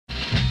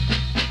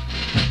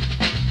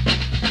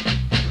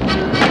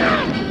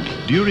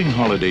During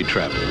holiday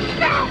travel,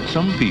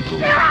 some people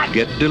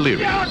get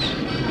delirious.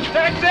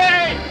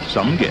 Taxi!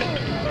 Some get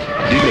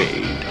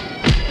delayed.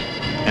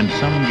 And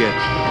some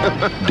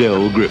get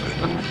Del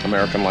Griffin.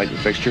 American Light and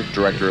Fixture,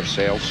 Director of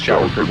Sales,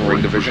 Shower Curtain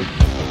Ring Division.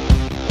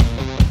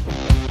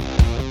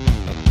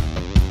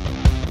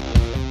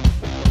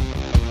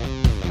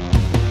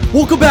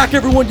 Welcome back,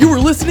 everyone. You were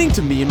listening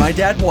to Me and My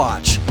Dad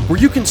Watch, where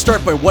you can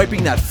start by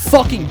wiping that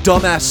fucking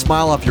dumbass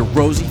smile off your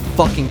rosy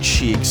fucking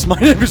cheeks. My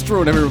name is Drew,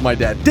 and I'm here with my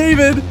dad,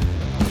 David.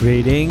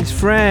 Greetings,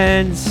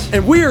 friends.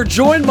 And we are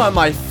joined by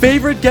my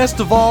favorite guest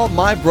of all,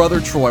 my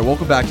brother, Troy.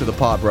 Welcome back to the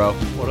pod, bro.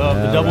 What up?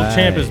 The double right.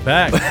 champ is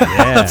back.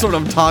 Yeah. That's what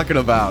I'm talking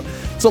about.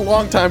 It's a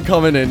long time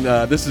coming, and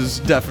this is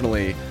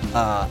definitely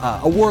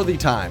a worthy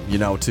time,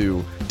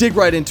 to dig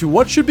right into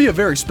what should be a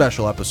very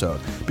special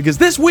episode. Because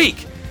this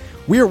week,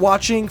 we are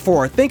watching for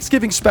our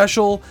Thanksgiving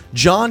special,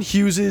 John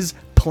Hughes's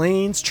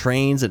Planes,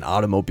 Trains, and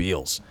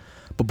Automobiles.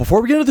 But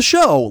before we get into the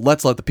show,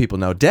 let's let the people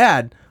know.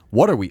 Dad,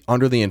 what are we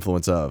under the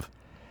influence of?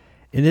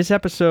 In this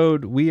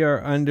episode, we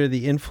are under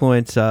the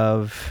influence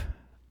of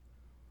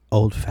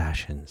old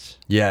fashions.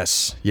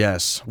 Yes.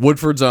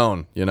 Woodford's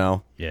own,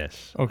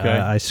 Yes. Okay.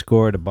 I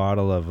scored a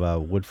bottle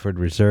of Woodford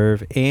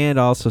Reserve and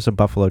also some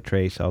Buffalo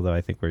Trace, although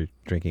I think we're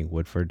drinking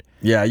Woodford.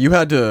 Yeah, you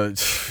had to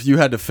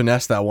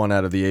finesse that one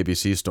out of the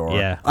ABC store.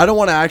 Yeah. I don't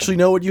want to actually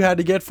know what you had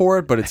to get for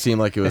it, but it seemed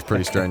like it was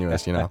pretty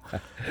strenuous, All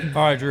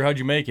right, Drew, how'd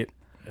you make it?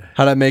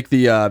 How'd I make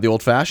the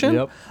old fashioned?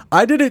 Yep.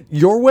 I did it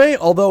your way,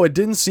 although it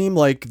didn't seem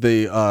like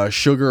the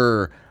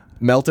sugar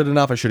melted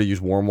enough. I should have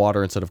used warm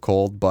water instead of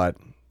cold, but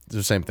it's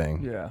the same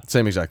thing. Yeah.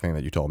 Same exact thing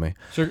that you told me.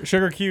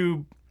 Sugar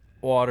cube,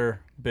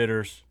 water,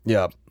 bitters,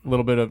 Yeah. a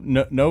little bit of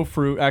no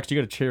fruit. Actually,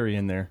 you got a cherry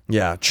in there.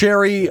 Yeah.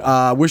 Cherry,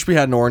 wish we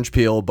had an orange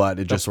peel, but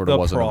it just sort of The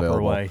wasn't proper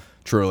available. way.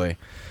 Truly.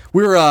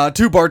 We were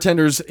two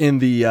bartenders in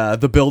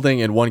the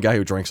building and one guy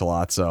who drinks a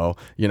lot, so,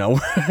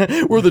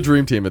 we're the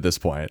dream team at this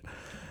point.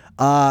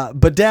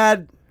 But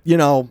Dad,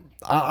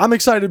 I'm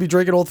excited to be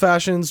drinking old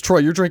fashions. Troy,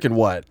 you're drinking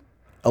what?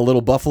 A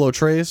little Buffalo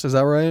Trace, is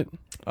that right?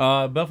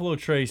 Buffalo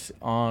Trace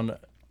on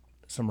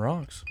some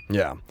rocks.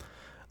 Yeah.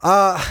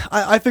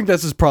 I think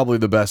this is probably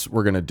the best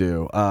we're going to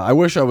do. I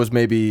wish I was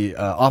maybe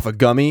off a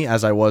gummy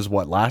as I was,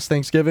 last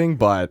Thanksgiving,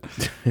 but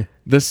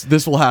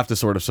this will have to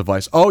sort of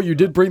suffice. Oh, you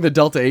did bring the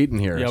Delta 8 in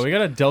here. Yeah, we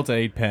got a Delta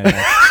 8 pen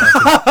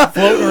that's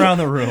floating around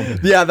the room.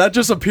 Yeah, that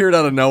just appeared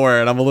out of nowhere,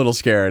 and I'm a little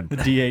scared. The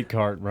D8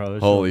 cart, bro.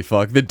 Holy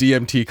fuck. The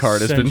DMT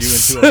card has Send been...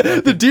 you into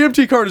a the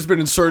DMT card has been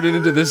inserted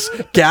into this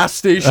gas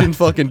station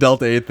fucking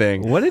Delta 8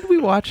 thing. What did we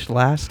watch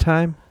last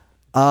time?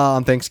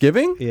 On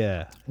Thanksgiving?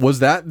 Yeah. Was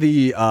that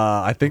the...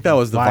 I think that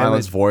was the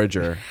Violence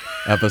Voyager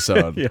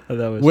episode. Yeah,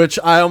 that was... Which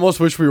I almost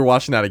wish we were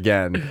watching that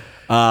again.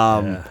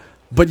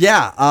 But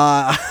yeah,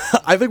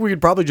 I think we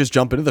could probably just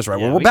jump into this right.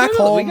 Yeah, We're back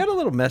home. We got a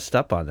little messed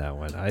up on that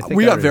one. I think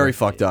We got very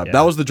fucked up. Yeah.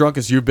 That was the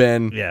drunkest you've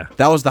been. Yeah.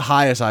 That was the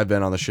highest I've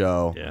been on the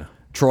show. Yeah.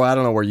 Troy, I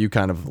don't know where you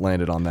kind of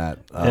landed on that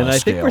And I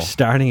think scale. we're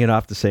starting it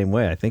off the same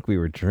way. I think we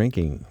were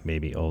drinking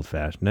maybe old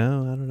fashioned.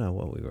 No, I don't know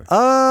what we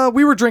were.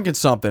 We were drinking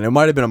something. It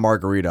might have been a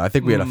margarita. I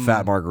think we had a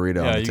fat margarita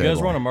on Yeah, the you table.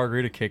 guys were on a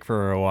margarita kick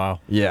for a while.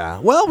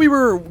 Yeah. Well, we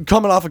were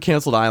coming off a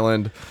canceled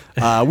island.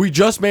 We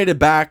just made it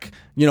back,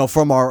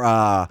 from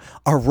our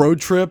road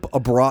trip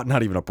abroad.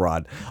 Not even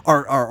abroad.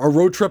 Our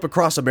road trip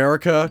across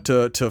America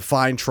to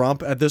find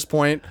Trump at this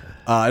point,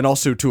 and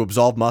also to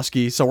absolve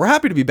Muskie. So we're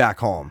happy to be back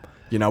home.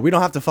 We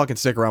don't have to fucking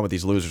stick around with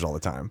these losers all the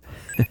time.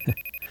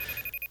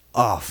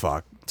 Oh,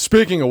 fuck.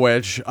 Speaking of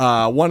which,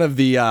 one of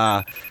the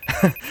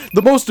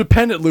the most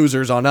dependent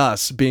losers on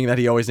us, being that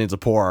he always needs a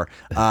pour,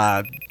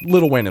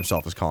 Lil Wayne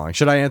himself is calling.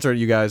 Should I answer it,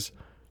 you guys?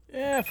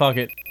 Yeah, fuck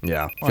it.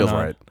 Yeah, feels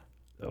not? right.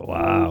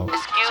 Wow.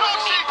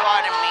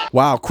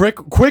 Wow,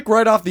 quick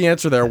right off the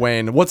answer there,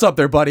 Wayne. What's up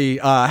there, buddy?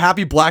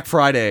 Happy Black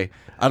Friday.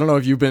 I don't know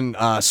if you've been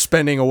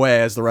spending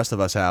away as the rest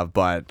of us have,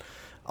 but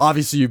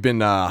obviously you've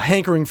been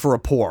hankering for a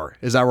pour.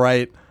 Is that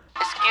right?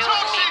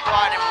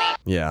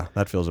 Yeah,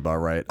 that feels about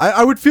right.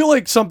 I would feel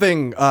like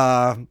something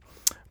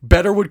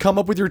better would come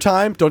up with your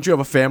time. Don't you have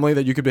a family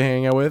that you could be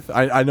hanging out with?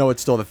 I know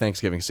it's still the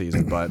Thanksgiving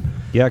season, but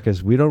Yeah,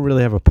 because we don't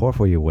really have a pour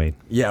for you, Wayne.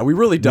 yeah, we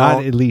really Not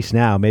don't. at least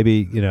now.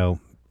 Maybe,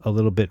 a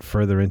little bit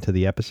further into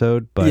the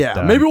episode. But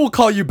Yeah, maybe we'll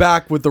call you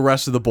back with the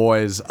rest of the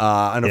boys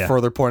on a Yeah.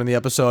 further point in the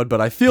episode,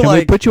 but I feel can we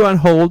like... put you on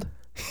hold?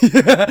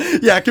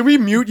 Yeah, can we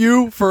mute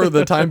you for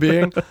the time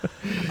being?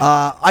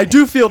 I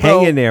do feel, though...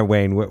 Hang in there,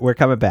 Wayne. We're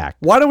coming back.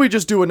 Why don't we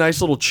just do a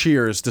nice little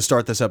cheers to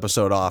start this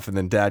episode off, and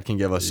then Dad can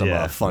give us some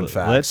fun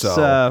facts.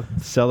 Let's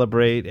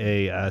celebrate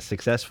a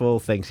successful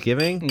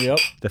Thanksgiving. Yep.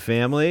 The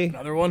family.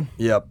 Another one.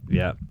 Yep.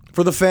 Yeah.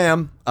 For the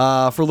fam,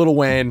 for Lil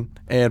Wayne,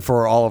 and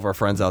for all of our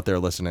friends out there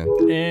listening.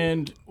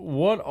 And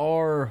what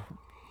are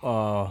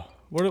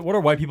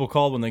white people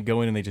called when they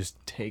go in and they just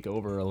take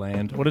over a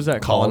land? What is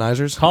that called?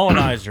 Colonizers?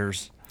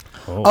 Colonizers.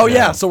 Oh,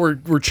 yeah, so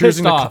we're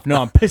choosing Pissed off.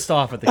 No, I'm pissed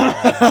off at the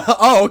colonizers.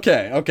 Oh,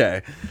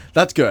 okay.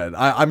 That's good.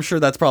 I'm sure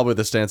that's probably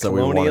the stance that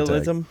we want to take.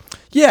 Colonialism.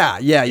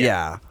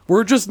 Yeah.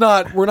 We're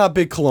not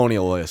big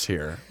colonialists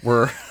here.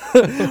 We're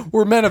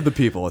men of the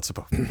people,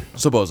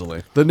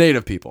 supposedly. The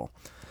native people.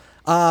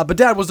 But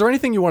Dad, was there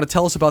anything you want to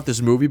tell us about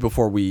this movie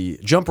before we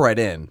jump right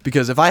in?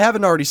 Because if I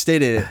haven't already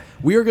stated it,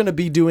 we are going to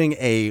be doing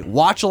a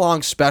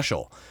watch-along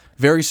special,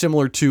 very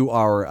similar to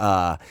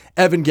our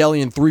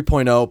Evangelion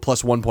 3.0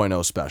 plus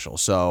 1.0 special.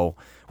 So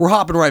we're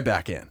hopping right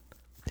back in.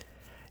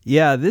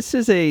 Yeah, this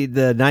is the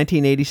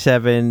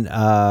 1987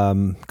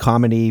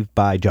 comedy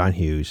by John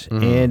Hughes,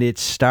 and it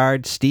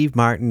starred Steve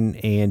Martin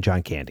and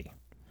John Candy.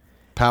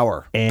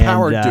 Power And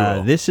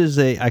duo. this is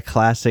a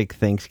classic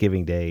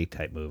Thanksgiving Day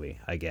type movie,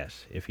 I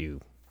guess, if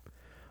you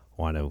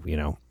want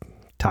to,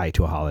 tie it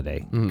to a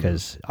holiday,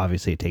 because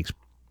obviously it takes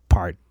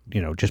part,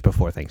 just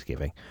before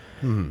Thanksgiving.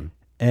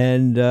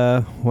 And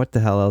what the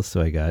hell else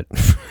do I got?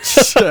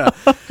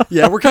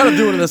 Yeah, we're kind of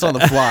doing this on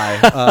the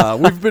fly.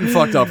 We've been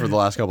fucked up for the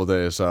last couple of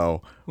days,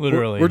 so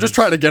Literally. we're just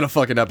trying to get a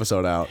fucking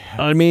episode out.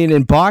 I mean,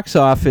 in box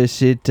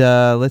office, it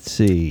let's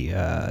see,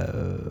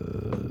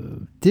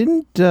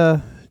 didn't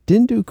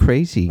do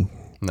crazy.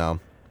 No.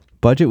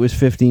 Budget was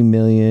 $15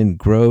 million,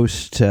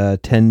 grossed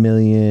 $10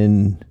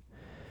 million,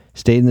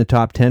 stayed in the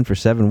top 10 for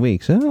 7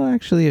 weeks. Oh,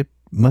 actually, it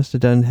must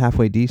have done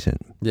halfway decent.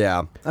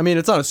 Yeah, I mean,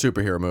 it's not a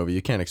superhero movie.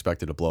 You can't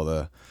expect it to blow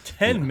the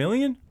 10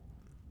 million?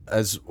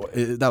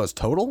 that was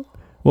total.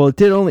 Well,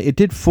 it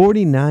did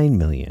 49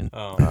 million.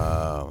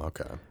 Oh,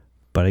 okay.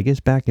 But I guess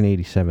back in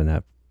 87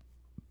 that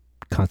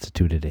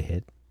constituted a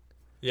hit.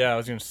 Yeah, I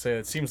was going to say,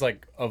 it seems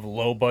like a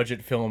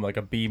low-budget film, like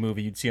a B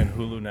movie you'd see on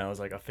Hulu now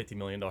is like a $50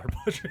 million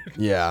budget.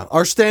 Yeah,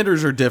 our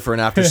standards are different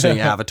after seeing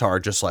Avatar.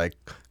 Just like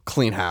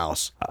clean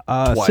house.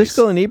 Twice.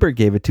 Siskel and Ebert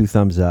gave it 2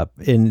 thumbs up,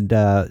 and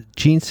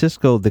Gene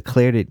Siskel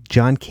declared it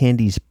John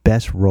Candy's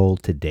best role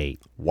to date.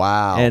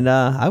 Wow. And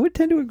I would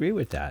tend to agree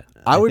with that.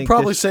 I would think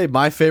probably this- say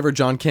my favorite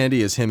John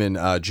Candy is him in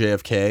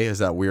JFK, is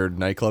that weird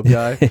nightclub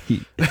guy.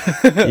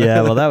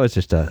 Yeah, well, that was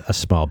just a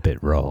small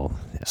bit role.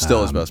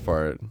 Still his best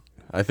part.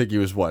 I think he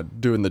was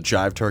doing the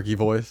jive turkey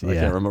voice. I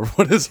Yeah. can't remember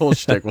what his whole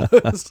shtick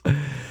was.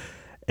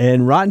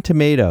 And Rotten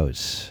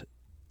Tomatoes,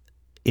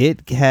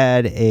 it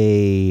had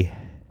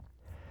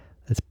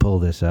let's pull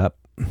this up,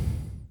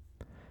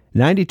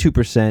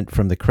 92%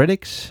 from the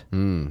critics,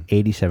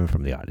 87%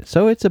 from the audience.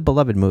 So it's a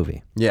beloved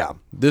movie. Yeah,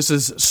 this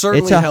is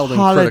certainly It's a held in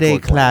holiday critical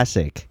acclaim.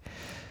 classic.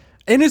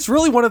 And it's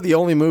really one of the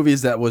only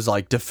movies that was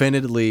like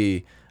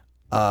definitively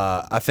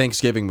a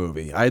Thanksgiving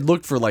movie. I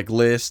looked for like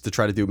lists to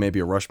try to do maybe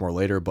a Rushmore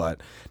later,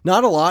 but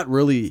not a lot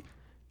really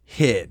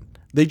hit.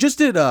 They just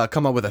did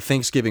come up with a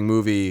Thanksgiving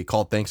movie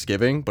called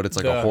Thanksgiving, but it's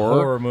like a The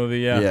horror. movie,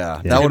 yeah.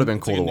 Yeah, that would have been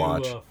It's cool like to a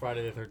watch. new,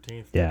 Friday the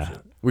 13th. Yeah. Shit.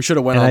 We should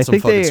have went And on I some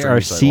think fucking they are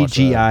streaming site and watched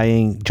that.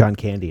 CGIing John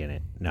Candy in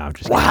it. No, I'm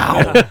just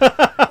kidding.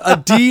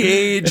 A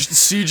de-aged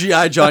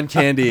CGI John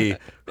Candy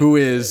who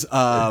is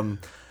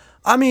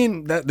I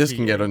mean, this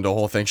can get into a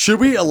whole thing. Should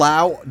we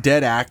allow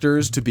dead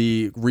actors to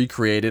be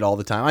recreated all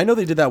the time? I know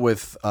they did that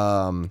with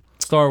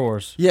Star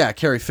Wars. yeah,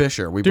 Carrie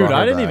Fisher. We Dude, brought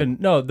her I didn't back. even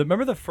know.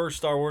 Remember the first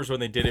Star Wars when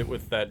they did it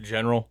with that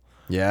general?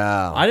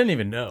 Yeah. I didn't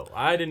even know.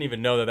 I didn't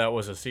even know that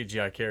was a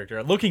CGI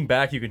character. Looking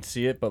back, you can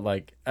see it, but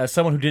like as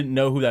someone who didn't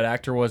know who that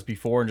actor was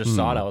before and just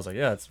saw it, I was like,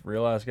 yeah, it's a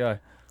real ass guy.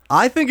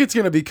 I think it's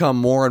going to become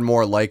more and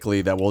more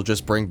likely that we'll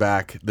just bring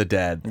back the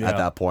dead at Yeah.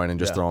 that point and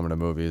just Yeah. throw them into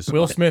movies.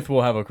 Will Smith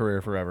will have a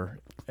career forever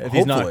if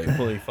he's not Hopefully.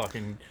 completely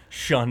fucking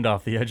shunned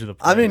off the edge of the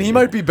I planet. mean, he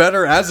might be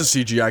better as a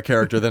CGI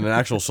character than an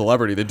actual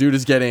celebrity. The dude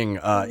is getting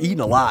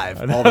eaten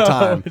alive all the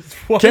time. His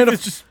wife Can't is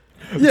af- just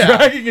Yeah.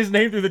 dragging his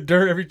name through the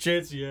dirt every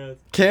chance he has.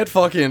 Can't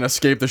fucking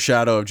escape the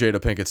shadow of Jada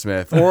Pinkett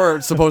Smith, or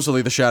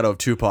supposedly the shadow of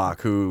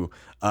Tupac, who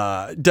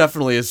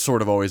definitely is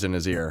sort of always in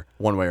his ear,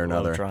 one way or Love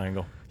another.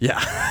 triangle. Yeah,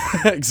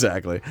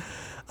 exactly.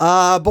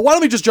 But why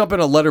don't we just jump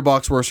into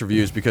Letterboxd Worst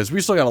Reviews, because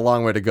we still got a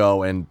long way to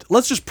go, and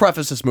let's just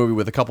preface this movie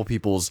with a couple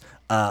people's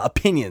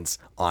opinions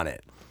on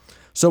it.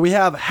 So we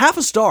have Half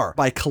a Star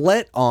by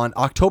Colette on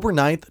October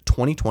 9th,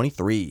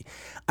 2023.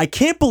 I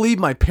can't believe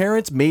my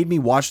parents made me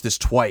watch this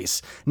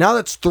twice. Now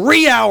that's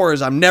 3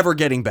 hours I'm never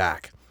getting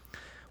back.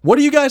 What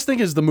do you guys think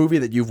is the movie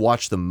that you've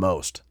watched the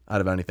most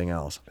out of anything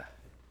else?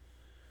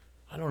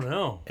 I don't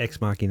know. Ex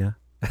Machina.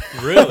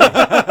 Really?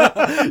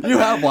 You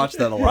have watched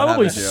that a lot,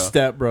 Probably haven't you?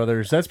 Step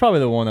Brothers. That's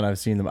probably the one that I've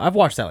seen them. I've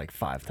watched that like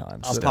 5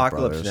 times. Step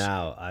Apocalypse Brothers.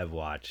 Now, I've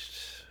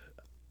watched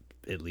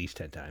at least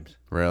 10 times.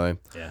 Really?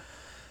 Yeah.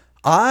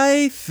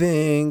 I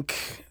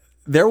think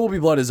There Will Be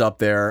Blood is up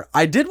there.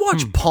 I did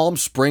watch Palm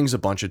Springs a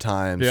bunch of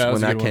times Yeah, that when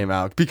was a that good one. came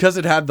out, because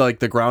it had like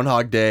the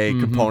Groundhog Day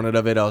component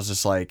of it. I was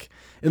just like,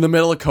 in the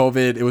middle of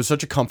COVID, it was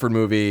such a comfort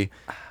movie.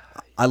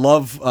 I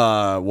love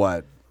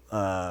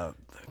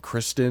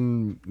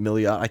Kristen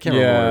Milioti. I can't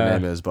remember what Yeah. her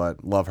name is,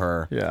 but love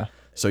her. Yeah.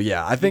 So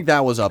yeah, I think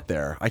that was up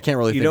there. I can't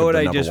really. You think know of what the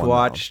I number just one, though.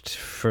 watched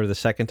for the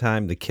second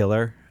time? The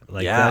Killer.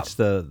 Like Yeah. that's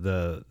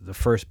the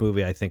first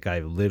movie I think I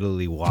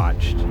literally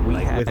watched We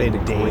like had within the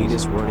days.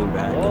 greatest running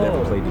back that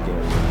ever played the game.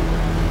 Did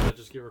that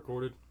just get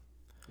recorded?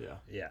 Yeah.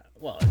 Yeah.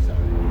 Well, it's all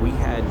right. We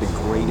had the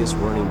greatest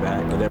running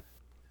back that ever.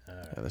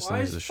 Yeah, this Why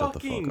needs is to shut the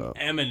fucking fuck up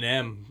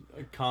Eminem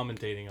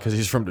commentating on because it?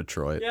 he's from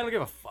Detroit. Yeah, I don't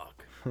give a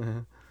fuck.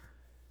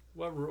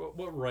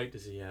 What right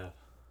does he have?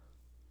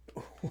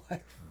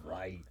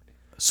 Right.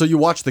 So you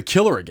watched The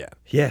Killer again,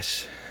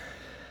 Yes.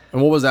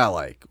 and what was that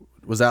like?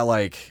 Was that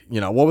like,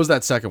 what was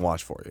that second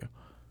watch for you?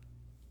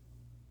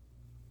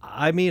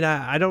 I mean,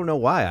 I don't know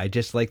why. I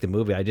just like the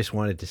movie. I just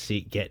wanted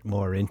to get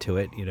more into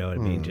it. You know what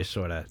I mean? Just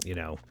sort of,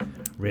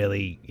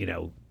 really,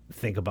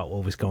 think about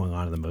what was going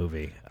on in the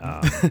movie.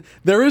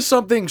 There is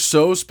something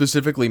so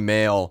specifically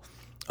male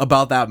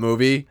about that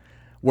movie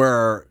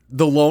where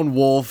the lone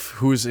wolf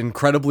who's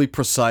incredibly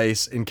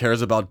precise and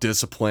cares about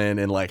discipline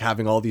and like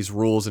having all these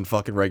rules and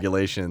fucking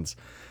regulations.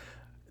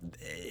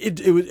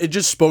 It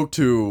just spoke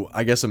to,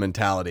 I guess, a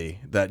mentality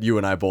that you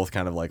and I both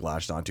kind of like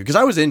latched onto, because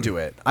I was into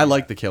it. I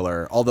liked The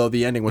Killer, although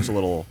the ending was a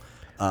little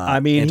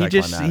I mean,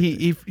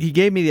 anticlimactic. he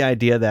gave me the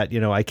idea that,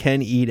 I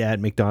can eat at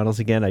McDonald's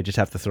again. I just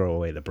have to throw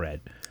away the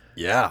bread.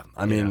 Yeah,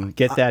 I mean,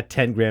 Get that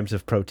 10 grams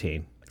of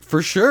protein.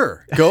 for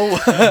sure. Go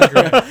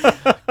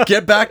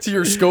get back to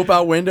your scope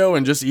out window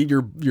and just eat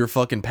your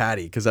fucking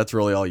patty, because that's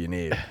really all you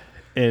need.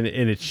 And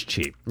it's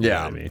cheap. You know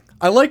Yeah, what I mean?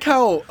 I like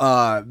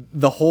how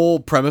the whole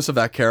premise of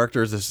that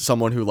character is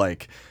someone who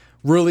like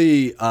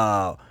really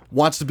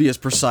wants to be as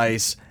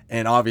precise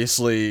and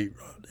obviously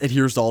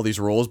adheres to all these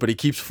rules, but he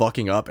keeps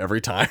fucking up every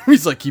time.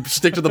 He's like,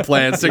 stick to the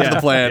plan, stick to the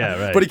plan. Yeah,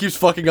 right. But he keeps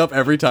fucking up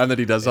every time that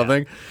he does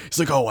something. He's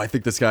like, oh, I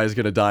think this guy's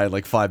gonna die in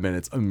like 5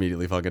 minutes.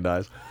 Immediately fucking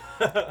dies.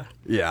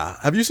 Yeah.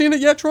 Have you seen it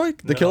yet, Troy?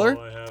 The Killer?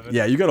 I haven't.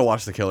 Yeah, you gotta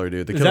watch The Killer,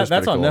 dude. The Killer's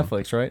That's pretty on cool.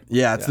 Netflix, right?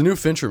 Yeah, it's the new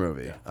Fincher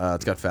movie.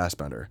 It's got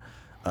Fassbender.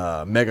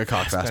 Mega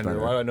cock Why Fassbender.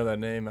 do I know that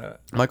name?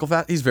 Michael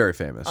he's very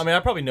famous. I mean, I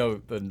probably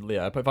know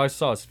if I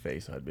saw his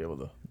face, I'd be able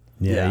to.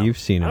 Yeah, you've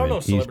seen him. I don't know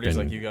He's celebrities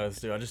been- like you guys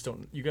do. I just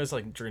don't. You guys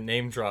like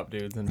name drop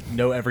dudes and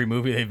know every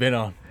movie they've been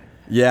on.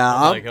 yeah,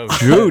 I'm like, oh,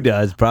 Drew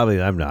does.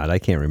 Probably I'm not. I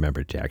can't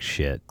remember jack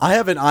shit. I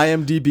have an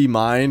IMDb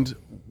mind,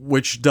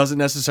 which doesn't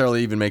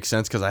necessarily even make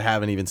sense because I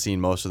haven't even seen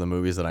most of the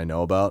movies that I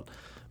know about.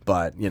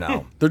 But,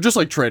 they're just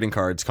like trading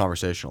cards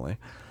conversationally.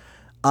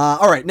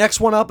 All right, next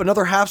one up,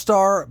 another half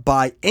star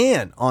by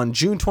Anne on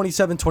June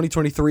 27,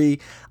 2023.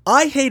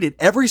 I hated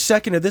every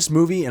second of this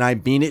movie, and I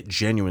mean it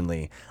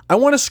genuinely. I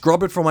want to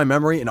scrub it from my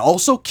memory and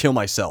also kill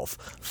myself.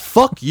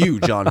 Fuck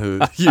you,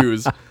 John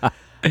Hughes.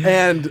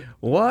 And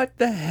What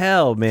the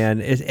hell,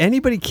 man? If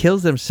anybody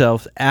kills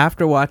themselves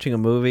after watching a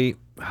movie,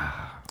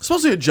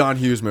 especially a John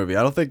Hughes movie,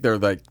 I don't think they're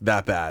like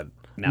that bad.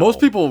 No. Most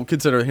people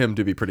consider him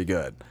to be pretty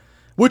good,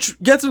 which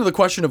gets into the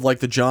question of like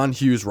the John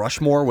Hughes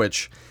Rushmore,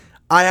 which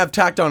I have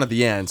tacked on at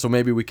the end, so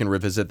maybe we can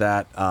revisit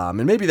that.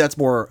 And maybe that's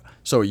more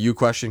so a you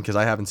question, because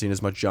I haven't seen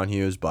as much John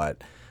Hughes,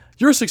 but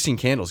you're a 16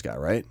 Candles guy,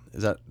 right?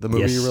 Is that the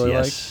movie you really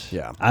like?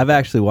 Yeah. I've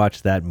actually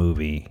watched that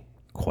movie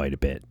quite a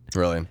bit.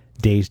 Really?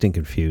 Dazed and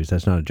Confused.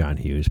 That's not a John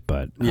Hughes,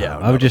 but Yeah, I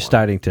another was just one.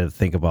 starting to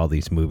think of all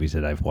these movies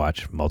that I've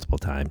watched multiple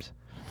times.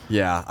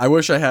 Yeah. I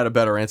wish I had a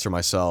better answer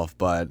myself,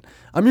 but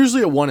I'm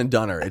usually a one and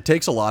doneer. It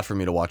takes a lot for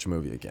me to watch a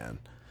movie again.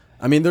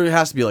 I mean, there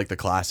has to be like the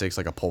classics,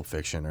 like a Pulp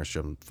Fiction or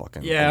some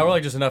fucking. Yeah, or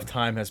like just enough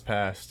time has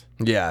passed.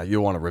 Yeah,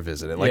 you want to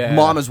revisit it. Like, Yeah.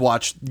 Mom has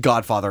watched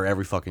Godfather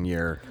every fucking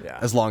year, Yeah.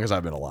 as long as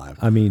I've been alive.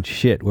 I mean,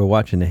 shit, we're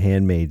watching The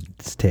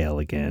Handmaid's Tale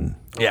again.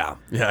 Yeah,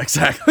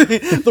 exactly.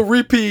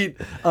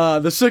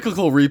 The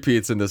cyclical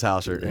repeats in this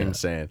house are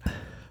insane.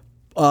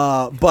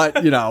 But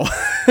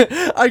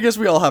I guess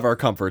we all have our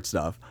comfort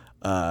stuff,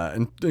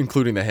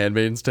 including The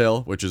Handmaid's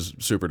Tale, which is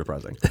super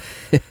depressing.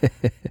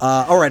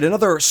 All right,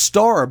 another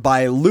star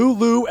by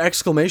Lulu !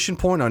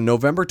 On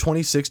November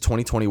 26,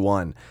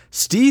 2021.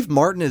 Steve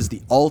Martin is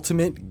the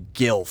ultimate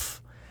gilf,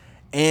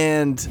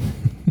 and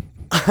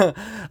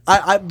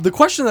the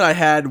question that I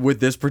had with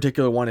this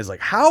particular one is like,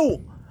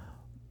 how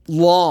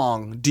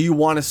long do you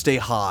want to stay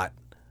hot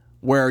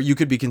where you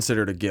could be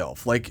considered a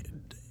gilf? Like,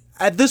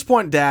 at this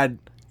point, Dad,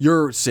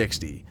 you're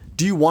 60.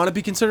 Do you want to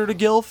be considered a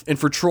gilf? And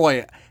for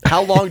Troy,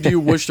 how long do you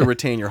wish to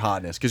retain your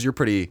hotness? Because you're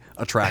pretty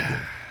attractive.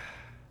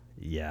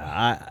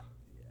 Yeah,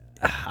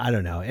 I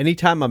don't know.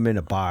 Anytime I'm in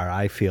a bar,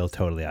 I feel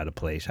totally out of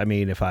place. I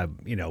mean, if I'm,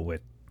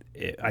 with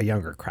a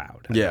younger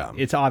crowd. I Yeah. mean,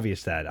 it's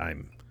obvious that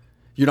I'm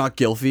You're not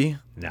gilfy?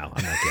 not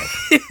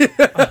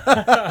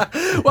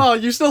guilty. Well,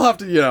 you still have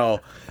to,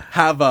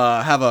 have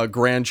a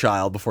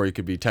grandchild before you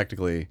could be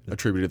technically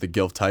attributed the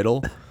gilf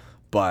title.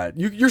 But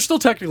you're still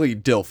technically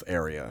DILF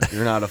area.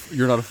 You're not a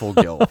full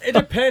gilf. It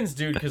depends,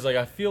 dude, because like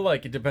I feel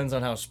like it depends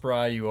on how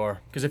spry you are.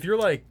 Because if you're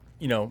like,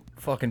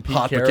 fucking Pete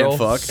Hot but can't Carroll,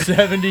 fuck.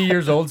 70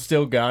 years old,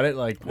 still got it,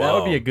 like that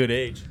would be a good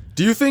age.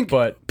 Do you think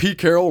But- Pete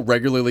Carroll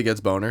regularly gets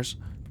boners?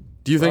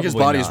 Do you think his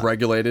Probably body's not.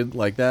 regulated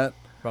like that?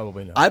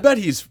 Probably not. I bet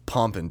he's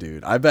pumping,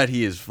 dude. I bet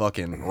he is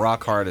fucking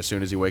rock hard as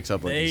soon as he wakes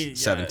up when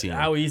he's 17.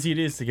 How easy it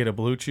is to get a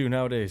Blue Chew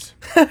nowadays.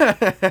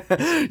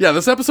 Yeah,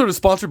 this episode is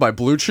sponsored by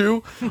Blue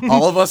Chew.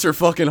 All of us are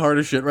fucking hard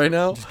as shit right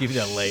now. Just give you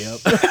that layup.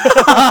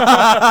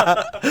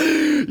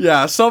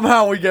 Yeah,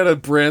 somehow we get a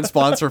brand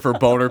sponsor for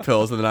boner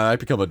pills and then I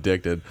become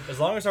addicted. As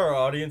long as our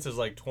audience is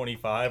like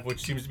 25,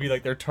 which seems to be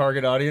like their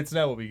target audience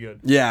now, we'll be good.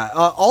 Yeah,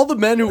 all the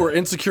men who are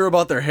insecure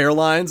about their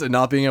hairlines and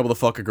not being able to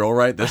fuck a girl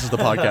right, this is the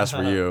podcast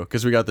for you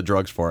because we got the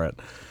drugs for it.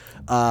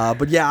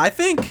 But yeah, I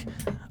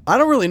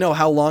don't really know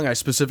how long I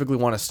specifically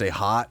want to stay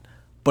hot.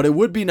 but it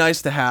would be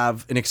nice to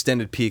have an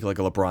extended peak like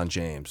a LeBron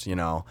James. You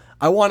know,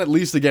 I want at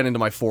least to get into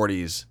my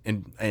 40s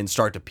and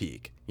start to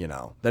peak. You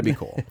know, that'd be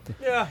cool.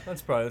 Yeah,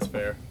 that's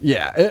fair.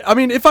 Yeah, I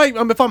mean, if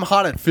I'm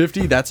hot at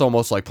 50, that's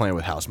almost like playing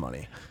with house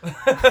money.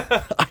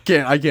 I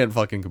can't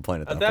fucking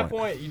complain At that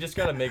point, you just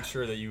gotta make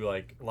sure that you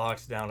like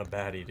locks down a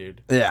baddie,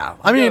 dude. Yeah,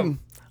 I mean,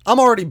 I'm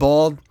already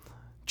bald.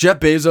 Jeff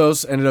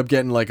Bezos ended up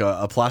getting like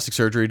a plastic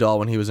surgery doll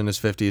when he was in his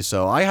 50s,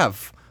 so I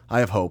have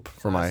hope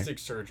for Plastic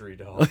surgery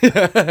doll.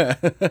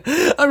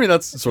 I mean,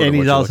 that's sort of And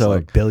what he's he also a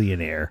looks like.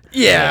 billionaire.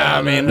 Yeah,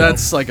 I mean,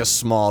 that's like a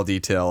small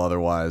detail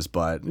otherwise,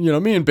 but you know,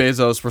 me and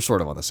Bezos, we're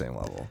sort of on the same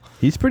level.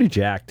 He's pretty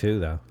jacked too,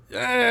 though.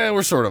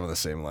 We're sort of on the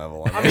same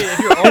level. I mean, if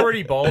you're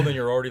already bald and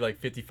you're already like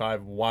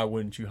 55, why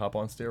wouldn't you hop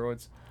on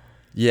steroids?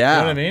 yeah,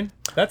 You know what I mean?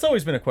 That's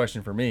always been a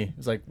question for me.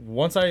 It's like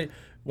once I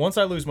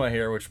lose my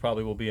hair, which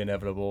probably will be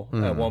inevitable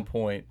at one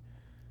point,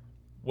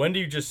 when do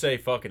you just say,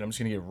 fuck it, I'm just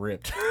going to get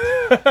ripped?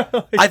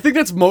 I think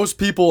that's most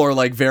people are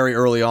like very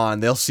early on.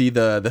 They'll see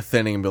the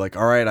thinning and be like,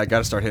 all right, I got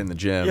to start hitting the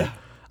gym. Yeah.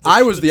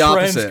 I was the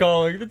trend's opposite.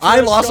 calling. The I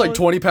trend's lost like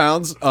calling. 20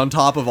 pounds on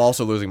top of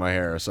also losing my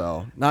hair.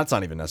 So that's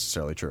not even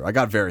necessarily true. I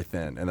got very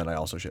thin and then I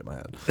also shit my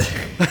head.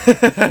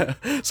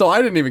 So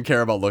I didn't even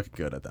care about looking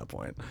good at that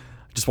point.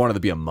 I just wanted to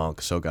be a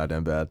monk so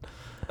goddamn bad.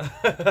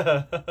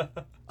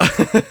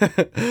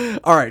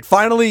 All right,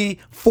 finally,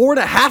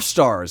 4.5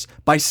 stars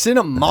by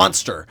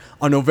Cinemonster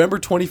on November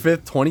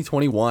 25th,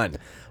 2021.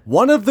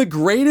 One of the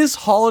greatest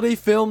holiday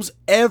films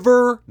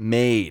ever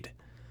made.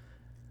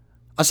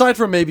 Aside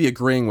from maybe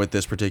agreeing with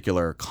this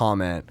particular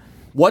comment,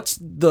 what's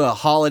the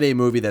holiday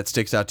movie that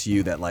sticks out to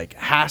you that like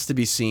has to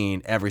be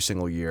seen every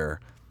single year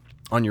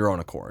on your own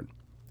accord?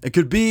 It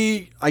could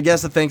be, I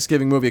guess, a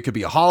Thanksgiving movie. It could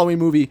be a Halloween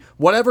movie.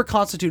 Whatever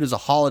constitutes as a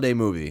holiday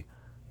movie.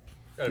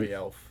 Gotta be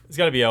Elf. It's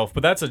gotta be Elf,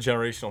 but that's a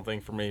generational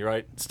thing for me,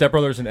 right? Step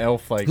Brothers and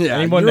Elf, like Yeah,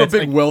 anyone you're a that's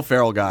big like, Will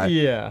Ferrell guy.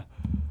 yeah,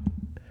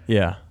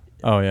 yeah.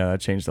 Oh yeah,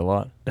 that changed a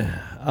lot.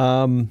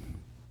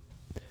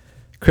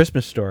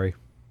 Christmas Story.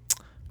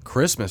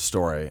 Christmas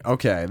Story.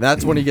 Okay,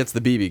 that's when he gets the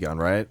BB gun,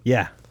 right?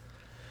 Yeah.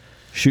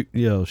 Shoot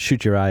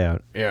your eye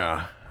out.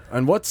 Yeah.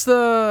 And what's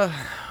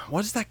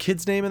that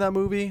kid's name in that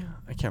movie?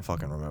 I can't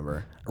fucking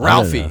remember.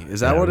 Ralphie. Is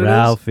that what it is?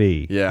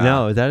 Ralphie. Yeah.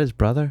 No, is that his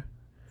brother?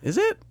 Is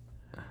it?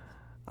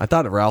 I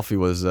thought Ralphie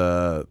was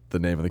the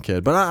name of the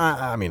kid, but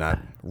I mean,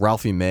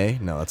 Ralphie May?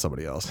 No, that's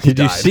somebody else. He Did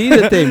you died. see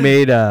that they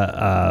made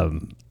a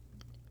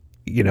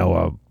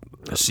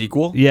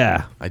sequel?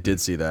 yeah. I did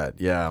see that.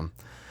 Yeah.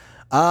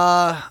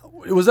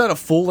 Was that a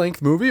full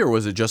length movie or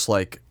was it just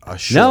like a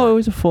short? No, it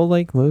was a full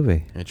length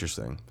movie.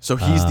 Interesting. So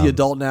he's the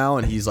adult now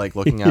and he's like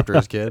looking after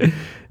his kid?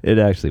 It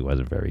actually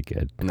wasn't very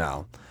good.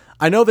 No.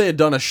 I know they had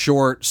done a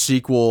short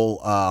sequel,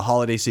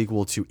 holiday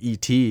sequel to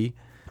E.T.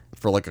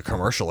 for like a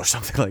commercial or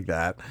something like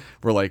that,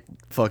 where like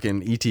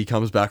fucking E.T.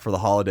 comes back for the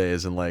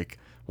holidays and like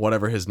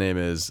whatever his name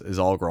is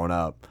all grown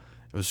up.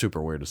 It was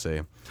super weird to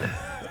see.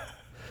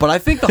 But I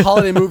think the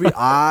holiday movie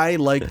I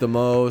like the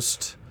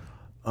most,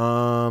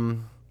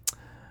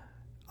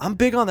 I'm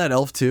big on that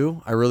Elf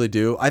too. I really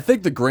do. I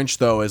think The Grinch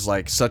though is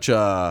like such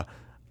a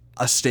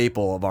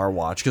staple of our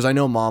watch because I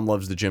know Mom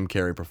loves the Jim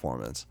Carrey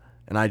performance,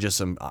 and I just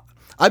am.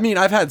 I mean,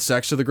 I've had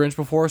sex to The Grinch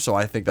before, so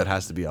I think that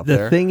has to be up The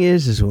there. thing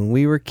is when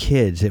we were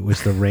kids, it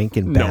was the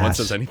Rankin Bass. No one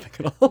says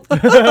anything at all.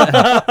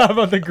 How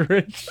about the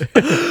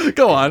Grinch?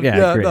 Go on. Yeah,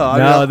 Yeah, Grinch. no, I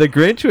no, mean, the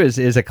Grinch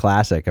is a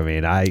classic. I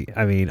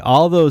mean,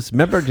 all those.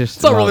 Remember, just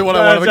it's not really what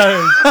I want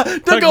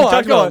to. Go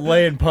on. Go about on.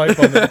 laying pipe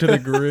on to the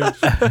Grinch.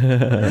 I'm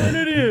an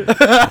idiot.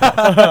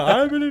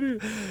 I'm an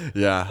idiot.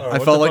 Yeah, I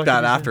what felt the like fuck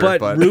that did you after, But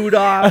but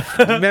Rudolph,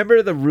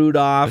 remember the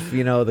Rudolph?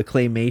 The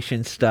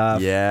claymation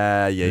stuff.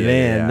 yeah,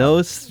 Man, yeah.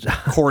 those.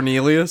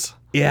 Cornelius.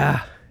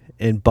 Yeah,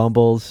 and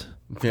Bumbles.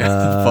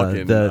 Yeah,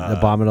 fucking, the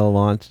abominable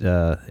launch.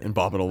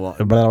 Abominable.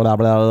 Blah, blah, blah,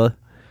 blah.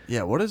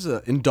 Yeah, what is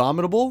it?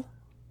 Indomitable?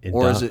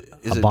 Or is it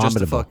just a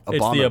Abominable. fuck? It's the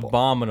Abominable.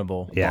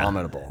 abominable. Yeah.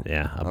 Abominable.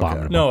 Yeah,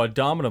 abominable. No,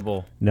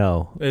 abominable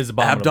No. is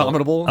abominable.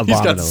 Abdominable. He's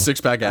got Abominable.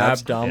 6-pack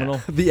abs.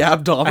 Abdominal. The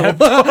abdominal.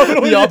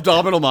 The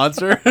abdominal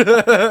monster.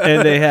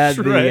 And they had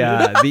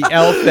Shredded. the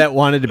elf that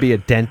wanted to be a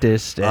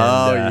dentist. And,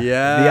 Oh,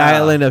 yeah. The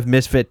Island of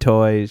Misfit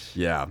Toys.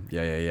 Yeah.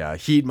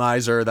 Heat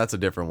miser. That's a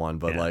different one,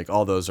 but like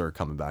all those are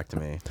coming back to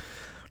me.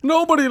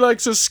 Nobody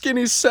likes a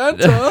skinny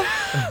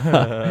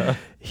Santa.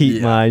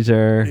 Heat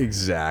Miser.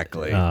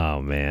 Exactly.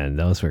 Oh, man.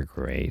 Those were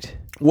great.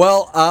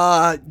 Well,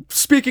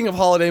 speaking of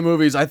holiday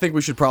movies, I think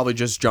we should probably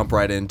just jump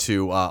right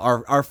into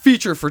our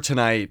feature for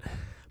tonight,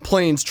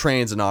 Planes,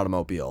 Trains, and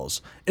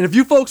Automobiles. And if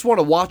you folks want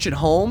to watch at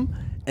home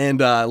and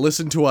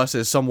listen to us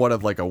as somewhat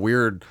of like a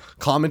weird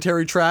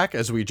commentary track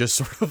as we just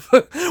sort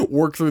of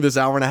work through this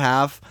hour and a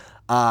half,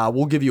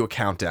 we'll give you a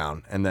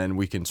countdown and then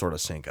we can sort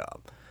of sync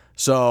up.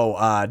 So,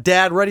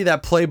 Dad, ready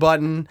that play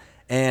button.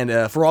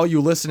 And for all you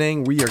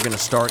listening, we are going to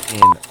start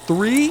in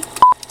 3,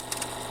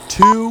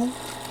 2,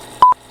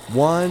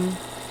 1,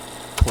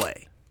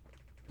 play.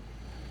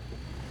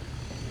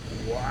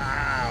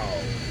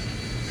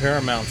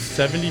 Paramount's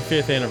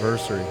 75th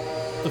anniversary.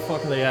 What the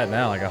fuck are they at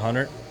now? Like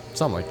 100?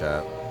 Something like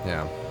that.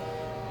 Yeah.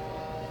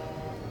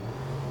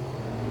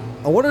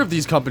 I wonder if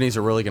these companies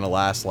are really going to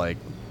last like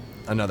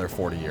another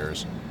 40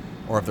 years,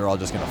 or if they're all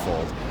just going to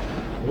fold.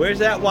 Where's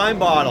that wine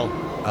bottle?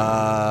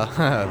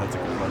 That's a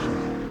good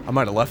question. I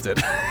might have left it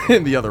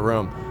in the other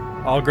room.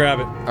 I'll grab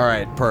it. All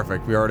right,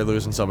 perfect. We're already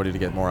losing somebody to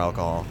get more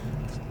alcohol.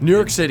 New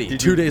York City,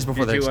 2 days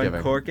before Thanksgiving. Did you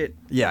uncork it?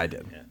 Yeah, I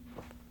did.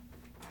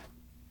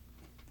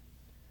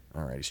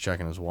 All right, he's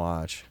checking his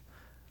watch.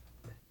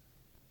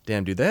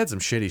 Damn, dude, they had some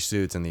shitty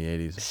suits in the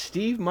 80s.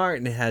 Steve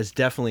Martin has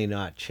definitely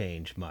not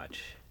changed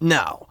much.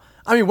 No.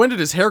 I mean, when did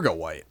his hair go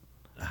white?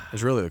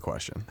 Is really the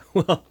question.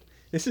 Well,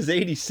 this is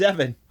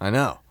 87, I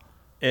know.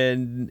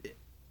 and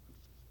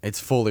It's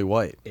fully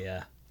white.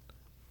 yeah.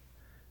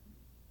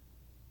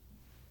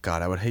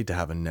 God, I would hate to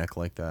have a neck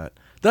like that.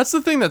 That's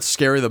the thing that's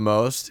scary the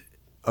most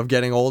of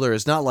getting older.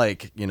 It's not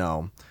like, you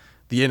know,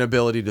 the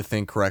inability to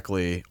think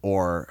correctly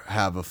or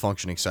have a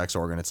functioning sex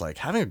organ. It's like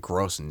having a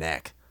gross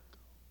neck.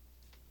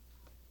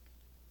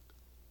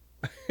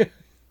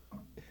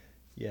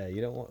 Yeah,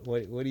 you don't want.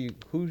 What do you?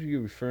 Who are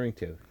you referring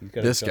to? He's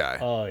got This guy.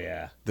 Oh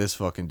yeah. This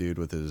fucking dude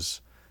with his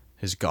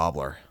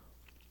gobbler.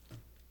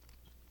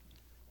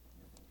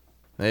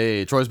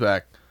 Hey, Troy's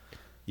back.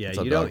 Yeah, What's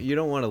up, you dog? don't. You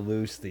don't want to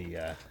lose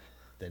the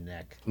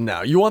neck.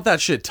 No, you want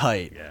that shit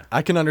tight. Yeah.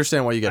 I can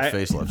understand why you get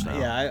facelifts now.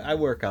 Yeah, I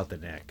work out the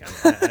neck.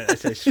 I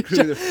say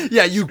screw the.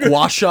 Yeah, you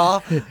gua sha.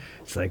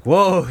 It's like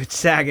whoa, it's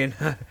sagging.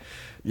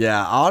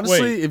 Yeah,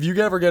 honestly, Wait. if you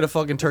ever get a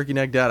fucking turkey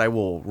neck, Dad, I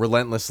will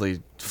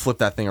relentlessly flip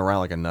that thing around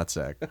like a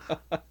nutsack.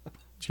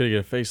 Just gotta get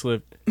a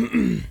facelift.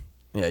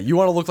 Yeah, you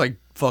want to look like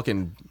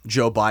fucking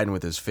Joe Biden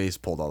with his face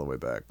pulled all the way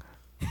back.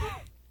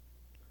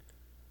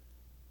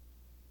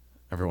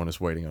 Everyone is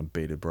waiting on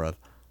bated breath.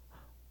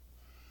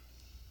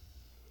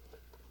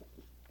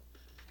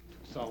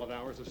 Solid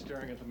hours of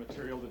staring at the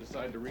material to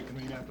decide to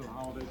reconvene after the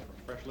holidays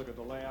for a fresh look at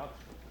the layout.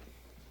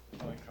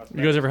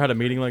 You guys ever had a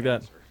meeting like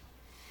that?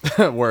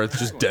 Where it's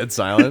just dead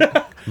silent?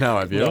 No,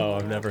 have you? No,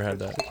 I've never had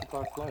that.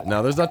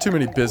 No, there's not too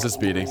many business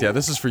meetings. Yeah,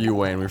 this is for you,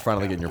 Wayne. We're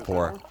finally getting your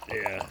pour.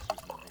 Yeah.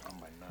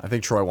 I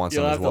think Troy wants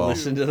You'll some have as to well.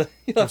 listen to the.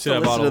 You'll have see to that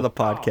listen to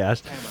bottle? the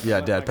podcast.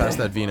 Yeah, Dad, pass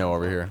that vino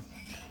over here.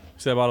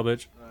 See that bottle,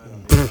 bitch?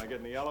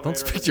 Don't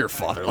speak to your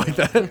father like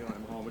that.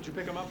 Would you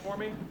pick them up for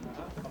me?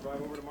 I'll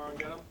drive over tomorrow and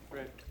get them.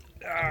 Great.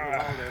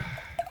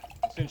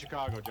 It's in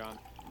Chicago, John.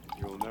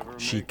 You'll never make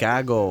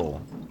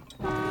Chicago.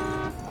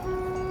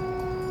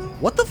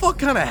 What the fuck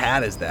kind of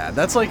hat is that?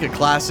 That's like a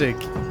classic,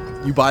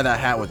 you buy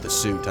that hat with the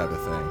suit type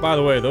of thing. By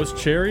the way, those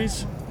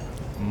cherries,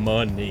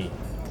 money.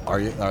 Are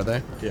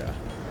they? Yeah.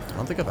 I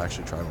don't think I've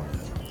actually tried one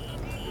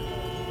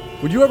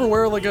yet. Would you ever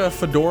wear like a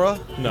fedora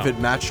No. if it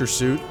matched your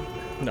suit?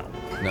 No.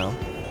 No.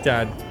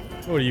 Dad,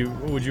 would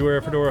you wear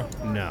a fedora?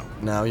 No.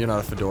 No, you're not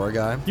a fedora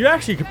guy. You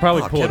actually could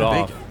probably Oh, pull it Kevin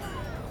off. Bacon.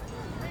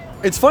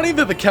 It's funny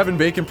that the Kevin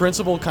Bacon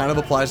principle kind of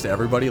applies to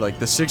everybody. Like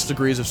the 6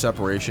 degrees of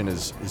separation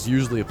is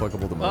usually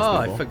applicable to most Oh,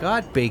 people. I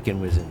forgot Bacon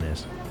was in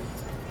this.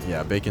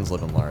 Yeah, Bacon's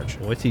living large.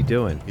 What's he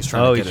doing? He's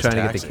trying to get he's his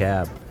trying to get the taxi.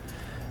 cab.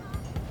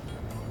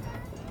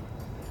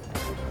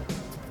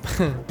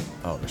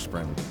 Oh, they're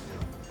sprinting.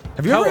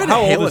 Have you ever had How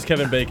a old hail is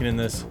Kevin Bacon in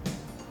this?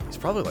 He's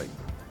probably like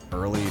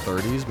early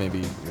 30s,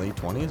 maybe late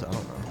 20s. I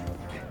don't know.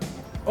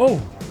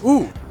 Oh,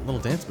 Ooh,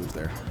 little dance moves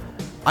there.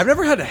 I've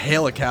never had to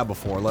hail a cab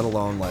before, let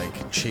alone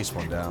like chase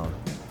one down.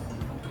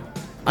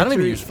 I don't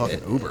even use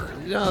fucking Uber.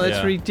 No, that's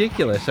Yeah.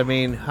 ridiculous. I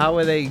mean, how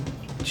are they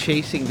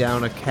chasing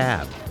down a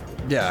cab?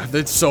 Yeah,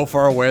 it's so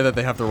far away that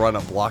they have to run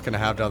a block and a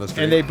half down the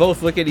street. And they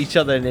both look at each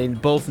other and they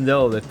both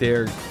know that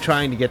they're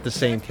trying to get the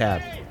same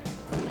cab.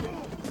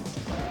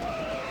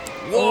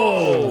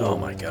 Oh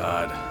my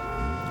god.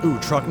 Ooh,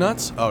 truck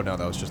nuts? Oh no,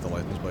 that was just the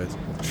license plates.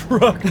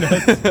 truck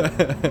nuts.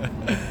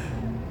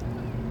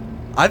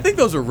 I think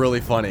those are really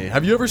funny.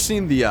 Have you ever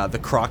seen the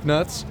croc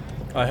nuts?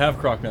 I have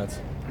croc nuts.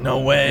 No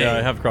way. Yeah,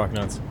 I have croc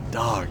nuts.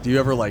 Dog, do you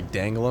ever like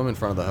dangle them in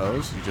front of the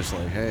hose? You just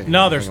like, hey.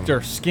 No, hang 'em.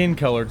 they're skin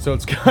colored, so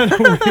it's kind of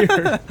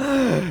weird.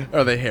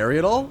 Are they hairy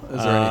at all?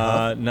 Is there any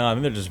huff? No, I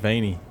think they're just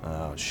veiny.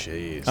 Oh,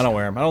 jeez. I don't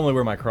wear them. I don't really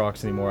wear my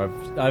Crocs anymore.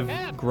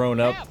 I've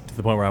grown up to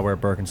the point where I wear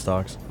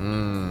Birkenstocks.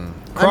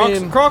 Crocs, I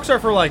mean- Crocs are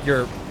for like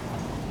your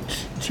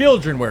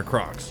children wear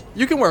Crocs.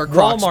 You can wear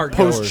Crocs Walmart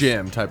post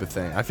gym type of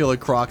thing. I feel like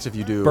Crocs if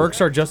you do.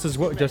 Birks are just as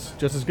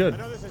good.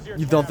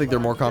 You don't think they're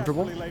more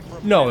comfortable?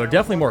 No, they're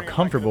definitely more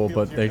comfortable,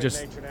 but they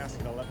just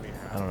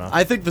I don't know.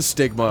 I think the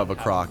stigma of a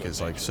Croc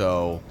is like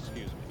so,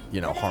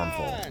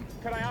 harmful.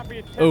 Could I offer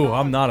you 10? Oh,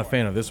 I'm not a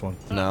fan of this one.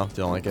 No,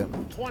 don't like it.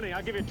 20.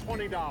 I'll give you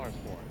 $20 for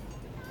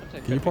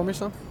it. Can you pour me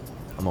some?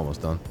 I'm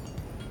almost done.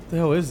 What the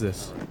hell is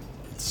this?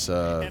 It's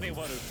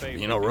Anyone who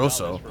pays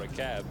Rosso. $50 for a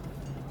cab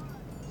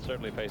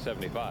certainly pays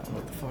 75.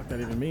 What the fuck that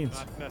even means?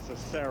 Not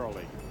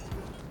necessarily.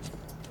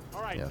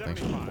 All right, Yeah,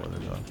 thanks for the 75. pour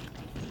there, John.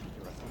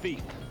 You're a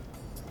thief.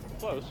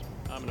 Close.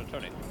 I'm an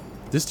attorney.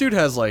 This dude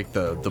has like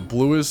the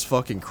bluest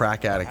fucking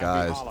crack addict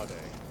Happy eyes. holiday.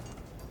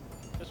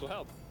 This will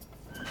help.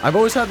 I've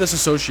always had this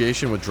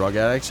association with drug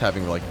addicts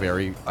having like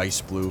very ice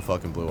blue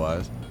fucking blue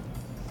eyes.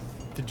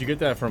 Did you get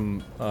that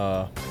from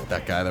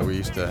That guy that we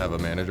used to have a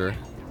manager.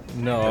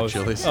 no, At I was,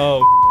 Chili's? Oh,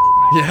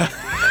 Yeah.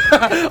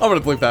 I'm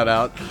gonna bleep that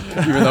out.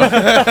 Even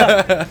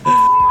though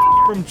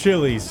from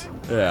Chili's,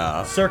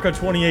 Yeah. circa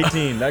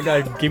 2018. That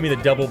guy gave me the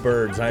double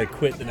birds. I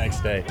quit the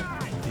next day.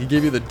 He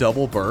gave you the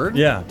double bird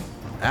Yeah.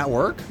 at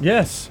work?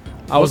 Yes.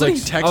 I Wasn't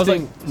was he like, I was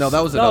texting? like, No,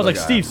 that was I another was like,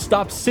 guy. Steve,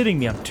 stop sitting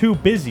me. I'm too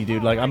busy,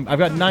 dude. Like, I've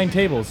got 9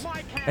 tables,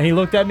 and he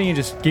looked at me and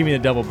just gave me the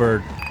double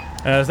bird.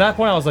 And at that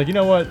point, I was like, you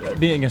know what?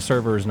 Being a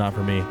server is not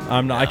for me.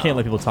 I'm not. I can't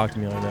let people talk to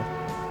me like that.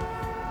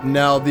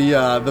 Now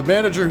the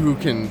manager who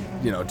can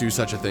do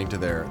such a thing to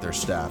their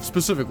staff,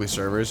 specifically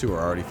servers who are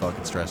already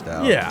fucking stressed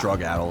out, Yeah.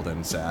 drug addled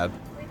and sad,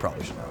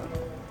 probably should not.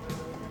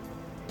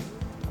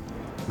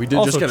 We did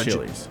Also just get a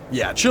Chili's.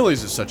 Yeah,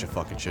 Chili's is such a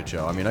fucking shit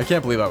show. I mean, I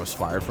can't believe I was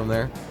fired from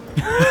there.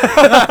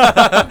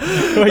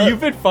 Well, you've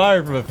been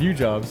fired from a few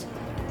jobs,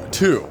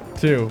 2,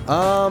 too.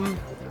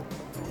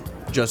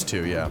 just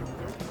 2, yeah.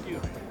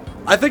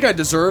 I think I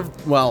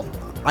deserved. Well,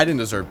 I didn't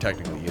deserve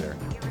technically either,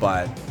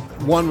 but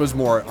one was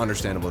more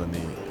understandable than the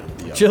other.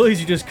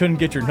 Chili's, you just couldn't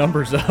get your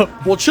numbers up.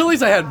 Well,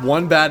 Chili's, I had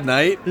one bad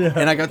night,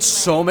 and I got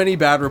so many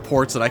bad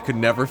reports that I could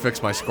never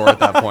fix my score at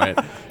that point.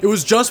 It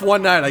was just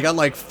one night. I got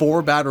like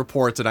 4 bad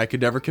reports, and I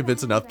could never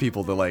convince enough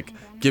people to like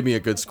give me a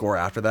good score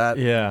after that.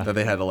 Yeah. That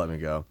they had to let me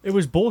go. It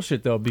was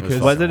bullshit though, because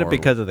fucking Wasn't it horrible.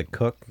 because of the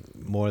cook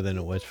more than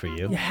it was for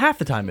you? half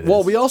the time it is.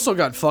 Well, we also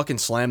got fucking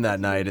slammed that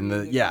night, and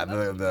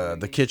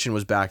the kitchen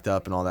was backed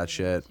up and all that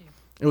shit.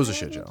 It was a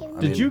shit show.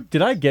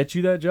 Did I get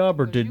you that job,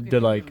 or did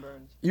like?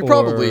 You or-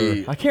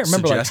 probably I can't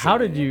remember. Like, suggested how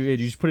it. did you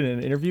just put it in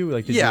an interview?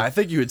 Like, did Yeah, you- I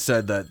think you had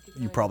said that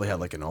you probably had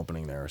like an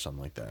opening there or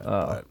something like that.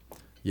 Oh. But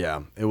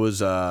yeah, it was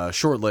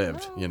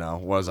short-lived.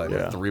 What was I?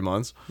 Like 3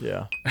 months.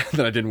 yeah.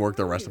 Then I didn't work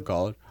the rest of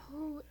college.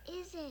 Who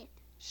is it?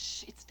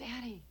 Shh, it's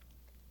Daddy.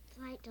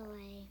 Flight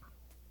delay.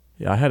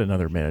 Yeah, I had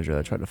another manager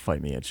that tried to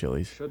fight me at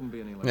Chili's. Shouldn't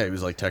be any Yeah, he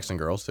was like texting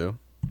girls too.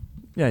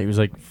 Yeah, he was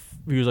like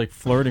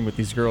flirting with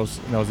these girls,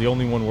 and I was the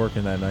only one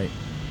working that night.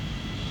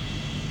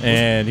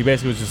 And he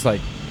basically was just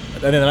like,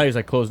 at the end of the night, he was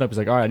like closing up. He's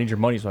like, all right, I need your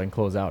money so I can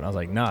close out. And I was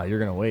like, nah, you're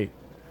gonna wait.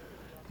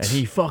 And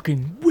he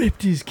fucking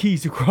whipped his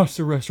keys across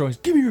the restaurant.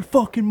 He's, give me your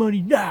fucking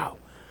money now.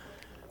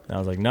 And I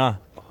was like, nah.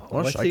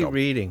 What a What's he psycho.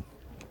 reading?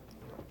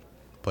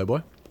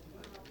 Playboy.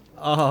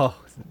 Oh,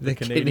 the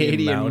Canadian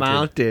Canadian,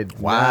 Mounted. Mounted.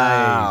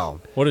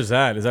 Wow. What is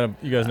that? Is that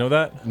you guys know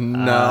that?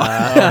 No.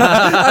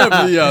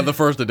 I have the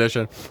first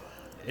edition. Nice.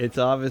 It's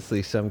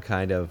obviously some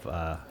kind of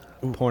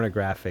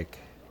pornographic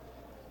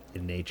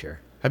in nature.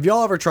 Have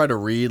y'all ever tried to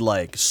read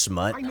like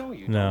smut?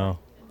 No.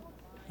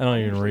 I don't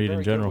even read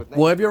in general.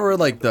 Well, have you ever read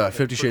like the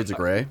 50 Shades of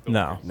Grey?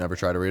 No. Never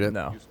tried to read it?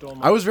 No.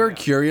 I was very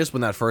curious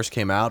when that first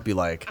came out, be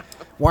like,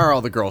 why are all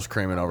the girls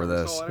creaming over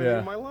this?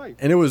 Yeah.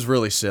 And it was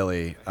really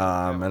silly,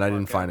 and I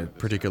didn't find it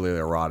particularly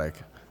erotic.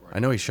 I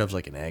know he shoves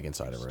like an egg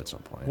inside of her at some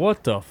point.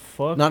 What the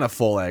fuck? Not a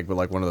full egg, but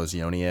like one of those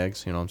yoni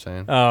eggs, you know what I'm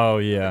saying? Oh,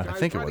 yeah. I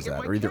think it was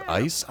that. Or either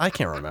ice? I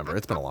can't remember.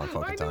 It's been a long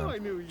fucking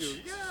time.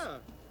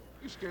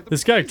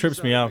 This guy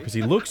trips me out because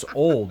he looks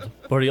old,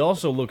 but he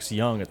also looks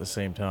young at the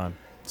same time.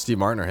 Steve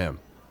Martin or him?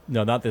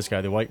 No, not this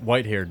guy, the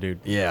white haired dude.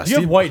 Yeah, If you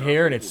have Steve- white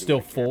hair and it's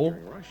still full,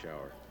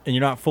 and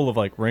you're not full of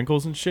like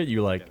wrinkles and shit,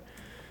 you like,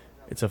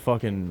 it's a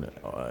fucking,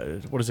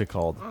 what is it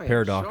called?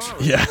 Paradox.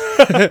 Yeah.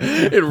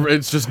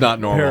 It's just not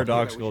normal.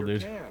 Paradoxical,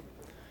 dude.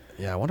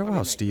 Yeah, I wonder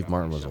how Steve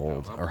Martin was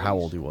old, or how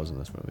old he was in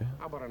this movie.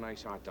 How about a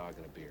nice hot dog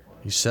and a beer?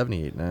 He's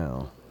 78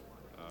 now.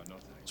 He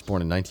was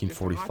born in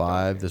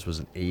 1945. This was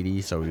an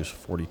 80, so he was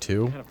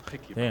 42.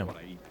 Damn. Some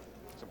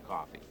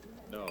coffee.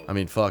 I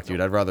mean, fuck,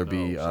 dude. I'd rather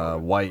be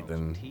white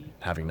than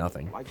having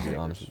nothing, to be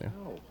honest with you.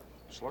 No.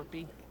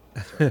 Slurpee?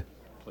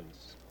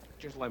 Please.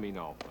 Just let me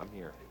know. I'm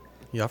here.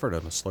 He offered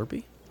him a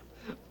Slurpee?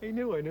 I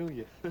knew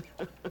you.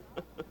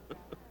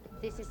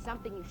 This is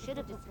something you should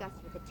have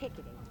discussed with the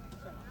ticketing.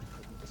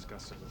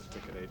 Discuss it with the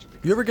ticket agent.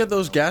 You ever get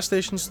those gas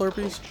station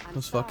Slurpees?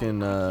 Those fucking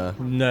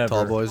Never.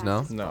 tall boys,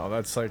 no? No,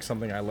 that's like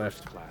something I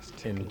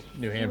left in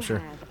New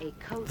Hampshire.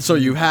 So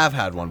you have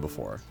had one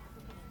before?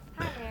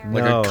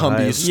 Like No, a Cumby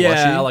I've- slushy?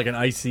 Yeah, like an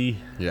icy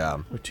Yeah.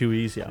 with 2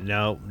 E's, yeah.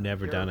 No,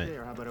 never done it.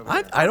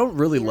 I don't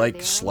really like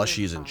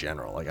slushies in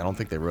general. Like, I don't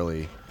think they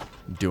really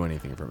do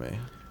anything for me.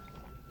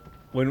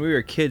 When we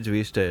were kids, we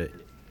used to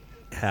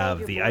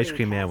have the ice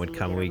cream man would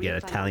come and we get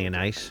Italian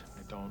ice.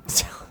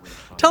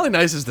 Italian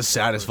ice is the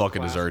saddest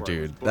fucking dessert,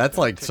 dude. That's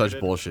like such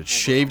bullshit.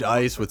 Shaved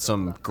ice with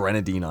some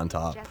grenadine on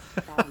top.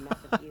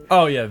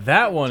 Oh, yeah,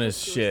 that one is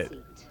shit.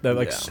 The,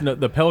 like, Yeah.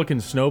 the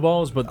Pelican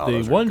snowballs, but Oh, the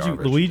those are ones you,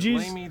 garbage.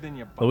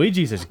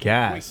 Luigi's is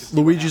gas.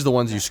 Luigi's the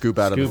ones you scoop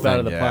out of the Scoop thing. out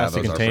of the Yeah,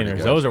 plastic those are pretty containers.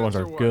 good. Those are ones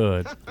are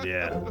good.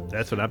 Yeah,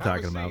 that's what I'm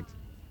talking about.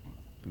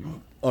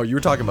 Oh, you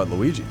were talking about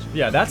Luigi's.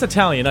 Yeah, that's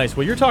Italian ice.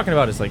 What you're talking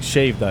about is like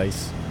shaved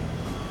ice.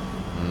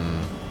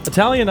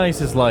 Italian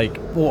ice is like,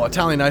 Well,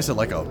 Italian ice at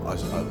like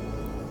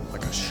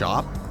a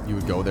shop. You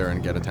would go there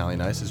and get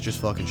Italian ice. It's just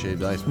fucking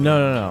shaved ice.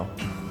 no.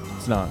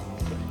 It's not.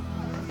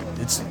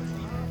 It's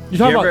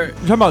You're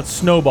talking about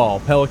snowball,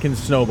 Pelican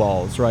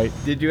snowballs, right?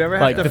 Did you ever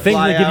have Like to the things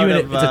fly they give you out in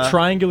it, of, it's a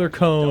triangular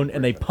cone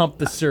and they pump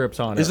the syrups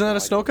on it. Isn't that a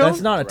snow cone?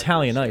 That's not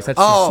Italian ice. That's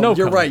Oh, a snow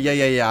you're cone. right.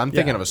 Yeah. I'm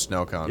thinking Yeah. of a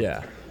snow cone.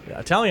 Yeah.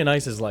 Italian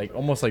ice is like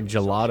almost like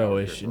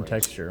gelato-ish in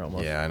texture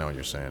almost. Yeah, I know what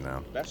you're saying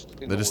now.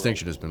 The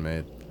distinction has been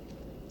made.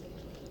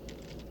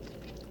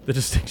 The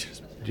distinction.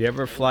 Did you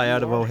ever fly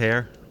out of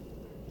O'Hare?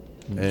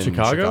 In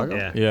Chicago?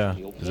 Yeah. Yeah.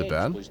 Is it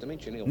bad?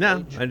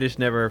 No, I just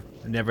never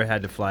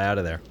had to fly out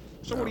of there.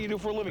 So what do you do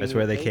for a living? That's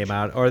where they came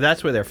out, or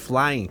that's where they're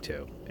flying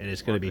to, and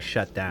it's going to be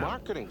shut down.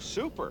 Marketing,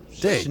 super.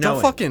 Dave, Snowing.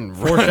 don't fucking.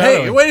 Foreshadowing.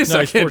 Hey, wait a No,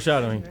 it's second.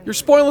 foreshadowing. You're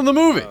spoiling the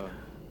movie.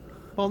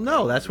 Well,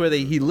 no, that's where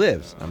he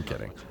lives. I'm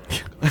kidding.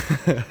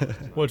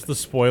 What's the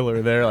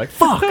spoiler there? Like,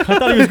 fuck! I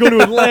thought he was going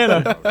to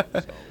Atlanta.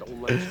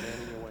 Don't let it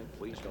stand in your way.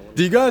 Please don't let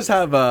Do you guys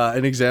have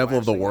an example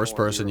of the worst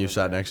person you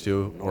sat next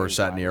to or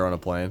sat near on a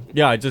plane?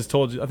 Yeah, I just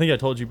told you. I think I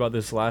told you about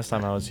this last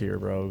time I was here,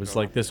 bro. It was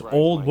like this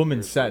old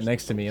woman sat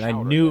next to me, and I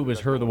knew it was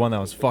her, the one that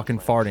was fucking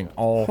farting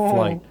all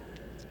flight.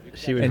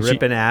 She was And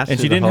ripping ass, and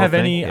through she the didn't whole have thing.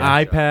 any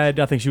Yeah. iPad,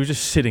 nothing. She was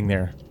just sitting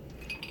there.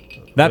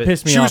 That But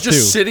pissed me She off was just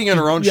too. sitting in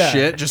her own Yeah,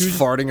 shit, just she was-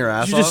 farting her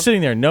ass She off. was just sitting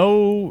there.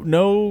 No.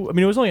 I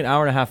mean, it was only an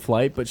hour and a half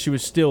flight, but she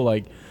was still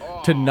like,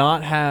 to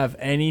not have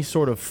any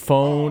sort of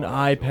phone,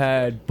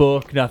 iPad,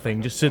 book,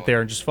 nothing. Just sit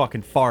there and just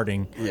fucking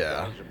farting.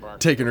 Yeah.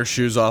 Taking her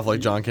shoes off like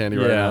John Candy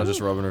right Yeah. now,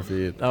 just rubbing her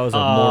feet. That was a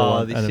Oh,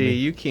 mortal you enemy. see,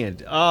 you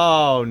can't.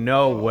 Oh,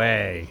 no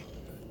way.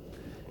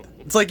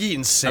 It's like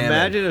eating salmon.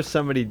 Imagine if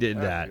somebody did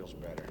that.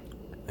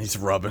 He's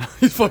rubbing.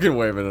 He's fucking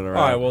waving it around.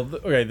 All right, well,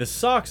 okay, the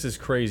socks is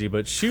crazy,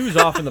 but shoes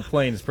off in the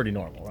plane is pretty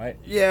normal, right?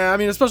 Yeah, I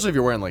mean, especially if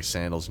you're wearing like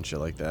sandals and shit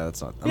like that.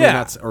 That's not. I mean, Yeah.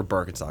 that's or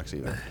Birkenstocks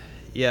either.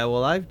 Yeah,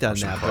 well, I've done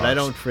some that, but I Crocs.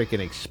 don't freaking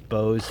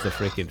expose the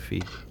freaking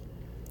feet.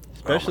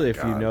 Especially if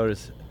you God.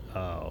 notice.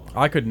 Oh.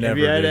 I could never. Have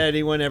you had dude.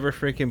 anyone ever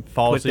freaking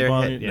Fall put their asleep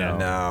on head? you? Yeah. No.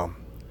 No.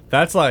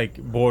 That's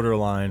like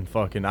borderline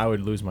fucking. I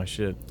would lose my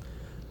shit.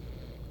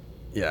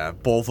 Yeah,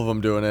 both of them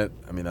doing it.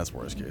 I mean, that's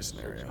worst case $6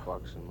 scenario.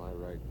 in my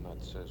right nut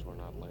says we're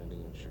not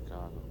landing in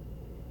Chicago.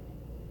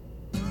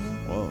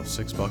 Whoa,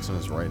 $6 in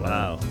his right nut.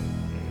 Wow.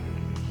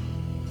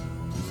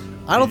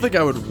 I don't think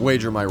I would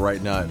wager my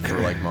right nut for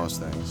like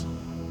most things.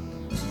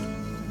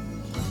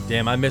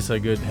 Damn, I miss a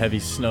good heavy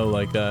snow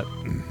like that.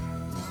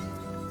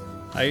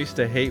 I used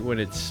to hate when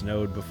it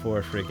snowed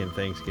before freaking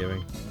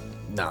Thanksgiving.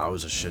 No, it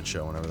was a shit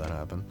show whenever that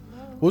happened.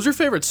 What was your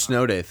favorite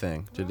snow day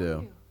thing to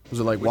do? Was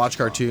it like watch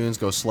cartoons,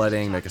 go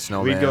sledding, make a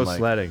snowman? We'd go like,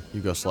 sledding.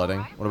 You go sledding?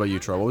 What about you,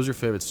 Troy? What was your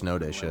favorite snow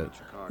day shit?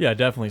 Yeah,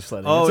 definitely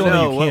sledding. Oh, It's the only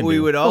no, thing you what can we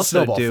do. would also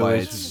snowball do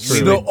fights. is we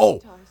Snow- would,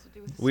 oh,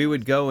 we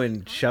would go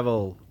and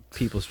shovel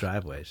people's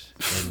driveways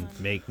and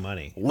make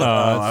money.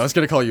 I was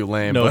gonna call you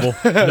lame. noble.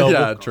 But Noble.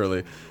 yeah,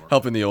 truly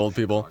helping the old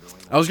people.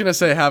 I was gonna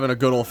say having a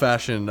good old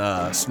fashioned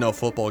snow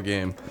football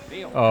game.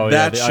 Oh, yeah,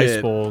 That the ice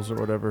shit- bowls or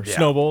whatever. Yeah.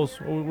 Snowballs.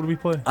 What do we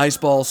play? Ice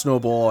ball,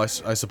 snowball. I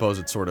suppose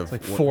it's sort of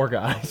Like 4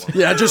 guys.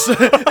 Yeah, just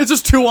it's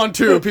just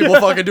 2-on-2. People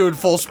fucking doing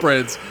full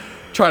sprints,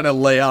 trying to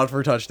lay out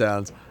for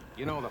touchdowns.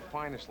 You know the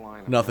finest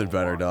line. Nothing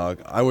better, dog.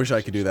 I wish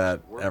I could do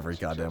that every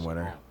goddamn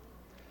winter.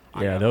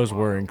 Yeah, those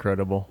were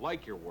incredible.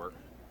 Like your work.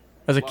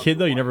 As a kid,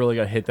 though, you never really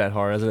got hit that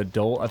hard. As an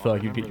adult, I feel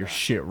like you'd get your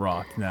shit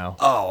rocked now.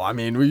 Oh, I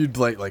mean, we'd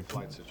play like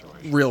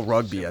real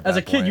rugby at that As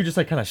a kid, point. you just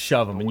like kind of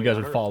shove them, and you guys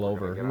would fall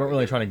over. You weren't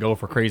really trying to go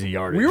for crazy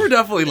yardage. We were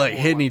definitely like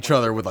hitting each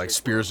other with like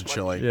spears and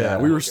shit like Yeah.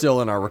 that. We were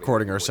still in our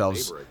recording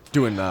ourselves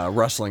doing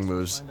wrestling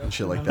moves and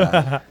shit like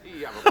that.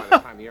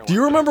 Do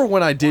you remember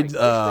when I did?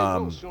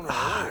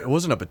 It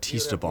wasn't a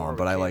Batista bomb,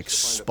 but I like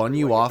spun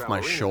you off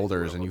my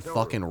shoulders and you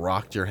fucking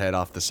rocked your head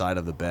off the side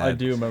of the bed. I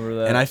do remember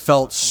that. And I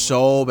felt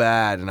so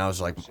bad, and I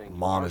was like,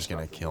 "Mom is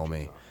gonna kill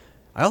me."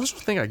 I also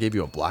think I gave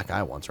you a black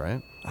eye once,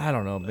 right? I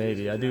don't know,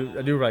 maybe. I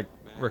do like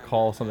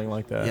recall something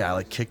like that. Yeah, I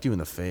like kicked you in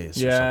the face.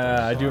 or Yeah,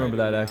 something. I do remember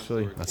that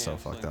actually. That's so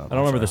fucked up. I don't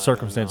remember the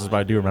circumstances, but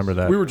I do remember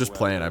that. We were just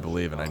playing, I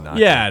believe, and I knocked.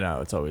 Yeah,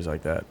 no, it's always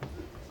like that.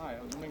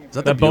 Is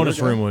that the That bonus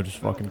Bueller guy? room was just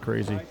fucking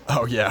crazy.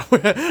 Oh yeah,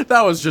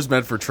 that was just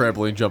meant for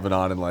trampoline jumping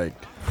on and like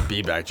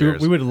beanbag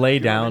chairs. We would lay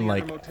down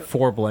like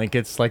 4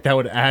 blankets, like that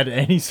would add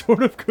any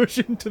sort of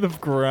cushion to the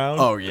ground.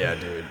 Oh yeah,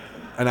 dude.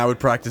 And I would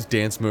practice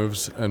dance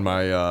moves in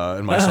my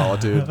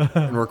solitude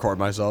and record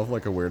myself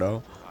like a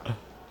weirdo.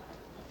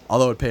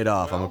 Although it paid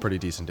off, I'm a pretty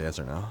decent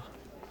dancer now.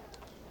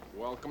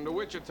 Welcome to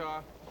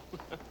Wichita.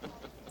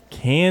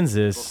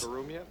 Kansas. Book a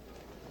room yet?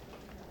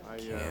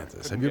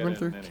 Kansas. Have you ever been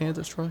through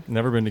Kansas, Troy?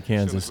 Never been to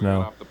Kansas,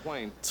 no.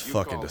 It's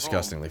fucking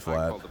disgustingly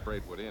flat. I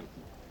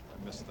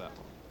missed that.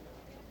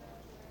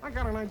 I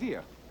got an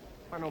idea.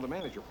 I know the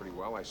manager pretty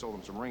well. I sold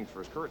him some rings for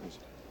his curtains.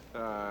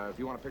 If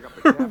you want to pick up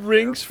the cab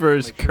Rings fare, for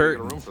his make sure you get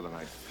a room curtains. for the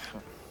night.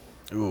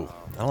 Ooh,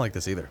 I don't like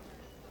this either.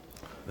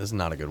 This is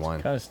not a good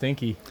wine. Kind of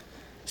stinky.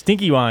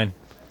 Stinky wine.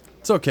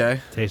 It's okay.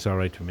 Tastes all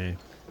right to me.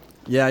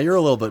 Yeah, you're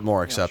a little bit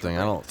more accepting.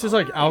 I don't. It's just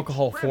like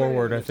alcohol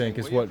forward, I think,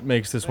 is what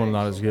makes this one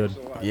not as good.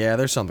 Yeah,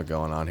 there's something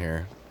going on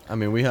here. I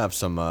mean, we have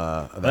some.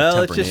 Of that Well,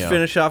 let's just Tempranillo.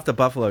 finish off the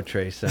Buffalo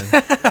Trace then.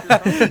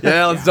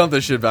 Yeah, let's dump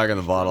this shit back in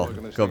the bottle.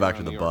 Go back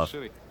to the buff.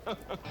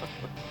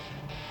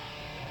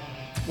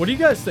 What do you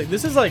guys think?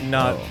 This is like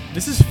not.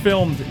 This is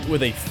filmed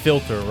with a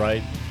filter,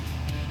 right?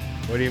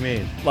 What do you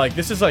mean? Like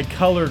this is like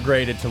color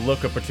graded to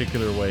look a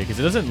particular way because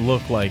it doesn't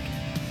look like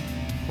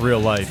real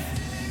life.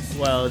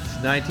 Well, it's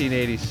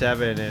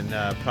 1987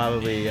 and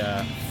probably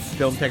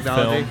film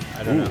technology. Film.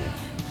 I don't know.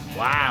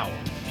 Wow.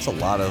 It's a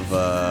lot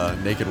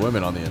of naked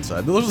women on the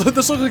inside. This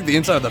looks like the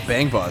inside of the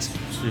Bang Bus.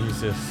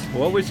 Jesus.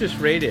 What was this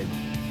rated?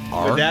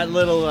 R? With that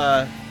little,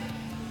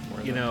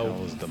 you the know,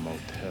 hell is the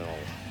motel?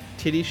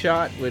 titty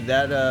shot, would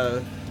that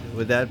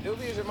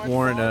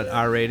warrant an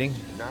R rating?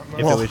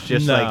 If Well, it was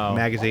just no. like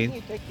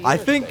magazine? I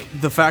think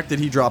the fact that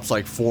he drops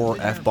like 4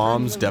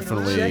 F-bombs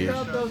definitely...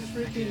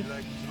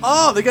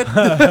 Oh, they got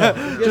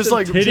just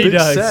like titty big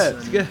dice. set.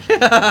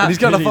 And he's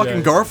got a Titty fucking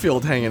dice.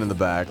 Garfield hanging in the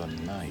back.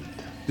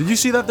 Did you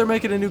see that they're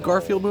making a new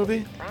Garfield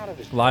movie?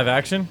 Live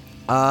action?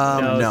 No,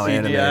 CGI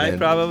animated.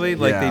 probably.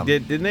 Like Yeah. they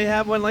did. Didn't they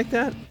have one like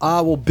that?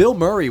 Well, Bill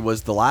Murray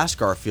was the last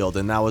Garfield,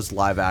 and that was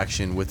live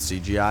action with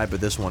CGI, but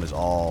this one is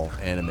all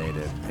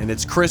animated. And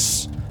it's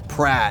Chris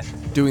Pratt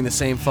doing the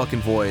same fucking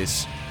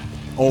voice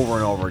over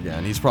and over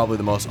again. He's probably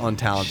the most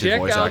untalented Check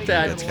voice out actor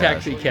that gets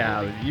taxi cast.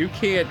 cab. You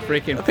can't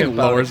freaking That thing pimp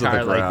out a lowers to the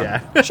car like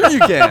ground. that. Sure you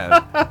can.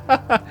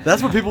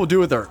 That's what people do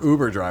with their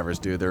Uber drivers,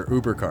 dude. Their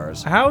Uber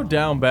cars. How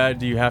down bad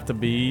do you have to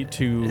be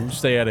to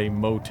stay at a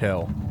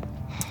motel?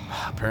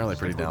 Apparently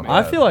pretty down bad.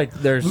 I feel like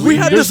there's We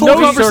had there's this whole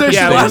no conversation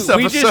circumstance- last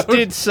we just episode.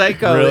 did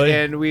Psycho, Really?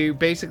 and we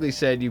basically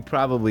said you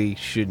probably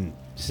shouldn't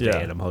stay Yeah.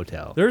 at a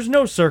motel. There's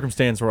no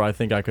circumstance where I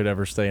think I could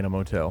ever stay in a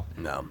motel.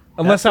 No.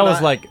 Unless That's I what was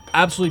I- like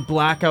absolutely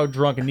blackout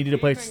drunk and needed a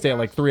place to stay at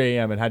like 3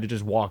 a.m. and had to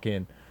just walk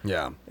in.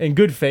 Yeah. In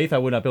good faith, I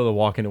would not be able to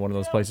walk into one of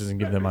those places and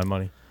give them my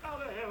money.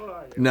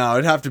 No,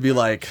 it'd have to be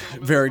like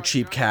very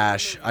cheap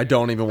cash. I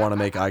don't even want to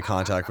make eye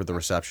contact with the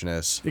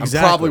receptionist. Exactly.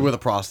 I'm probably with a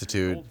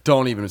prostitute.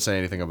 Don't even say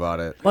anything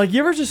about it. Like, you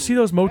ever just see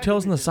those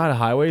motels on the side of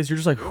highways? You're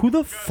just like, who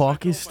the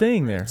fuck is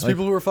staying there? It's Like,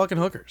 people who are fucking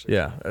hookers.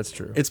 yeah, that's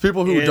true. It's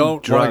people who And don't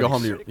want to go drugs.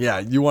 home to your... Yeah,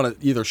 you want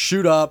to either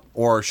shoot up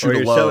or shoot Or a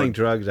you're load. selling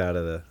drugs out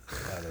of the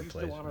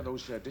place.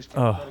 Those discount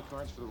Oh. credit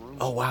cards for the room?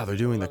 Oh, wow, they're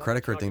doing the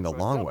credit card thing the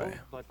long way.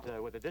 But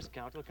with a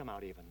discount, it'll come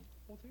out even.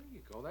 Well, there you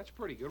go. That's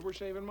pretty good. We're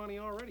saving money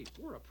already.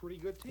 We're a pretty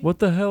good team. What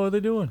the hell are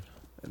they doing?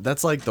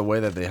 That's like the way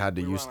that they had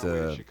to We were used on our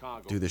way to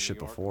Chicago, do this New shit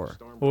York, before.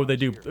 Storm What would they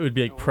do? Brothers. It would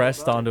be like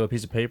pressed onto a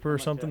piece of paper or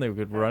something? They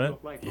could run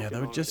it? Yeah,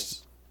 they would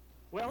just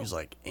use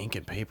like ink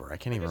and paper. I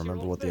can't even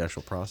remember what the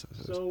actual process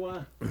is.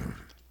 So,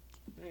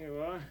 there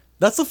you are.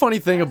 That's the funny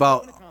thing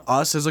about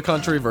us as a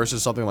country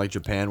versus something like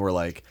Japan, where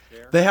like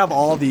they have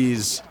all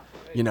these,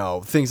 you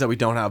know, things that we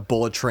don't have.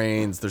 Bullet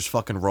trains. There's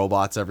fucking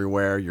robots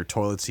everywhere. Your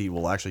toilet seat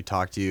will actually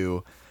talk to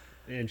you.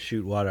 And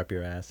shoot water up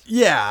your ass.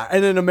 Yeah,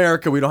 and in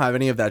America we don't have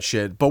any of that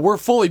shit. But we're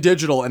fully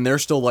digital, and they're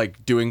still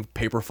like doing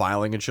paper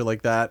filing and shit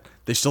like that.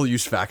 They still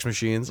use fax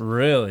machines.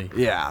 Really?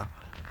 Yeah.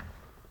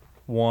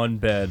 One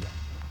bed.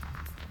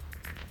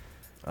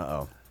 Uh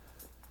oh.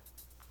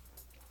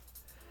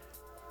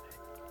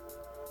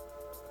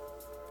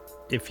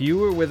 If you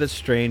were with a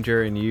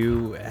stranger and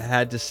you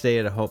had to stay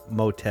at a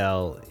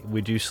motel,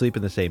 would you sleep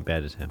in the same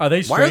bed as him? Are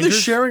they Why are they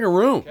strangers? sharing a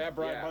room? Yeah, it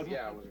was a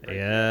great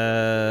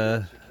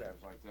Yeah.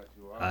 cabs like that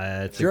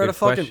too. It's You're a at good a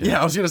fucking question.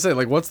 yeah. I was gonna say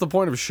like, what's the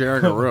point of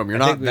sharing a room? You're I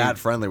not think we- that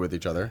friendly with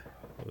each other.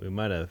 We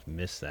might have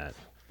missed that.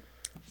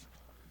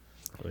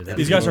 Or is that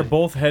These guys the- are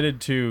both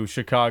headed to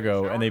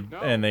Chicago,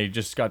 and they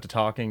just got to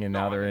talking, and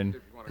now they're in.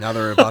 Now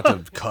they're about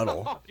to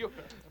cuddle. Oh,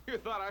 you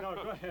thought I...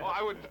 Oh,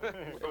 I would...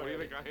 What do you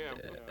think I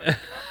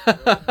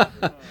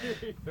am?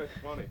 That's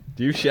funny.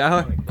 Do you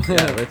shower?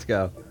 Yeah, let's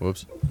go.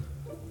 Whoops.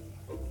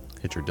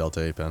 Hit your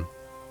Delta 8 pen.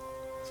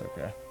 It's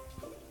okay.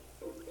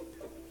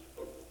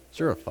 Is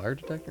there a fire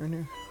detector in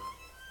here?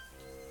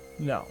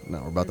 No,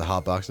 No, we're about to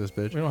hotbox this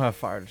bitch. we don't have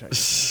fire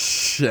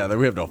detectors. Yeah,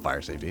 we have no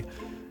fire safety.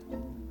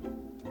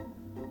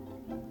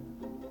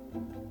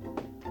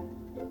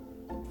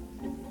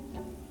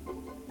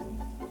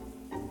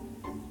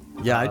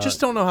 Yeah, I just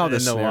don't know how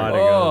this In the scenario- water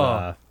goes Oh.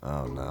 off.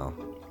 Oh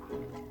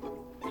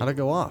no. How'd it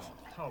go off?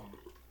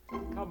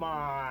 Come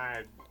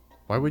on.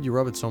 Why would you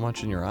rub it so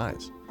much in your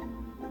eyes?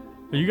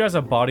 Are you guys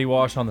a body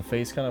wash on the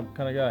face kind of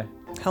guy?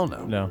 Hell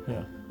no. No,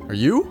 yeah. Are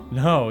you?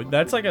 No,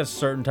 that's like a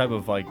certain type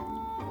of like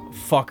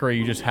fuckery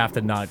you just have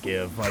to not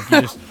give. Like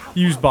you just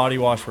use body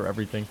wash for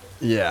everything.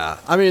 Yeah.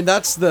 I mean,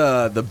 that's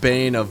the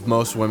bane of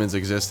most women's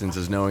existence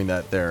is knowing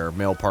that their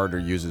male partner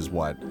uses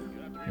what?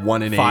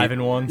 1 in 8. 5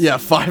 in 1. Yeah,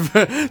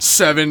 5,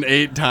 7,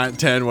 8,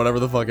 10, whatever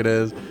the fuck it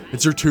is.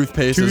 It's your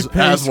toothpaste, as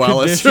Toothpaste,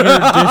 well as conditioner,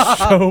 dish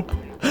soap.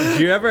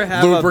 Do you ever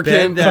have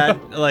Lubricant. a bed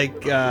that,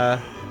 like,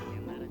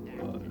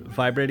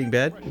 vibrating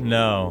bed?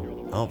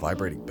 No, Oh,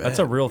 vibrating bed. that's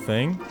a real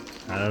thing.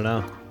 I don't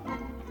know.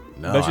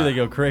 no. Bet you they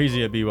go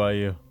crazy at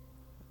BYU.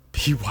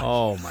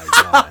 Oh my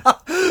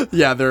god.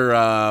 Yeah,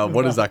 they're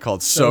what is that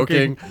called?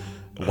 Soaking.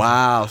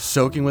 Wow,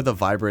 soaking with a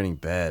vibrating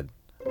bed.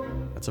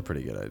 That's a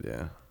pretty good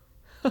idea.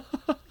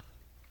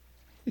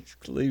 He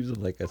leaves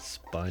him like a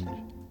sponge.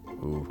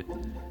 Ooh.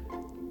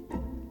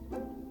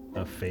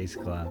 A face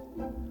cloud.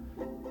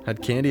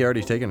 Had Candy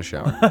already taken a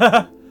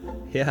shower?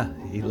 Yeah,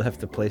 he left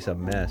the place a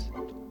mess.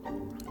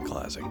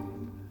 Classic.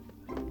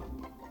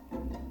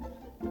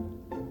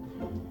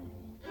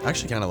 I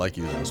actually kind of like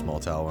using a small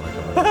towel when I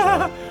come out of the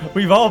shower.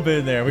 We've all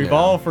been there. We've Yeah.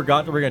 all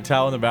forgot to bring a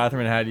towel in the bathroom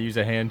and had to use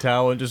a hand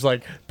towel and just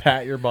like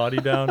pat your body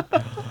down.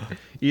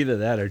 Either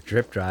that or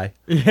drip dry.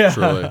 Yeah.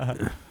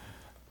 Truly.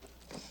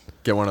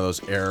 Get one of those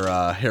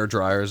hair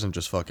dryers and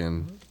just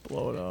fucking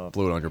Blow it up.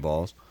 blew it on your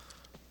balls.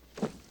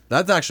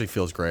 That actually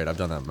feels great. I've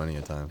done that many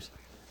a times.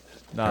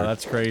 Nah,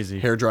 that's crazy.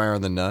 Hair dryer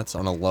on the nuts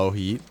on a low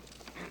heat.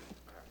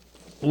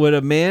 Would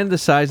a man the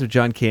size of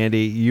John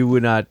Candy, you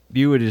would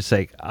just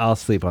like, I'll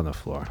sleep on the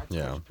floor.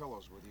 Yeah.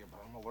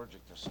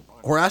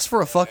 Or ask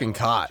for a fucking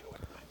cot.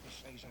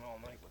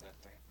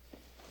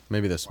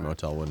 Maybe this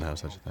motel wouldn't have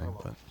such a thing,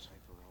 but.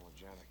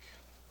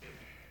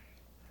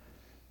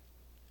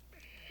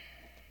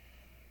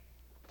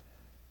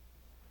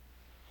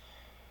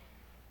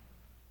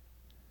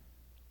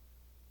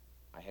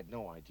 I had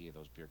no idea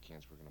those beer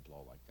cans were going to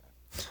blow like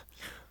that.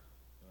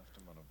 Left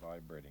him on a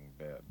vibrating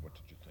bed. What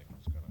did you think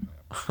was going to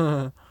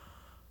happen?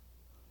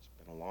 It's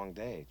been a long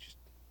day. It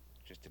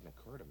just didn't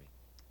occur to me.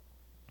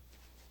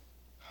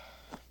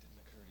 Didn't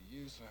occur to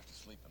you, so I have to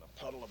sleep in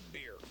a puddle of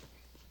beer.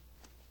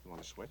 You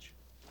want to switch?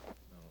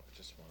 No, I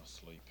just want to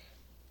sleep.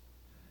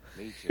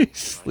 Me too. He's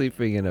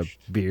sleeping in a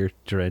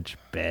beer-drenched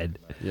bed.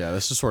 Yeah,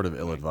 this is sort of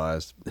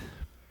ill-advised.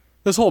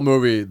 This whole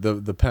movie,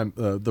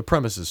 the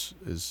premise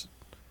is,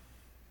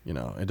 you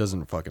know, it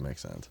doesn't fucking make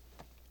sense.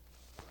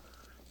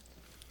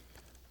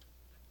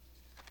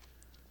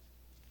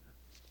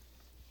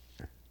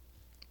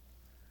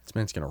 This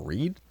man's gonna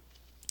read?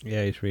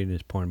 Yeah, he's reading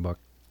his porn book.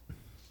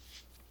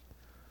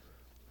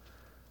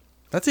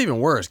 That's even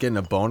worse, getting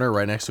a boner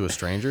right next to a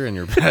stranger in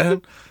your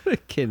bed.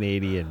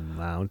 Canadian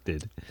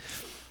mounted.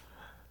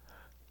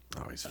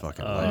 Oh, he's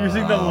fucking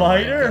Using the Oh,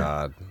 lighter? my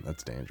God,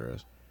 that's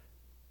dangerous.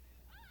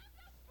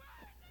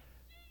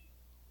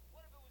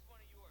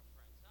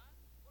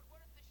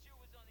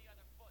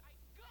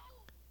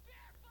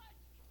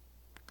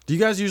 Do you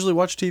guys usually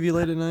watch TV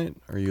late at night?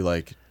 Or are you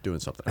like doing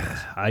something else?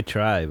 I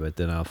try, but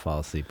then I'll fall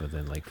asleep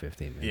within like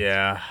 15 minutes.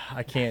 Yeah,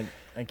 I can't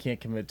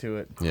commit to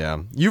it.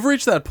 Yeah. You've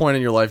reached that point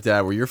in your life,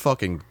 Dad, where you're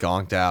fucking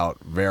gonked out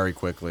very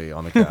quickly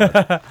on the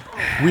couch.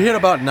 We hit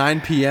about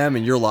 9 p.m.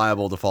 and you're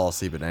liable to fall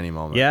asleep at any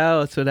moment. Yeah,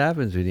 that's what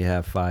happens when you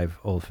have 5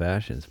 old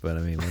fashions, but I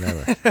mean,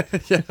 whatever.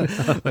 Yeah,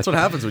 that's what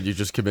happens when you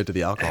just commit to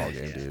the alcohol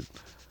game, dude.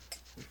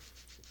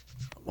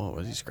 Whoa,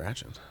 what is he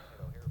scratching?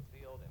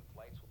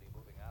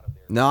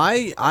 No,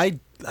 I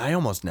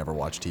almost never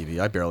watch TV.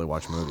 I barely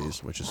watch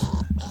movies, which is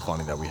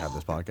funny that we have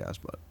this podcast,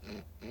 but...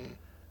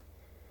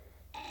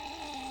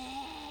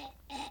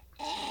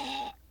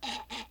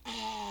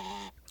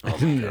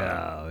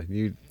 No,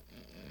 you...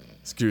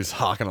 This dude's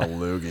hawking a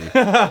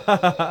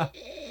loogie.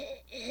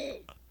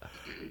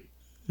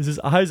 Is his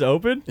eyes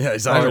open? Yeah,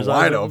 his eyes Or are his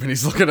wide open.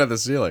 He's looking at the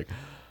ceiling.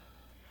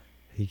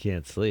 He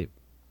can't sleep.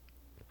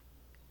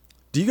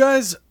 Do you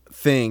guys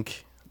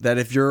think that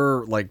if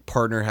your like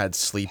partner had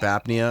sleep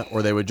apnea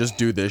or they would just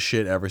do this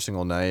shit every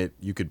single night,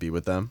 you could be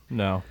with them?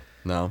 No,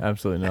 No?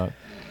 absolutely not.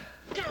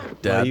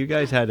 Dad? Well, you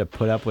guys had to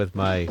put up with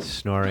my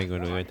snoring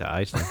when we went to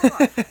Iceland.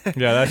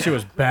 Yeah, that shit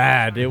was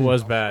bad. It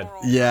was bad.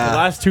 Yeah. The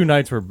last 2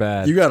 nights were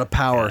bad. You got a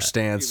power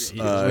stance.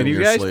 When in you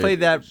your guys sleep. played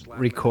that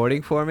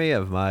recording for me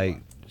of my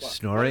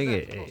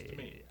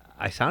snoring,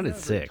 I sounded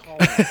sick.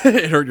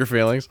 It hurt your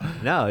feelings?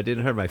 No, it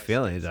didn't hurt my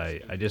feelings. I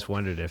just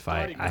wondered if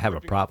I have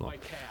a problem.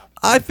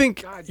 I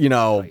think, you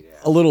know,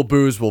 a little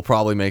booze will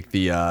probably make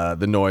the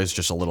noise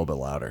just a little bit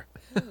louder.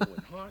 And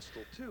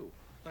hostile, too.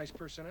 Nice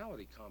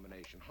personality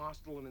combination.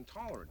 Hostile and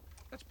intolerant.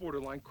 That's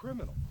borderline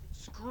criminal.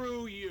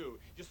 Screw you.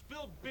 You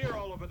spilled beer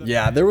all over the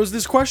Yeah, there was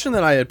this question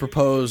that I had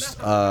proposed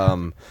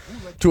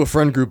to a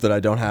friend group that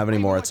I don't have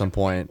anymore at some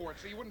point.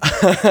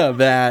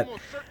 That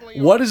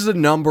what is the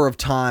number of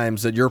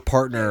times that your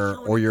partner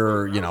or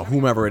your, you know,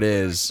 whomever it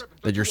is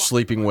that you're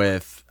sleeping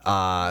with,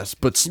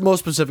 but most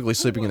specifically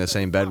sleeping in the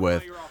same bed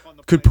with,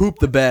 could poop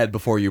the bed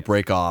before you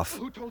break off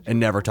and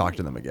never talk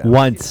to them again?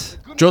 Once.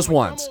 Just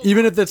once.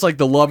 Even if it's like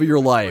the love of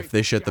your life,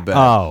 they shit the bed.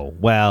 Oh,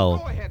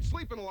 well.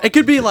 It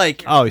could be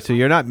like... Oh, so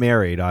you're not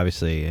married,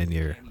 obviously, and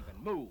you're...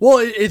 Well,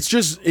 it's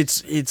just...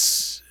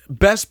 It's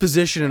best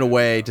positioned in a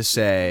way to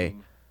say,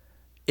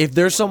 if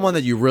there's someone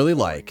that you really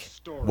like,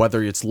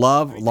 whether it's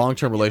love,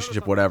 long-term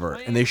relationship, whatever,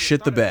 and they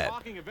shit the bed,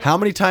 how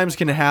many times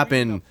can it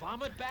happen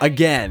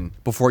again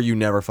before you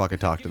never fucking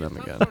talk to them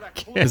again?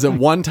 Is it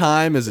 1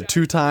 time? Is it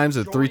 2 times?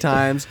 Is it 3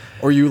 times?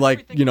 Or are you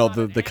like, you know,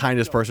 the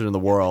kindest person in the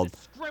world,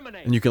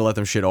 and you can let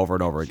them shit over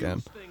and over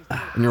again,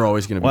 and you're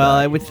always gonna be Well,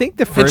 bad. I would think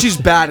the And first... she's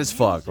bad as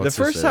fuck. The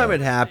first time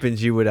it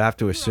happens, you would have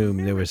to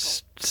assume there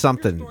was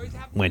something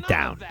went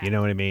down. You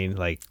know what I mean?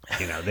 Like,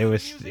 you know, there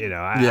was, you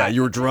know... Yeah,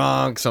 you were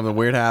drunk, something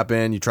weird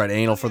happened, you tried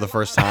anal for the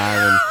first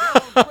time,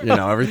 and, you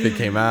know, everything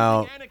came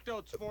out.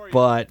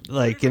 But,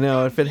 like, you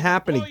know, if it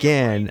happened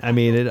again, I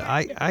mean,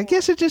 I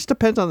guess it just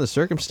depends on the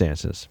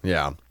circumstances.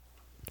 Yeah.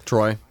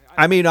 Troy?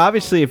 I mean,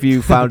 obviously, if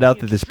you found out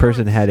that this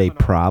person had a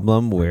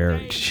problem where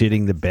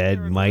shitting the bed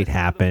might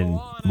happen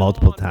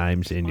multiple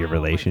times in your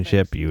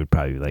relationship, you would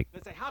probably be like,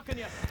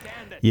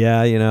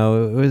 yeah, you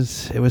know, it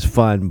was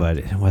fun, but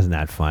it wasn't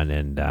that fun,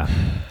 and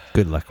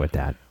good luck with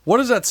that. What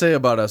does that say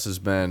about us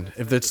as men?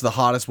 If it's the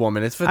hottest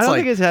woman, if it's I don't like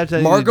think it's had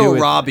anything to Margot do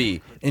with-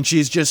 Robbie and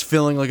she's just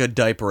filling like a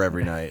diaper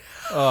every night.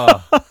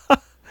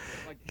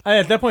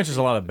 At that point, it's just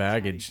a lot of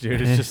baggage,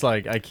 dude. It's just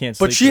like I can't.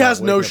 Sleep But she without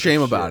has no waking up with shame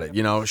shit. about it.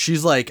 You know,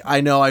 she's like,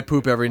 I know I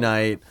poop every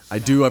night. I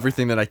do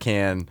everything that I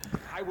can.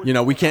 You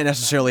know, we can't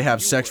necessarily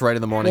have sex right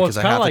in the morning Well, because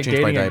it's I kind have of to like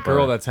change my dating a diaper.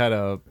 girl that's had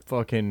a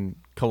fucking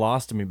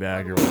colostomy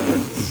bag or whatever.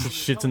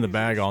 Shits in the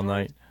bag all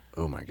night.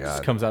 Oh my Just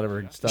god. comes out of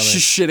her stomach.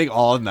 She's shitting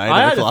all night.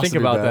 I in had the to think colostomy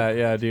about bag. that,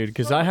 yeah, dude,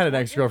 because I had an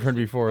ex-girlfriend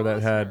before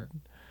that had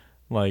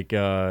like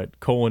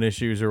colon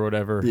issues or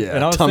whatever. Yeah,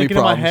 and I was tummy thinking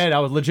in my problems. head, I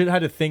was legit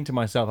had to think to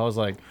myself, I was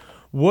like,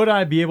 would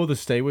I be able to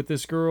stay with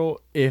this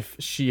girl if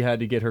she had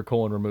to get her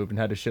colon removed and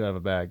had to shit out of a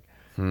bag?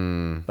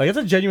 Like, it's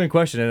a genuine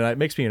question, and it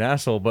makes me an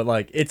asshole, but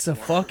like, it's a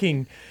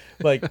fucking.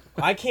 Like,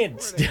 I can't.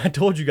 I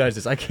told you guys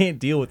this. I can't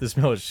deal with the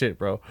smell of shit,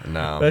 bro.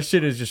 No. That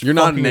shit is just. You're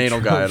not an fucking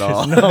anal guy at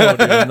all. atrocious. No,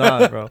 dude, I'm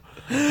not, bro.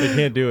 I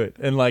can't do it.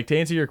 And like, to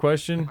answer your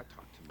question,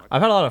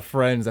 I've had a lot of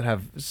friends that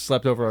have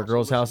slept over at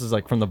girls' houses,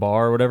 like from the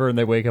bar or whatever, and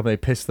they wake up and they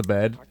piss the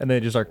bed, and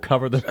they just are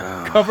covered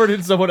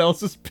in someone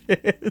else's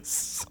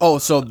piss. Oh,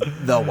 so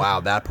wow,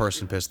 that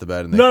person pissed the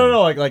bed and they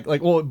No,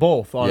 like, well,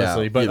 both,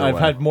 honestly. Yeah, but either I've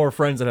way. had more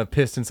friends that have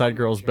pissed inside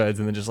girls' beds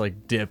and then just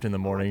like dipped in the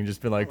morning and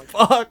just been like,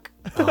 fuck.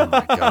 Oh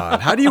my god.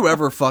 How do you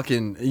ever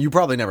fucking? You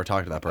probably never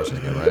talk to that person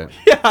again, right?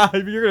 Yeah,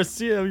 if you're gonna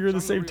see him, you're in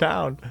the same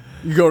town.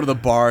 You go to the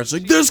bar. It's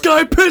like this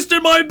guy pissed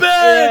in my bed.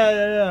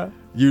 Yeah.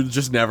 You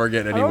just never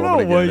get any I don't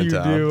woman know what again in you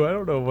town. do. I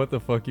don't know what the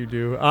fuck you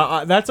do.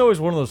 That's always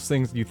one of those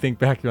things you think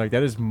back. You're like,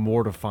 that is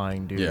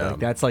mortifying, dude. Yeah. Like,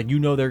 that's like, you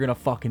know, they're gonna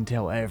fucking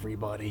tell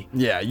everybody.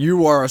 Yeah,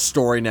 you are a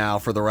story now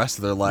for the rest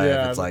of their life.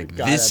 Yeah, It's the like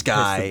guy this that pissed the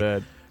guy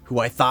bed. who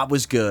I thought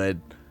was good,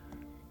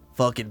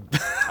 fucking.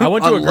 I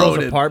went to a girl's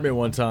unloaded. apartment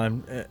one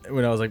time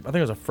when I was like, I think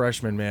I was a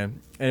freshman,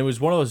 man, and it was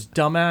one of those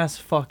dumbass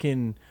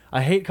fucking.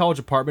 I hate college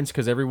apartments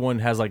because everyone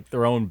has like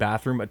their own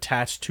bathroom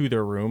attached to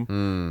their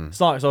room. It's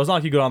not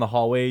like you go down the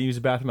hallway and use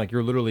the bathroom. Like,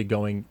 you're literally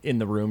going in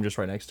the room just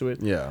right next to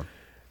it. Yeah.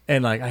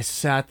 And like, I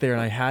sat there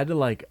and I had to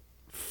like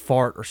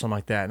fart or something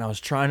like that, and I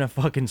was trying to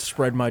fucking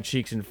spread my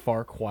cheeks and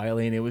fart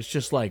quietly, and it was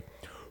just like.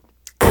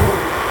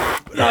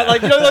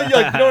 Like, you know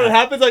what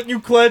happens? Like, you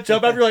clench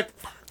up after you're like.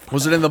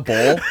 Was it in the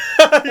bowl?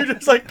 You're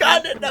just like,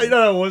 God,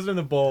 no, it wasn't in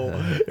the bowl.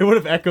 It would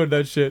have echoed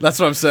that shit. That's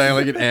what I'm saying.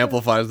 Like, it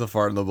amplifies the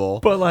fart in the bowl.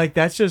 But like,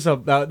 that's just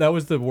that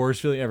was the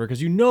worst feeling ever,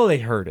 because you know they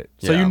heard it.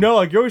 So Yeah. you know,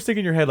 like, you're always thinking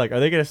in your head, like, are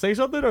they gonna say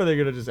something or are they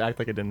gonna just act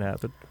like it didn't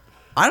happen?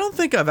 I don't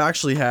think I've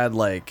actually had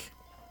like,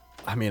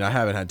 I mean, I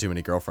haven't had too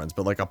many girlfriends,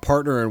 but like a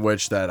partner in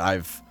which that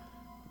I've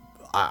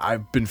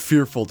been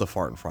fearful to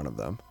fart in front of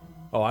them.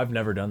 Oh, I've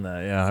never done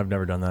that. Yeah, I've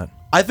never done that.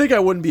 I think I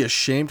wouldn't be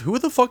ashamed. Who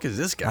the fuck is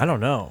this guy? I don't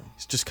know.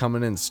 He's just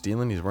coming in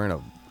stealing. He's wearing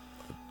a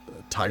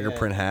tiger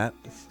print hat.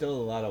 Still a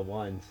lot of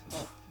ones.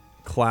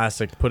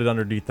 Classic. Put it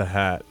underneath the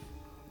hat.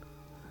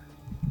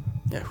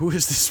 Yeah, who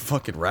is this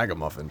fucking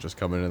ragamuffin just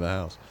coming into the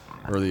house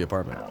or the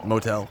apartment,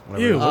 motel?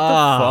 Whatever Ew, it what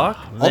is.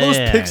 the fuck? All those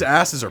man. pigs'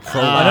 asses are I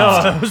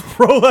prolapsed. know. Those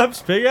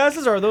prolapse pig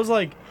asses, or are those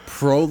like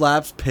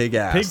Prolapsed pig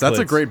ass. Pig That's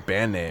a clits. great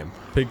band name.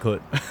 pig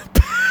clit?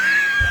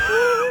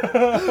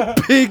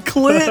 Pig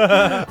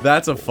clit.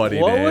 That's a funny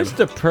What name. was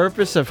the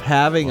purpose of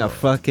having a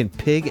fucking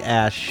pig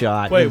ass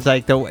shot? Wait. It's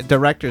like the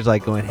director's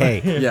like going,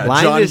 "Hey, Yeah,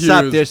 line John this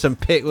up. Hughes. There's some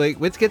pig. Like,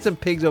 let's get some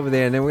pigs over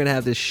there, and then we're gonna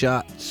have this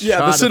shot." Yeah,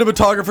 the shot of-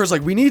 cinematographer's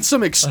like, we need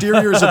some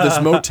exteriors of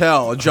this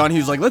motel. And John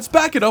Hughes like, let's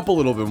back it up a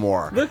little bit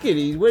more. Look at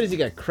he. What has he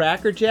got?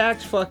 Cracker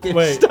Jacks fucking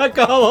Wait. stuck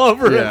all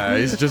over Yeah,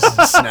 he's just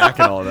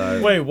snacking all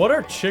night. Wait, what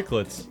are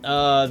chiclets?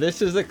 him.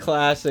 This is a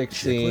classic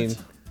scene.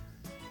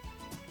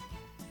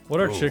 What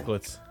are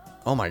chiclets?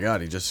 Oh my god,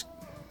 he just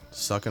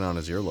sucking on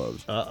his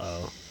earlobes.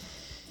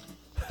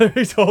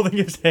 He's holding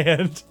his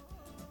hand.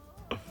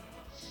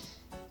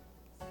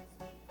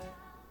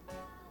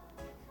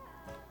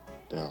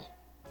 Dell,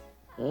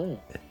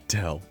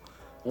 Tell.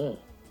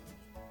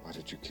 why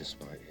did you kiss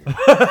my ear?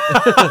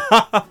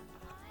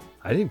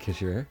 I didn't kiss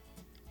your hair.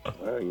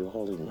 Why are you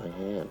holding my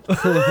hand?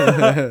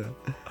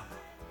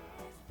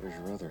 Where's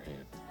your other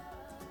hand?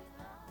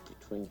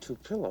 Between two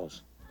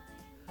pillows.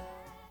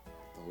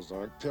 Those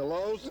aren't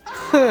pillows.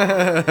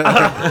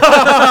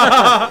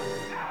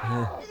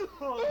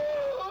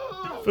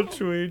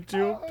 Between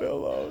two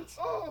pillows.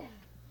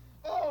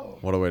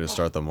 What a way to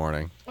start the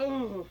morning.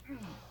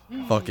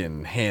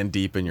 Fucking hand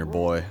deep in your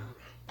boy.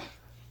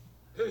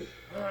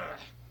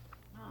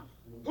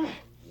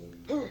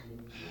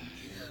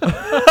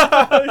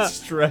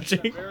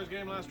 Stretching. Bears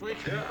game last week?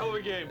 Yeah, hell of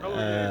a game.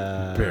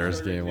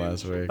 Bears game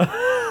last week.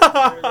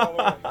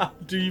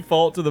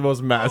 Default to the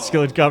most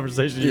masculine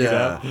conversation you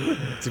Yeah. can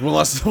have. It's like,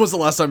 when was the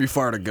last time you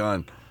fired a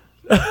gun?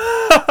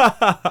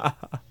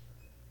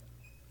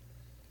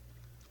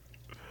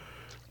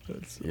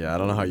 Yeah, I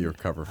don't know how you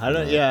recover from I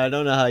don't. that. Yeah, I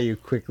don't know how you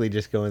quickly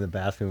just go in the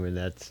bathroom and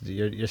that's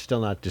you're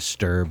still not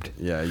disturbed.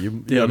 Yeah,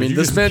 you. Yeah, I but mean, you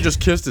this just- man just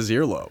kissed his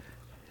earlobe.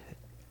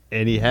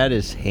 And he had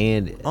his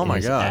hand. Oh in my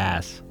his God.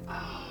 Ass.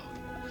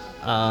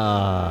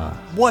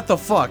 What the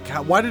fuck?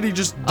 Why did he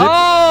just dip?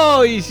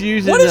 Oh, he's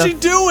using. What is the, he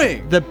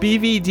doing? The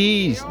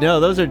BVDs. No,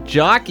 those are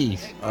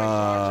jockeys.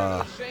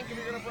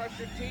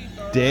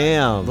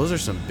 Damn. Those are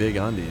some big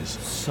undies.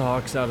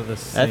 Socks out of the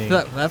sink.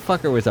 That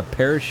fucker was a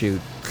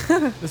parachute.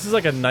 This is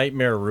like a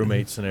nightmare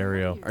roommate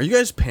scenario. Are you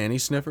guys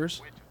panty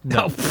sniffers?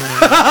 No.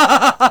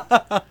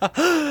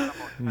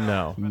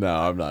 No. No,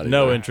 I'm not.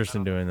 No either. interest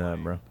in doing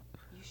that, bro.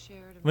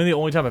 I mean, the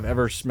only time I've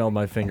ever smelled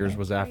my fingers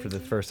was after the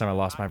first time I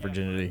lost my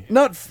virginity.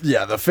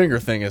 Yeah, the finger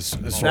thing is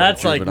sort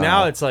That's of like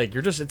juvenile. now it's like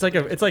you're just it's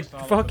like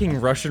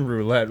fucking Russian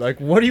roulette. Like,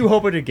 what are you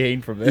hoping to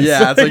gain from this?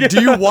 Yeah, it's like,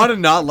 do you want to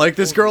not like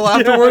this girl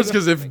afterwards?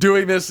 Because if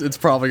doing this, it's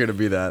probably going to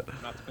be that.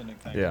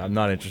 Yeah, I'm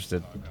not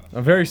interested.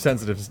 I'm very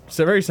sensitive. It's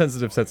a very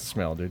sensitive sense of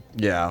smell, dude.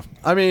 Yeah,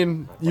 I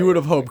mean, you would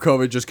have hoped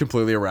COVID just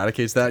completely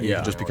eradicates that. And you Yeah.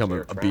 could just become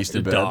a beast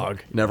in A bed.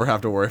 dog. Never have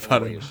to worry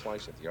about When you it.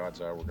 slice it, the odds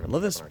are we're gonna I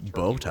love put this on a bow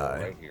turkey roll tie.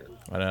 right here.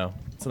 I know.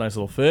 It's a nice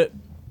little fit.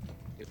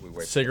 If we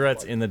wait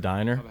Cigarettes in the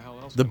diner.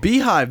 The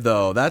beehive,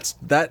 though, that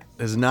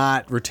has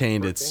not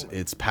retained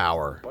its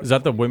power. Is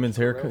that the women's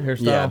hairstyle?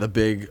 Yeah, the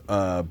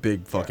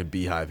big fucking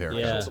beehive haircut.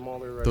 Yeah.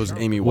 Those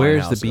Amy Winehouse.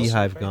 Where's the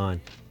beehive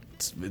gone?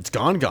 It's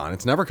gone.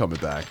 It's never coming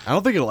back. I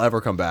don't think it'll ever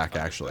come back,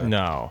 actually.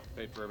 No.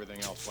 Paid for everything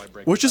else. Why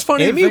break Which is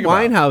funny. Amy to think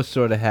about. Winehouse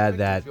sort of had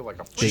that.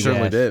 She big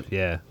certainly ass- did.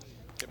 Yeah.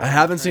 I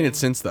haven't seen it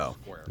since, though.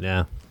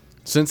 Yeah.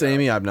 Since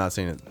Amy, I've not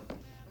seen it.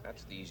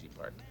 That's the easy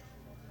part.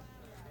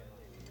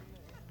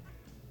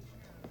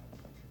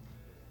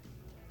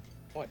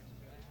 What?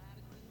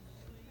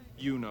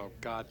 You know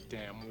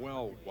goddamn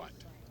well what.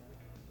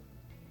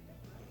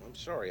 I'm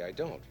sorry, I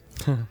don't.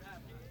 I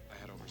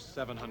had over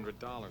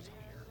 $700 on here.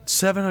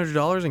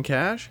 $700 in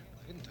cash?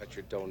 I didn't touch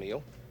your dough,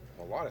 Neil.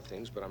 A lot of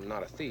things, but I'm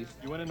not a thief.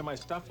 You went into my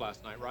stuff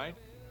last night, right?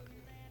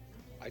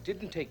 I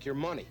didn't take your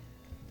money.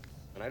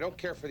 And I don't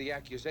care for the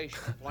accusation.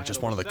 Well, I just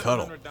had wanted over the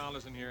cuddle.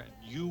 $700 in here,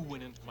 and you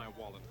went into my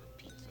wallet for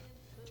pizza.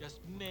 Just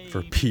maybe For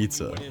when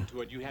pizza. you went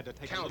into it, you had to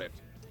take Count a it.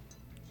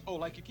 look. Oh,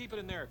 like you keep it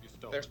in there if you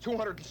stole There's it.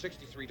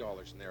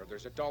 $263 in there.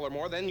 There's $1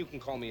 more, then you can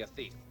call me a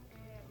thief.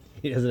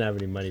 He doesn't have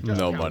any money. To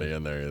No money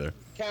in there either.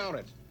 Count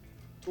it.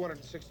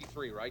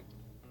 263, right?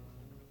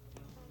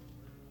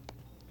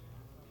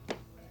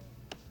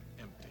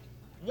 Empty.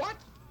 What?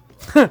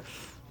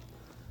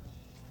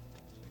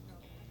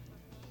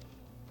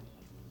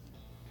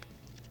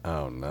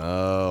 Oh,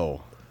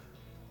 no.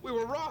 We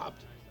were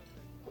robbed.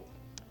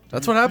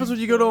 That's what happens when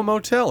you go to a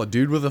motel. A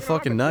dude with a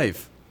fucking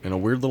knife and a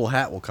weird little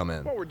hat will come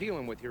in. What we're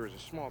dealing with here is a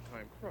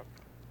small-time crook.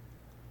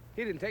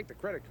 He didn't take the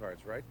credit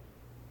cards, right?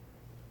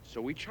 So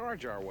we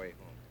charge our way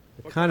home.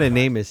 The kind of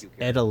name is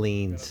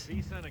Edeline's.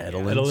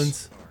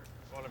 Edelins.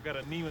 Well, I've got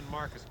a Neiman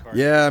Marcus card.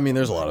 Yeah, I mean,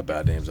 there's a lot of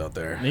bad names out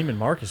there. Neiman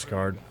Marcus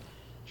card.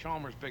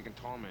 Chalmers Big and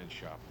Tall Man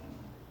Shop.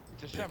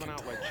 It's a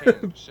 7-outlet chain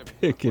in the Pacific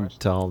Big and Northwest.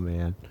 tall,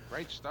 man.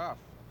 Great stuff.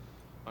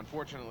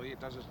 Unfortunately,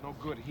 it does us no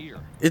good here.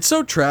 It's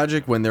so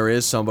tragic when there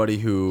is somebody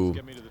who,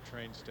 Get me to the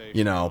train station.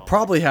 you know,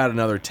 probably had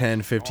another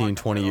 10, 15,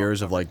 20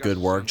 years of, like, good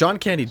work. John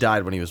Candy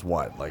died when he was,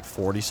 what, like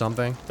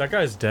 40-something? That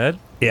guy's dead?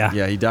 Yeah.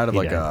 Yeah, he died of, He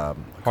like, died. a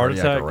Heart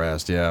cardiac attack?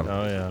 arrest, yeah.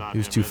 Oh, yeah. He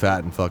was too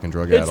fat and fucking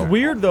drug It's addled.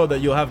 weird, though, that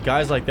you'll have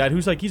guys like that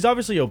who's, like, he's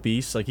obviously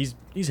obese. Like, he's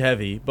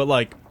heavy, but,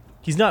 like,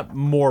 he's not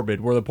morbid,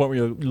 where the point where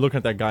you're looking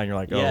at that guy and you're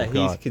like, oh, Yeah, he's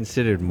God.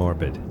 considered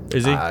morbid.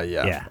 Is he? Yeah,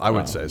 Yeah. I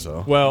would say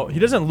so. Well, he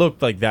doesn't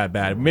look like that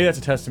bad. Maybe that's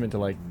a testament to,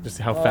 like, just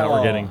how fat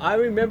we're getting. I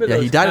remember Yeah,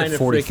 those he died at kind of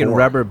 44. freaking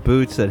rubber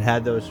boots that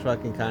had those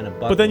fucking kind of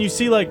buttons. But then you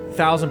see, like,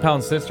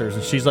 1,000-pound sisters,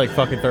 and she's, like,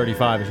 fucking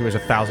 35, and she weighs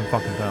 1,000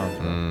 fucking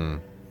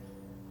pounds.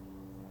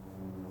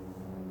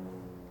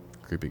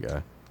 Creepy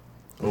guy.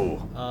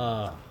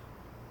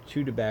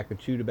 chew tobacco,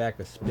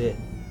 spit.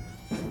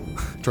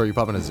 Troy, you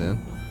popping a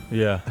Zin?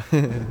 Yeah.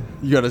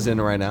 You got a Zin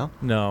right now?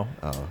 No.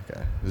 Oh,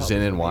 okay.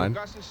 Zin and wine?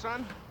 Gus's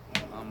son?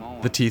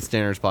 The Teeth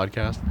Standards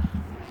podcast.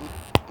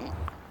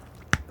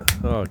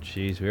 Oh,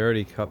 jeez, we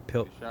already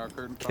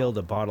killed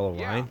a bottle of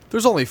wine.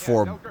 There's only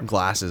 4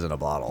 glasses in a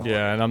bottle.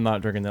 Yeah, and I'm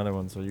not drinking the other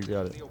one, so you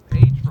got it. Neil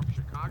Page from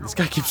Chicago. This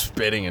guy keeps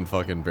spitting and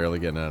fucking barely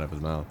getting it out of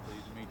his mouth.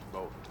 Pleased to meet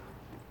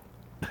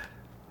you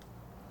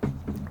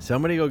both.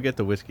 Somebody go get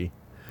the whiskey.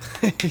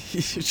 All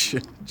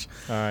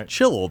right.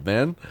 Chill, old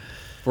man.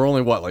 We're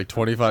only, what, like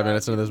 25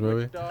 minutes into this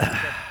movie?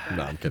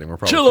 No, I'm kidding. We're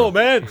probably Chill, old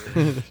man.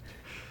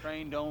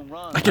 Train don't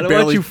run. I I can don't want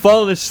barely. you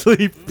falling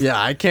asleep. Yeah,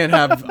 I can't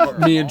have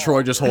me and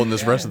Troy just holding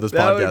this rest of this That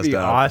podcast would be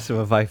down. awesome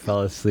if I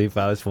fell asleep.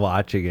 I was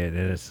watching it,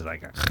 and it's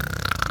like,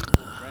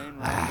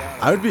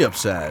 I would be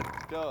upset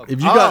if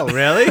you oh, got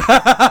really?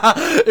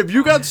 if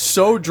you got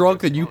so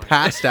drunk that you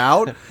passed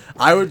out.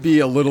 I would be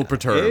a little It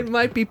perturbed.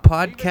 might be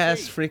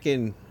podcast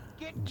freaking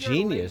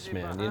genius,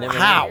 man. You never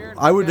How? know.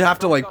 I would have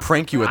to like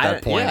prank you at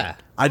that point. yeah.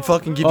 I'd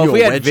fucking give Well, you if a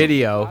we had wedgie.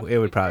 video, it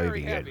would probably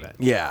be good. But.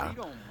 Yeah.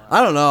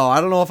 I don't know.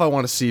 I don't know if I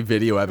want to see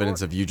video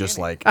evidence of you just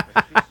like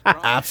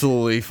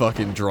absolutely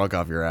fucking drunk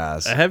off your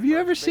ass. Have you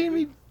ever seen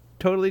me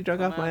totally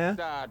drunk off my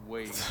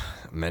ass?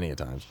 Many a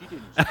times.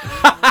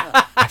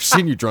 I've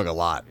seen you drunk a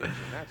lot.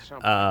 That's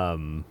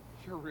something.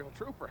 You're a real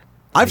trooper.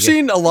 I've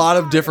seen a lot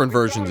of different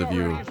versions of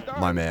you,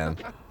 my man.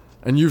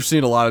 And you've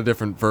seen a lot of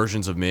different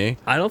versions of me.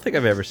 I don't think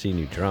I've ever seen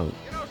you drunk.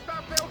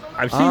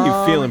 I've seen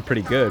you feeling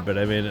pretty good, but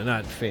I mean,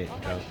 not faint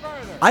drunk.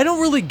 I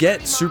don't really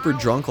get super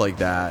drunk like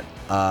that.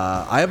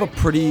 I have a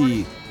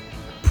pretty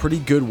pretty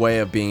good way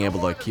of being able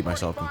to keep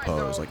myself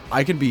composed. Like,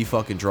 I can be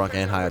fucking drunk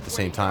and high at the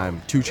same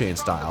time, 2 Chainz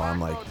style. I'm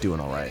like doing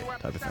all right,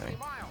 type of thing.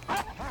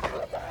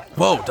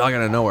 Whoa, dog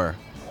out of nowhere.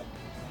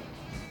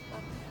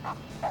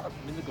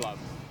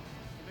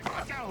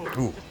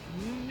 Ooh.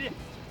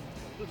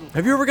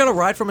 Have you ever got a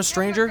ride from a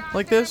stranger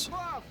like this?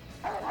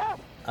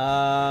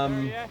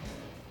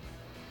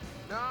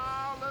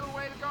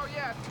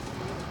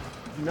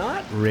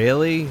 Not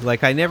really.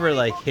 Like, I never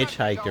like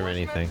hitchhiked or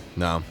anything.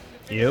 No.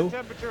 You?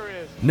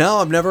 No,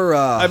 I've never.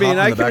 I mean,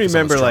 I can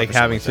remember like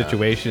having like that.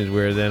 situations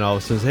where then all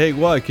of a sudden, hey,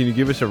 what? Can you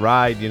give us a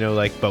ride? You know,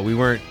 like, but we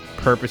weren't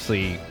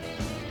purposely,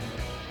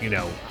 you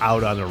know,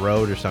 out on the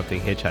road or something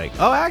hitchhike.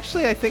 Oh,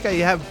 actually, I think I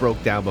have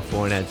broke down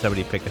before and had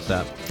somebody pick us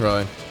up.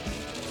 Really?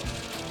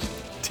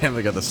 Damn,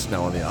 they got the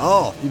snow on the.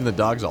 Oh, even the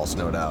dog's all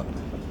snowed out.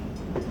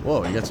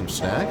 Whoa, you got some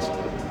snacks?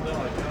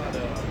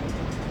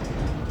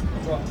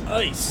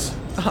 Ice.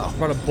 Oh,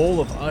 Brought a bowl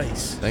of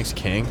ice. thanks,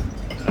 King.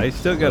 I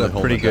still got Really a pretty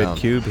hold it good down.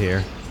 cube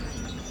here.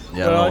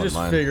 Yeah, Well, I I don't just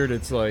mind. figured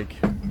it's like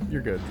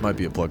you're good. Might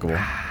be applicable.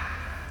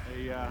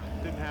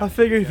 I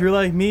figured if you're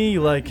like me,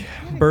 you like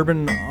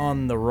bourbon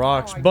on the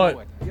rocks.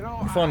 But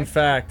fun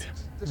fact,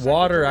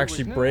 water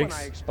actually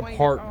breaks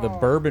apart the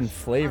bourbon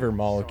flavor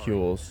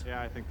molecules.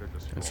 Yeah, I think they're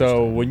just.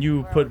 So when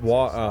you put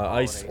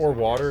ice or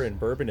water in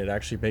bourbon, it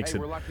actually makes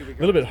it a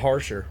little bit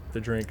harsher to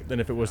drink than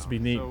if it was to be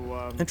neat.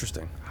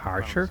 Interesting.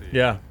 Harsher?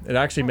 Yeah, it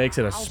actually makes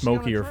it a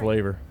smokier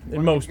flavor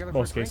in most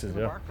cases.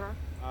 Yeah,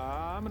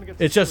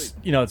 it's just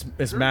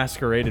it's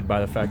masqueraded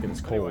by the fact that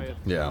it's cold.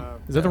 Yeah.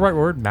 Is that the right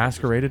word?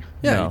 Masqueraded?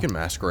 Yeah, No. you can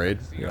masquerade.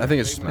 I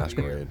think it's just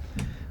masquerade.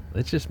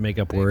 Let's just make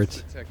up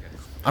words.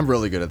 I'm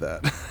really good at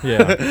that.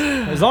 Yeah,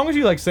 as long as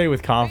you like say it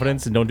with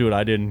confidence and don't do what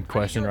I did and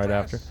question right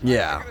after.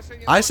 Yeah.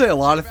 I say a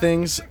lot of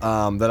things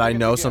that I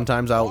know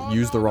sometimes I'll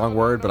use the wrong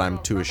word, but I'm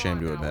too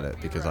ashamed to admit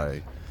it because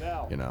I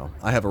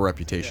have a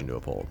reputation to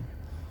uphold.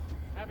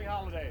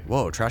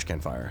 Whoa, trash can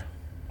fire.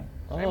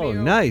 Oh,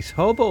 nice.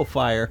 Hobo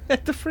fire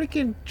at the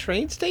freaking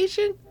train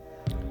station?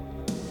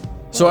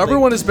 So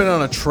everyone has been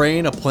on a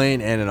train, a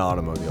plane, and an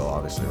automobile,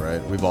 obviously,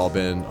 right? We've all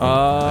been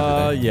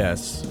on everything.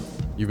 Yes.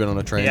 You've been on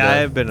a train? Yeah, Dave? I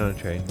have been on a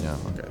train. Yeah,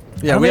 okay.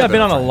 I Yeah, mean, we have I've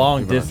been on a train. long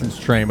We've been on distance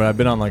train, but I've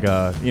been on like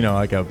a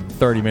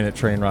 30-minute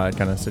train ride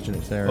kind of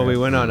situation. Well, we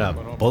went on a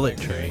bullet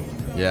train.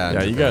 Yeah.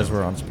 Yeah, you guys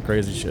were on some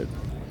crazy shit.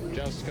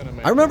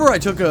 I remember I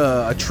took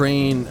a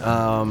train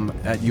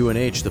at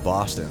UNH to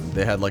Boston.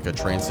 They had like a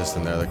train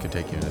system there that could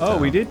take you into Oh,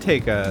 town. we did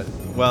take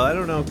well, I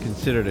don't know,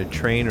 considered a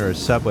train or a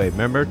subway.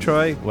 Remember,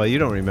 Troy? Well, you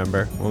don't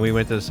remember when we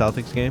went to the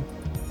Celtics game?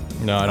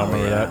 No, I don't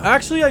remember that.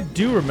 Actually, I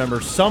do remember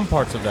some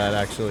parts of that,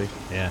 actually.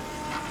 Yeah.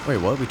 Wait,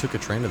 what? We took a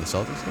train to the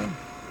Celtics game?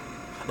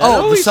 That Oh,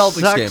 the always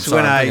Celtics sucks game.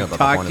 Sorry, when I'm I thinking about the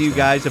talk to Hornets you game.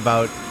 guys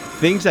about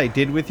things I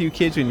did with you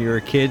kids when you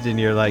were kids, and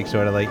you're like,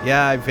 sort of like,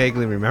 yeah, I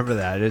vaguely remember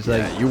that. It's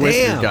like, Yeah, you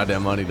wasted your damn.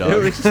 goddamn money, dog. It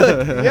was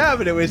like, yeah,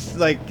 but it was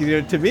like,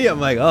 to me, I'm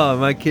like, oh,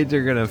 my kids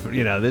are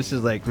gonna, this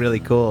is like really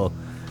cool.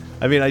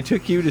 I mean, I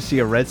took you to see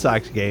a Red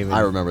Sox game. And I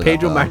remember that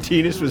Pedro well.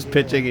 Martinez was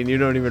pitching, and you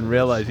don't even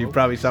realize you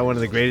probably saw one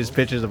of the greatest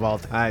pitches of all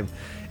time,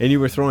 and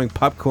you were throwing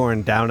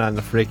popcorn down on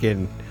the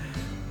freaking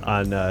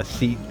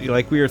seat.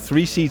 Like, we were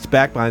 3 seats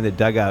back behind the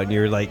dugout, and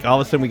you're like,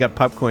 all of a sudden we got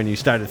popcorn, and you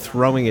started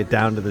throwing it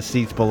down to the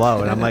seats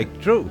below, and I'm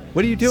like, Drew,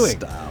 what are you doing?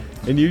 Stop.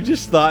 And you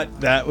just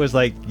thought that was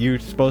like you're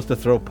supposed to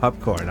throw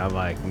popcorn. I'm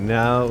like,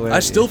 no. I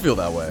still feel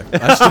that way.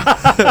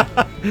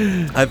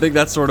 I think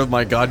that's sort of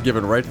my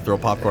God-given right to throw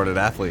popcorn at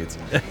athletes.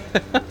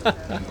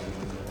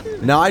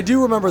 Now, I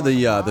do remember the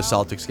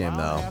Celtics game,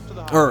 though.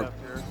 Or,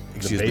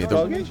 excuse me,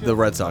 baseball game? the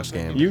Red Sox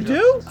game. You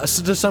do?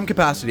 So to some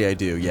capacity, I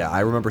do. Yeah,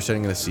 I remember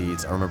sitting in the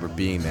seats. I remember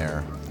being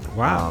there.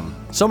 Wow.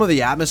 Some of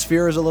the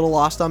atmosphere is a little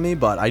lost on me,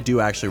 but I do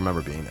actually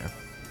remember being there.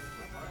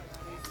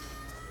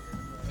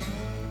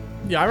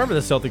 Yeah, I remember the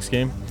Celtics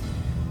game.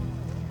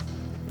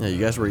 Yeah, you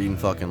guys were eating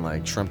fucking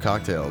like shrimp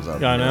cocktails. Out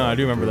Yeah, I there. know. I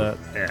do remember that.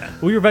 Yeah.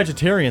 We were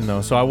vegetarian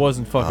though, so I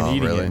wasn't fucking Oh,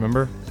 eating really? it.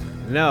 Remember?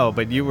 No,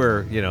 but you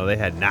were, they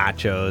had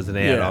nachos and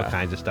they had all Yeah.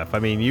 kinds of stuff. I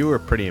mean, you were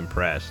pretty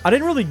impressed. I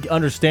didn't really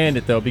understand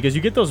it though because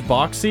you get those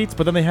box seats,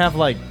 but then they have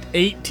like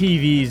 8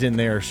 TVs in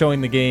there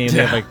showing the game.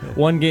 They have like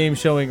one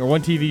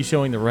TV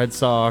showing the Red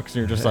Sox,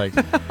 and you're just like,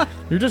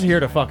 you're just here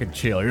to fucking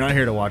chill. You're not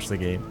here to watch the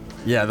game.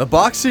 Yeah, the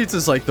box seats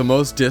is like the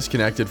most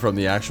disconnected from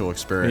the actual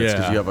experience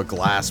because Yeah. you have a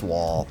glass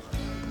wall.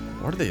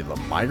 What are they, the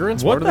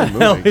migrants? What What are the they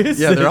hell moving? is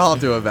Yeah, this? they're all have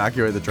to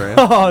evacuate the train.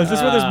 Oh, is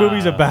this what this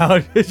movie's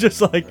about? It's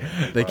just like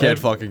They can't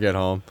fucking get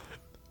home.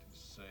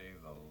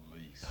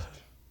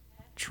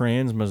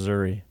 Trans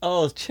Missouri.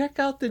 Oh, check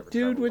out the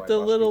dude with the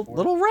little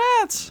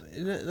rats.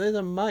 They're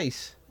the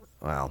mice.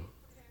 Wow.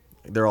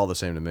 They're all the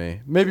same to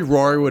me. Maybe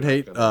Rory would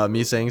hate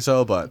me saying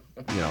so, but,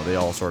 they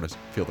all sort of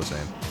feel the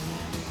same.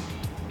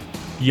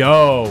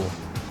 Yo,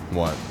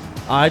 What?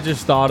 I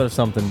just thought of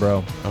something,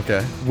 bro.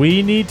 Okay.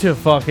 We need to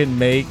fucking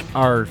make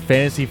our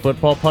fantasy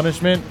football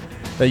punishment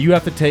that you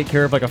have to take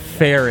care of like a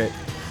ferret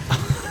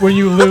when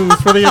you lose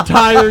for the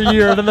entire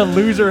year, and then the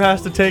loser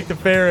has to take the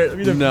ferret.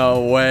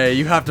 No way.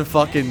 You have to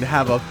fucking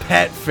have a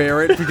pet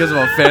ferret because of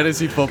a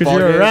fantasy football Because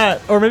you're game. a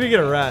rat, or maybe you get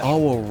a rat.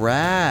 Oh, a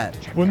rat.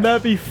 Wouldn't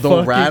that be The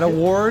fucking... rat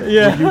award?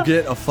 Yeah. Where you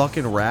get a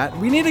fucking rat?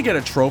 We need to get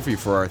a trophy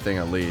for our thing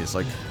at least.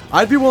 Like,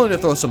 I'd be willing to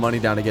throw some money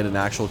down to get an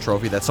actual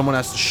trophy that someone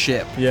has to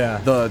ship. Yeah.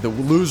 The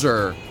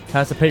loser.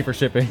 Has to pay for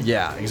shipping.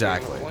 Yeah,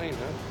 exactly.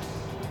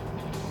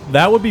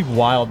 That would be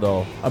wild,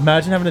 though.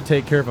 Imagine having to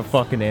take care of a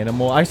fucking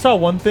animal. I saw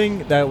one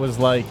thing that was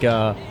like,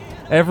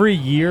 every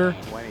year,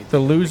 the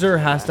loser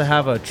has to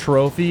have a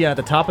trophy. At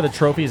the top of the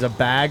trophy is a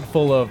bag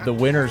full of the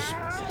winner's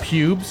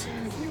pubes.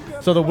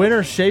 So the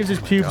winner shaves his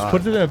pubes,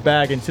 puts it in a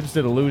bag, and ships it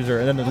to the loser.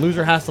 And then the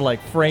loser has to,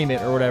 like, frame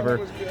it or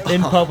whatever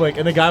in public.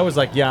 And the guy was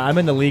like, yeah, I'm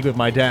in the league with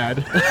my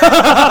dad.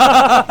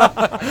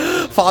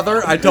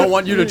 Father, I don't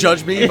want you to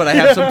judge me, but I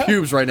have some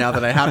pubes right now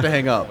that I have to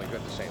hang up.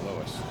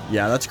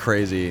 Yeah, that's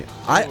crazy.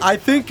 I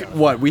think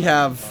what we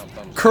have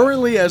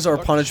currently as our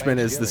punishment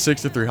is the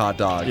 63 hot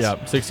dogs.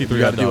 Yeah, 63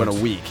 you hot gotta do in dogs.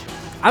 a week.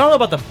 I don't know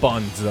about the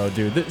buns, though,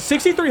 dude. The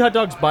 63 hot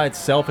dogs by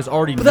itself is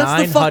already But that's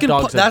 9 the fucking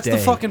hot dogs a that's day. the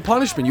fucking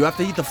punishment. You have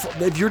to eat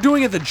if you're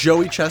doing it the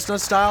Joey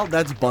Chestnut style,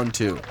 that's bun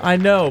too. I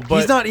know, but...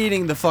 He's not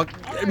eating the fuck.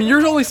 I mean,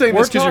 you're only saying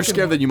this because you're talking-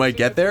 scared that you might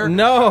get there.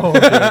 No,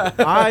 dude.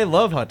 I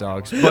love hot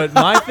dogs. But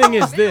my thing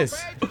is this.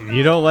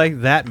 You don't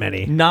like that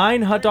many.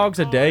 9 hot dogs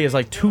a day is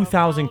like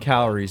 2,000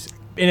 calories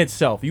in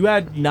itself. You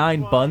add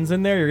 9 buns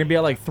in there, you're going to be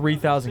at like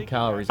 3,000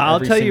 calories. I'll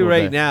every tell you single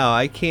right day. now,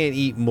 I can't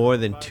eat more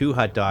than 2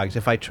 hot dogs.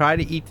 If I try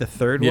to eat the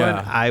third Yeah.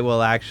 one, I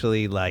will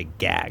actually like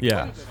gag.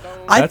 Yeah.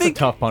 I That's think a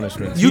tough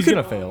punishment. You He's could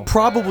going to fail.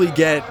 probably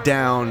get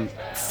down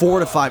 4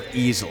 to 5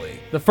 easily.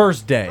 The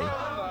first day.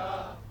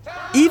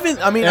 Even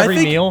I mean, Every I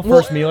think, meal? well,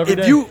 First meal every if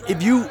day?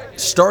 if you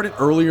start it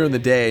earlier in the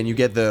day and you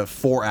get the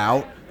 4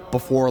 out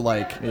before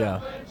like Yeah.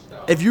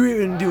 if you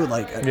even do it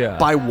like Yeah.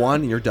 by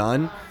 1 and you're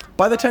done.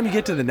 By the time you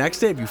get to the next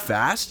day, if you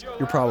fast,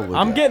 you're probably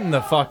I'm good. getting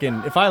the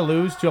fucking... If I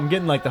lose, too, I'm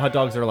getting like the hot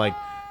dogs that are like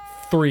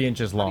 3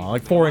 inches long.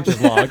 Like 4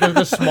 inches long. Like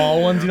the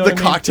small ones, you know the what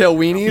I mean? cocktail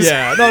weenies.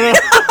 Yeah. No. No,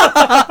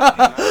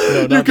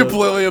 You not the-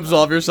 completely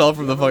absolve yourself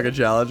from the fucking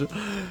challenge.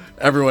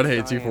 Everyone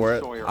hates you for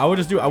it. I would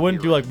just do... I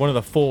wouldn't do like one of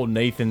the full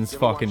Nathan's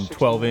fucking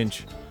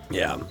 12-inch.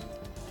 Yeah.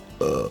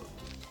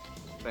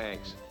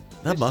 Thanks.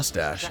 That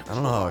mustache. I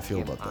don't know how I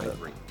feel about that.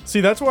 See,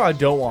 that's what I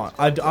don't want.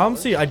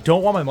 Honestly, I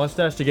don't want my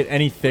mustache to get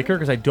any thicker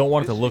because I don't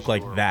want it to look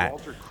like that.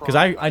 Because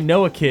I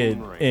know a kid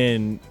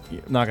in,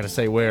 I'm not going to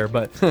say where,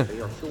 but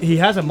he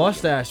has a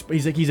mustache, but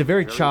he's a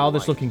very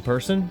childish looking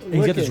person. And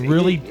he's got this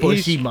really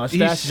bushy mustache.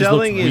 He's It just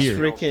selling looks his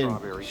weird.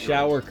 freaking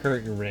shower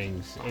curtain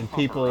rings, and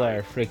people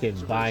are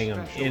freaking buying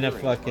them in a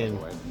fucking.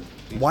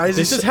 Why is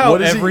This he, is how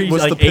what is every he,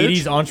 what's like the pitch?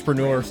 80s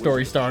entrepreneur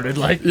story started.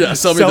 Like, Yeah,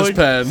 sell me this selling-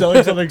 pen.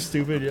 Selling something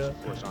stupid, yeah.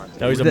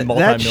 Now he's a That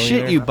multi-millionaire.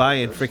 shit you buy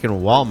in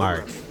freaking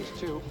Walmart.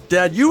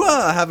 Dad, you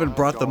haven't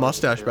brought the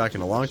mustache back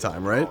in a long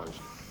time, right?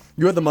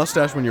 You had the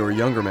mustache when you were a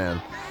younger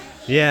man.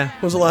 Yeah.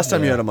 When was the last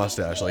time you had a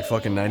mustache? Like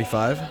fucking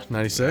 95?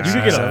 96? You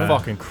could get a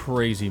fucking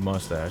crazy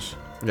mustache.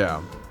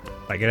 Yeah.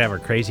 I could have a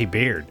crazy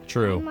beard.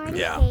 True.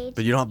 Yeah.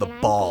 But you don't have the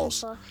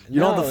balls.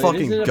 You don't have the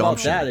fucking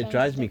gumption. It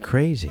drives me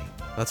crazy.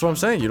 That's what I'm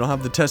saying. You don't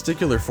have the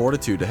testicular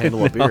fortitude to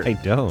handle a No, beard. I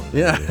don't.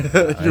 Yeah.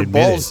 Your admit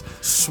balls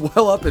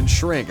swell up and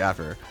shrink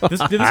after. Did this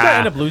guy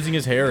end up losing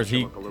his hair? Or is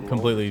he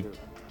completely...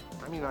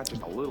 I mean, not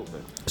just a little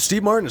bit.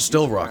 Steve Martin is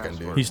still rocking,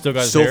 dude. He's still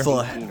got his hair?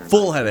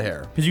 full head of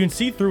hair. Because you can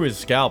see through his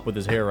scalp with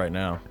his hair right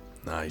now.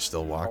 Nah, he's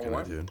still walking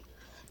it, dude.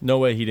 No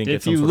way he didn't get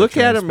If some you sort look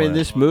of at him in transplant.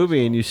 this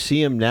movie and you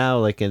see him now,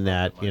 like in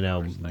that,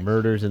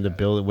 Murders in the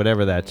Building,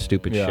 whatever that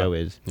stupid Yeah. show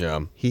is. Yeah.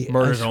 I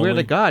Murders swear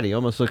Only. to God, he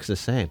almost looks the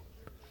same.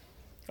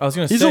 I was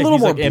gonna He's say a little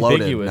more like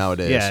bloated ambiguous.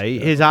 nowadays. Yeah,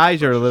 his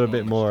eyes are a little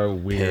bit more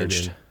weird.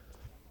 Pinched. and-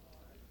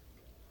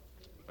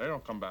 They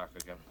don't come back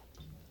again.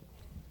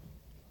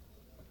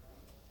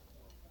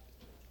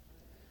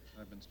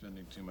 I've been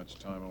spending too much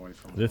time away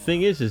from The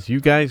thing is do you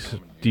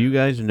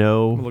guys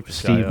know Look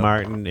this guy Steve up.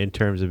 Martin in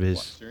terms of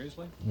his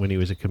Seriously? when he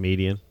was a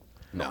comedian?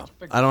 No.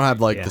 I don't have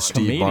like Yeah. the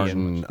Steve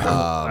Comedian. Martin.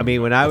 I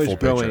mean, when I the was full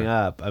growing picture.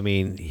 up, I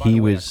mean, he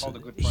was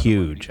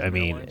huge. I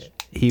mean,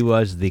 he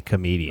was the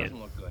comedian.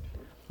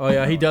 Oh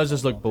yeah, he does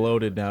just look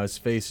bloated now. His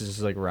face is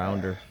just like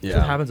rounder. That's Yeah.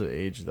 what happens with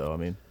age, though. I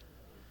mean,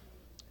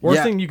 worst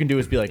Yeah. thing you can do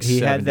is be like He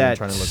 70 had and that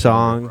trying to look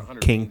song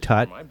King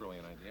Tut. My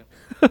brilliant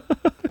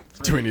idea.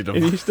 Do we need He to?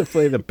 used to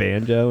play the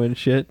banjo and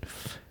shit.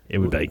 It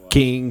would be like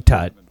King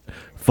Tut,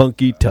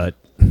 Funky Tut.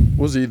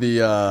 Was he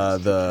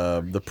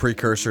the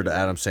precursor to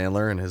Adam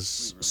Sandler and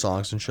his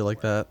songs and shit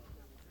like that?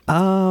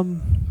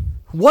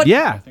 What?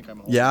 Yeah,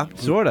 Yeah.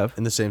 sort of.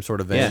 In the same sort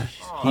of vein. Yeah,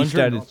 he 100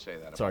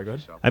 started. Sorry, go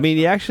ahead. I mean,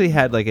 he actually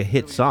had like a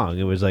hit song.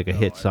 It was like a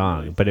hit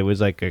song, but it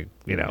was like it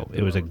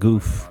was a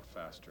goof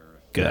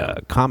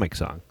comic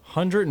song.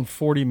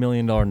 $140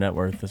 million net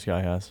worth this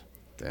guy has.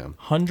 Damn.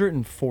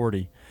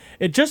 140.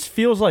 It just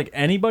feels like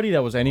anybody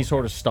that was any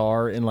sort of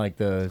star in like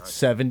the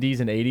 70s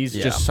and 80s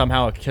Yeah. just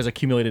somehow has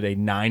accumulated a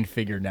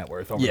 9-figure net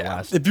worth over the Yeah.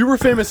 last. If you were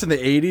famous in the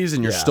 80s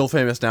and you're Yeah. still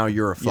famous now,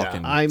 you're a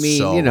fucking. I mean,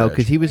 so because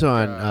rich. he was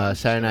on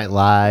Saturday Night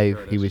Live.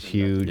 He was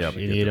huge, Yep.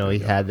 and he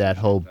had that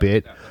whole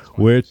bit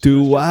We're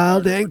two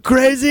wild and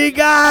crazy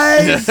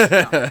guys.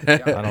 I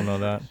don't know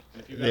that.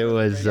 It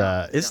was.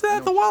 Is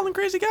that the Wild and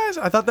Crazy Guys?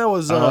 I thought that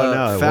was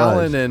no, it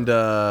Fallon was.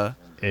 and.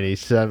 And he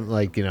said,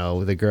 like, you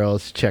know, the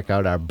girls check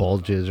out our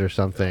bulges or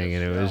something,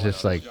 and it was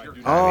just like,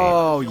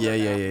 Oh,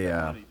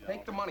 yeah.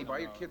 Take the money, buy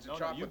your kids a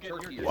chocolate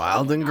turkey.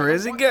 Wild and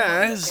Crazy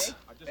Guys.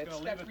 It's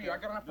that's for you. I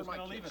got enough for my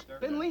kids.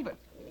 Then leave it.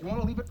 If you want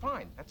to leave it,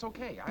 fine. That's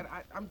okay.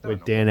 I'm done.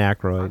 with Dan I've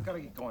Aykroyd. got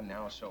to get going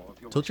now, so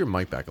if you'll... Tilt your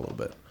mic back a little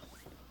bit.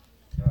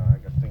 I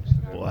got things to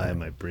do. Why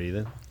am I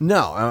breathing?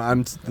 No,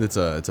 I'm. It's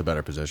a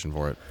better position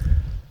for it.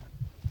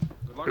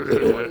 Good luck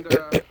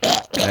to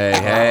you,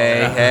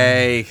 and,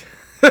 Hey.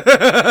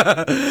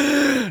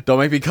 Don't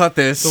make me cut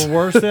this. The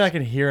worst thing I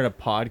can hear in a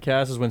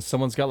podcast is when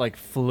someone's got like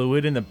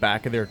fluid in the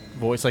back of their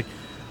voice. Like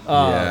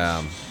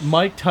Yeah.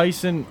 Mike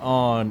Tyson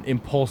on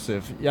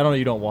Impulsive. I don't know,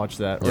 you don't watch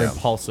that. Or Yeah.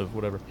 Impulsive,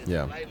 whatever.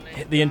 Yeah.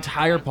 The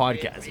entire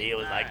podcast, he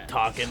was like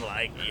talking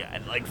like,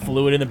 like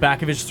fluid in the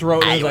back of his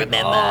throat. And he was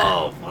like,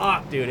 oh,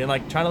 fuck, dude. And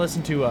like trying to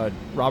listen to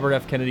Robert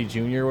F. Kennedy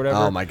Jr. or whatever.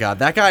 Oh my God,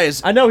 that guy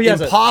is. I know he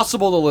has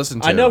impossible to listen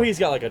to. I know he's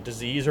got like a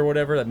disease or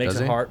whatever that makes Does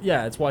it he? hard.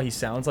 Yeah, it's why he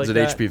sounds like Is it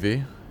that.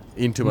 HPV?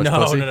 Eating too much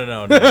No, pussy?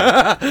 no.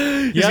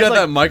 He's got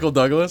that Michael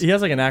Douglas. He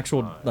has like an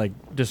actual like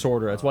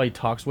disorder. That's why he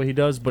talks the way he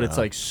does. But it's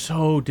like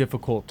so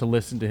difficult to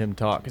listen to him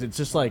talk because it's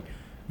just like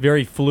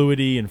very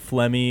fluidy and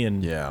phlegmy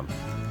and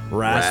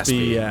raspy.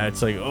 Yeah,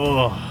 it's like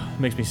it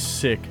makes me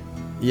sick.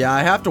 Yeah,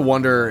 I have to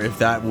wonder if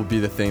that will be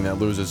the thing that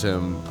loses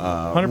him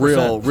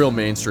 100%. real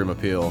mainstream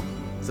appeal.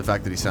 It's the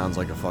fact that he sounds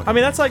like a fucking. I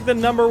mean, that's like the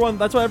number one.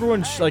 That's why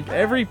everyone like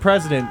every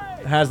president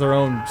has their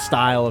own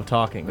style of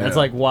talking. That's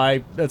like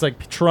why. That's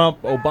like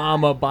Trump,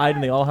 Obama,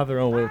 Biden. They all have their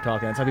own way of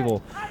talking. That's how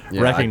people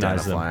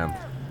recognize them. identify him.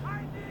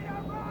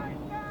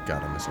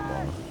 God, I miss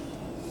Obama.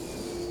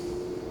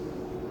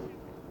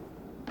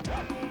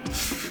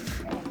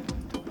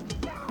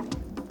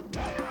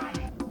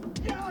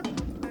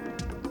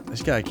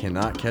 This guy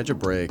cannot catch a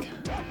break.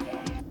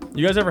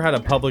 You guys ever had a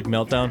public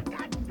meltdown?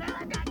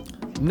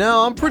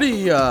 No, I'm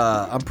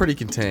pretty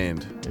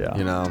contained. Yeah.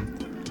 You know,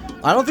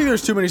 I don't think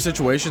there's too many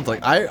situations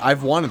like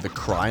I've wanted to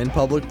cry in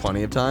public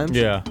plenty of times.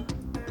 Yeah.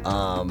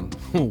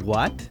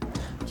 What?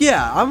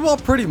 Yeah, I'm a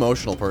pretty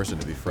emotional person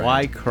to be frank.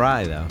 Why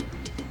cry though?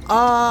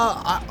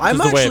 I'm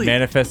Just the way it actually.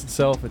 manifests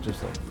itself. It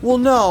just like Well,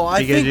 no,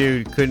 I Because think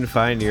you couldn't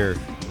find your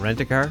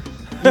rent-a-car?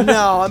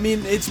 no. I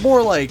mean, it's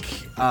more like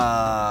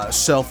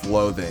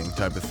self-loathing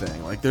type of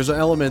thing. Like, there's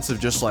elements of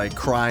just like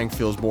crying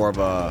feels more of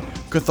a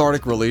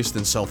cathartic release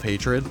than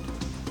self-hatred.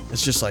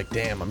 It's just like,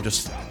 damn, I'm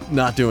just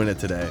not doing it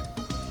today.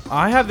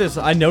 I have this.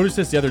 I noticed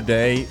this the other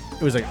day.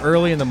 It was like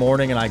early in the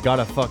morning, and I got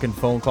a fucking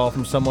phone call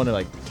from someone,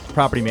 like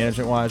property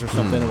management wise or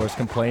something, and was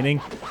complaining.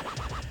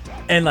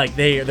 And like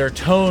their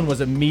tone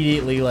was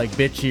immediately like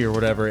bitchy or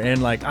whatever,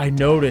 and like I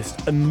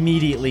noticed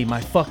immediately my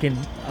fucking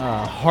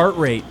heart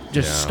rate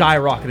just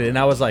skyrocketed, and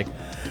I was like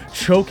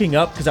choking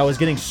up because I was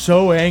getting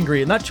so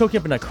angry, and not choking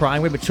up in a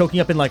crying way, but choking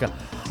up in like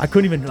I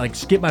couldn't even like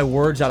get my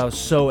words out. I was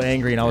so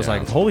angry, and I was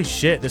like, holy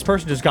shit, this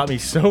person just got me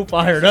so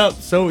fired up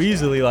so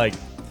easily. Like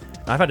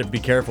I've had to be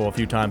careful a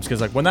few times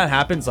because like when that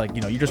happens, like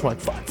you just want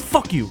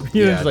fuck you,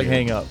 just like dude.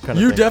 hang up. Kind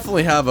of You thing.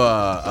 definitely have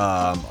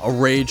a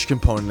rage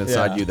component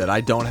inside Yeah. you that I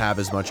don't have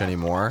as much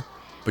anymore,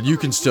 but you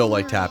can still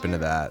like tap into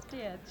that.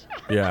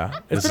 Yeah,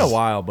 it's been a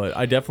while, but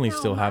I definitely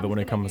still have it when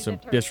it comes to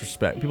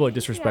disrespect. People like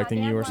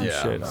disrespecting you or some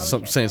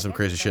shit. Saying some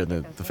crazy shit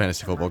in the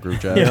fantasy football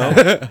group chat.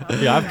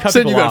 Yeah, I've cut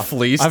Saying people you got off.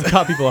 fleeced. I've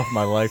cut people off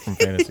my life from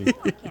fantasy.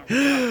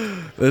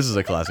 This is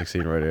a classic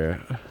scene right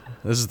here.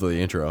 This is the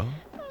intro.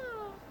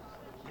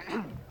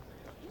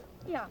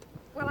 Yeah.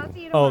 Well, I'll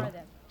see you Oh. tomorrow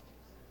then.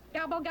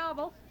 Gobble,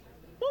 gobble.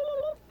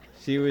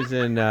 She was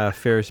in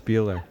Ferris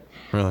Bueller.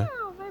 Really?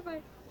 Oh,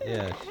 bye-bye.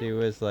 Yeah, she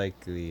was like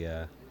the.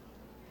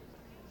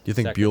 Do you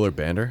think Second.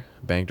 Bueller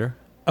banged her?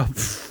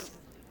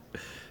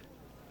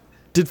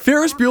 Did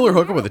Ferris Bueller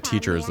hook up with a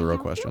teacher? Is the real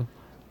question.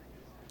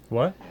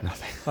 What?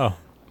 Nothing. Oh,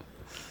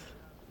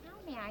 How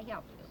may I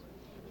help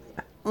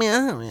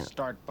you?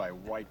 Start by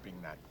wiping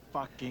that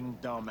fucking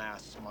dumbass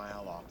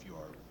smile off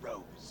your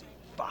rosy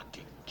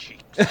fucking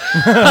cheeks. Give me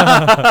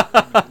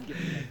that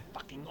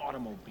fucking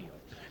automobile.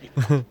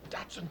 A fucking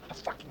Datsun, a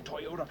fucking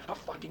Toyota, a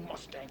fucking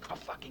Mustang, a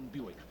fucking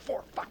Buick,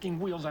 4 fucking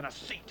wheels and a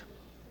seat.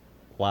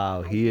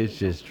 Wow, he is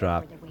just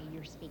dropped. The way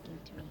you're speaking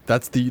to me.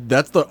 That's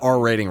the R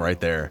rating right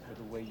there. For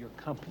the way your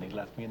company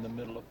left me in the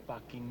middle of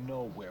fucking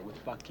nowhere with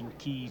fucking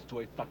keys to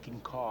a fucking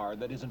car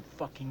that isn't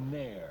fucking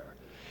there.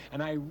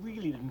 And I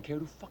really didn't care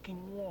to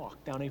fucking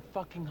walk down a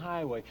fucking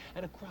highway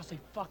and across a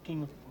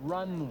fucking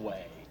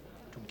runway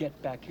to get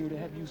back here to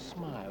have you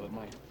smile at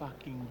my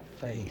fucking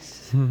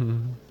face.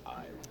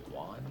 I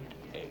want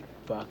a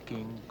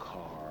fucking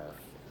car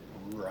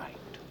right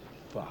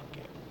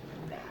fucking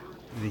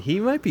now. He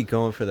might be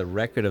going for the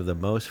record of the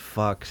most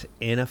fucks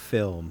in a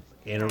film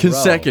in a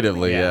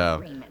Consecutively,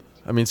 row. yeah.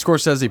 I mean,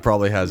 Scorsese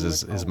probably has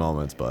his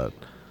moments, but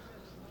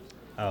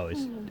Oh, this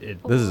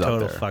is up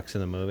total there. fucks in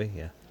the movie.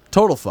 Yeah.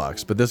 total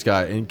fucks. But this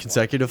guy in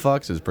consecutive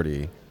fucks is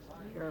pretty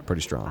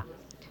strong.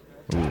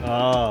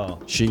 Oh,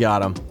 She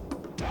got him.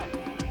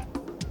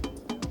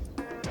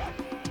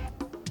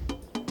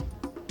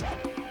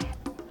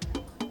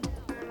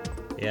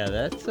 Yeah,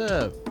 that's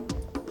a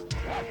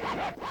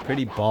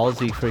pretty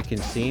ballsy freaking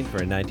scene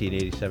for a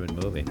 1987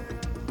 movie.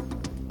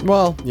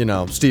 Well, you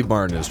know, Steve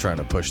Martin is trying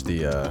to push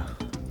the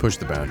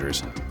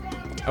boundaries.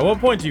 At what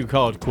point do you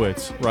call it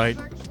quits, right?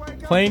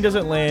 Plane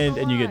doesn't land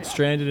and you get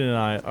stranded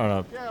on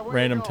a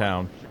random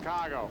town.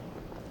 Chicago.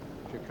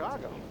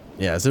 Chicago?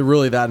 Yeah, is it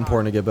really that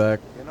important to get back?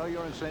 You know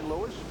you're in St.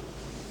 Louis?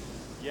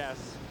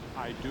 Yes,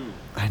 I do.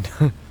 I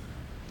know.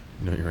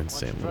 You know you're in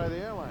St. Try Louis.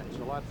 the airline. It's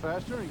a lot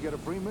faster and you get a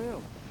free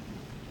meal.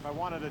 If I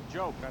wanted a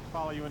joke, I'd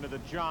follow you into the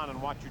John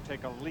and watch you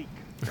take a leak.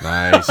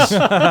 Nice. You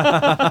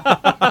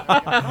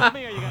help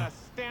me, or you gonna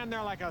stand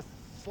there like a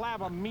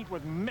slab of meat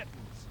with mittens?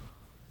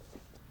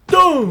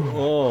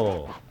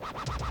 Oh.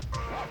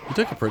 You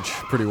took it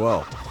pretty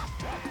well.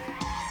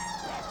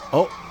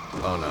 Oh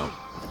no.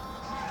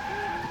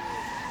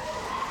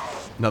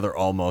 Another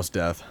almost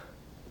death.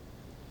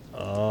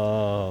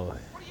 Oh.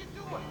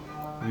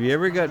 Have you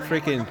ever got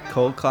freaking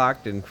cold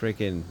clocked and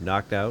freaking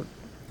knocked out?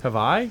 Have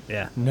I?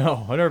 Yeah.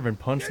 No, I've never been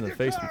punched in the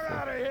face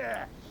before.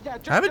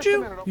 Haven't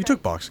you? You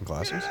took boxing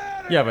classes.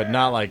 Yeah, but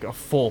not like a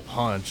full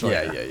punch.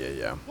 Like,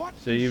 Yeah.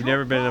 So you've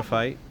never been in a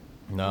fight?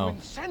 No.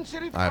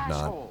 I have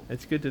not.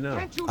 It's good to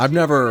know. I've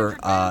never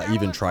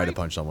even tried to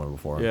punch someone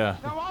before. Yeah.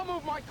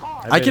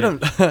 I can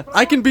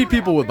I can beat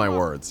people with my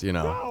words, you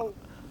know,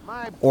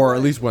 or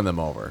at least win them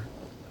over.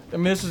 I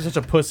mean, this is such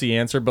a pussy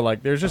answer, but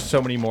like, there's just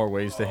so many more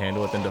ways to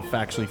handle it than to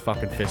actually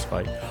fucking fist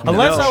fight.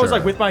 Unless I was sure.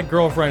 like with my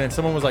girlfriend and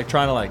someone was like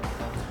trying to like,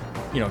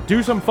 you know,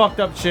 do some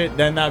fucked up shit,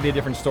 then that'd be a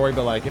different story.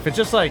 But like, if it's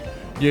just like,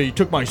 yeah, you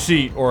took my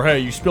seat, or hey,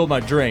 you spilled my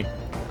drink,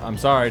 I'm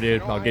sorry,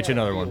 dude. I'll get you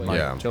another one. Like,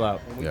 Yeah. chill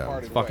out. Yeah.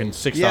 It's fucking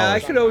 $6. Yeah, I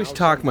could always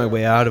talk my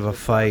way out of a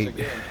fight,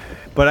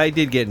 but I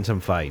did get in some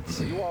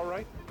fights.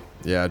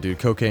 Yeah, dude,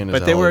 cocaine is.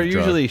 But a they hell were of a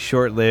drug. usually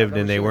short-lived,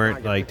 and they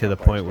weren't like to the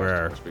point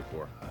where,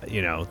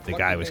 you know, the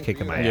guy was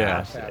kicking my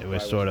ass. It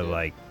was sort of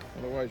like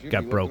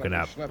got broken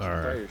up.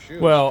 Or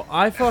Well,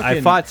 I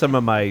fought some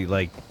of my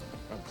like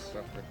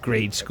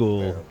grade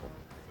school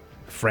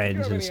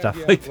friends and stuff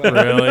like that.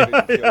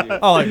 Really?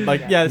 Oh,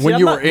 like yeah. See, When I'm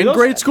you not- were in those-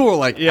 grade school or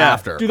like Yeah.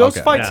 after? Do those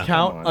Okay. fights Yeah.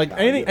 count? Like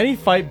any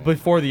fight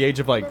before the age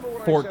of like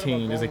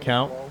 14, does it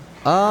count?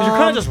 'Cause you're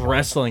kind of just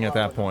wrestling at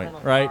that point,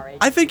 right?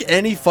 I think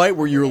any fight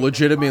where you're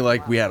legitimately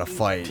like we had a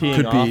fight Teeing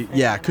could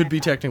be off. could be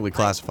technically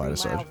classified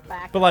as such.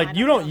 But like,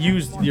 you don't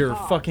use your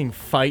fucking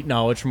fight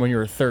knowledge from when you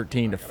were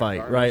 13 to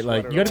fight, right?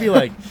 Like, you got to be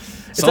like,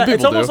 it's, Some it's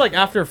people almost do. like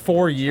after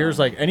 4 years,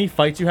 like any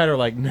fights you had are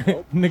like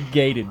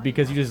negated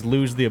because you just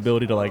lose the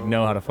ability to like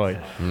know how to fight.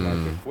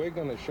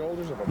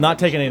 Not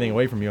taking anything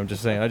away from you, I'm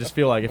just saying. I just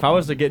feel like if I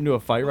was to get into a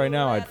fight right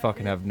now, I'd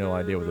fucking have no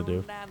idea what to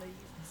do.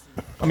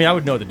 I mean, I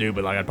would know what to do,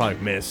 but like I'd probably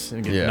miss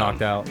and get Yeah.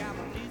 knocked out.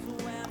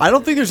 I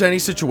don't think there's any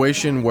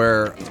situation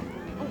where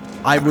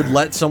I would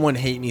let someone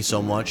hate me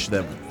so much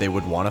that they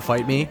would want to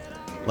fight me.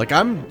 Like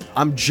I'm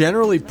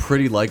generally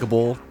pretty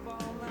likable,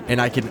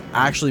 and I can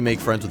actually make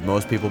friends with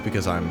most people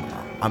because I'm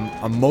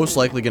most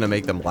likely gonna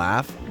make them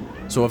laugh.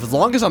 So if as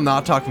long as I'm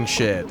not talking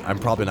shit, I'm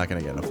probably not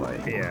gonna get in a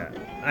fight. Yeah.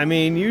 I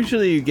mean,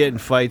 usually you get in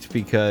fights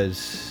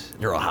because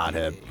You're a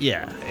hothead.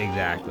 yeah,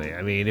 exactly.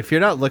 I mean, if you're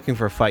not looking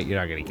for a fight, you're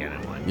not going to get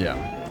in one.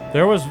 Yeah.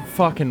 There was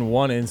fucking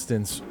one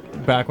instance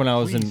back when I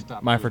was in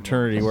my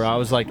fraternity where I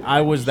was like,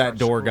 I was that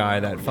door guy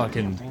that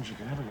fucking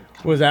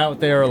was out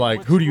there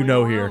like, who do you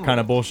know here kind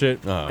of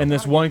bullshit. And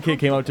this one kid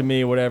came up to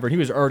me, whatever. He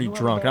was already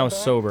drunk. And I was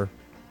sober.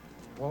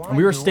 And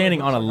we were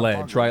standing on a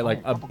ledge, right? Like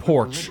a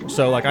porch.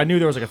 So like I knew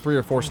there was like a 3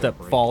 or 4 step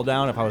fall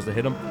down if I was to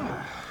hit him.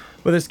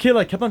 But this kid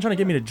like kept on trying to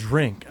get me to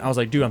drink. I was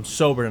like, dude, I'm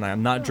sober tonight.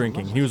 I'm not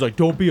drinking. And he was like,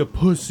 don't be a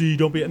pussy.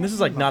 Don't be. And this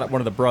is like not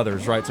one of the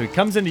brothers, right? So he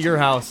comes into your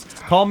house,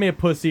 called me a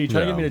pussy,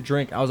 trying to get me to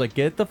drink. I was like,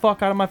 get the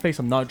fuck out of my face.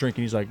 I'm not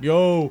drinking. He's like,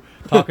 yo,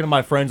 talking to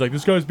my friends, like,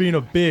 this guy's being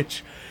a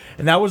bitch.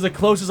 And that was the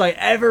closest I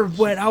ever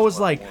went. I was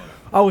like,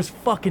 I was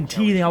fucking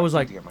teething. I was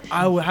like,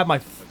 I would have my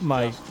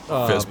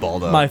Fist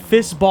balled up. My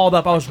fist balled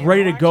up. I was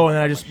ready to go, and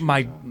I just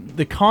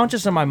the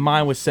conscious in my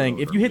mind was saying,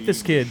 if you hit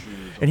this kid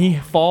and he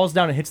falls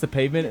down and hits the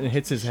pavement and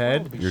hits his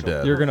head, You're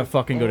dead. You're gonna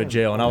fucking go to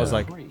jail. And I was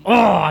like,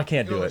 oh, I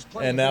can't do it.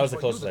 And that was the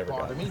closest I ever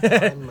got.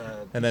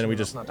 And then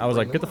I was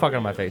like, get the fuck out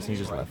of my face, and he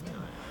just left.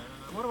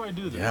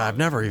 Yeah, I've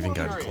never even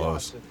gotten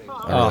close.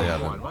 I really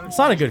haven't. It's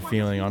not a good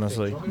feeling,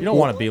 honestly. You don't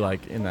want to be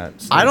like in that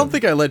state. I don't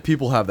think I let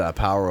people have that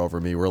power over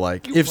me where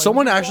like if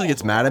someone actually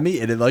gets mad at me,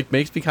 it like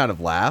makes me kind of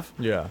laugh.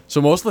 Yeah.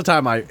 So most of the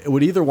time I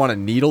would either want to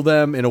needle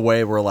them in a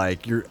way where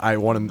like I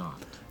want to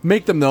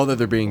make them know that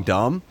they're being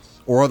dumb,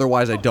 or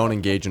otherwise I don't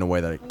engage in a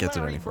way that it gets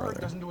it any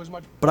further.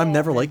 But I'm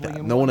never like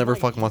that. No one ever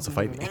fucking wants to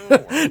fight me.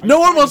 No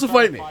one wants to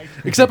fight me.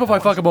 Except if I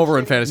fuck them over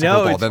in fantasy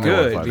No, football, it's then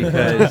they want to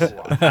good fight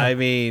me. because I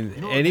mean,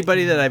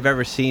 anybody that I've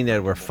ever seen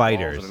that were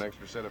fighters,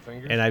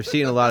 and I've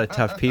seen a lot of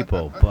tough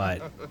people,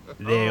 but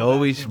they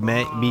always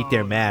meet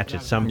their match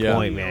at some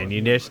point, man.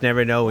 You just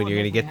never know when you're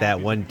gonna get that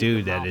one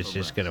dude that is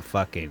just gonna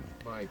fucking.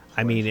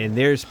 I mean, and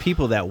there's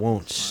people that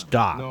won't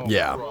stop.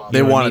 Yeah, You they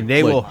know what I want mean? to.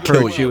 They will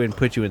kill hurt you and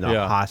put you in the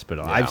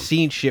hospital. Yeah. I've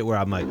seen shit where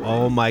I'm like,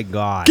 oh my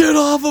god, Get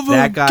off of him!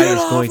 that guy Get is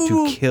off going of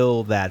to him!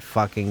 kill that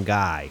fucking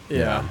guy.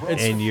 Yeah.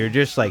 And you're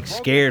just like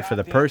scared for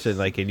the person,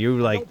 like, and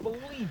you're like,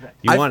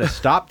 You want to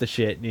stop the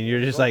shit, and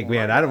you're just like,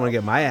 man, I don't want to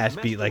get my ass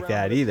beat like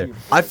that either.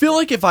 I feel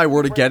like if I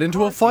were to get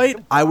into a fight,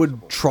 I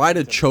would try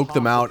to choke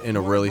them out in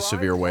a really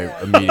severe way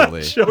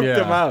immediately. Choke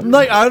them out.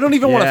 Like, I don't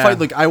even want to Yeah. fight.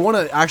 Like, I want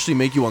to actually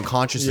make you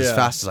unconscious as Yeah.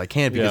 fast as I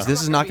can because Yeah.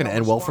 this is not going to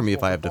end well for me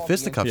if I have to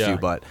fisticuffs Yeah. you.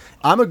 But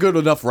I'm a good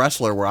enough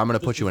wrestler where I'm going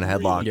to put you in a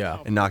headlock Yeah.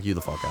 and knock you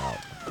the fuck out.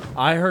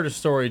 I heard a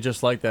story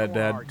just like that,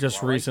 Dad,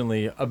 just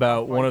recently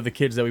about one of the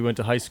kids that we went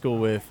to high school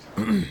with.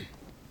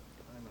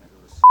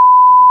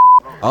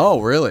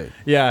 Oh, really?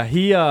 Yeah,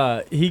 he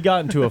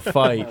got into a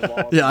fight.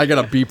 Yeah, I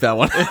gotta beep that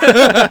one.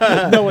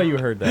 No way you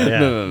heard that. Yeah.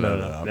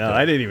 No. No,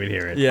 I didn't even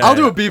hear it. Yeah, I'll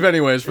do a beep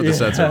anyways for the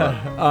censor.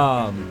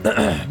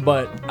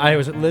 But I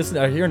was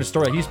hearing a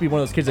story. He used to be one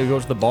of those kids that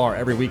goes to the bar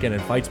every weekend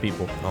and fights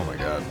people. Oh my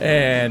god.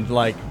 And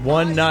like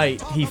one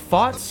night he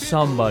fought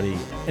somebody,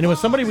 and it was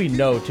somebody we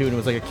know too, and it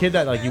was like a kid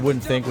that like you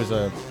wouldn't think was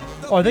a.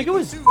 Oh, I think it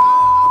was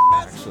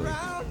actually.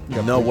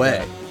 No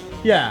way.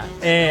 Yeah,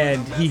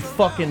 and he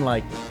fucking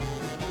like,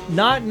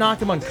 not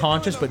knocked him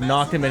unconscious, but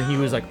knocked him, and he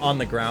was like on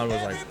the ground,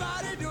 was like,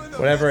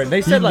 whatever. And they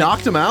He said like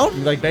knocked him out?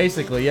 like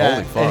basically, yeah.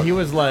 Holy fuck. And he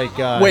was like,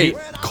 Wait,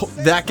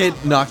 that kid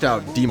knocked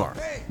out D-Mark.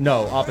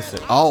 no,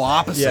 opposite. Oh,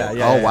 opposite. Yeah,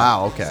 yeah, oh, yeah.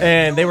 wow. Okay.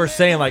 And they were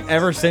saying like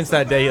ever since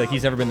that day, like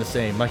he's never been the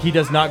same. Like he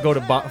does not go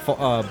to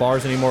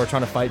bars anymore,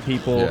 trying to fight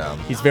people. Yeah.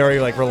 He's very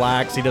like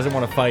relaxed. He doesn't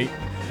want to fight.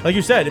 Like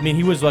you said, I mean,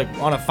 he was like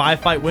on a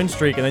 5-fight win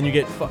streak, and then you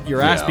get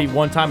your ass Yeah. beat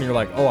one time, and you're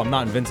like, oh, I'm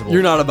not invincible.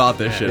 You're not about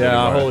this shit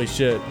Yeah, anymore. holy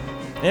shit.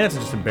 And it's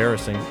just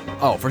embarrassing.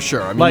 Oh, for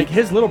sure. I mean, Like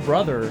his little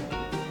brother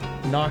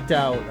knocked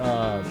out.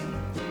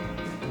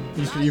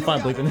 You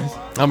find bleeping this?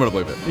 I'm gonna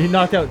believe it. He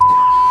knocked out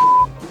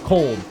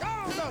cold.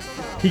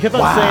 He kept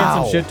on saying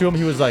Wow. some shit to him.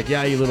 He was like,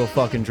 "Yeah, you little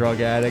fucking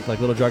drug addict, like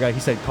little drug addict."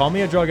 He said, "Call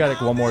me a drug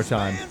addict one more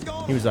time."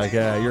 He was like,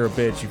 "Yeah, you're a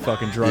bitch, you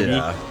fucking druggie."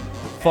 Yeah.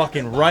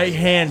 Fucking right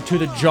hand to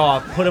the jaw,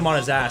 put him on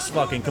his ass,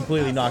 fucking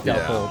completely knocked out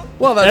Yeah. cold.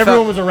 Well, that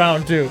everyone fat- was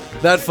around too.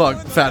 That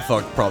fat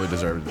fuck probably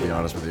deserved it, to be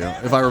honest with you.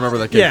 If I remember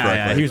that kid Yeah, correctly.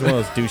 yeah, he was one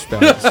of those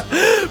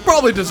douchebags.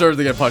 Probably deserved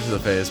to get punched in the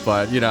face,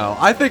 but, you know,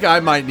 I think I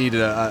might need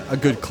a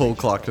good cold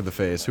clock to the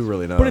face. Who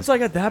really knows? But it's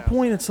like at that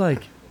point, it's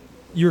like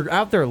you're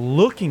out there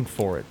looking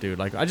for it, dude.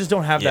 Like I just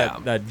don't have Yeah.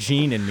 that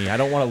gene in me. I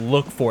don't want to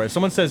look for it. If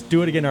someone says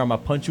do it again, or I'm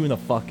gonna punch you in the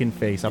fucking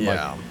face. I'm like,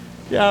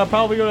 yeah, I'm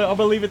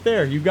gonna leave it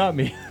there. You got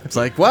me. It's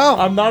like, well,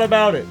 I'm not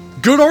about it.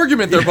 good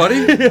argument there,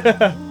 buddy.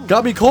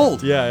 Got me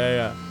cold.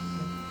 Yeah.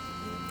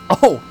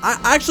 Oh,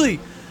 I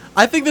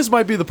think this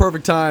might be the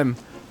perfect time,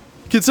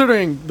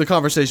 considering the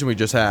conversation we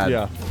just had.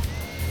 Yeah.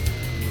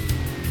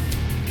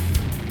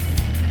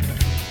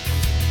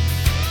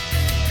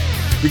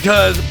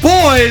 Because,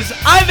 boys,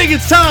 I think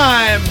it's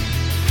time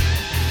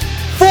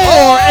for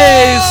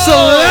a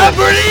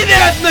celebrity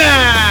death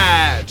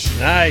match.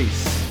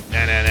 Nice.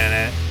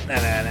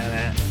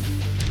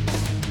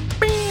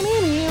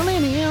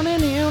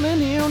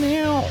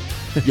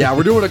 Yeah,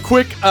 we're doing a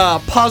quick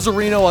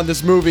Pazzarino on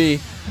this movie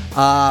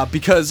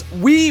because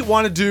we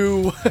want to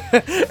do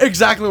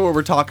exactly what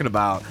we're talking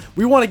about.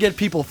 We want to get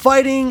people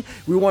fighting.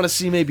 We want to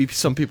see maybe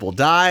some people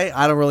die.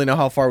 I don't really know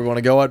how far we want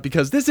to go at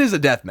because this is a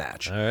death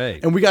match. All right.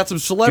 And we got some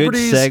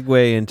celebrities. Good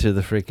segue into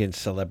the freaking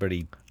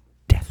celebrity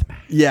death match.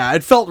 Yeah,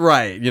 it felt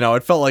right. You know,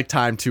 it felt like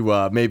time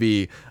to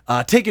maybe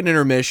take an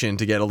intermission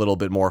to get a little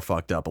bit more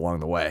fucked up along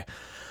the way.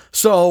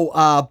 So,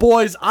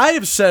 boys, I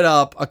have set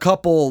up a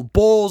couple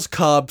bowls,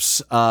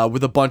 cups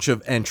with a bunch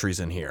of entries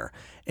in here.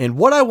 And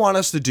what I want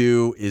us to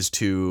do is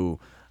to,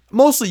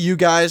 mostly you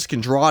guys can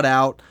draw it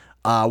out.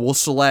 We'll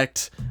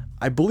select,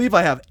 I believe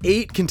I have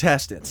 8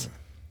 contestants.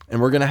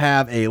 And we're going to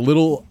have a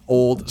little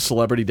old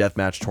celebrity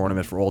deathmatch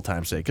tournament for old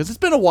time's sake, because it's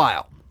been a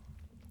while.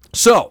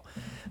 So,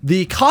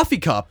 the coffee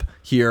cup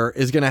here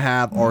is going to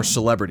have our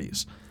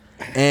celebrities.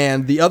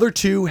 And the other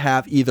two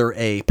have either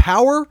a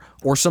power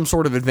or some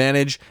sort of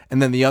advantage,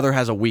 and then the other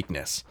has a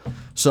weakness.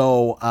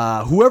 So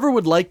whoever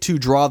would like to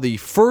draw the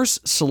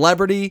first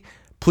celebrity,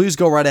 please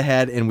go right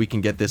ahead, and we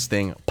can get this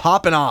thing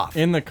popping off.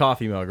 In the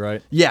coffee mug,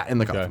 right? Yeah, in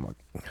the coffee Okay. mug.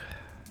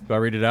 Do I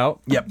read it out?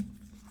 Yep.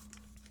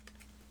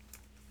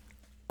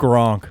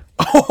 Gronk.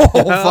 Oh,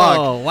 fuck.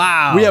 Oh,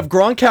 wow. We have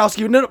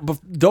Gronkowski. No,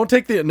 don't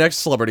take the next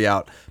celebrity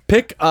out.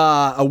 Pick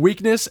a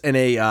weakness and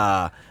an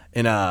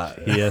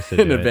has to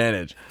do it.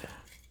 advantage.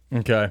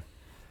 Okay.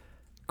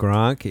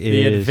 Gronk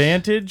The is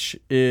advantage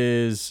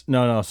is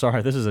no.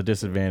 Sorry, this is a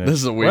disadvantage. This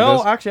is a weakness?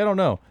 Well, actually, I don't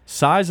know.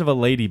 Size of a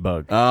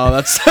ladybug. Oh,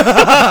 that's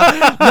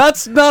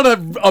that's not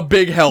a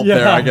big help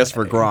there, I guess,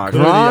 for Gronk.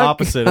 Clearly the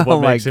opposite of what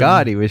Oh my makes him-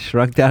 god, he was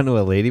shrunk down to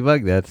a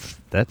ladybug. That's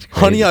crazy.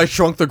 Honey, I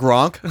Shrunk the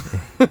Gronk.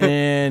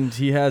 And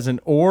he has an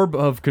orb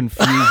of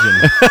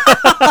confusion.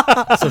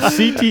 So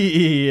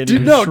CTE. And Do you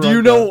he's know? shrunk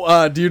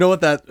Do you know what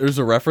that is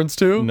a reference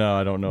to? up. No,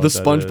 I don't know. The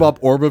what that SpongeBob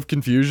Orb of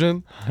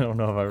Confusion. is. I don't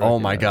know if I. Oh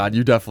my recognize God,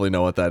 you definitely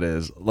know what that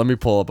is. Let me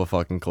pull up a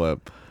fucking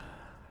clip.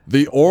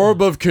 The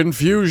Orb of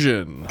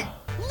Confusion. Not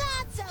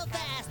so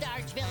fast,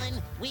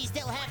 archvillain. We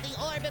still have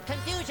the orb of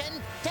confusion.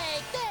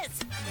 Take this.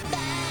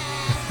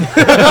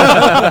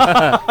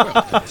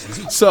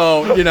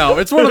 So, you know,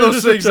 it's one of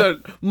those things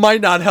that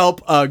might not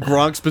help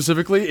Gronk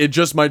specifically. It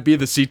just might be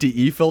the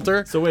CTE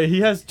filter. So wait,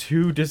 he has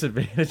 2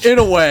 disadvantages. In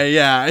a way,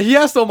 yeah. He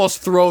has to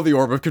almost throw the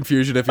Orb of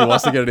Confusion if he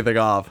wants to get anything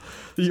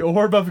off. The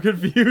Orb of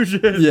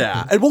Confusion.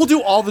 Yeah. And we'll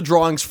do all the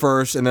drawings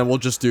first, and then we'll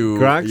just do...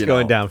 Gronk's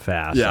going down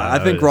fast. Yeah, I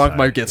think it's Gronk fine.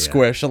 might get Yeah.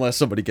 squished unless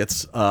somebody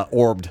gets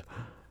orbed.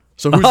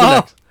 So who's the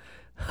next?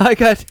 I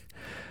got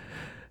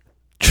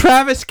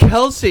Travis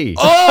Kelce.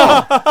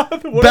 Oh!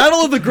 Battle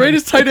of the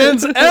greatest tight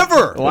ends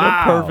ever! What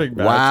a perfect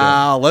matchup.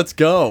 Wow, let's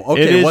go. And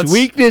Okay, his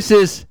weakness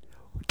is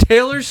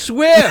Taylor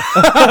Swift.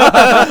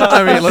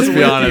 I mean, let's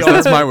be honest.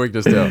 That's my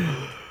weakness, too.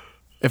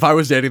 If I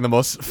was dating the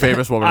most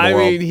famous woman in the I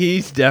world. mean,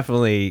 he's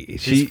definitely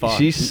fun.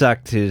 she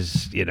sucked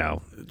his,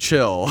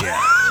 Chill.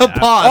 Yeah.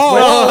 Pause.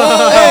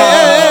 Oh,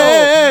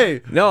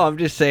 Hey. No, I'm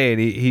just saying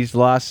he's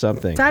lost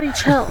something. Daddy,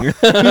 chill.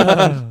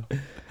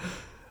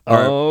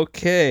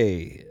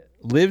 Okay.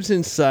 Lives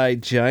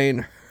inside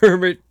giant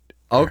hermit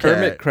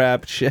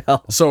crab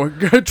shell. So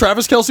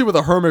Travis Kelce with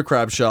a hermit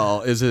crab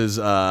shell is his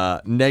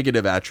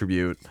negative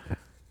attribute.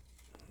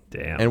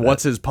 Damn. And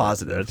what's his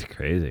positive? That's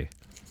crazy.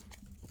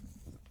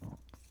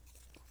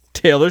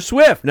 Taylor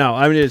Swift. No,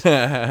 I'm just.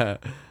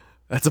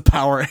 That's a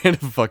power and a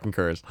fucking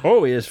curse.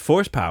 Oh, he has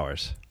force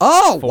powers.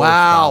 Oh, Force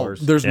wow.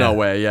 powers. There's no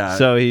way, yeah.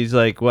 So he's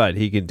like, what?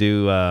 He could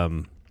do.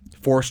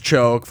 Force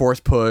choke, force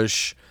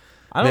push.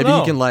 I don't Maybe know.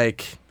 he can,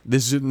 like,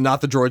 this is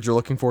not the droids you're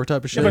looking for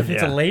type of Yeah, shit. but if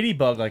it's Yeah. a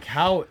ladybug, like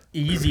how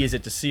easy is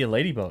it to see a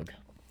ladybug?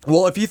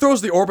 Well, if he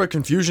throws the Orb of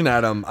Confusion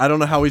at him, I don't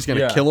know how he's going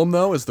to Yeah. kill him,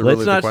 though, is the Let's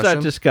really not the question.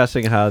 start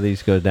discussing how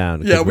these go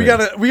down. Yeah, we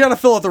gotta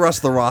fill out the rest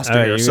of the roster All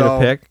right, here. you're So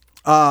gonna pick.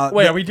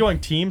 Wait, are we doing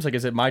teams? Like,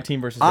 is it my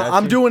team versus that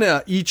I'm team?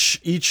 doing each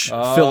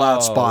fill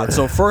out spot.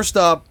 So first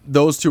up,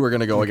 those two are going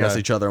to go against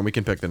each other, and we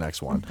can pick the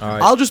next one. All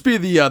right. I'll just be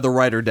the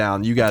writer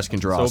down. You guys can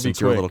draw So be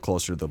since you're a quick. little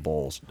closer to the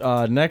bowls.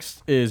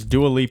 Next is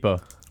Dua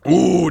Lipa.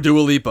 Ooh,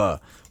 Dua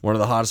Lipa, one of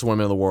the hottest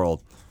women in the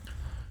world.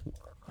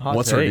 Hot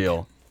What's her take.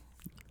 deal?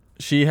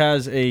 She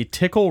has a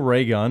tickle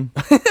ray gun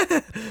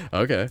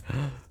Okay,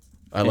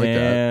 I like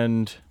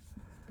and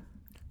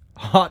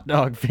hot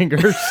dog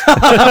fingers.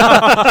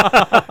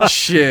 that.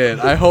 Shit,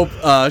 I hope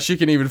she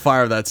can even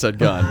fire that said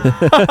gun.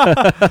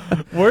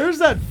 Where's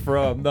that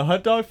from? The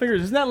hot dog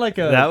fingers? Isn't that like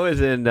a That was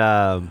in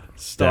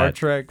Star that-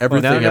 Trek?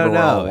 Everything No,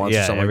 Everywhere All at no. Once or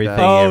Yeah, something everything like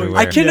that. Oh, everywhere.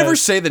 I can Yeah. never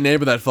say the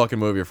name of that fucking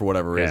movie for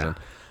whatever reason.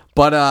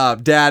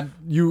 But Dad,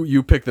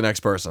 you pick the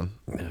next person.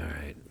 All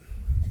right.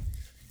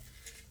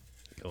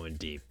 Going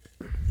deep.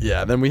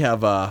 Yeah, then we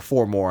have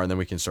 4 more, and then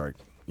we can start,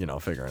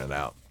 figuring it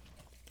out.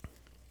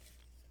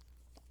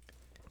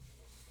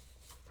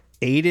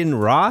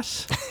 Aiden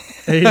Ross.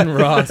 Aiden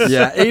Ross.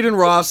 Yeah, Aiden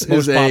Ross Most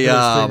is a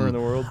popular streamer in the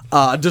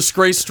world.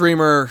 disgraced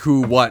streamer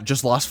who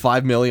just lost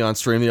 $5 million on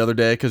stream the other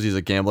day because he's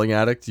a gambling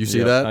addict. You see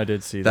Yep, that? I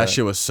did see That that.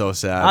 shit was so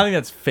sad. I think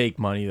that's fake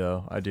money,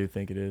 though. I do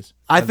think it is.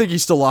 I think he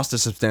still lost a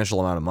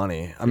substantial amount of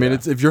money. I mean,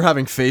 if you're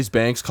having FaZe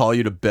Banks call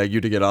you to beg you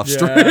to get off Yeah,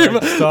 stream,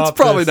 it's stop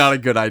probably this. not a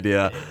good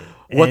idea.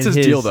 What's And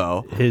his deal,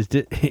 though?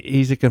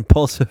 He's a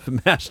compulsive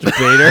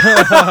masturbator.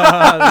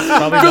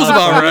 Probably Feels not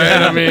about far-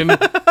 right. I mean,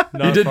 he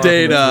not did far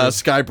date from his list.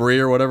 Sky Bree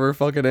or whatever her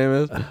fucking name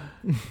is.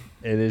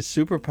 And his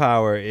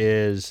superpower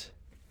is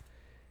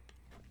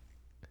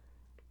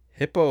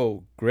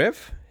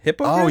hippogriff.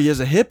 Oh, he has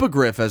a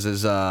hippogriff as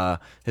his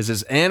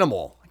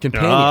animal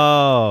companion.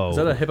 Oh, Is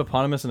that a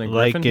hippopotamus and a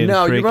like griffin? in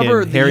No, you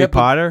remember freaking the Harry hippo-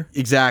 Potter?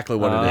 Exactly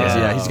what it is.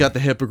 Yeah, he's got the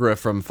hippogriff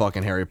from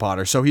fucking Harry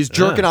Potter. So he's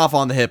jerking off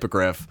on the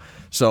hippogriff.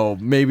 So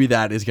maybe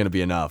that is going to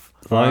be enough.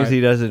 As long as Alright.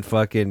 he doesn't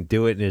fucking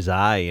do it in his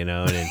eye, and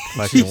then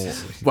fucking,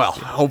 Well,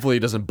 hopefully he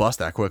doesn't bust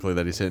that quickly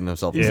that he's hitting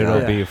himself in the it'll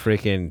eye. be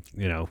freaking,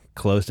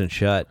 closed and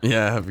shut.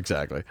 Yeah,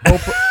 exactly.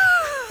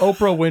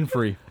 Oprah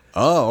Winfrey.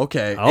 Oh,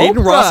 okay. Oprah.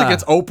 Aiden Ross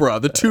against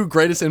Oprah, the two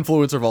greatest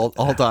influencers of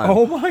all time.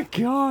 Oh my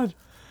god.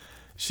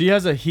 She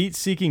has a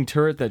heat-seeking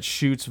turret that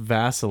shoots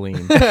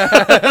Vaseline. Perfect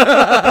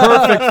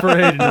for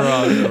Aiden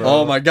Ross. bro.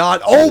 Oh my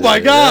god. Oh my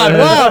god.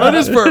 Wow, that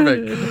is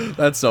perfect.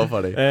 That's so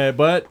funny.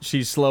 But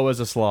she's slow as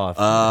a sloth.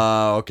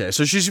 Okay.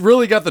 So she's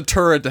really got the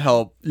turret to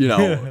help,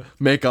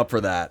 make up for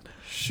that.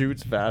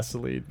 Shoots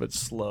Vaseline, but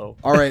slow.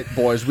 All right,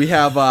 boys. We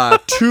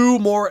have 2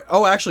 more.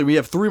 Oh, actually, we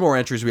have 3 more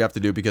entries we have to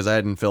do because I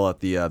didn't fill out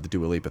the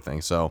Dua Lipa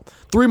thing. So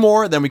 3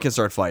 more, then we can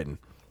start fighting.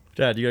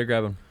 Dad, you gotta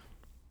grab him.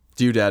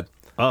 Do you, Dad?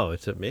 Oh,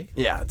 it's at me?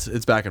 Yeah,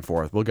 it's back and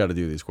forth. We'll got to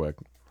do these quick.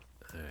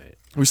 All right.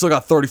 We still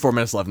got 34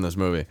 minutes left in this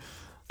movie.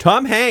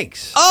 Tom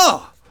Hanks.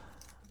 Oh,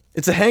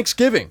 it's a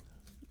Hanksgiving.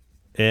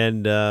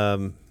 And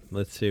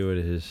let's see what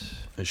his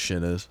This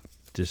shit is.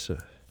 just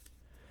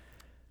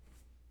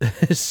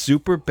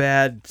super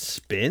bad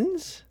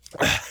spins.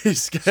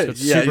 He's got, So yeah,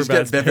 super he's bad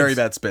got spins. very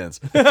bad spins.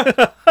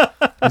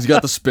 He's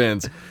got the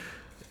spins.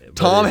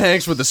 Tom it's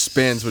Hanks with the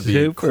spins would be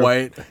super-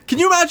 quite. Can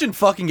you imagine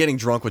fucking getting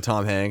drunk with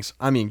Tom Hanks?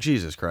 I mean,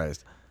 Jesus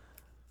Christ.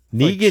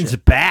 Negan's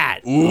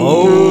bat.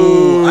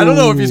 Ooh. I don't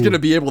know if he's gonna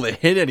be able to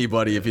hit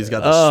anybody if he's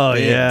got the Oh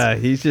spins. yeah,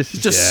 he's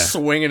just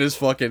swinging his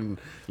fucking,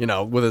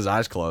 with his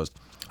eyes closed.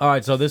 All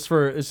right, so this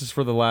is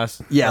for the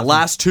last. Yeah,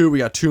 last 2. We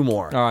got 2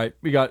 more. All right,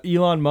 we got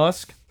Elon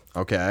Musk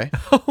Okay.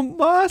 Oh,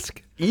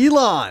 Musk.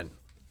 Elon.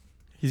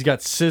 He's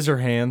got scissor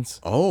hands,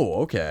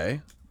 Oh,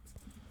 okay.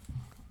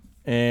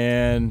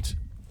 and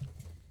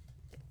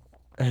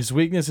his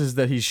weakness is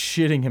that he's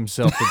shitting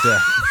himself to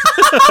death.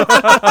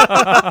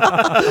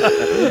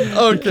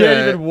 Okay. He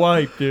can't even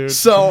wipe, dude.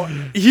 So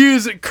he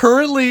is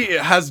currently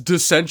has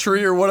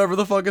dysentery or whatever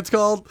the fuck it's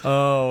called.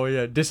 Oh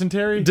yeah,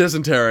 dysentery.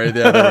 Dysentery.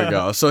 Yeah, there we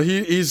go. So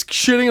he's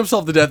shitting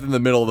himself to death in the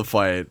middle of the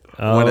fight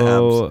when it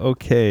Oh, happens.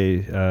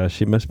 okay.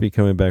 She must be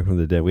coming back from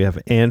the dead. We have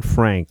Anne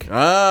Frank.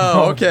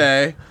 Oh,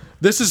 okay.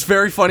 This is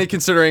very funny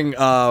considering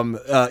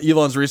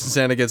Elon's recent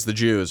stand against the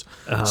Jews.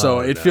 So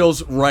it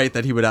feels right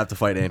that he would have to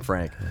fight Anne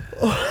Frank.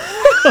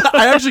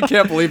 I actually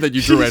can't believe that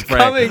you drew Anne She's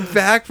Frank coming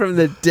back from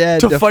the dead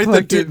to fight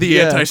fucking- the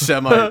yeah.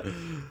 anti-Semite.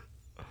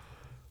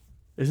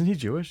 Isn't he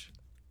Jewish?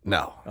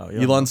 No, Oh,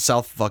 yeah. Elon's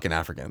South fucking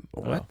African.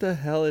 What the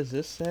hell does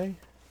this say?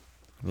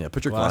 Yeah,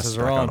 put your Glasses glasses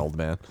are back on, on. old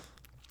man.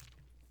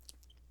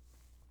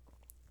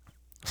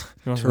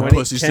 He wants Her to- 20,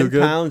 pussy's 10 too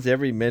good? pounds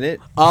every minute.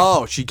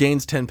 Oh, she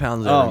gains 10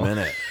 pounds every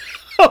minute.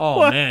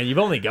 Oh man, you've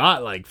only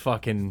got like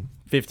fucking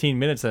 15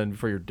 minutes then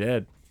before you're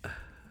dead.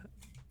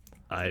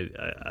 I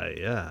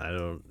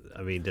don't.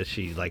 I mean, does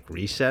she like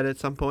reset at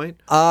some point?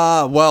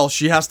 Well,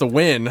 she has to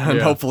win, and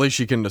Yeah. hopefully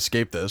she can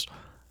escape this.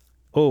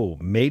 Oh,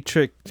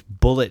 Matrix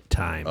bullet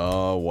time.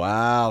 Oh,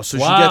 wow. So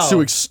she Wow. gets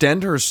to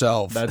extend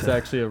herself. That's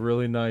actually a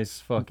really nice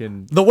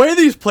fucking. The way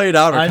these played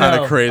out are I kind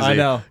of know, crazy. I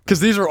know.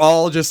 Because these are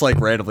all just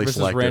like randomly This is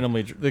selected.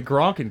 randomly. The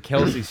Gronk and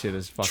Kelsey shit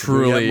is fucking.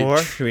 Truly.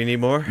 More? Do we need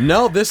more?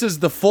 No, this is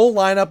the full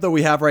lineup that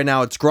we have right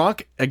now. It's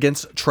Gronk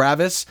against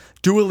Travis,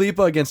 Dua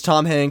Lipa against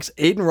Tom Hanks,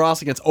 Aiden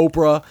Ross against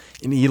Oprah,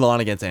 and Elon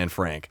against Anne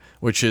Frank,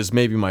 which is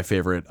maybe my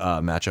favorite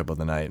matchup of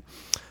the night.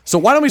 So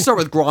why don't we start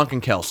with Gronk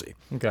and Kelsey?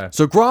 Okay.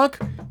 So Gronk,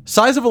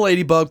 size of a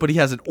ladybug, but he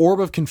has an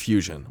orb of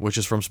confusion, which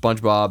is from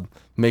SpongeBob,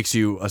 makes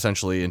you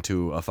essentially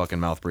into a fucking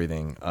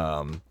mouth-breathing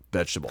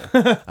vegetable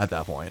at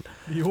that point.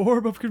 The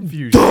orb of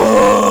confusion.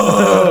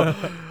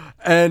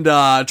 And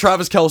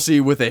Travis Kelsey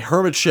with a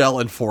hermit shell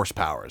and force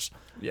powers.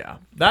 Yeah,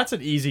 that's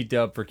an easy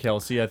dub for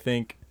Kelsey. I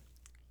think.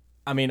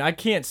 I mean, I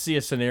can't see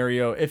a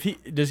scenario if he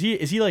is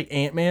he like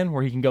Ant-Man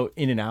where he can go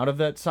in and out of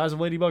that size of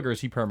ladybug, or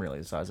is he permanently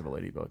the size of a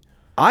ladybug?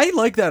 I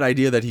like that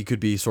idea that he could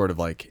be sort of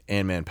like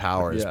Ant-Man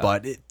powers, Yeah.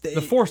 but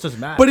The force doesn't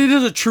matter. But it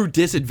is a true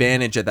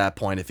disadvantage at that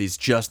point if he's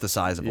just the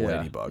size of a Yeah,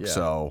 ladybug. yeah.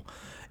 So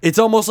it's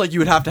almost like you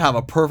would have to have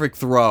a perfect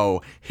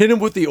throw, hit him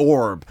with the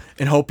orb,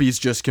 and hope he's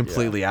just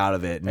completely out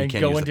of it, and, and you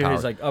can't go use into the power.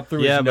 his like up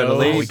through Yeah, his but a nose.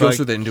 Oh, he ladybug- goes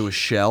with it into his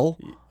shell.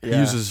 He Yeah.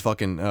 uses his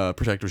fucking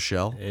protective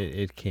shell.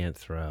 It can't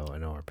throw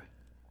an orb.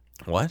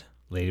 What?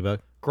 Ladybug.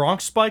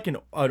 Gronk spike and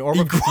an orb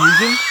of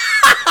confusion.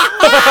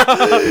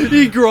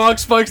 He Gronk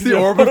spikes the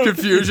orb of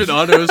confusion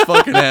onto his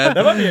fucking head.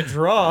 That might be a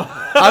draw.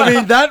 I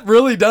mean, that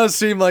really does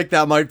seem like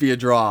that might be a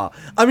draw.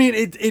 I mean,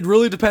 it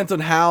really depends on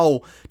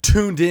how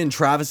tuned in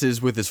Travis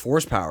is with his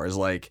force powers.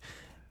 Like,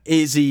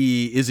 is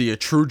he a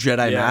true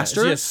Jedi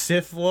master? Is he a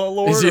Sith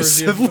Lord? Is he or a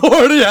Sith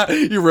Lord? Yeah,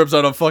 he rips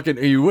out a fucking.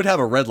 He would have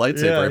a red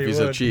lightsaber Yeah, if he he's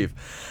a would.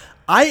 chief.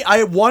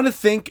 I want to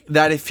think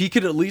that if he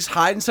could at least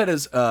hide inside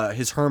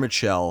his hermit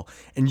shell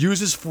and use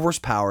his force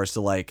powers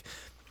to like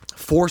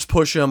force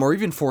push him or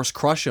even force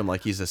crush him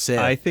like he's a Sith.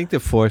 I think the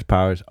force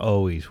powers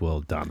always will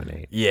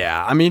dominate.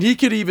 Yeah, I mean, he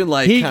could even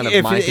like kind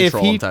of mind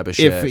control him type of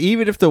shit.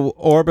 Even if the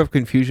orb of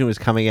confusion was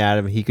coming at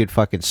him, he could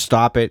fucking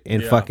stop it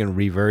and fucking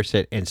reverse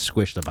it and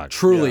squish the bug.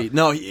 Truly,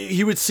 no,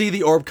 he would see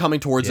the orb coming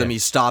towards him. He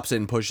stops it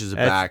and pushes it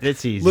back.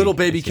 It's easy. Little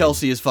baby It's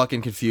Kelsey is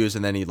fucking confused,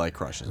 and then he like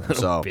crushes him.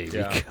 So,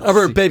 baby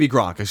or baby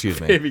Gronk, excuse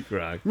me. Baby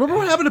Gronk. Remember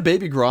what happened to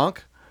baby Gronk?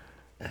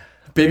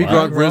 Baby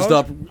Gronk? Gronk rizzed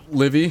up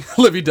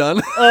Livy Dunn.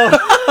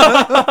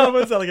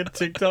 What's that, like a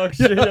TikTok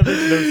shit? That makes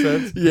no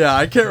sense. Yeah,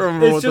 I can't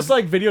remember. It's what just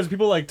like videos of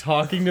people like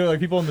talking to like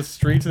people on the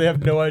streets and they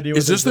have no idea. What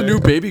Is this the they're new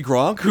saying. Baby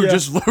Gronk who Yeah.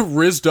 just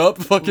rizzed up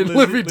fucking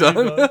Livy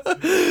Dunn?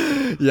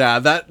 Yeah,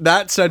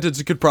 that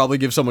sentence could probably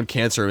give someone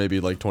cancer maybe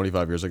like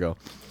 25 years ago.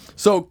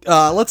 So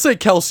let's say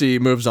Kelsey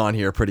moves on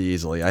here pretty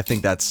easily. I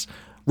think that's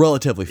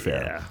relatively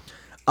fair.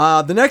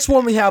 The next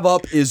one we have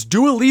up is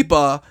Dua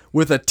Lipa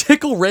with a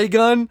tickle ray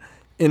gun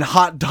and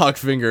hot dog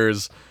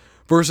fingers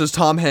versus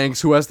Tom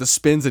Hanks, who has the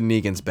spins and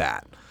Negan's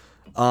bat.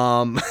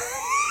 I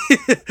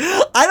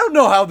don't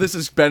know how this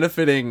is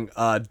benefiting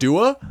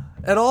Dua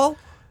at all.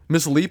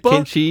 Miss Lipa.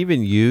 Can she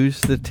even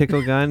use the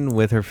tickle gun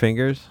with her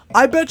fingers?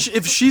 I bet you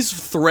if she's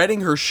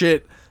threading her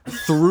shit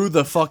through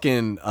the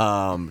fucking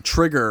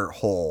trigger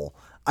hole,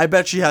 I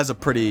bet she has a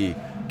pretty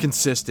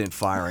consistent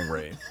firing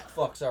rate.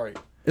 Fuck, sorry.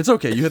 It's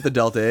okay. You hit the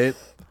Delta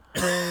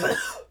 8.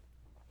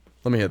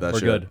 Let me hit that We're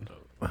shit.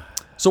 good.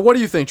 So what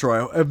do you think,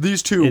 Troy? Of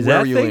these two, Is where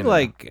that are you thing leaning?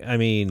 like? I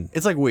mean,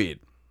 It's like weed.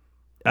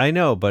 I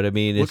know, but I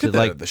mean, Look is at it the-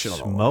 like the shit on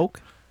the wall.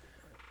 smoke?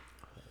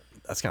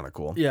 That's kind of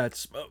cool. Yeah, it's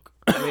smoke.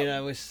 I mean,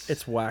 I was.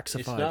 It's waxified.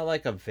 It's not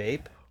like a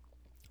vape,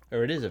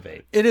 or it is a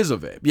vape. It is a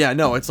vape. Yeah,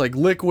 no, it's like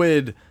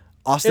liquid, It's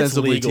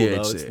ostensibly legal, THC.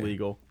 though. It's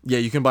legal. Yeah,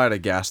 you can buy it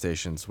at gas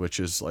stations, which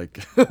is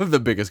like the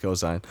biggest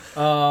cosign.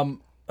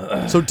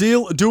 So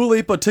Dua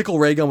Lipa, tickle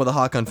ray gun with a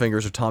hot gun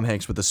fingers, or Tom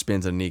Hanks with the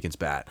spins and Negan's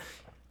bat.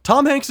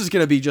 Tom Hanks is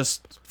going to be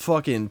just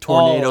fucking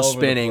All tornado over the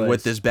spinning place.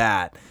 with this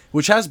bat,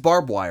 which has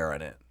barbed wire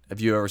in it. Have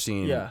you ever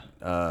seen? Yeah.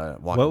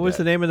 Walking What was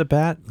Dead? the name of the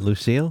bat?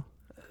 Lucille?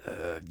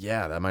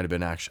 Yeah, that might have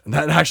been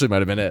That actually might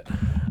have been it.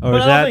 Or But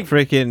is I that don't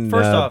think- freaking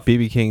first off,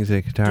 BB King's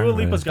guitar? Dua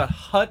Lipa's got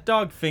hot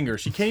dog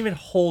fingers. She can't even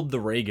hold the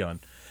ray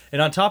gun.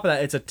 And on top of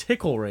that, it's a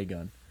tickle ray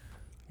gun.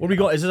 What are we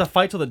going? Is it a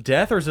fight till the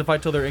death, or is it a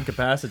fight till they're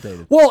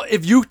incapacitated? Well,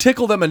 if you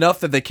tickle them enough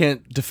that they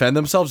can't defend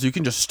themselves, you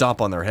can just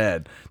stomp on their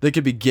head. They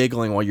could be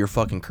giggling while you're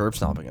fucking curb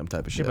stomping them,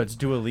 type of Yeah, shit. but it's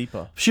Dua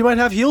Lipa. She might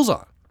have heels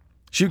on.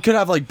 She could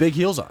have like big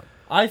heels on.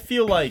 I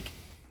feel like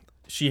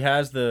she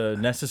has the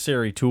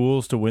necessary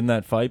tools to win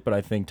that fight, but I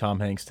think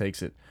Tom Hanks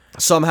takes it.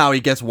 Somehow he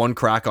gets one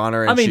crack on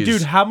her. And I mean, she's,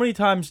 dude, how many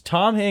times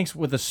Tom Hanks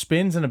with the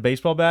spins and a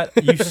baseball bat?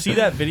 You see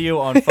that video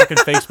on fucking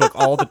Facebook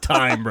all the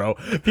time, bro.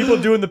 People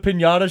doing the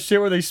pinata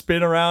shit where they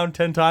spin around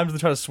 10 times and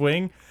try to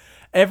swing.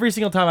 Every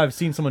single time I've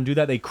seen someone do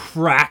that, they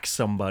crack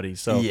somebody.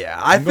 So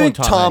yeah, I I'm going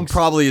think Tom Hanks.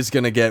 probably is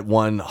gonna get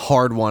one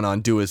hard one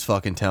on Dua's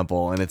fucking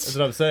temple, and That's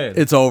what I'm saying.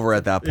 it's over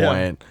at that Yeah.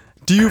 point.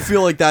 Do you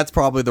feel like that's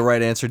probably the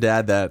right answer,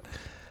 Dad? That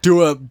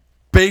Dua,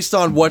 based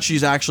on what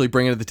she's actually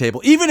bringing to the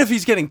table, even if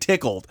he's getting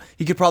tickled,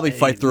 he could probably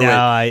fight through it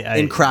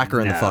and crack her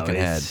in the fucking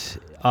head.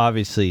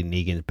 Obviously,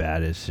 Negan's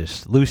bat is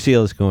just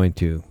Lucille is going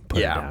to put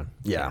it down.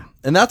 Yeah,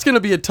 and that's going to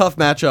be a tough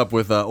matchup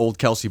with old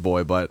Kelsey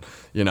boy, but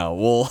you know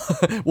we'll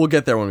we'll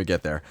get there when we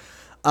get there.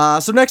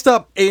 So next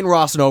up, Aiden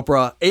Ross and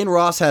Oprah. Aiden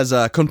Ross has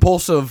a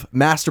compulsive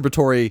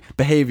masturbatory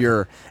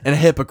behavior and a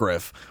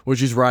hippogriff, which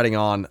he's riding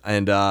on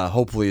and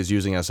hopefully is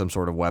using as some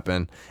sort of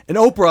weapon. And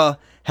Oprah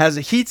has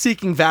a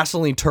heat-seeking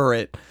Vaseline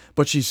turret,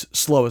 but she's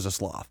slow as a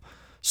sloth.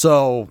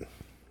 So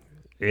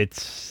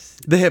it's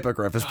the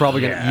hippogriff is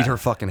probably going to eat her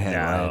fucking head,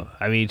 No, right?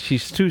 I mean,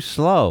 she's too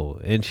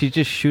slow, and she's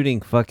just shooting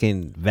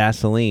fucking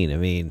Vaseline. I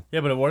mean,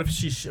 Yeah, but what if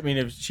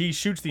if she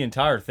shoots the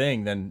entire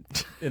thing, then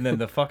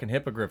the fucking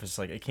hippogriff is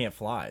like, it can't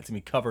fly. It's gonna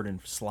be covered in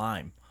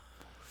slime.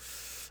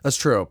 That's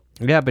true.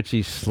 yeah, but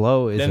she's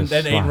slow. Then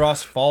Aiden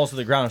Ross falls to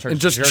the ground and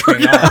starts And just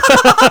jerking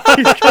off.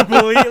 He's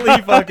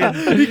completely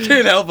fucking. He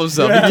can't help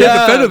himself. Yeah. He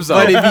can't defend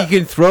himself. But if you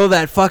can throw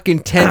that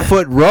fucking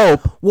 10-foot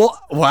rope, Well,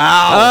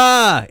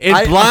 wow.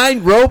 and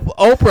blind rope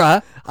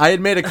Oprah. I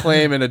had made a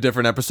claim in a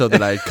different episode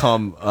that I had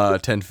come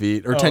 10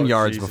 feet or 10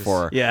 yards Jesus.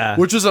 before. Yeah.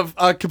 Which was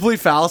a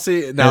complete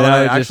fallacy. Now And that I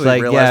I was actually just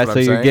like, realize yeah, what so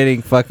I'm you're saying.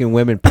 getting fucking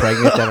women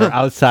pregnant that are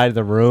outside of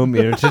the room.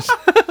 You know, just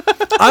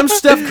I'm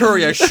Steph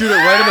Curry. I shoot it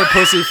right in their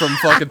pussy from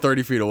fucking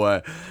 30 feet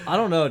away. I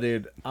don't know,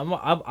 dude. I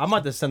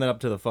might just send that up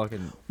to the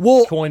fucking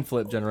Well- coin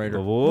flip generator.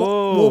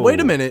 Well, wait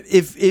a minute.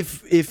 If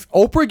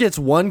Oprah gets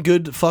one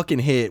good fucking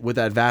hit with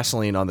that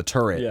Vaseline on the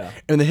turret, Yeah.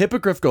 and the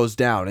hippogriff goes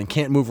down and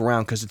can't move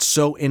around because it's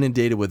so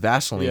inundated with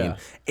Vaseline, Yeah.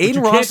 But Aiden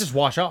you Ross can't just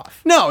wash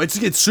off. No, it's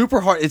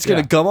super hard. It's gonna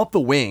Yeah. gum up the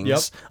wings. Yep.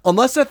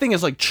 Unless that thing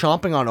is like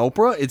chomping on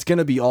Oprah, it's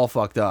gonna be all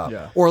fucked up.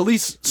 Yeah. Or at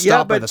least stop yeah,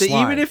 by but the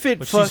slime. even if it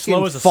But she's slow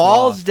fucking as a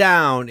falls sloth.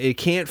 down, it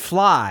can't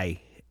fly.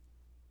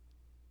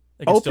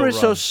 It can still Oprah's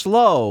so run.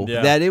 slow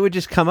Yeah. that it would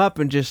just come up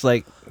and just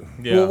like,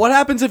 Yeah. Well, what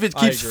happens if it I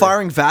keeps agree.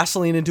 firing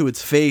Vaseline into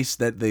its face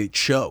that they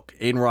choke?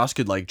 Aiden Ross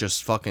could like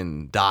just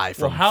fucking die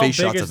Well, from how face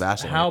big shots is of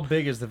Vaseline. how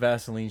big is the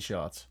Vaseline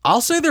shots?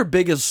 I'll say they're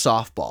big as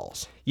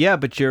softballs. yeah,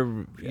 but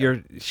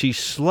she's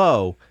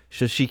slow,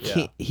 so she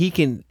can't. He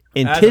can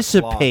As a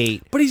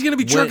anticipate. But he's gonna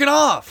be When- jerking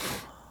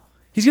off.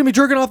 He's gonna be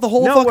jerking off the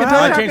whole No, fucking we're I not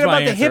time. talking changed my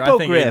about the answer. I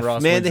think Aiden hippogriff,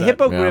 Ross man. wins The that.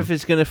 hippogriff Yeah.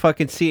 is gonna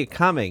fucking see it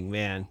coming,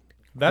 man.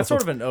 That's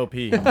sort of an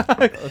OP.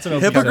 That's an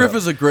OP Hippogriff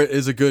setup.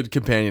 is a good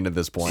companion at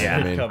this point. Yeah.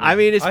 I mean, Come- I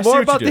mean, it's I see more what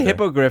you about did the there.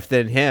 hippogriff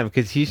than him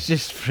because he's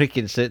just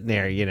freaking sitting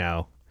there, you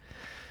know,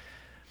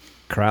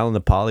 corralling the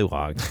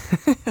pollywogs.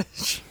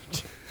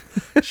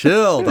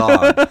 chill,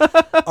 dog.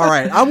 All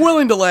right, I'm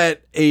willing to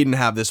let Aiden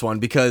have this one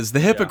because the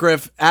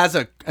hippogriff, as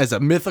a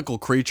mythical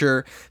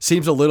creature,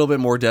 seems a little bit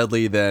more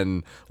deadly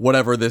than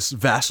whatever this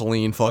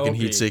Vaseline fucking OP.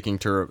 heat-seeking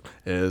turret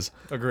is.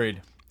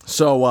 Agreed.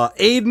 So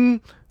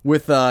Aiden,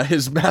 with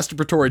his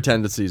masturbatory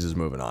tendencies, is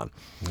moving on.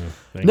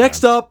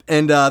 Next up,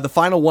 and the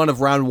final one of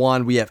round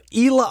one, we have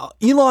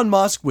Elon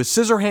Musk with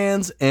scissor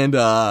hands and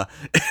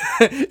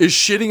is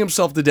shitting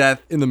himself to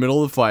death in the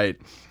middle of the fight.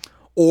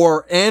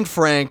 Or Anne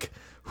Frank,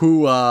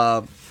 who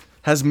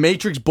has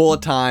Matrix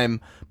bullet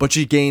time, but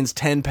she gains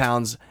 10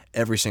 pounds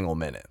every single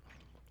minute.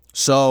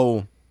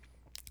 So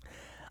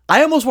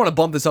I almost want to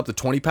bump this up to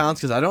 20 pounds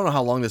because I don't know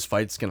how long this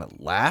fight's going to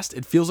last.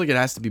 It feels like it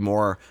has to be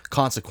more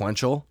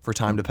consequential for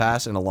time to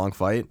pass in a long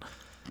fight.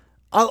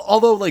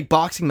 Although, like,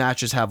 boxing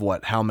matches have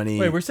what? How many?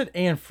 Wait, we said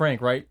Anne Frank,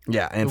 right?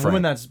 Yeah, Anne the Frank.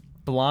 woman that's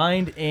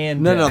blind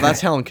and No, deaf.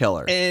 that's Helen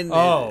Keller. And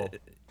Oh.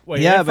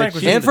 Wait, Yeah, Anne Frank but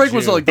was she- just Anne a Frank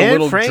was Jew. like the Anne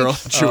little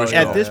Frank's- Jewish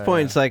at girl. this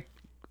point, it's like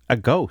a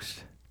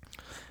ghost.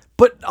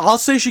 But I'll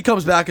say she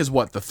comes back as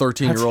what? The That's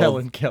 13-year-old?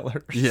 Helen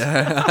Keller.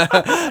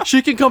 Yeah.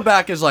 She can come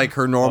back as like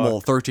her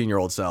normal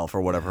 13-year-old self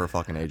or whatever her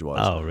fucking age was.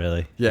 Oh,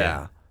 really?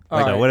 Yeah. So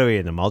right. what are we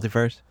in the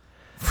multiverse?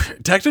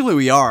 Technically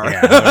we are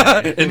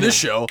in this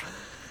show.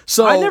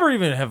 So I never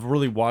even have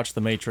really watched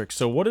The Matrix.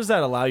 So what does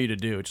that allow you to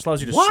do? It just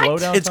allows you to slow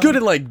down. It's time? good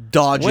at like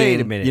dodging. Wait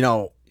a minute. You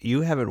know,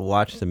 You haven't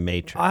watched The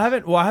Matrix. I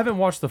haven't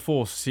watched the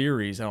full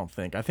series. I don't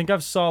think. I think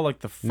I've saw like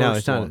the first No,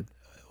 it's not. one.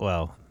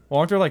 Well,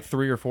 Aren't there like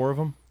 3 or 4 of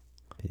them?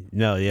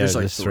 no, yeah, There's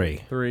there's like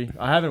three. 3.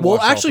 I haven't. Well,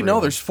 watched all actually, 3 no.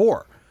 of them. There's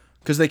 4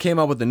 because they came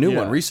out with the new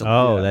one recently.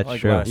 Oh, that's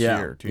like true. last yeah,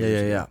 year, 2 yeah,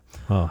 years yeah, ago.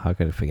 Oh, how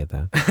could I forget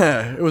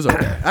that? It was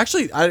okay.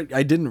 Actually,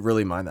 I didn't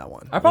really mind that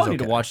one. I probably need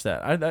to watch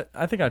that.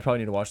 I think I probably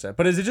need to watch that.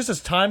 But is it just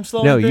a time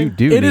slowing? No, thing? you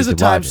do. It need is a to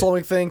time watch it.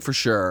 slowing thing for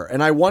sure,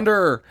 and I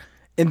wonder,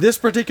 in this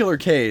particular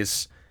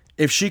case,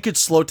 if she could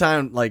slow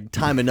time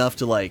enough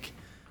to like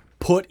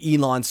put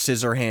Elon's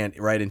scissor hand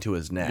right into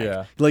his neck.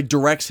 Yeah. Like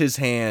directs his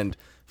hand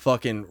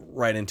fucking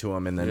right into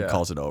him and then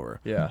calls it over.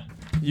 Yeah,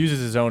 uses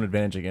his own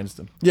advantage against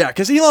him. Yeah,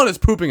 because Elon is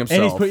pooping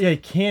himself. And he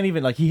can't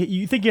even like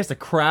you think he has to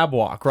crab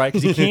walk, right?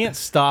 Because he can't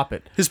stop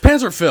it. His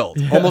pants are filled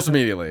almost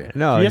immediately.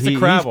 No, He has to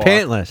crab he's walk.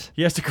 pantless.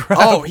 He has to crab.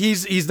 Oh,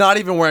 he's not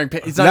even wearing.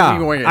 He's not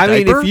even wearing a I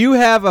mean, diaper. if you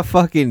have a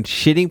fucking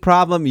shitting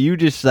problem, you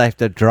just have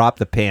to drop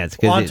the pants.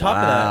 On top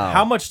of that,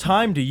 how much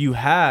time do you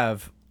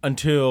have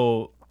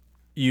until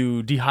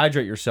you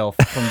dehydrate yourself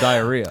from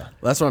diarrhea?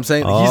 That's what I'm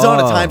saying. He's on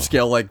a Oh. time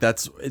scale like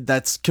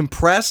that's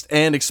compressed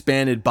and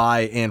expanded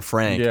by Anne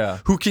Frank, Yeah.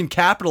 who can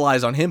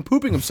capitalize on him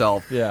pooping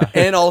himself, Yeah.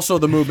 and also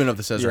the movement of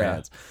the scissor Yeah.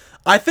 hands.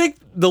 I think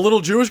the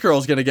little Jewish girl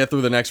is going to get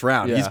through the next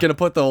round. Yeah. He's going to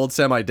put the old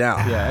Semite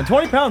down. Yeah, and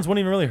 20 pounds wouldn't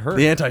even really hurt.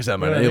 The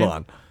anti-Semite, You know what I mean?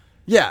 Elon.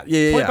 Yeah,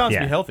 20 pounds Yeah.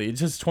 would be healthy. It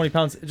just 20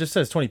 pounds. It just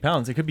says 20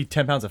 pounds. It could be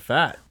 10 pounds of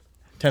fat.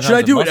 10 Should pounds I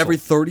of do it muscle. every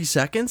 30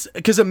 seconds?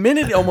 Because a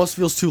minute almost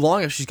feels too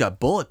long if she's got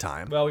bullet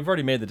time. Well, we've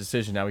already made the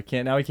decision. Now we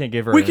can't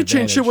give her. We an can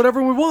change shit advantage.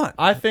 whatever we want.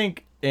 I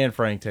think Anne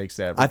Frank takes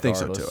that. I think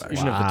so, regardless, too,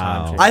 Even if the time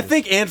Wow. changes. I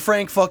think Anne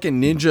Frank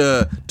fucking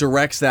ninja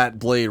directs that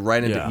blade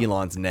right into Yeah.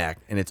 Elon's neck,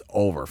 and it's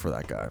over for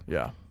that guy.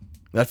 Yeah,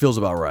 That feels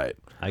about right.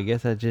 I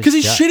guess I just Because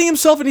he's shitting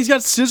himself and he's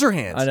got scissor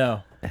hands. I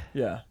know.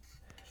 Yeah,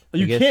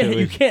 you guess can't. it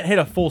You was- can't hit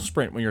a full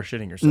sprint when you're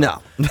shitting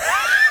yourself. No.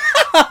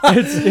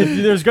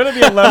 There's gonna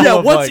be a level. Yeah,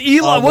 of what's like,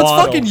 Elon? a What's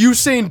waddle. fucking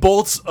Usain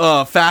Bolt's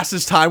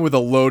fastest time with a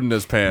load in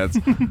his pants?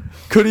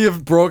 Could he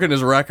have broken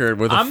his record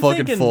with a I'm fucking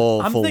thinking,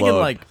 full I'm full thinking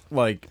load?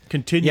 like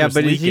continuous.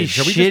 Yeah, but is he leakage.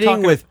 Are we just shitting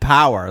talking- with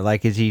power?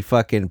 Like, is he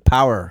fucking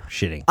power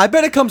shitting? I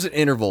bet it comes in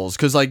intervals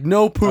because like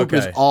no poop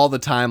is Okay. all the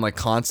time like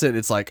constant.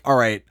 It's like all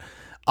right,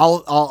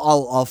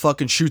 I'll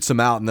fucking shoot some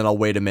out and then I'll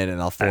wait a minute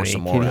and I'll force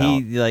some more can out.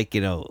 he like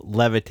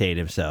levitate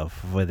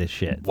himself with his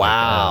shit?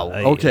 Wow.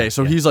 Like, Okay,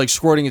 so he's like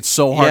squirting it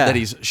so hard Yeah. that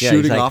he's Yeah, he's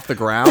shooting like- off the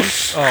ground. Oh,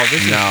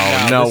 this is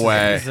No this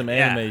way. This is some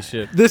anime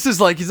shit. This is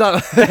like he's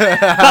not.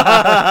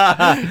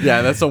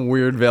 Yeah, that's some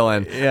weird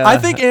villain. Yeah. I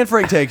think Anne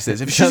Frank takes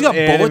this. If she's Some got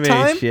bullet anime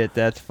time, shit.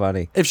 That's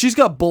funny. if she's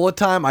got bullet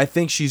time, I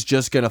think she's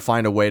just gonna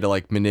find a way to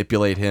like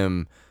manipulate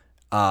him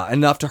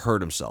enough to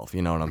hurt himself.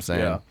 You know what I'm saying?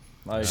 Yeah.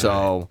 I agree.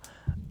 So,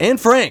 Anne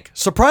Frank,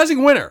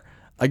 surprising winner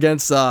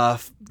against that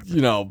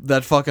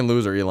fucking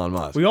loser Elon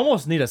Musk. We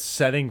almost need a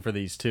setting for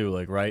these two,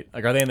 like right?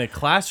 Like, are they in the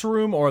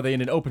classroom or are they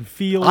in an open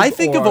field? I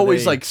think or of are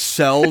always they- like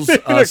Cell's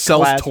Cell's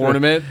classroom.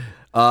 tournament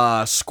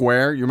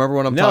square. You remember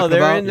what I'm No, talking they're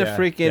about? in the Yeah,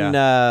 freaking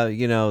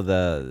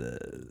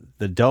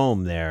the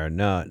dome there.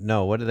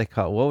 No, what do they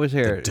call? What was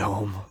there?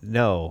 dome.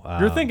 No,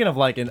 You're thinking of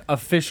like an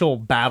official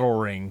battle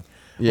ring.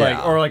 Yeah.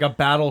 Like, or like a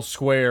battle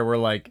square where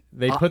like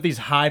they put these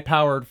high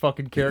powered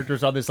fucking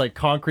characters on this like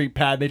concrete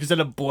pad and they just end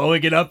up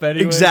blowing it up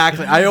anyway.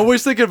 Exactly. I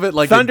always think of it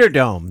like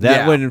Thunderdome. That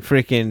Yeah. wouldn't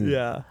freaking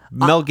Yeah.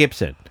 Mel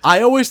Gibson.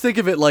 I always think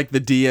of it like the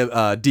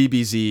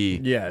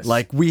DBZ. Yes.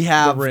 Like we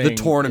have The the, ring,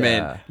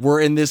 tournament. yeah. We're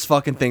in this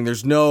fucking thing.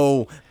 There's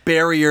no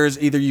barriers.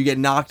 Either you get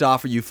knocked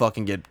off or you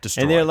fucking get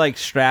destroyed. And they're like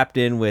strapped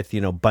in with,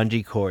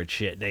 bungee cord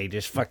shit. They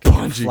just fucking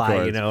Bungee fly,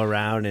 cords.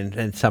 around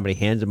and somebody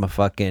hands them a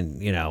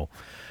fucking,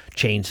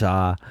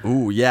 chainsaw.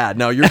 Ooh, yeah.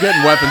 No, you're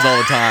getting weapons all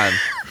the time.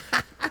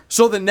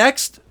 So the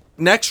next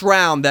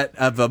round that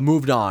have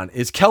moved on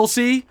is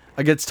Kelsey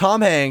against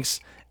Tom Hanks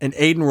and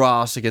Aiden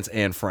Ross against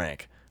Anne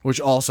Frank, which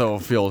also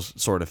feels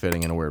sort of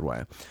fitting in a weird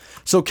way.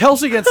 So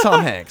Kelsey against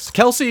Tom Hanks.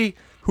 Kelsey,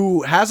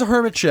 who has a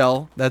hermit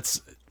shell that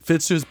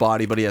fits to his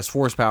body, but he has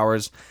force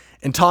powers,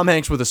 and Tom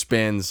Hanks with the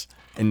spins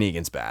and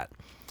Negan's bat.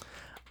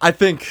 I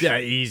think Yeah,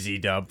 easy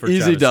dub for easy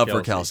Travis dub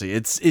for Kelce. Kelsey.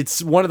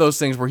 It's one of those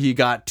things where he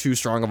got too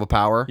strong of a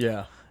power.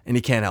 Yeah. And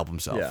he can't help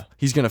himself. Yeah.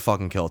 He's gonna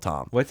fucking kill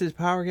Tom. What's his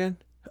power again?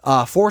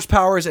 Force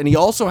powers, and he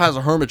also has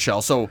a hermit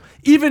shell. So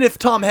even if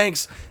Tom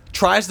Hanks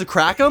tries to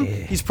crack him,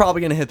 he's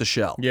probably gonna hit the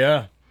shell.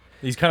 Yeah.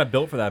 He's kind of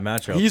built for that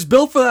matchup. He's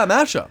built for that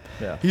matchup.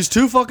 Yeah. He's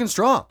too fucking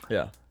strong.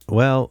 yeah.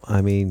 Well,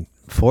 I mean,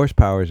 force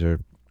powers are,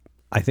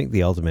 I think,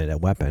 the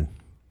ultimate weapon.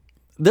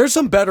 There's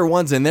some better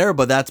ones in there,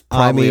 but that's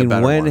probably a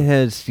better when one.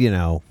 has,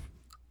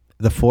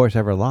 the force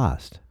ever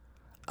lost?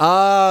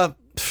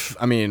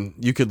 I mean,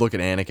 you could look at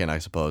Anakin, I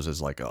suppose,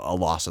 as like a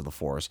loss of the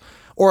Force,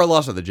 or a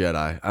loss of the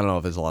Jedi. I don't know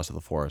if it's a loss of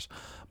the Force,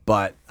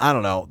 but I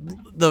don't know.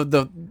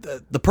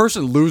 The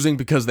person losing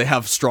because they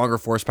have stronger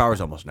Force powers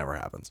almost never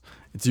happens.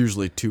 It's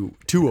usually too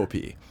OP.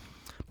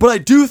 But I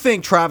do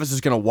think Travis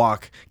is gonna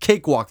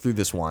cakewalk through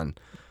this one.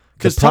 The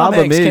Because Tom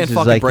problem Hanks can't is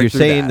fucking like break you're through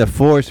saying that. the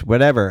force,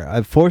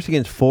 whatever. Force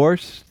against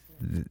force,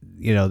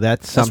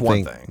 that's That's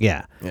one something. thing.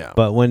 Yeah. Yeah.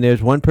 But when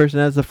there's one person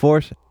that has the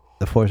force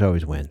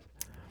always wins.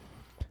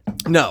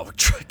 No,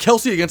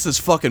 Kelsey against this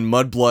fucking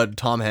mudblood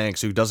Tom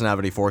Hanks who doesn't have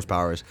any force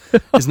powers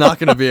is not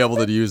going to be able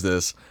to use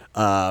this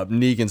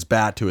Negan's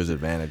bat to his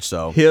advantage.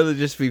 So He'll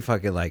just be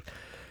fucking like,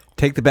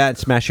 take the bat and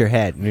smash your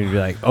head, and you'd be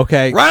like,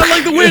 okay, right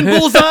like the wind,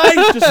 bullseye,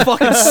 just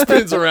fucking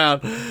spins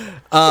around.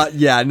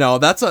 Yeah, no,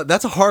 that's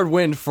a hard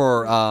win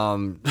for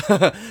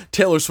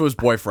Taylor Swift's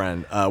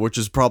boyfriend, which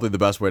is probably the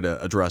best way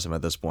to address him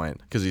at this point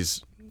because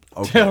he's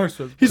okay. Taylor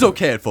Swift's He's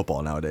okay at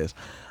football nowadays.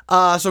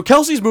 So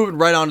Kelsey's moving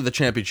right on to the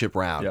championship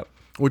round, Yep.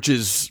 which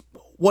is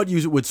what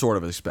you would sort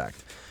of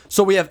expect.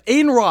 So we have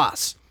Aiden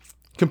Ross,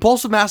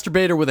 compulsive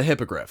masturbator with a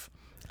hippogriff,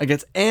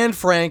 against Anne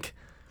Frank,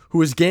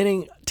 who is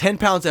gaining 10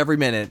 pounds every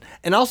minute,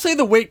 and I'll say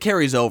the weight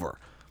carries over.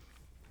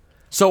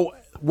 So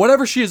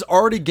whatever she has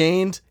already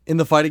gained in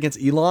the fight against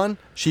Elon,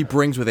 she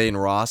brings with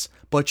Aiden Ross,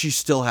 but she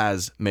still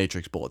has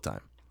Matrix bullet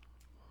time.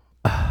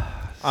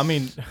 I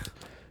mean,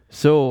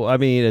 So, I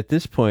mean, at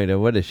this point,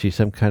 what is she,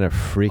 some kind of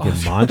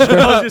freaking monster?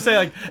 I was gonna say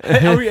like,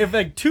 if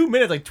like 2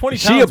 minets, like 20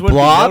 Is pounds. she a wouldn't be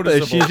blob? Is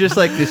noticeable. she just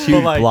like this But,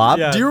 huge like, blob?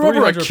 yeah, Do you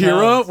remember 300 Akira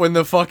pounds. when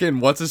the fucking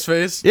what's his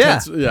face? Yeah.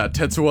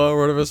 Tetsuo or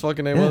whatever his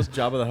fucking name was.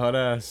 Jabba the Hutt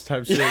ass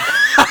type shit.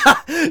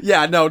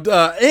 Yeah, no.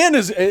 Anne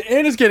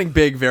is getting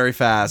big very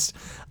fast,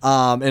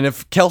 and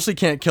if Kelsey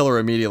can't kill her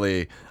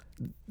immediately,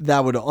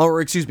 that would,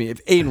 or excuse me,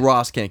 if Aiden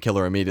Ross can't kill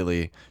her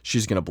immediately,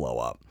 she's gonna blow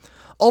up.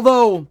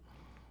 Although,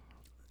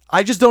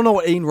 I just don't know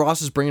what Aiden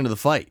Ross is bringing to the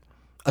fight.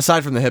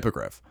 Aside from the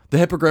hippogriff. The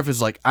hippogriff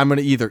is like, I'm going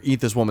to either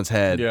eat this woman's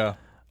head Yeah.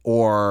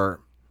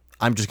 or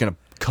I'm just going to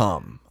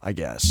come, I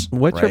guess.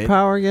 What's her right?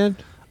 power again?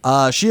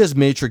 She has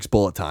Matrix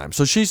bullet time.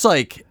 So she's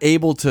like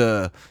able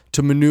to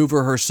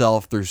maneuver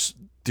herself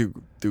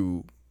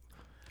through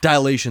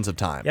dilations of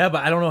time. Yeah,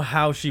 but I don't know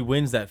how she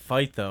wins that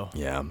fight though.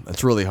 Yeah,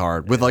 that's really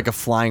hard. With like a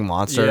flying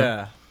monster.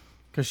 Yeah.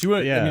 Because she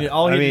would. I mean,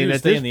 all he had to do is at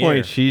stay this in the point,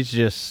 air. she's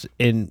just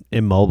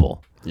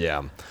immobile.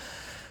 Yeah.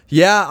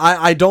 Yeah,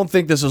 I don't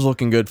think this is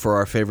looking good for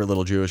our favorite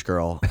little Jewish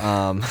girl.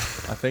 I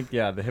think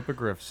the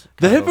hippogriffs.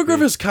 The kind of hippogriff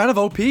OP. is kind of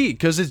OP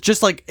because it's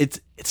just like it's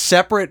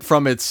separate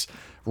from its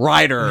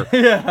rider,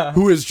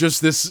 who is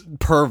just this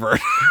pervert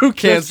who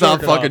can't Just stop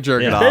jerking fucking off.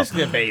 jerking He's off.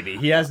 basically a baby.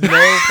 He has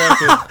no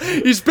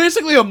fucking. He's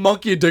basically a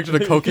monkey addicted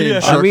to cocaine. Yeah.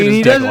 jerking I mean, his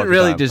he dick all doesn't the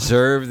really time.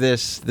 deserve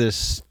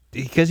this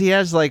because he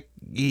has like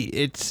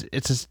it's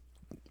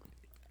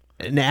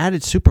an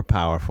added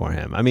superpower for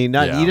him. I mean,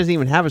 Yeah. he doesn't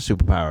even have a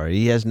superpower.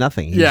 He has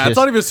nothing. He's Yeah, it's just-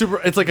 not even super.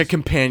 It's like a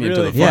companion to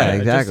Really? the Yeah, fight.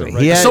 exactly. just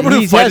a He has, Someone who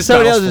he fights has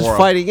somebody else battles is for him.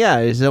 fighting. Yeah,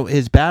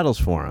 his battles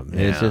for him. It's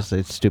Yeah. just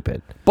it's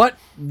stupid. But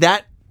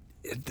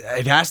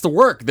it has to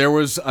work. There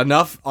was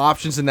enough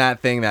options in that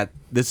thing that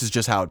this is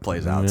just how it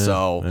plays out.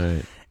 So,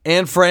 right.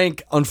 Anne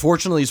Frank,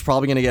 unfortunately, is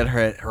probably going to get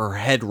her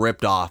head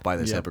ripped off by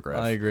this hippogriff.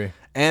 I agree.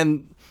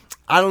 And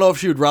I don't know if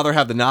she would rather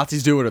have the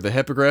Nazis do it or the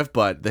hippogriff,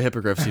 but the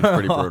hippogriff seems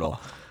pretty brutal.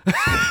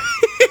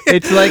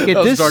 It's like at That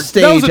was this dark-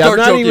 that was stage, a I'm dark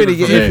not joke even going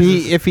to even for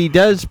me. if he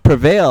does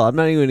prevail, I'm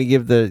not even going to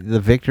give the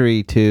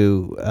victory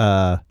to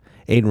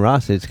Aiden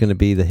Ross. It's going to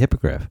be the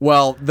hippogriff.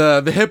 Well,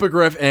 the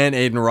hippogriff and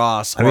Aiden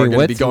Ross I are mean,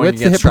 going to be going what's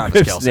the against Travis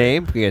hippogriff's Kelce.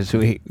 name? Because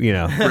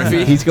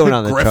Griffey? he's going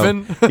on the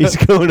Griffin? trophy. He's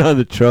going on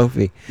the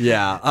trophy.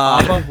 Yeah.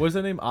 Appa. What's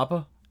that name?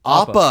 Appa.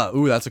 Appa.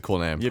 Ooh, that's a cool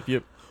name.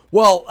 Yep.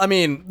 Well, I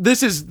mean,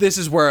 this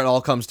is where it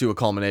all comes to a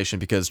culmination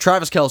because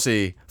Travis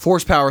Kelce,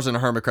 force powers in a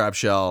hermit crab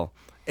shell,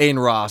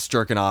 Aiden Ross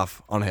jerking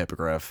off on a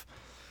hippogriff.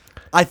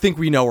 I think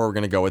we know where we're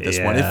going to go with this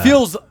one. It Yeah.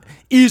 feels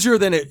easier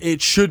than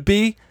it should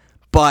be,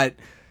 but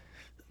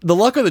the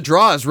luck of the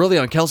draw is really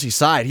on Kelce's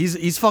side.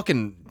 He's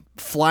fucking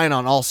flying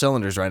on all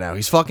cylinders right now.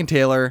 He's fucking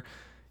Taylor.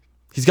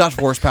 He's got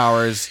force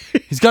powers.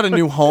 He's got a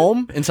new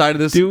home inside of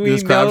this, Do we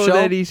this crab know shell.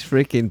 that he's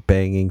freaking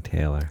banging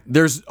Taylor?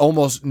 There's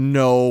almost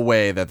no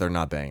way that they're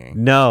not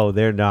banging. No,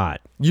 they're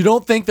not. You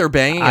don't think they're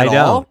banging I at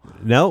all?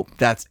 don't. Nope.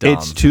 That's dumb.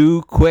 It's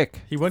too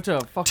quick. He went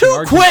to fucking Too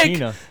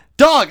Argentina. quick!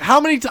 Dog, how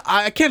many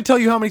I can't tell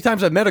you how many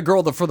times I've met a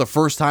girl that for the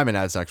first time and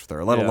had sex with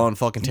her, let Yeah. alone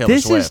fucking Taylor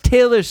This Swift. is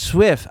Taylor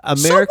Swift,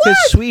 America's what?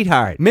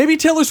 sweetheart. Maybe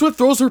Taylor Swift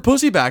throws her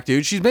pussy back,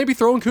 dude. She's maybe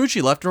throwing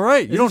coochie left and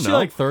right. You don't Isn't she know.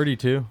 like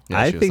 32. Yeah,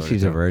 I she was think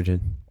she's a 32.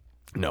 virgin.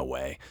 No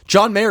way.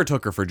 John Mayer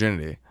took her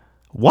virginity.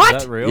 What?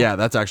 Is that real? Yeah,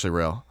 that's actually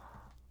real.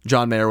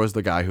 John Mayer was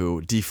the guy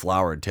who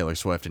deflowered Taylor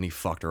Swift and he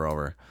fucked her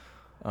over.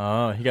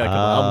 Oh, he got a couple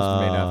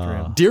albums made after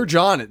him. Dear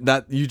John,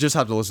 that you just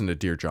have to listen to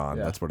Dear John.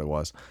 Yeah. That's what it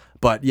was.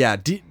 But yeah,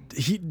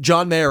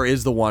 John Mayer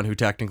is the one who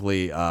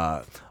technically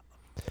opened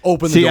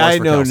the See, doors I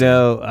for know Kelce.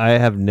 no. I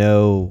have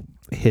no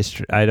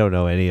history. I don't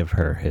know any of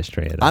her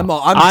history at all. I'm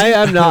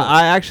am not.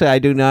 I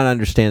do not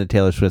understand the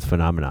Taylor Swift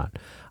phenomenon.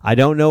 I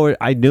don't know her.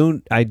 I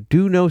do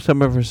know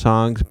some of her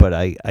songs, but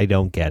I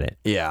don't get it.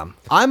 Yeah,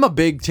 I'm a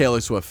big Taylor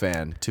Swift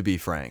fan, to be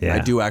frank. Yeah. I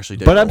do actually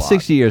dig But her a I'm lot.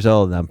 60 years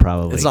old, and I'm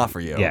probably. It's not for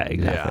you. Yeah,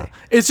 exactly. Yeah.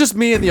 It's just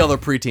me and the other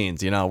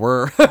preteens. You know,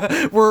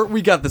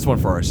 we got this one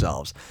for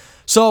ourselves.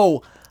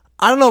 So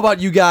I don't know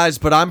about you guys,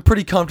 but I'm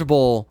pretty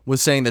comfortable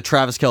with saying that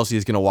Travis Kelce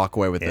is going to walk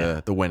away with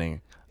the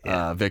winning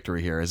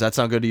victory here. Does that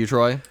sound good to you,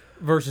 Troy?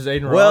 Versus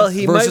Aiden Ross. Well,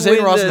 he might Versus Aiden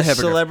win Ross and the the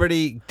Hippogriff.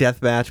 celebrity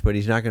death match, but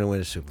he's not going to win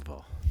a Super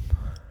Bowl.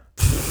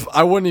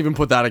 I wouldn't even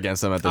put that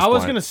against them at this I point.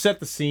 was gonna set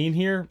the scene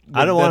here.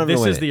 I don't want him to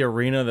This win is it. the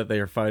arena that they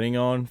are fighting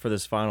on for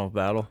this final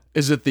battle.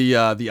 Is it the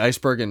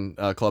iceberg in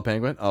Club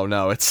Penguin? Oh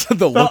no, it's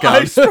the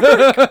lookout.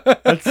 Iceberg.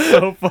 That's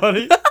so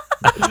funny.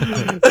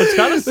 It's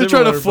kind of They're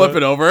trying to flip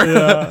it over.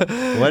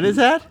 Yeah. What is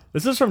that?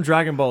 This is from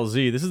Dragon Ball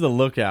Z. This is the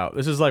lookout.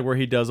 This is like where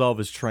he does all of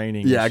his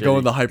training. Yeah, and shit.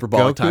 going the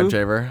hyperbolic time Goku?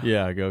 chamber.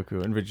 Yeah,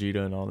 Goku and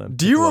Vegeta and all them.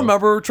 Do you Piccolo.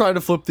 remember trying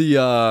to flip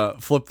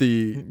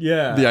the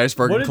Yeah, the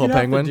iceberg what in Club did you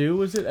Penguin? Have to do?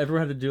 Was it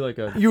everyone had to do like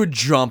a? You would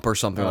jump or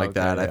something Oh, like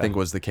that. okay, I think yeah.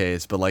 was the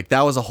case, but like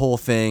that was a whole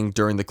thing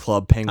during the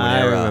Club Penguin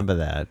I era. remember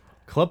that.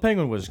 Club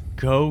Penguin was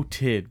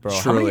goated, bro.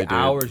 How Truly, many dude.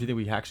 hours do you think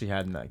we actually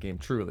had in that game?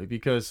 Truly,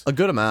 because A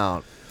good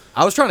amount.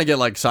 I was trying to get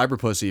like cyber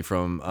pussy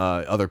from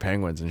other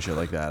penguins and shit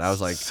like that. I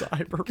was like,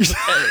 cyber.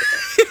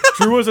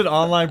 Drew was an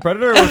online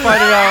predator. We're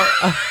finding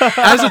out.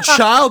 as a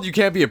child, you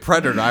can't be a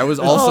predator. I was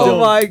also Oh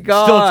my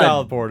god. Still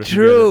child porn. if you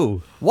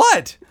True.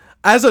 what?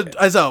 As a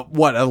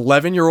what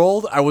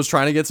 11-year-old, I was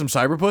trying to get some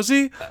cyber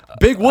pussy.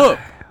 Big whoop.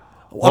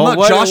 I'm not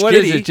what- Josh what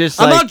is Giddey. it? Just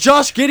I'm like- not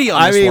Josh Giddey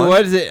on I this mean, one.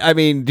 what is it? I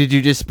mean, did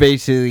you just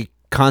basically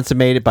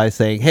consummate it by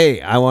saying,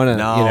 "Hey, I want to,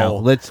 No,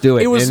 let's do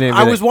it"? It was. And then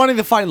I be was like, wanting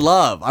to find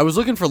love. I was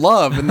looking for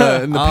love in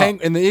the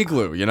in the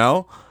igloo. You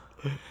know,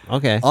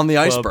 okay. on the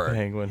Club iceberg.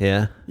 Penguin.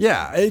 Yeah.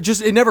 Yeah,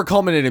 it never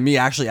culminated in me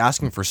actually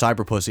asking for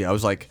cyber pussy. I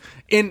was like,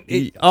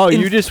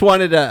 You just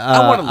wanted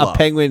I wanted a love.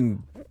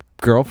 penguin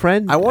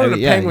girlfriend? I wanted a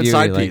yeah, penguin you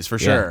side really piece for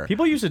yeah. sure.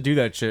 People used to do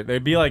that shit.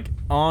 They'd be like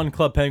on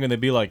Club Penguin. They'd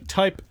be like,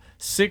 type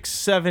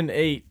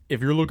 678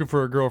 if you're looking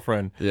for a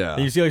girlfriend. Yeah.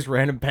 And you see like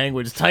random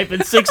penguins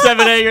typing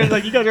 678. You're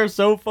like, you guys are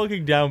so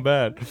fucking down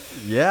bad.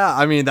 Yeah,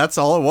 I mean that's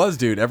all it was,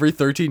 dude. Every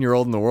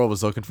 13-year-old in the world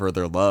was looking for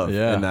their love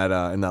Yeah. in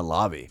that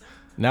lobby.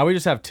 Now we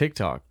just have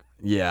TikTok.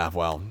 Yeah,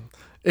 well,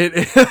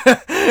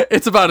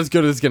 it's about as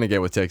good as it's gonna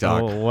get with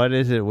TikTok. Well, what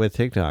is it with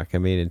TikTok? I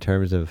mean, in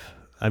terms of,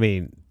 I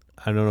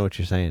don't know what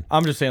you're saying.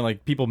 I'm just saying,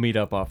 like, people meet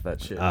up off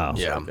that shit. Oh.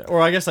 Yeah.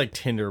 Or I guess like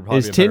Tinder. would probably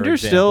Is be a better Tinder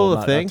example, still a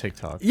not thing?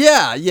 TikTok.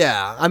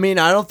 Yeah. I mean,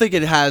 I don't think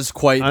it has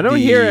quite. I don't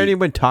hear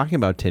anyone talking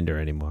about Tinder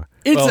anymore.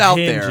 It's Well, out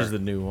Hinge there. is the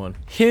new one.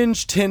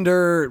 Hinge,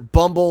 Tinder,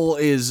 Bumble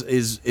is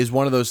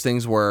one of those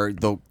things where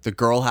the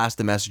girl has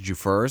to message you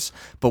first,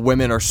 but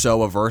women are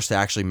so averse to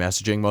actually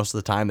messaging most of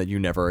the time that you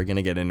never are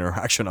gonna get an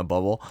interaction on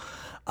Bumble.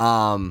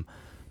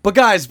 But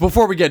guys,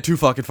 before we get too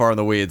fucking far in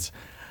the weeds,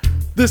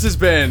 this has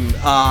been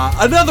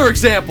another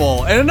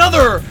example and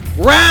another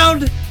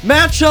round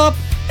matchup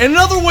and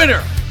another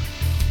winner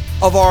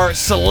of our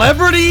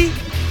celebrity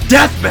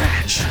death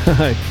match.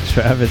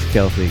 Travis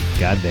Kelce,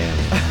 goddamn.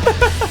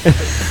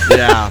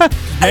 Yeah.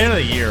 Man of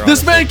the year.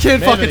 This man honestly.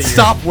 can't Man of fucking the year.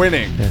 stop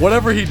winning.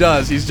 Whatever he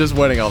does, he's just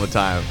winning all the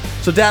time.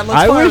 So, Dad,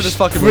 let's I fire wish this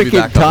fucking movie freaking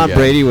back up Tom again.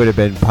 Brady would have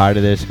been part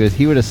of this because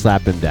he would have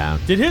slapped him down.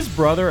 Did his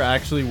brother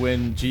actually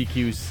win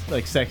GQ's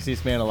like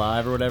sexiest man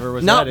alive or whatever?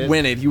 Was Not that it?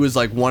 win it. He was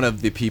like one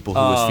of the people who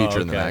was Oh,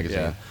 featured in the okay, magazine.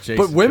 yeah. But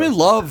Jason women Kelce.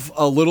 love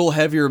a little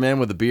heavier man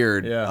with a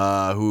beard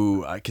Yeah.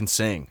 who can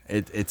sing.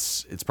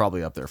 It's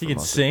probably up there for He can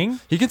most. sing?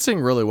 He can sing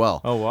really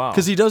well. Oh, wow.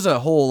 Because he does a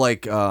whole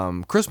like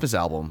Christmas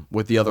album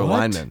with the other What?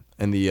 linemen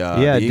and the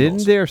yeah, the didn't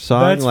Eagles. their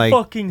song That's like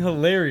fucking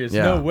hilarious.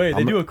 Yeah. No way. They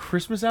I'm- do a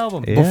Christmas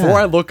album. Yeah. Before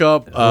I look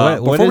up, What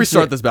before we is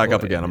start it? this back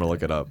up What- again, I'm gonna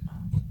look it up.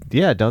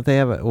 Yeah, don't they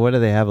have what do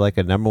they have like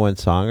a #1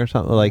 song or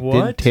something? Like What?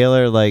 didn't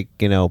Taylor like, It's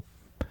give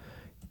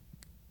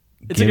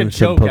like a him some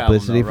joke album,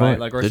 publicity though, for right? it?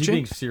 Like, or is Did he she?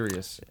 being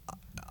serious?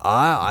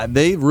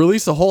 They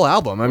released the whole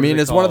album. I What mean, is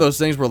it it's one of called? those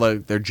things where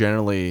like they're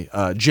generally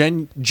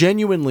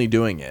genuinely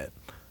doing it.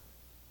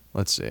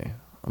 Let's see.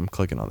 I'm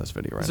clicking on this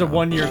video right It's now. a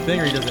 1 year thing,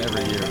 or he does it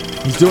every year?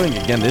 He's doing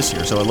it again this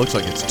year, so it looks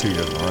like it's 2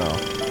 years in a row.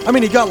 I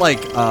mean, he got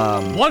like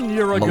 1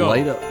 year ago,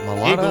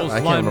 Mulata? Eagles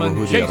I can't remember lineman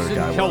who the other Jason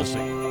guy was.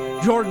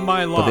 Kelsey, Jordan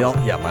But they Mailata,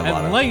 all- yeah,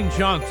 Mailata. and Lane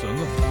Johnson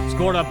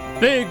scored a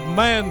big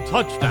man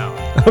touchdown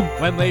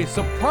when they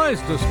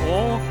surprised us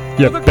all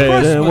You with a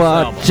better Christmas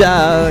watch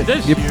album. out.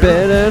 This You year,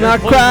 better they're not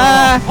putting on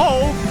cry. a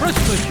whole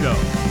Christmas show.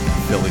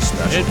 Philly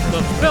special. It's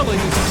the Philly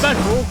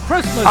special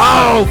Christmas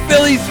Oh,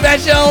 Philly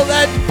special.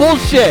 That's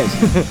bullshit.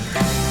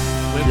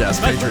 with Yes,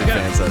 special Patriot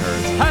guests fans, that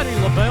hurts. Patty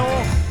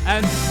LaBelle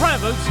and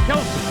Travis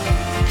Kelce.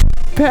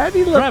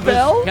 Patty Travis,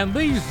 LaBelle. can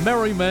these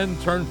merry men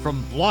turn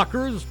from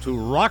blockers to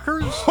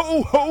rockers?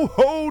 Ho, ho,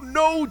 ho,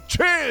 no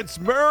chance,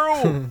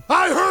 Merrill.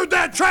 I heard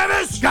that,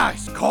 Travis.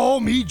 Guys, call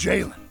me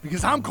Jalen,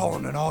 because I'm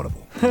calling an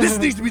audible. This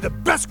needs to be the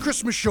best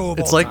Christmas show of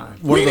It's all like time.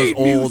 one of We those need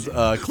old music. We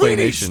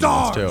need claymation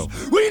stars. ones,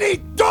 too. We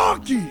need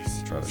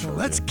donkeys. Try to show So it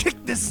let's to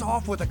kick this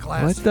off with a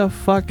classic. What the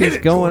fuck Hit is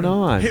it, going Jordan.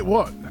 on? Hit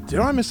what? Did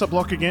I miss a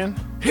block again?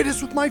 Hit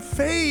us with my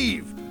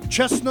fave.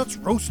 Chestnuts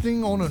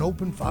roasting on an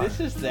open fire. This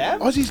is them?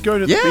 Aussies go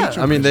to the Yeah, beach.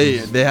 I mean they I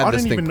had this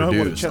didn't thing even know what a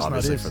produced chestnut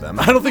obviously is. for them.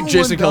 I don't think No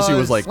Jason one Kelsey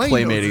was does. like Lane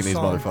knows claymating this these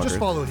song. motherfuckers. Just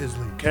follow his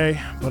lead.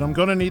 Okay, but I'm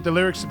gonna need the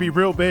lyrics to be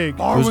real big. It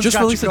was just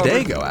released a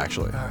day ago,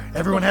 actually.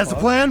 Everyone has a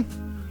plan?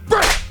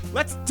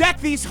 Let's deck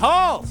these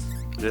halls.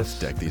 Let's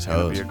deck these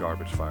hoes. a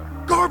garbage fire.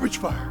 Garbage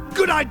fire.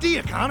 Good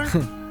idea, Connor.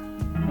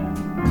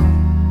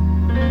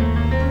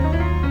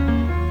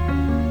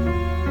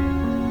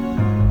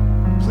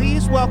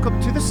 Please welcome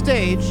to the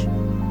stage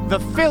the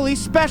Philly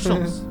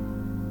Specials.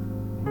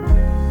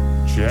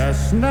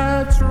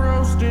 Chestnuts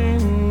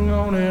roasting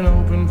on an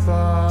open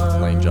fire.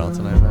 Lane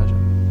Johnson, I imagine.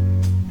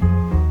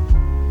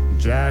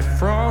 Jack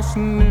Frost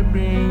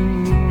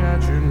nipping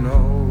at your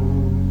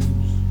nose.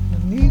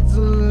 It needs a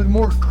little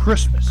more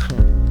Christmas.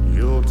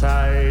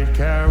 Yuletide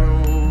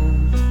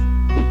carols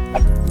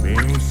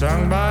being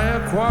sung by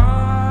a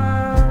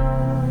choir,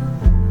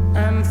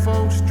 and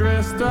folks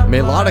dressed up.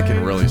 Melodic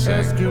can really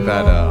sing.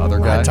 That other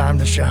guy. My time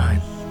to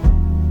shine.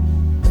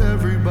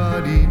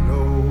 Everybody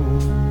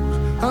knows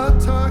a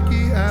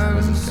turkey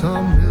and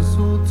some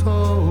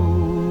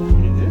mistletoe.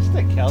 Is this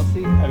the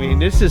Kelsey? I mean,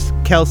 this is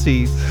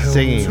Kelsey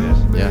singing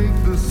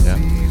this. Yeah.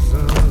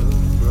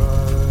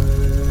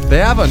 They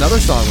have another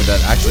song with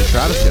that actually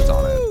Travis gets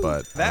on it,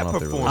 but I don't know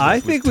if they really I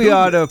think we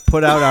ought to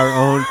put out our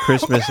own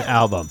Christmas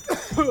album.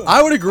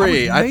 I would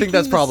agree. I think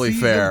that's probably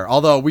fair.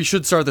 Although we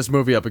should start this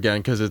movie up again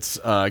because it's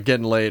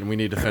getting late and we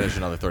need to finish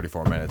another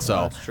 34 minutes. So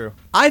That's true.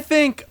 I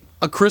think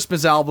a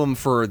Christmas album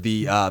for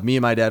the Me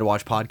and My Dad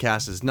Watch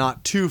podcast is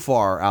not too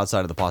far outside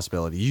of the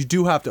possibility. You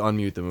do have to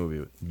unmute the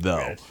movie, though.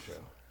 That's true.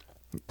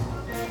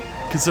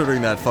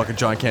 Considering that fucking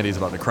John Candy is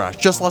about to crash.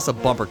 Just lost a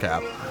bumper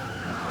cap.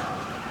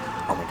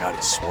 Oh my god,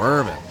 he's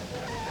swerving.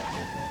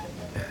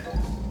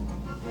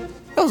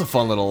 That was a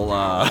fun little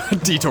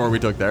detour we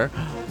took there.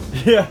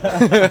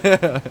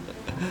 Yeah.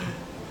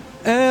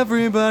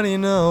 Everybody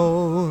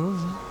knows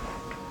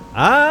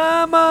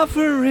I'm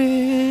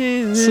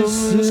offering Some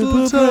this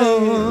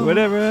mistletoe.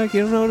 whatever. I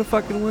can't know the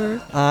fucking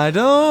word. I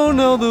don't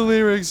know the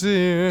lyrics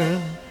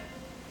here.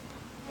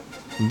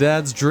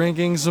 Dad's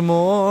drinking some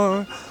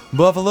more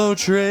Buffalo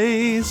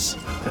Trace.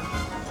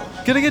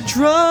 Gonna get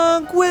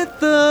drunk with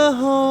the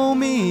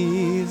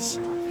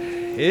homies.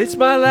 It's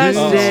my last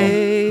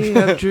day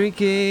of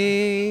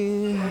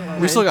drinking.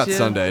 We still got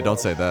Sunday. Don't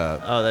say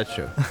that. Oh, that's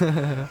true.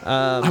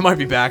 I might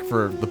be back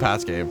for the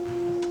Pats game.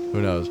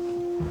 Who knows?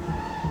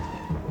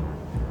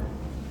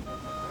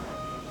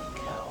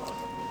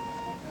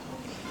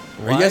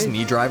 Are you guys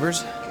knee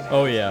drivers?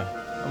 Oh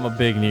yeah, I'm a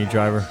big knee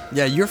driver.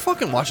 Yeah, you're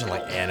fucking watching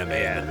like anime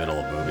in the middle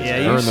of movies. Yeah,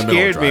 Or you in the middle of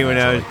scared me driving, when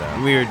shit like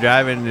that. we were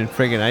driving in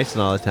friggin'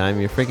 Iceland all the time.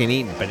 You're freaking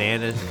eating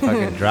bananas and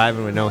fucking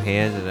driving with no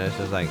hands, and I was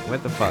just like,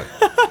 what the fuck?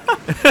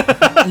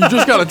 You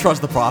just gotta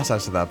trust the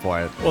process at that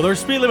point. Well, their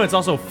speed limit's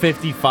also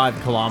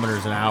 55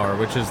 kilometers an hour,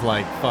 which is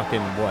like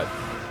fucking what?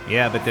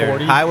 Yeah, but they're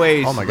 40?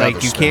 highways, Oh my God, like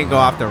they're you spinning can't go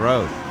around. off the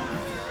road.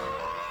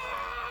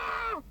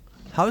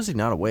 How is he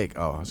not awake?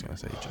 Oh, I was gonna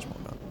say he just woke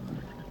up.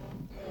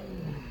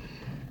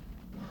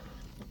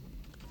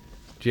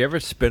 Do you ever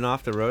spin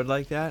off the road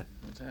like that?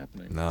 What's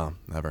happening? No,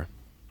 never.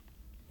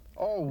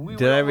 Oh,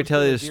 Did I ever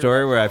tell you the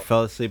story where I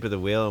fell asleep at the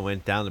wheel and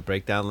went down the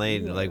breakdown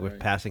lane, like with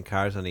passing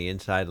cars on the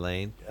inside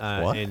lane,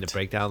 What? in the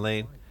breakdown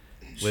lane,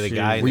 with a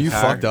guy in Were the you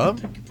car? fucked up?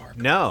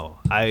 No,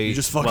 You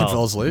just fucking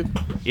fell asleep?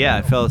 Yeah,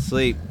 I fell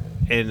asleep,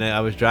 and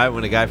I was driving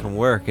with a guy from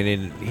work, and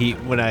then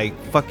when I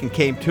fucking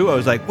came to, I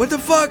was like, "What the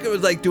fuck?" It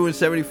was like doing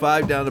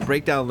 75 down the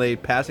breakdown lane,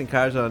 passing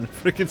cars on the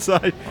freaking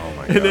side. Oh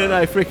my And then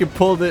I freaking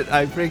pulled it.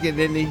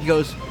 Then he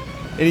goes,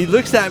 and he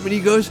looks at me, and he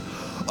goes,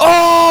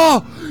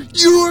 "Oh,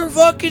 you were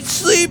fucking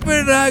sleeping."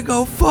 And I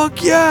go,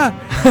 "Fuck yeah."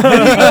 And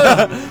he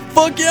goes,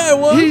 "Fuck yeah, I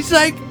was." He's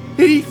like, and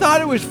he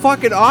thought it was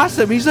fucking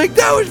awesome. He's like,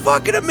 "That was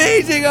fucking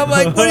amazing." I'm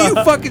like, "What are you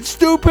fucking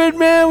stupid,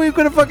 man? We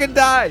could have fucking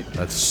died."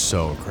 That's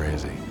so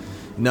crazy.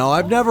 No,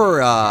 I've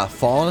never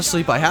fallen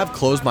asleep. I have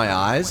closed my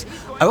eyes.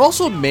 I've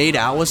also made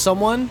out with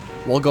someone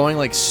while going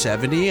like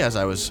 70 as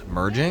I was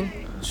merging.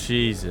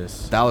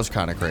 Jesus. That was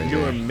kind of crazy. You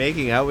were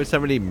making out with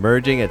somebody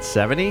merging at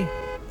 70?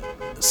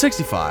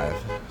 65.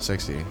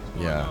 60.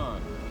 Yeah.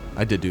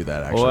 I did do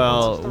that actually.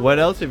 Well, what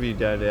else have you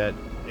done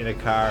in a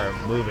car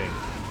moving?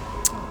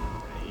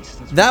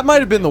 That might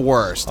have been the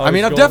worst. Oh, I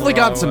mean, he's I've going definitely the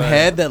gotten wrong some way.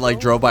 head that like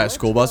drove by a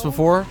school bus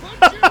before.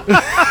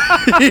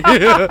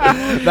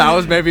 That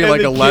was maybe And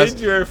like the a less.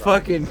 kids were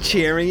fucking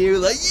cheering you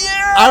like,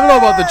 yeah. I don't know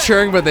about the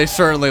cheering, but they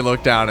certainly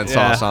looked down and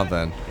saw Yeah.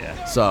 something.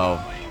 Yeah. So.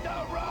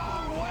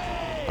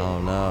 Oh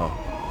no.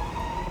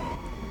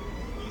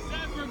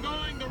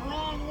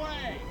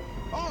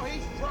 Oh,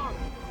 he's drunk.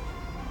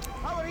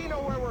 How would he know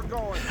where we're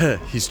going?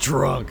 He's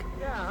drunk.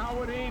 Yeah, how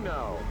would he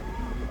know?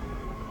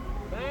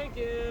 Thank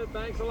you.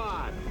 Thanks a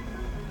lot.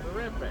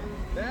 Terrific.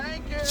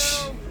 Thank you.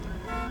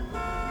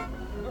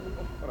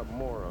 What a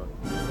moron.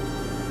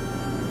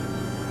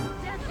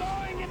 You're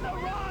going in the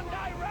wrong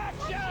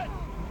direction.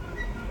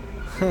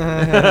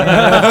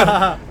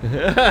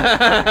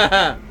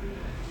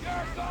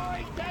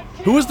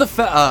 Who was the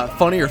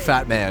funnier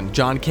fat man?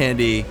 John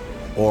Candy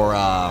or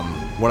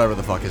whatever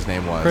the fuck his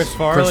name was? Chris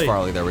Farley. Chris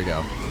Farley, there we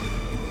go.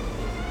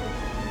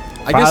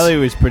 I Farley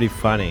was pretty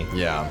funny.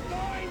 Yeah.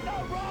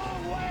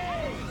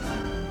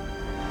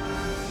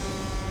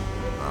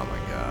 Oh my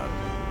god.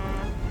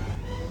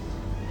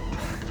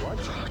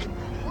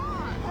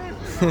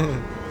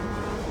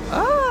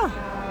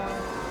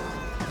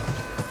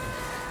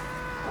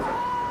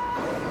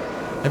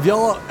 Have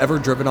y'all ever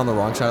driven on the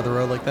wrong side of the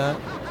road like that?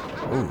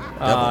 Ooh,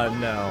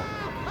 No.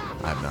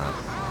 I've not.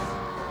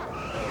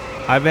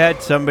 I've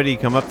had somebody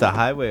come up the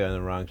highway on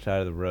the wrong side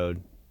of the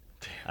road.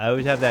 I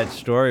always have that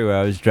story where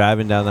I was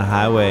driving down the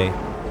highway,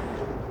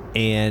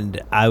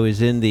 and I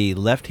was in the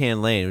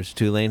left-hand lane. It was a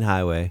 2-lane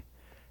highway,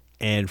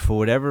 and for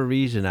whatever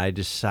reason, I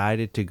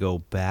decided to go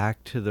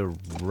back to the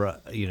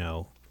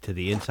to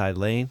the inside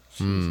lane.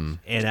 And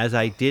as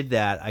I did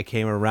that, I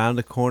came around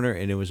the corner,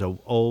 and it was an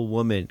old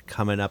woman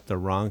coming up the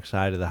wrong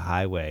side of the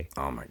highway.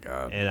 Oh my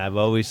god! And I've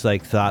always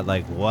thought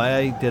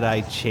why did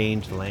I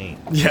change lane?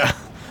 Yeah.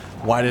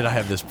 Why did I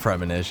have this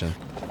premonition?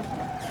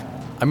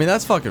 I mean,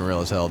 that's fucking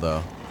real as hell,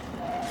 though.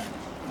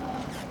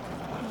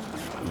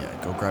 Yeah,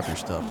 go grab your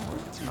stuff before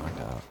it gets knocked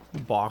out.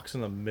 Box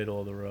in the middle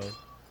of the road.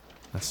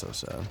 That's so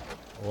sad.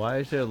 Why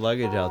is there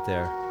luggage out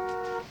there?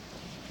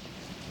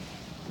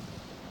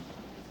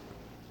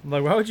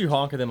 Like, why would you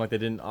honk at them like they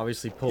didn't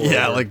obviously pull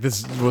Yeah, over? like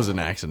this was an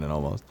accident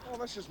almost. Oh,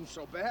 this isn't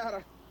so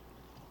bad.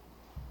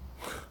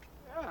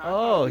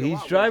 Oh,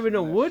 he's driving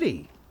a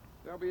Woody.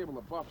 They'll be able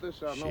to buff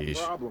this out, Sheesh.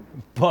 no problem.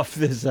 Buff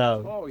this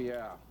out. Oh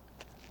yeah.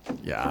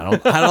 Yeah, I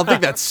don't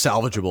think that's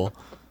salvageable.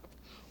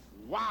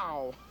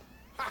 Wow.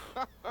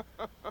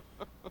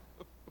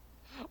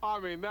 I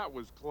mean, that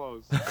was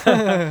close.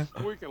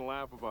 We can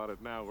laugh about it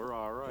now. We're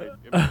all right.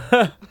 You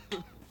know?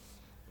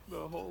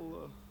 The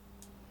whole.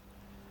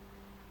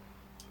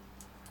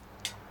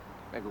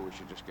 Maybe we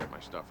should just get my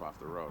stuff off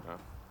the road, huh?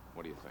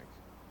 What do you think?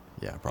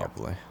 Yeah,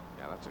 probably.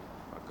 Yeah, that's a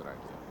good idea.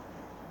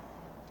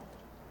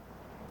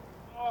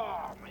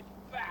 Oh, my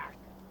back.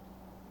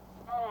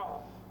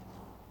 Oh.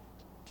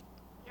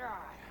 God.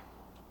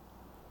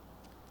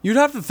 You'd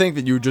have to think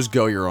that you would just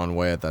go your own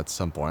way at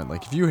some point.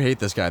 Like, if you hate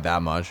this guy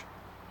that much.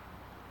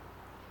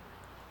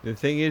 The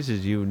thing is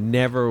you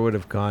never would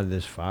have gone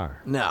this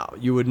far. No,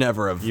 you would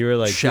never have. You were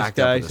like, this shacked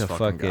up guy's with a this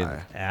fucking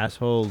guy.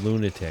 asshole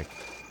lunatic.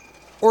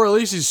 Or at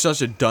least he's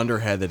such a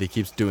dunderhead that he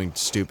keeps doing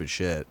stupid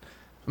shit.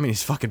 I mean,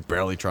 he's fucking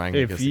barely trying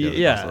to get across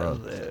the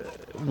road.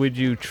 Would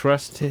you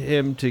trust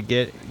him to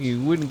get?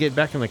 You wouldn't get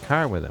back in the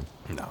car with him.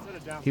 No.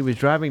 He was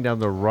driving down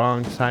the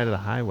wrong side of the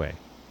highway.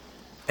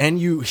 And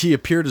he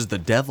appeared as the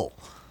devil.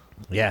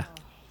 Yeah.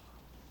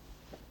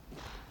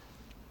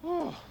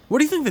 What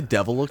do you think the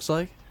devil looks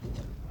like?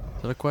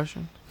 Is that a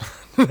question?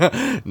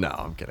 No,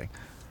 I'm kidding.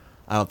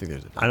 I don't think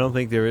there's a devil. I don't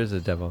think there is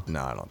a devil.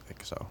 No, I don't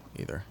think so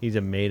either. He's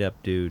a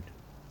made-up dude.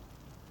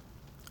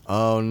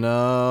 Oh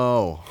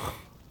no.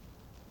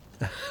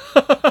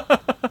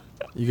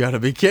 You gotta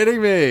be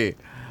kidding me.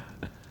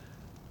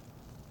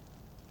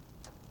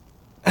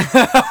 They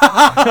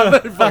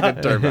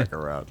fucking turn back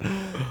around.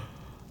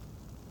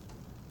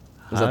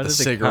 Was How that the did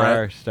cigarette?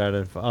 car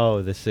start?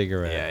 Oh, the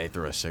cigarette. Yeah, he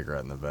threw a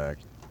cigarette in the back.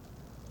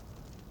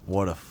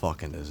 What a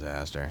fucking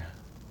disaster.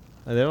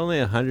 They're only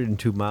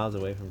 102 miles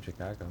away from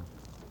Chicago.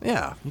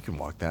 Yeah, you can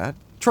walk that.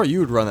 Troy, you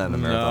would run that in a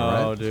marathon,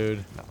 right? No, dude.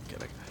 No, I'm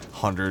kidding.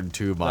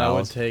 102 That would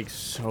miles. take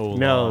so long.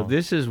 No,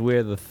 this is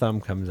where the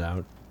thumb comes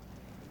out.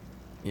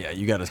 Yeah,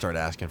 you got to start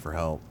asking for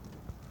help.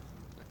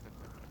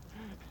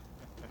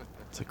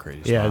 It's a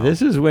crazy Yeah, smile.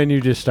 this is when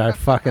you just start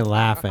fucking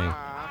laughing.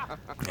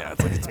 Yeah,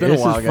 it's like, it's been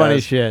This a while, is funny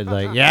guys. shit.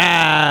 Like,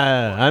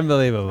 yeah,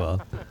 unbelievable.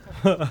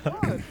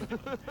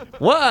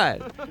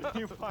 What?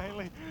 You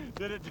finally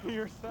did it to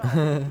yourself.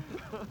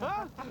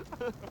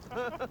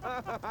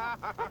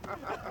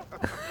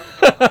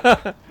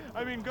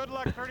 I mean, good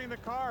luck turning the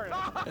car.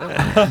 Very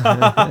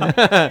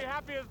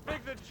happy as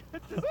pigs and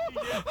shit to see you.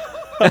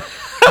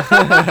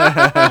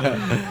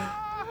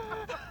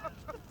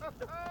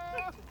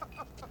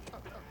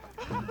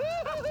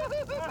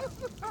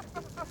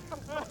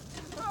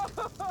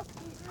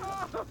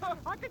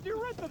 How could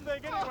you rent the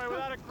thing anyway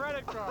without a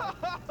credit card?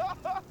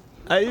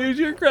 I use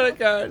your credit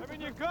card. I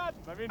mean, you couldn't.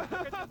 I mean,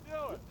 how could you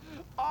do it?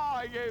 Oh,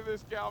 I gave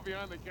this gal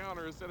behind the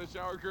counter a set of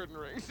shower curtain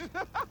rings.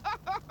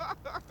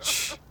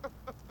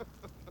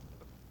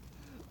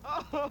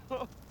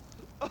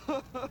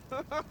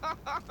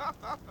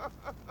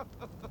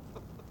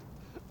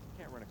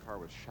 Can't rent a car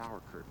with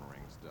shower curtain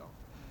rings,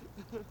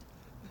 though.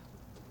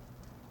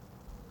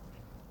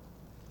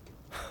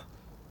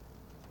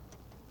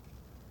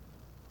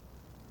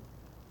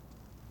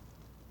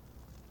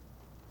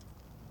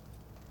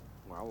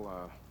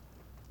 Well,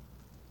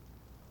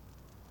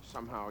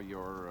 somehow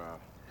your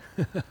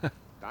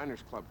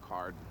Diners Club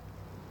card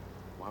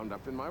wound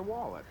up in my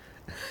wallet,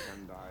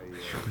 and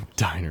I...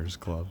 Diners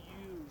Club.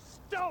 You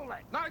stole it.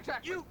 Not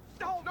exactly. You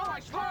stole No, I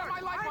swear on my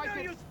life I know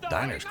did. you stole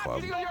Diners it.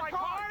 Club. You stole my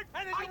card,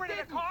 and then you rented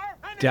a car.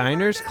 And then you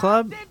Diners rented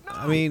Club? it.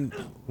 I mean,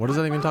 What is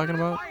that even talking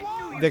about?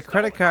 the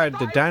credit card,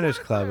 the Diners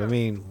Club. I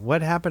mean,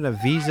 what happened to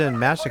Visa and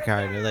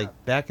MasterCard?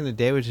 Like, back in the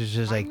day, was it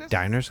just like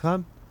Diners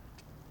Club?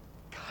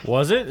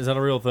 Was it? Is that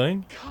a real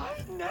thing?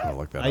 I'll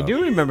look that I up.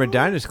 do remember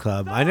Diners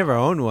Club. I never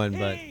owned one,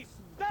 but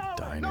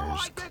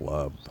Diners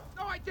Club.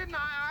 No, I didn't.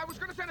 I was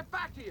going to send it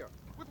back to you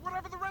with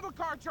whatever the rental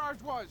car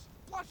charge was,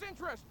 plus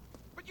interest.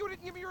 But you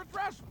didn't give me your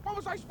address. What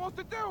was I supposed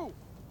to do?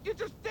 You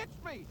just ditched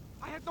me.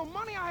 I had no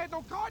money. I had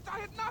no cards. I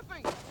had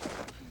nothing.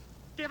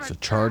 Give It's it a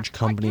charge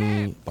back. I company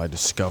can't. by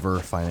Discover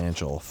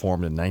Financial,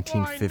 formed in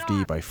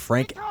 1950 by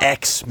Frank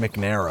X.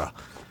 McNara.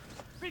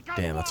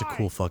 Damn, that's a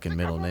cool fucking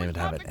middle name to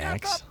have an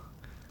X.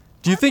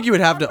 Do you think you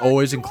would have to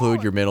always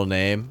include your middle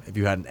name if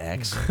you had an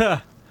X?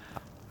 That'd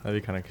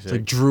be kind of It's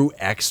like Drew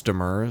X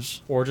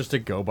Demers. Or just to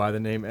go by the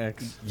name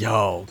X.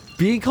 Yo,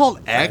 being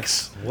called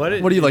X? What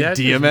do you like, that's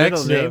his DMX?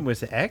 middle name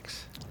was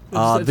X?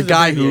 It's The an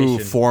guy who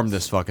abbreviation. formed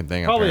this fucking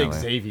thing, Probably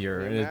apparently.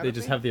 Xavier, and they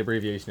just have the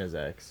abbreviation as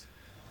X.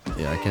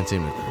 Yeah, I can't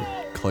seem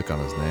to click on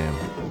his name.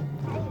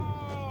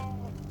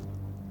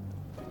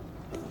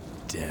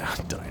 Yeah,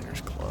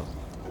 Diners Club.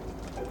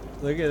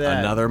 Look at that.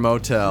 Another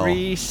motel.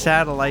 Free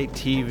satellite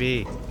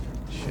TV.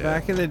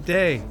 Back in the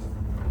day.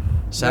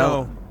 Sat-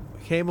 No,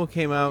 cable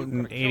came out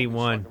in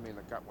 81.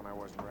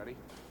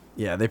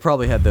 Yeah, they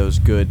probably had those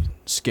good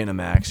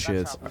Skinamax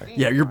shits.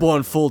 Yeah, you're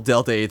blowing full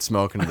Delta 8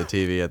 smoke into the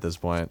TV at this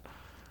point.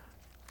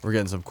 We're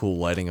getting some cool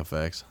lighting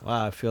effects.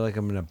 Wow, I feel like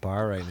I'm in a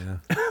bar right now.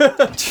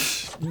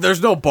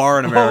 There's no bar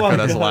in America my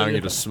that's God, allowing you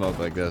yeah. to smoke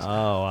like this. Oh,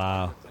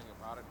 wow.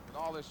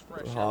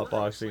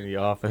 Hotboxing the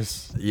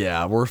office.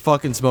 Yeah, we're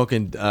fucking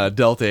smoking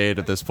Delta 8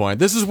 at this point.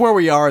 This is where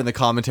we are in the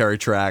commentary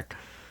track.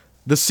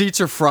 The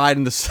seats are fried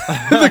in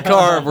the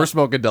car, and we're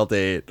smoking Delta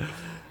 8. You're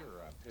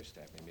pissed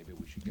at me. Maybe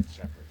we should get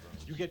separate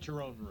rooms. You get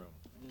your own room.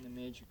 I need a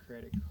major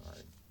credit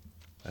card.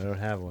 I don't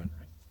have one.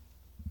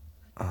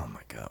 Oh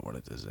my god, what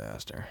a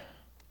disaster.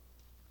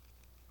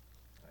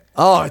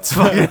 Oh, it's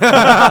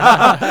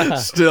fucking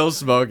still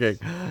smoking.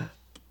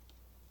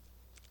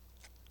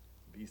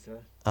 Visa?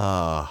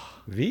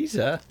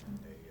 Visa?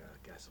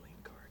 A gasoline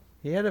card.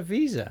 He had a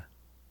Visa.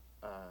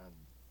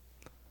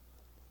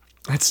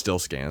 It still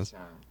scans.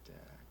 Not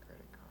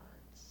credit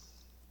cards.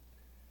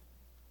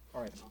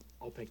 All right,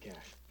 I'll pay cash.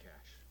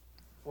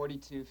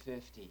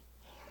 $42.50.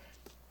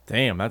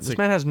 Damn, that's This like,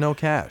 man has no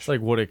cash. it's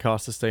like what it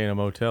costs to stay in a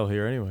motel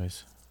here,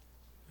 anyways.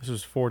 This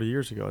was 40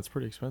 years ago. It's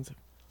pretty expensive.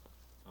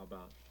 How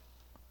about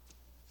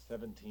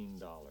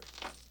 $17?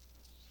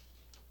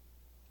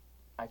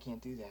 I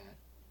can't do that.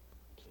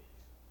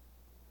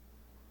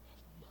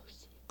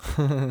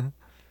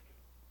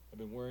 I've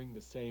been wearing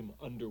the same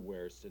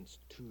underwear since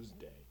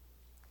Tuesday.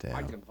 Damn.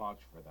 I can vouch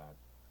for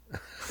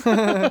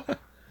that.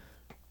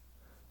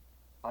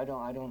 I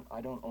don't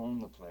own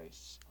the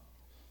place.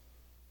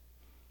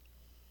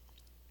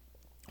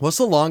 What's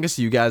the longest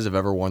you guys have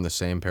ever worn the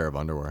same pair of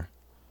underwear?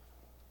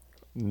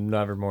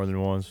 Never more than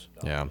once.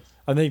 Yeah.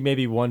 I think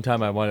maybe one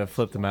time I might have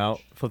flipped them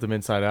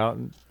inside out,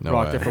 and No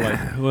rocked way. it for like.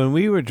 When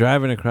we were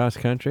driving across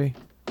country,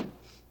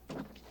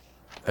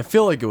 I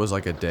feel like it was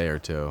like a day or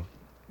two.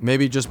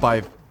 Maybe just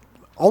by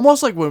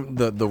almost like when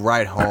the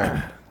ride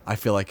home. I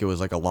feel like it was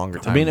like a longer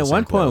time. I mean, in at the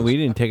one same point clothes. we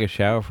didn't take a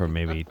shower for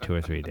maybe 2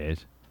 or 3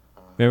 days.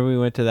 Remember we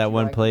went to that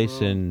one place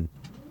in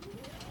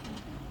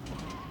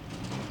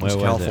Was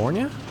where it was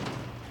California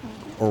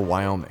or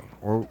Wyoming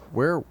or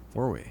where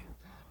were we?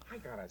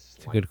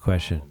 It's a good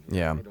question.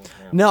 Yeah.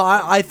 No,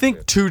 I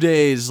think 2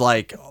 days,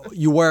 like,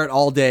 you wear it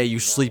all day, you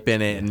sleep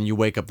in it, and you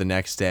wake up the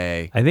next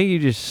day. I think you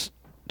just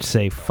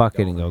say fuck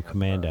it and go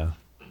commando.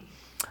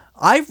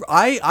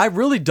 I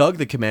really dug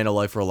the commando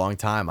life for a long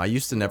time. I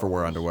used to never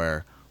wear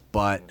underwear,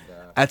 but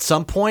at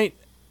some point,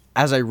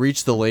 as I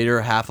reached the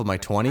later half of my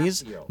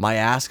 20s, my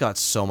ass got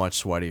so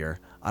much sweatier.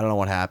 I don't know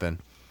what happened.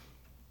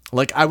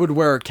 Like, I would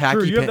wear khaki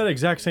Drew, you have pants. that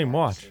exact same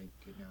watch.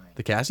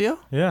 The Casio?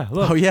 Yeah,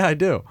 look. Oh, yeah, I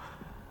do.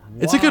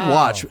 It's a good Wow.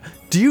 watch.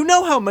 Do you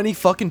know how many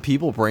fucking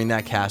people bring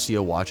that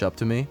Casio watch up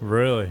to me?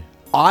 Really?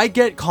 I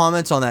get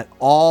comments on that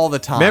all the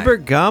time. Remember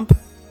Gump?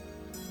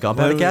 Gump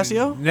had a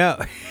Casio? No.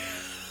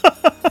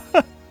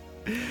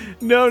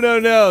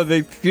 No.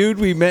 The dude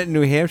we met in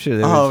New Hampshire.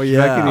 That Oh, was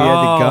yeah. fucking- He had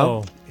the Oh.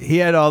 Gump. He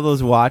had all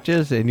those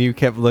watches, and you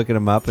kept looking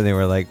them up, and they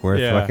were like worth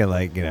Yeah. fucking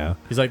like, you know.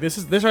 He's like, this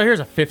right here is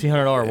a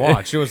 $1,500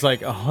 watch. It was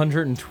like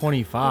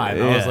 $125.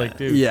 I was like,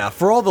 dude. Yeah,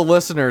 for all the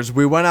listeners,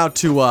 we went out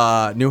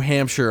to New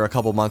Hampshire a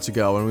couple months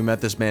ago and we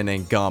met this man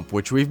named Gump,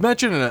 which we've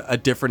mentioned in a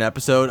different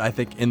episode, I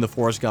think in the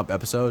Forrest Gump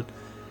episode.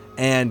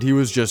 And he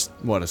was just,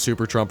 a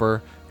super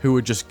trumper who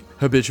would just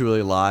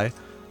habitually lie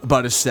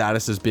about his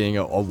status as being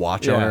a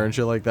watch Yeah. owner and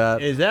shit like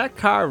that. Is that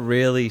car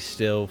really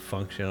still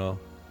functional?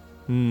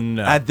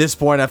 No. At this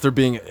point, after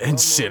being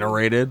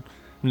incinerated,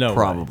 No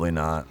probably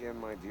not.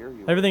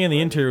 Everything in the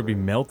interior would be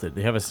melted.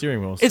 They have a steering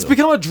wheel. It's still.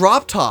 become a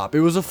drop top. It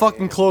was a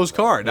fucking closed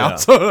car. Now Yeah.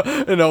 it's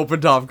an open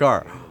top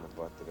car.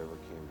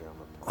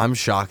 I'm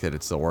shocked that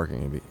it's still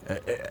working.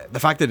 The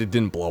fact that it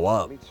didn't blow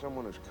up. Meet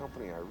someone whose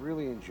company I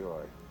really enjoy.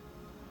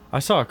 I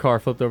saw a car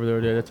flipped over the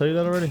other day. Did I tell you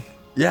that already?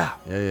 Yeah.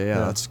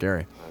 That's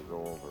scary.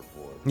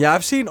 Yeah,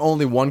 I've seen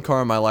only one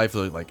car in my life that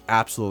was like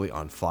absolutely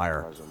on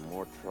fire,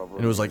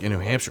 and it was like in New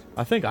Hampshire.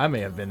 I think I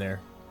may have been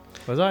there.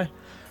 Was I?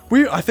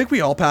 I think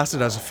we all passed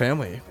it as a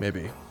family,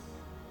 maybe.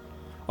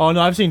 Oh no,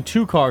 I've seen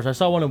 2 cars. I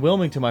saw one in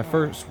Wilmington my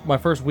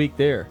first week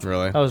there.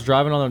 Really? I was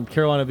driving on the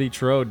Carolina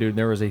Beach Road, dude, and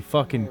there was a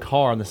fucking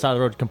car on the side of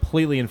the road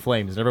completely in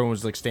flames, and everyone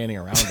was like standing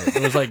around it.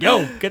 It was like,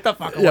 yo, get the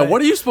fuck away. Yeah,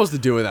 what are you supposed to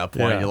do at that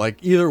point? Yeah. You're like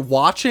either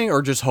watching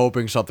or just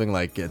hoping something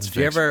like gets Did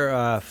you fixed.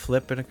 ever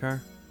flip in a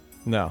car?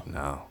 No.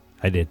 No.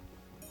 I did.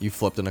 You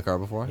flipped in a car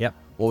before? Yep.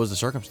 What was the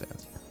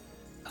circumstance?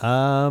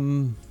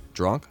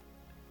 Drunk?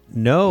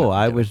 No,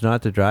 I was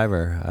not the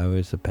driver. I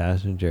was the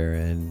passenger.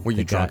 And Were you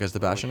the drunk guy- as the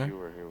passenger?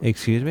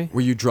 Excuse me?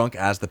 Were you drunk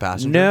as the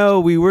passenger? No,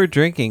 we were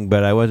drinking,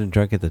 but I wasn't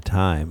drunk at the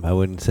time. I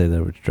wouldn't say that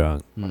I was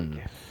drunk.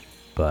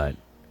 But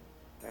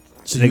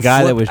So the you guy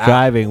that flipped was out.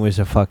 driving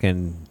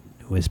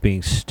was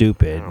being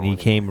stupid, and he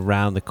came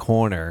around the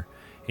corner,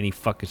 and he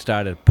fucking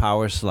started a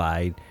power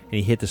slide, and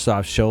he hit the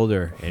soft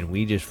shoulder, and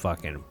we just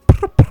fucking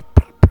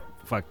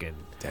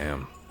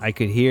damn. I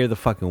could hear the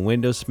fucking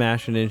windows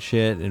smashing and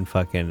shit, and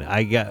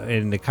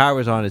and the car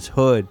was on its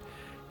hood,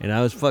 and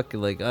I was fucking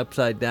like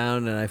upside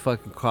down, and I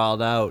fucking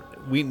crawled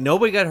out.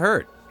 Nobody got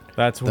hurt.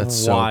 That's wild.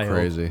 so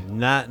crazy.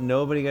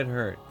 Nobody got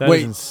hurt. That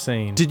is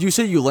insane. Did you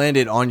say you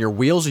landed on your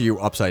wheels or you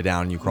were upside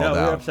down and you crawled No, we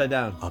out? were upside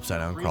down. Upside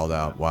down, crawled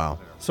out. Wow.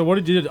 So what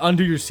did you do?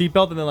 Undo your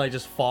seatbelt and then like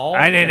just fall?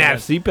 I didn't And have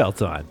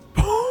seatbelts on.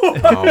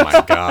 Oh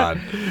my god.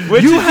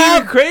 Which is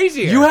even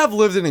crazier. You have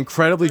lived an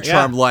incredibly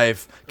charmed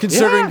life,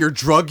 considering Yeah. your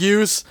drug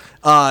use,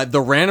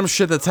 the random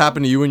shit that's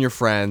happened to you and your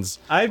friends.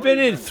 I've been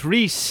in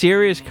 3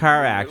 serious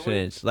car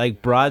accidents,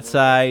 like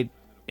broadside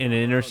in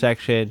an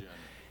intersection,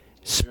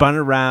 spun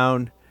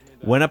around,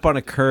 went up on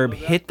a curb,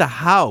 hit the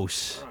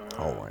house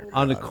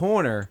on the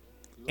corner,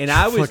 and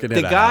I was Fucking the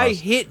hit a guy house.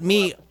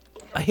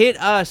 hit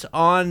us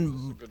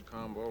on.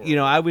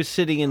 I was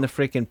sitting in the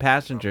freaking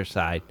passenger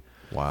side.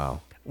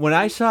 Wow. When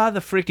I saw the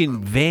freaking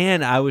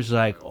van, I was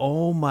like,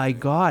 "Oh my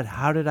god,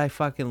 how did I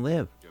fucking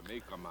live?"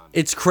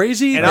 It's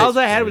crazy. And that- all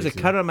I had was a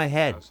cut on my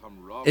head.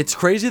 It's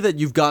crazy that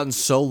you've gotten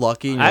so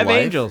lucky in your I have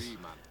life. angels.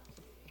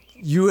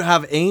 You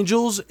have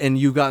angels, and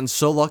you've gotten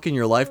so lucky in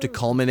your life to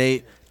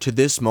culminate to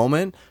this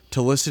moment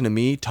to listen to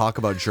me talk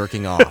about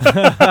jerking off.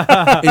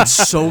 It's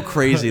so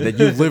crazy that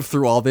you lived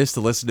through all this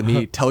to listen to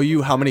me tell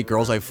you how many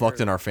girls I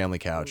fucked in our family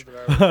couch.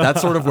 That's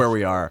sort of where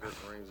we are.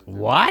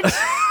 What?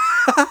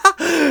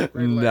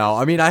 No,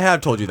 I mean I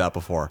have told you that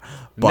before.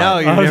 But No,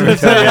 you never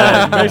told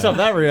me. Based off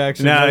that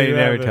reaction. No, no, you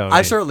never haven't. told me.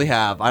 I certainly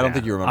have. I don't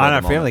think you remember on the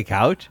our moment. family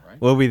couch.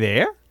 Were we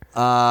there?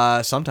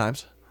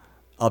 Sometimes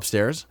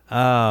upstairs.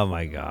 Oh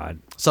my god.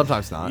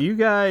 Sometimes not. You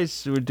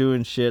guys were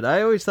doing shit.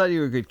 I always thought you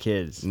were good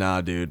kids.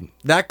 Nah, dude.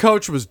 That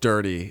couch was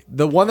dirty.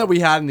 The one that we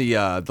had in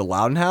the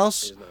Loudon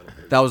house,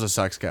 that was a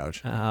sex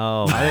couch.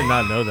 Oh, I did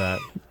not know that.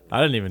 I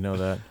didn't even know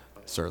that.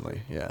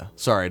 Certainly, yeah.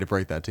 Sorry to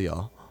break that to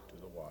y'all.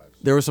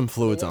 There were some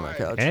fluids on that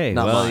couch. Hey,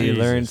 Not well, mine. you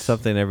learn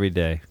something every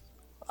day.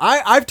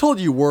 I've told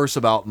you worse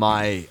about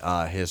my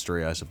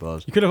history, I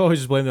suppose. You could have always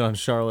just blamed it on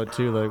Charlotte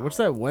too. Like, what's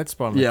that wet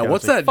spot on the Yeah, couch?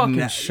 what's Like, that?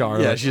 fucking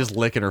Charlotte? Yeah, she's just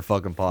licking her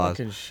fucking paws.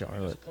 Fucking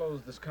Charlotte.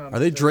 Are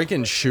they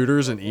drinking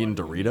shooters and eating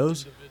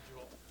Doritos?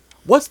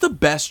 What's the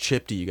best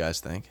chip, do you guys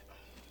think?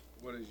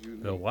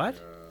 The what?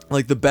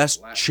 Like the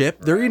best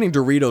chip? They're eating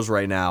Doritos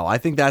right now. I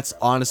think that's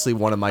honestly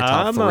one of my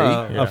top I'm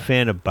three. a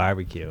fan of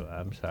barbecue.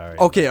 I'm sorry.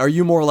 Okay, are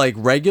you more like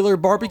regular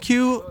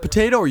barbecue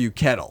potato or are you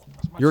kettle?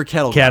 You're a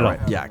kettle. Kettle. Guy,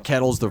 right? Yeah,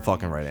 kettle's the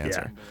fucking right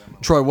answer.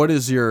 Troy, what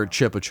is your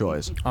chip of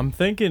choice? I'm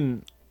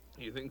thinking.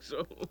 You think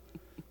so?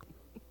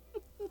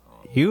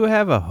 You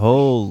have a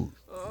whole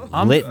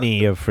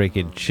litany of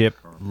freaking chip,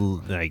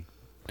 like.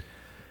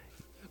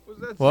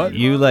 What?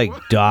 You like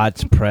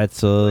Dots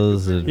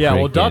pretzels and Yeah,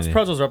 well, Dots freaking-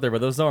 pretzels are up there,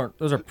 but those are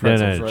No,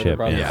 pretzels, no, right? chip, They're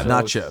probably yeah.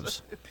 Not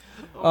chips.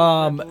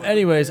 chips.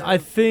 Anyways, I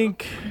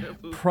think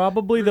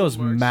probably those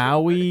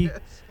Maui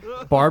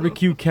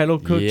barbecue kettle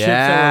cooked chips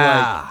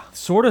that were like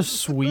sort of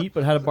sweet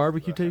but had a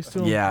barbecue taste to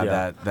them.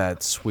 Yeah,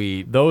 that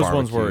sweet. Those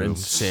ones were barbecue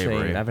insane.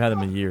 savory. I haven't had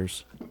them in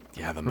years.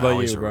 Yeah, the What about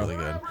Maui's you, are bro? really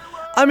good.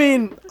 I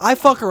mean, I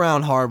fuck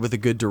around hard with a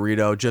good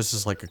Dorito just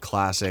as like a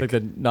classic. Like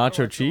the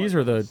nacho cheese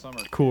or the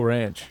Cool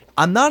Ranch?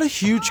 I'm not a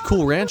huge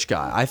Cool Ranch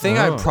guy. I think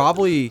Oh. I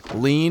probably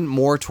lean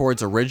more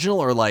towards original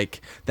or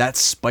like that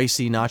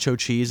spicy nacho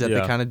cheese that they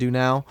Yeah. kind of do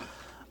now.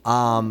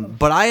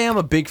 But I am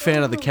a big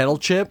fan of the kettle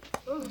chip,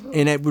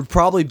 and it would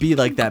probably be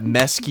like that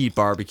mesquite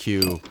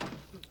barbecue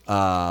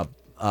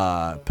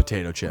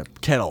potato chip.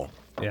 Kettle,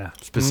 Yeah.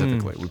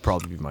 specifically, would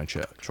probably be my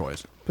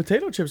choice.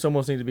 Potato chips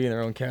almost need to be in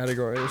their own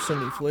category. There's so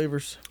many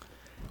flavors.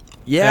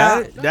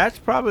 Yeah, That's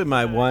probably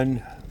my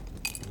one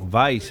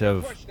vice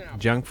of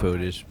junk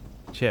food is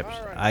chips.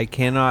 I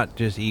cannot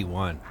just eat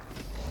one.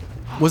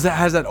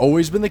 has that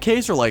always been the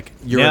case, or like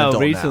you're an No,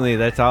 adult recently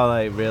that's all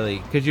I really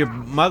because your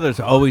mother's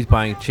always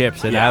buying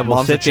chips, and Yeah, I will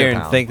mom's a sit there chip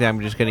and hound. think that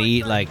I'm just gonna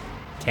eat like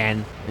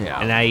 10,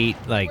 Yeah. and I eat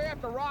like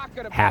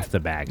half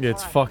the bag.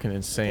 It's fucking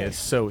insane. It's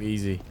so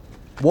easy. now?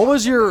 What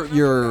was your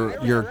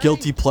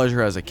guilty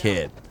pleasure as a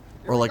kid,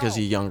 or like as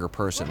a younger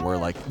person, where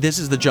like this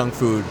is the junk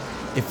food?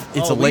 If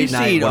it's a we late used to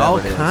night, eat whatever all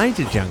it is. kinds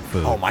of junk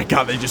food. Oh my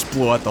god, they just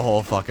blew out the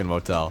whole fucking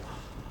motel.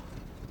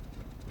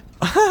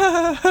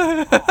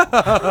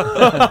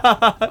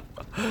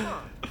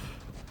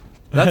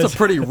 That's a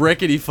pretty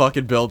rickety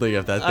fucking building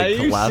if that Are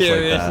thing you collapsed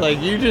serious? like that. Like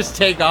you just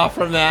take off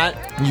from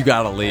that? You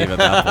gotta leave at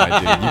that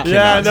point, dude. You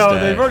Yeah, cannot no, stay.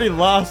 they've already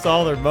lost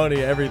all their money,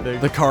 everything.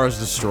 The car is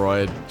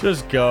destroyed.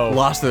 Just go.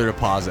 Lost their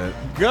deposit.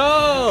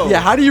 Go.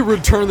 Yeah, how do you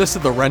return this to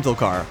the rental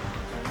car?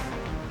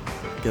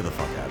 Get the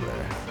fuck out of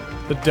there.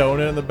 The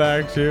donut in the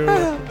back too.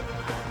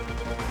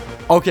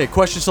 Okay,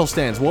 question still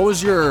stands. What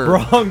was your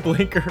Wrong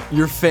blinker.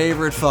 your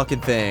favorite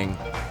fucking thing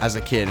as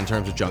a kid in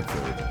terms of junk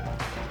food?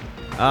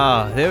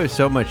 Oh, there was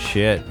so much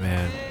shit,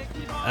 man.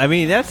 I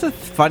mean, that's the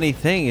funny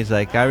thing is,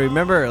 like, I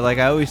remember, like,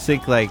 I always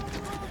think, like,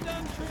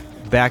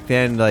 back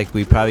then, like,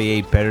 we probably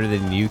ate better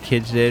than you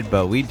kids did,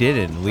 but we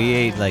didn't. We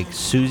ate, like,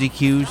 Suzy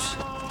Q's.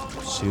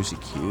 Suzy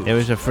Q's. There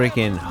was a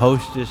freaking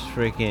Hostess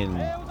freaking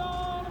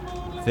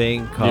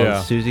thing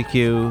called Suzy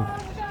Q.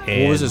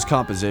 What was its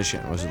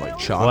composition? Was it like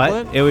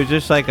chocolate? What? It was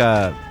just like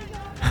a...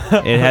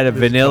 It had a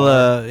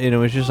vanilla, and it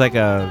was just like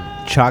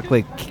a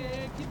chocolate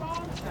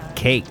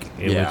cake.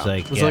 It was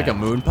like... Was it like a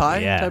moon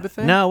pie type of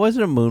thing? No, it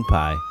wasn't a moon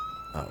pie.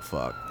 Oh,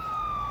 fuck.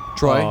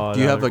 Troy,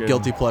 do you have a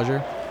guilty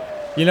pleasure?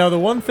 You know, the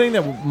one thing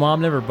that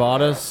Mom never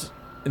bought us,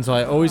 and so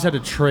I always had to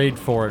trade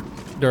for it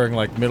during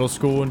like middle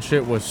school and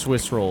shit, was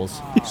Swiss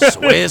rolls.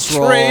 Swiss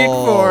rolls. Trade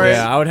for it.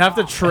 Yeah, I would have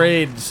to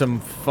trade some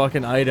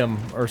fucking item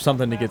or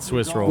something to get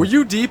Swiss rolls. Were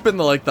you deep in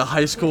the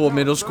high school,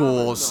 middle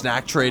school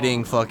snack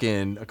trading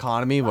fucking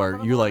economy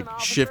where you like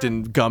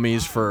shifting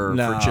gummies for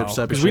chips?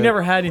 Because we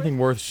never had anything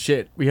worth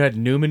shit. We had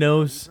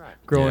Numinos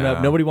growing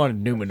up. Nobody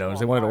wanted Numinos.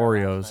 They wanted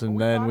Oreos.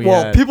 And then we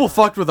had... people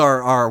fucked with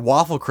our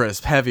Waffle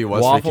Crisp heavy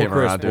once we came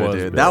around to it,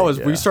 dude. That was,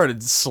 we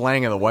started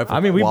slanging the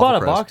Waffle Crisp. we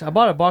bought a box. I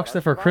bought a box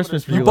there for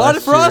Christmas for you. You bought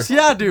it for us?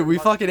 Yeah, dude. We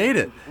fucking ate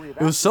it.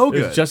 It was so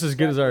good. It's just as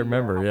good as I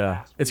remember,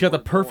 yeah. It's got the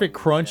perfect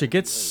crunch. It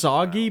gets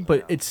soggy,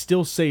 but it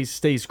still stays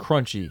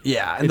crunchy.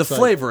 Yeah, and the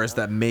flavor is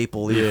that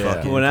mapley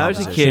fucking... When I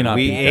was a kid,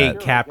 we ate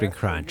Captain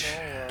Crunch.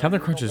 Captain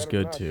Crunch is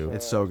good, too.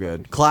 It's so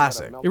good.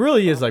 Classic. It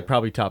really is, like,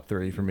 probably top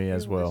 3 for me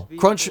as well.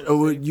 Crunch,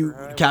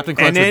 Captain Crunch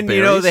and then, with berries?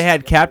 you know, they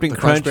had Captain The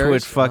Crunch berries?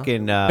 with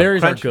fucking...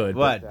 berries crunch, are good.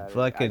 What?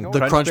 Fucking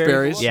The crunch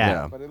berries?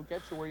 Yeah.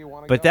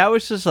 But that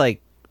was just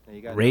like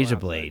razor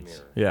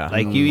blades. Yeah.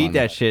 Like, you eat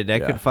that shit,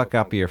 that could fuck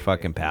up your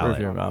fucking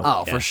palate.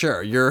 Oh, for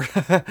sure. You're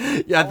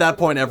at that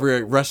point,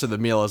 every rest of the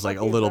meal is like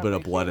a little bit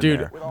of blood in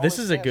there. Dude, this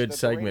is a good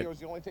segment.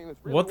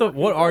 What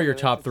are your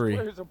top 3?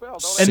 And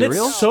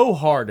Cereal? it's so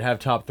hard to have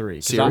top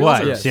 3.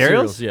 What? Yeah,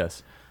 Cereals?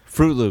 Yes.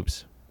 Fruit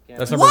Loops.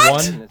 That's number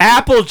 1?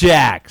 Apple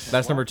Jacks.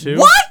 That's number 2?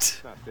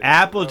 What?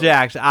 Apple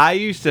Jacks. I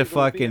used to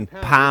fucking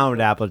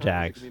pound Apple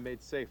Jacks.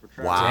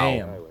 Wow.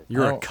 Damn.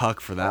 You're a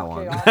cuck for that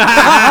one.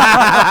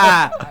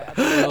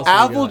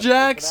 Apple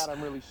Jacks?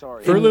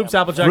 Fruit Loops,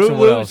 Apple Jacks, Fruit and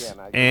what Loops else?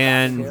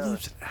 and...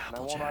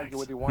 Apple Jacks.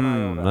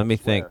 let me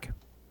think.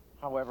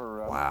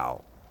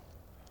 Wow.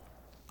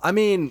 I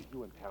mean,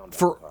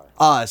 for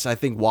us, I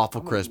think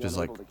Waffle Crisp is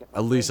like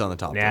at least on the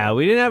top. Nah,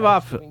 we didn't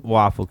have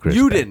Waffle Crisp.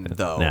 You back didn't, then.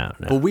 though. No.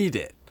 But we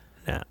did.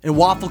 No. And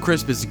Waffle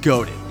Crisp is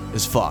goated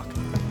as fuck.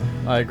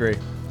 I agree.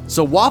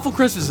 So Waffle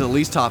Crisp is at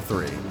least top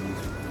 3.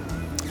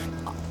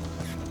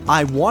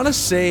 I want to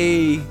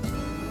say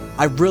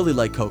I really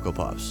like Cocoa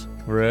Puffs.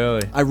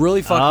 Really? I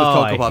really fucked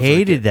with Cocoa Puffs. I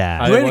hated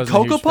that. You hated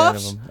Cocoa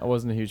Puffs? I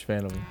wasn't a huge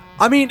fan of them.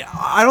 I mean,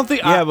 I don't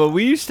think... Yeah, but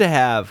we used to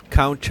have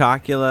Count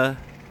Chocula,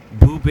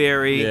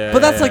 Blueberry, Yeah.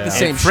 But that's like the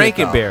same and shit,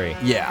 though. Frankenberry.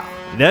 Yeah.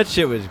 That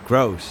shit was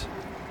gross.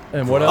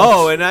 And what else?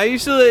 Oh, and I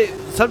used to...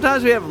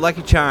 Sometimes we have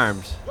Lucky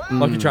Charms.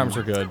 Lucky Charms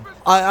are good.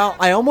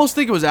 I almost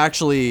think it was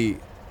actually...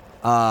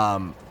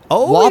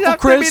 Oh, Waffle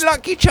Crisp,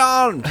 Lucky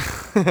Charms.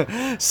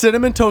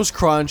 Cinnamon Toast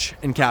Crunch,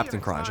 and Captain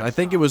Crunch. I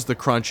think it was the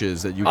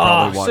crunches that you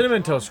probably want.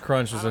 Cinnamon Toast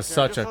Crunch was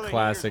such a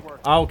classic.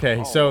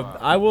 Okay, so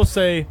I will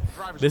say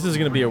this is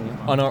going to be an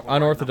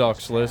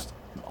unorthodox list.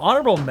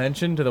 Honorable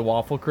mention to the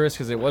Waffle Crisp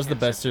because it was the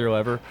best cereal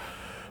ever.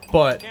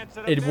 But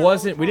it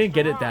wasn't, we didn't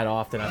get it that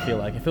often, I feel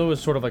like. I feel it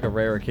was sort of like a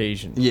rare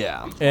occasion.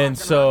 Yeah. And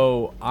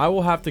so I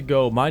will have to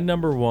go, my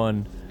number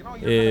 1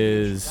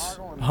 is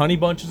Honey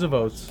Bunches of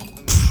Oats.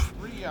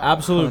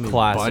 Absolute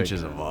classic.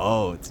 Bunches of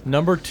Oats.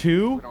 Number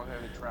 2,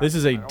 this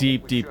is a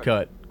deep, deep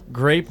cut.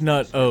 Grape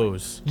Nut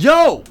O's.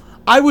 Yo!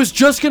 I was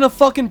just gonna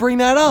fucking bring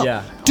that up.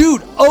 Yeah.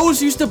 Dude,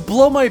 O's used to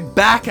blow my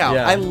back out.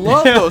 Yeah. I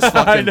love those I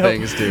fucking know.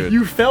 things, dude.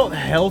 You felt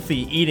healthy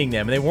eating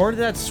them. They weren't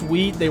that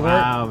sweet. They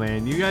weren't. Wow,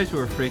 man. You guys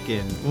were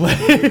freaking...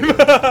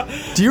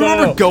 Do you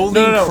remember Go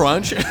Lean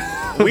Crunch?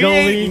 We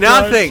ate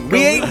nothing.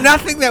 We ate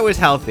nothing that was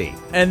healthy.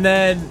 And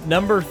then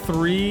number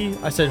 3,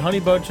 I said Honey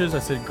Bunches. I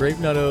said Grape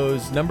Nut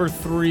O's. Number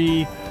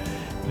 3,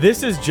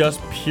 this is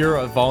just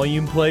pure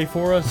volume play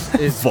for us.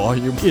 Is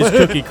Volume is play.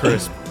 Cookie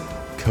Crisp.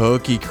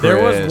 Cookie Crisp.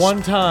 There was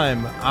one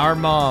time our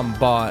mom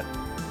bought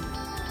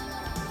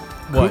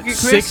Cookie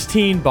Crisp?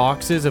 16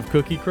 boxes of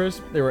Cookie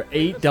Crisp. There were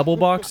 8 double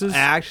boxes.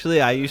 Actually,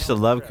 I used to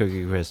love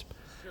Cookie Crisp.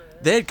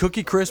 They had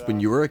Cookie Crisp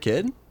when you were a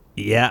kid?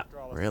 Yeah.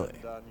 Really?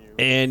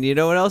 And you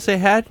know what else they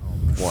had?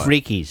 What?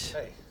 Freakies.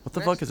 What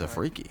the fuck is a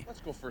Freaky?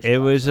 It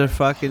was a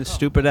fucking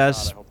stupid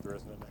ass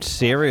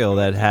cereal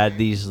that had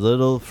these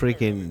little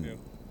freaking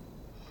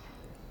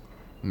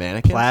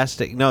Mannequins?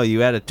 plastic. No, you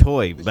had a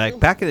toy.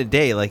 Back in the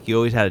day, like you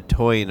always had a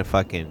toy in a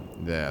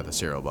fucking Yeah, the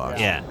cereal box.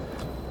 yeah.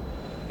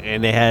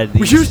 And they had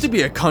We these, used to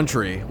be a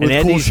country and with they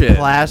had cool these shit.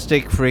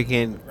 plastic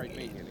freaking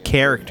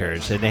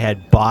characters, and they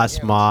had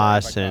Boss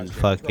Moss and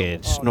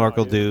fucking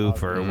Snorkel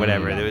Doof or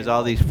whatever. There was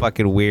all these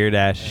fucking weird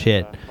ass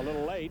shit,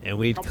 and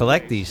we'd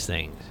collect these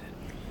things.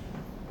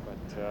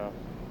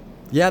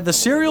 Yeah, the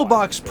cereal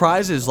box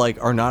prizes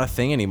like are not a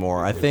thing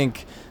anymore. I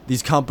think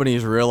these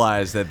companies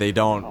realize that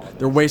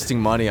they're wasting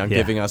money on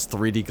giving us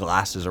 3D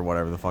glasses or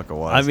whatever the fuck it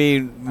was. I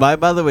mean, my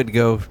mother would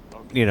go,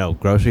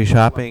 grocery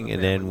shopping,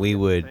 and then we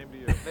would.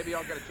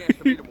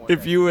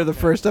 If you were the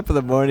first up in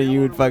the morning,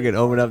 you would fucking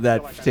open up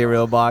that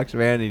cereal box,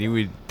 man, and you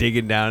would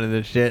digging down in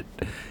the shit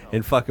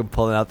and fucking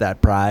pulling out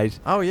that prize.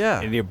 Oh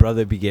yeah. And your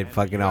brother be getting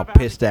fucking all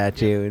pissed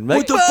at you and like,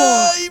 What the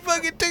fuck? He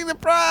fucking took the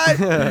prize.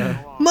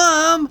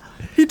 Mom,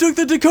 he took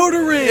the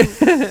decoder ring.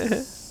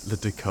 The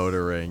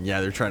decoder ring.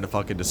 Yeah, they're trying to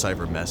fucking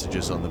decipher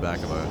messages on the back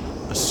of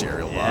a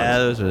cereal box. Yeah,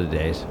 those were the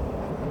days.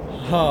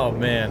 Oh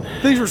man,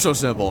 things were so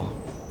simple.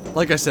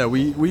 Like I said,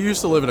 we used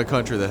to live in a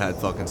country that had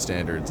fucking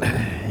standards.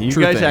 You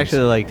guys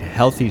actually liked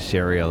healthy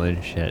cereal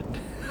and shit.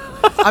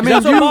 I mean,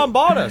 that's what Mom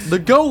bought us. The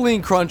Go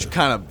Lean Crunch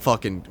kind of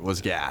fucking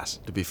was gas,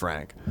 to be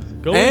frank.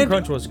 Go Lean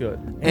Crunch was good.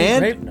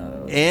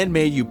 And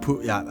made you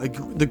poop. Yeah,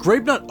 the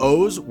Grape Nut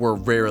O's were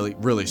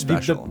really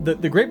special.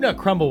 The Grape Nut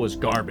Crumble was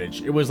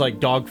garbage. It was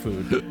like dog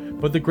food.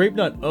 But the Grape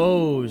Nut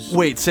O's.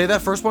 Wait, say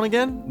that first one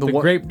again. The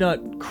Grape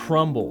Nut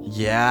Crumble.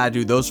 Yeah,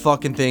 dude, those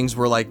fucking things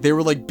were like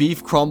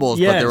beef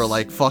crumbles, but they were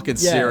like fucking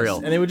cereal.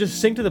 And they would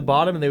just sink to the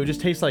bottom, and they would just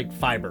taste like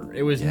fiber.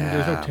 There was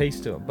no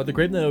taste to them. But the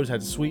Grape Nut O's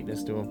had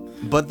sweetness to them.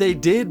 But they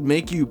did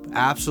make you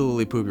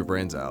absolutely poop your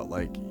brains out.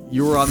 Like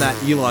you were on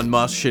that Elon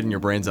Musk shitting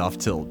your brains off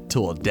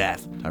till a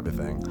death type of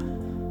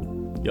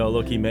thing. Yo,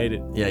 look, he made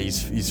it. Yeah,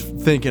 he's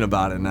thinking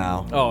about it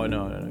now. Oh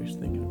no, he's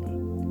thinking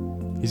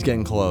about it. He's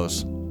getting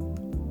close.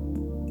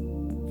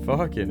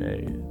 Fucking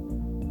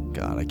A.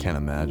 God, I can't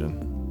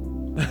imagine.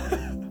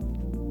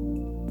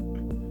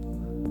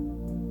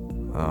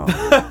 Oh.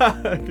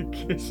 The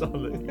kiss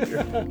on the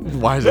ear.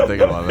 Why is he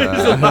thinking about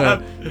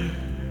that?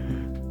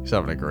 He's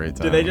having a great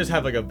time. Did they just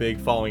have like a big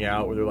falling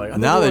out where they're like?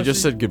 Now they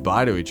just said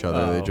goodbye to each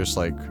other. They just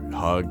like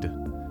hugged.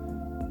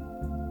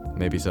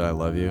 Maybe said I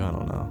love you. I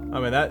don't know. I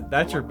mean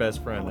that's your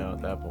best friend now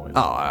at that point.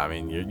 Oh, I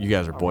mean you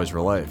guys are boys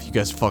for life. You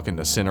guys fucking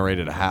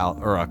incinerated a house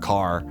or a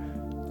car.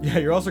 Yeah,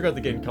 you're also going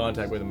to get in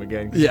contact with him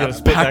again. Yeah,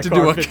 back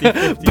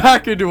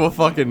into a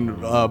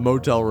fucking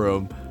motel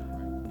room.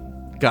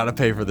 Gotta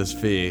pay for this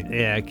fee.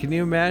 Yeah, can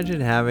you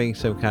imagine having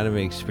some kind of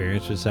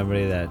experience with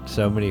somebody that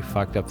so many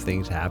fucked up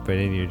things happen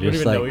and you're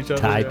just like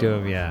tied to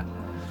them? Yeah.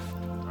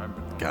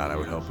 God, I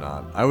would hope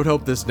not. I would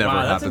hope this never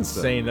happens. That's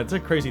insane. That's a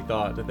crazy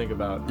thought to think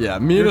about. Yeah,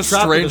 me and a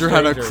stranger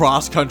had a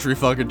cross-country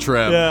fucking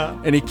trip.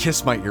 Yeah. And he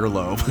kissed my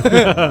earlobe.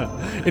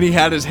 And he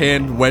had his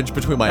hand wedged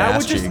between my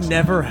ass cheeks. That would just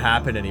never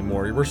happen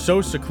anymore. We're so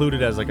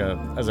secluded as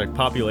a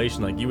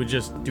population. Like you would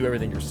just do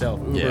everything yourself.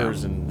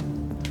 Ubers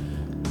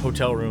and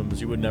hotel rooms.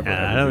 You would never.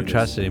 I don't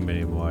trust anybody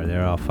anymore.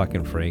 They're all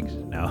fucking freaks.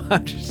 No,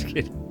 I'm just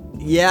kidding.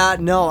 Yeah,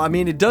 no. I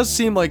mean, it does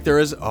seem like there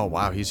is. Oh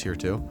wow, he's here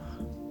too.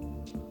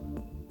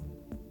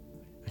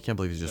 I can't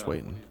believe he's just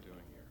waiting.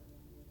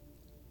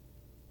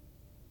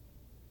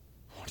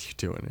 What are you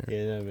doing here? He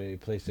doesn't have any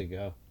place to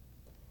go.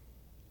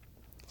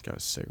 He's got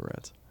his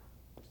cigarettes.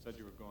 Said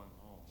you were going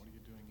home. What are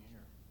you doing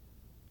here?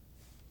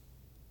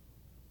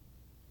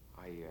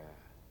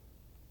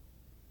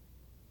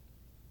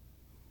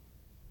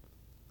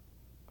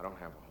 I don't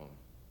have a home.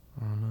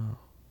 Oh no.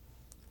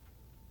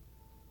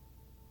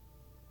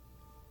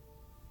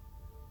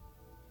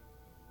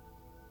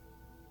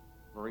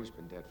 Marie's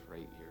been dead for 8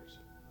 years.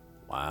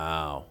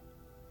 Wow.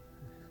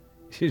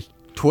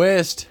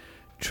 Twist.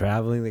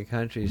 Traveling the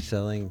country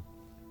selling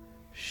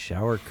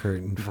shower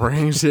curtain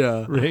rings.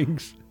 Yeah.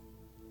 Rings.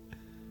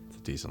 It's a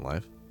decent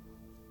life.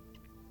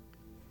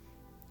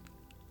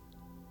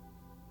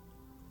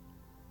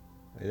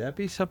 Would that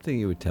be something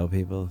you would tell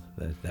people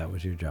that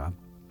was your job?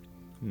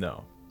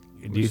 No.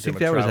 Do you think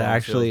that was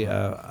actually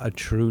a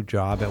true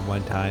job at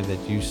one time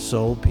that you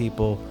sold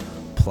people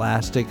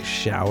plastic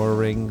shower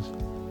rings?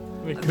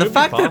 I mean, the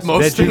fact that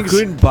most that you things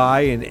couldn't buy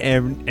in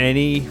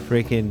any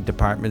freaking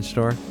department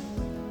store.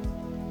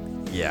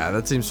 Yeah,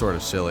 that seems sort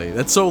of silly.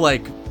 That's so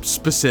like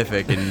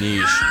specific and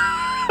niche.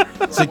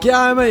 It's like, yeah,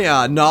 I'm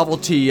a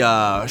novelty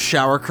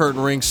shower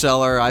curtain ring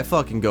seller. I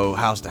fucking go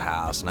house to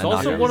house. And it's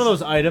also one of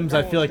those items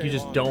I feel like you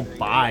just don't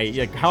buy.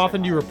 Like, how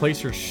often do you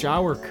replace your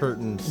shower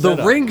curtain setup?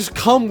 The rings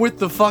come with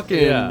the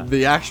fucking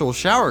the actual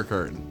shower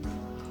curtain.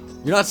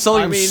 You're not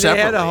selling them separately.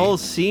 They had a whole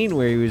scene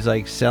where he was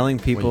like selling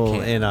people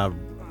in a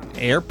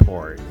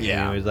airport.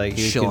 Yeah, he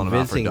was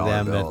convincing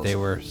them that they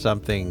were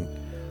something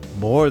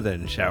more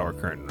than shower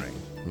curtain ring.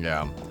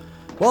 Yeah.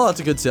 Well, that's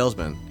a good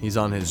salesman. He's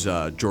on his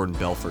Jordan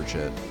Belfort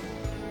shit.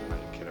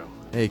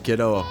 Hey,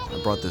 kiddo, I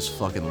brought this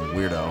fucking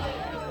weirdo.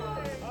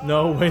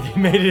 No way they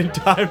made it in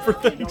time for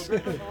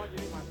Thanksgiving.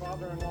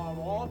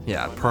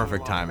 Yeah,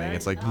 perfect timing.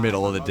 It's like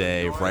middle of the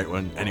day, right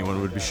when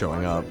anyone would be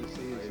showing up.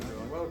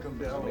 Welcome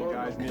down. Hey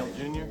guys, Neil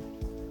Jr.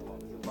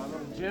 My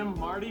little Jim,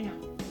 Marty.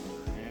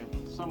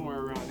 And somewhere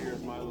around here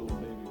is my little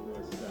baby boy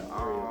Seth.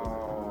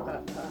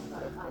 Oh.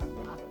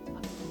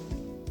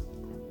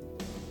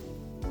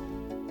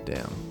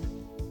 Damn.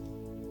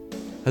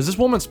 Has this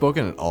woman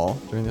spoken at all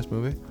during this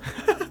movie?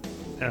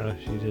 I don't know.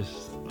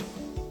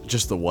 She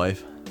just the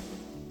wife.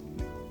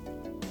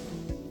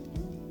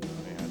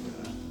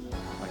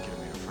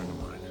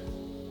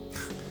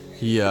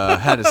 He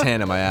had his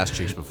hand in my ass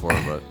cheeks before,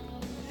 but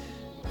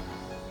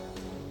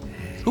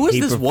who is He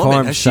this woman?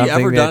 performed Has she something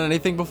ever that done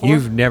anything before?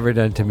 You've never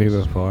done to me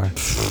before.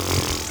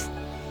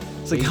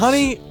 It's like,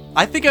 honey,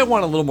 I think I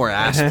want a little more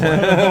ass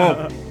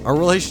play. Our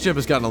relationship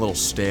has gotten a little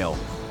stale.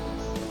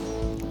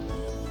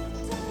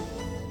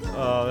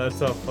 Oh, that's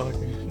so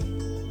fucking.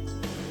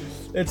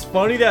 It's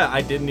funny that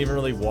I didn't even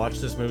really watch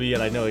this movie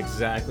yet. I know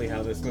exactly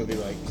how this movie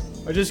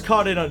I just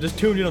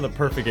tuned in on the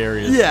perfect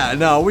areas. Yeah,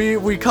 no,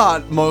 we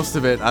caught most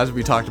of it as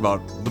we talked about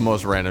the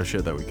most random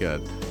shit that we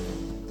could.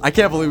 I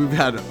can't believe we've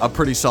had a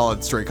pretty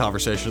solid straight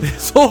conversation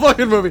this whole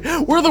fucking movie.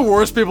 We're the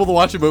worst people to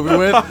watch a movie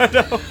with. I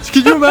know.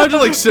 Can you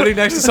imagine sitting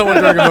next to someone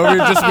during a movie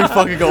and just be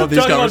fucking going with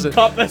these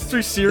conversations? That's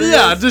too serious.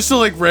 Yeah, just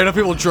so random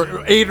people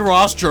Aiden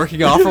Ross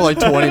jerking off for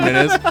 20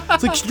 minutes.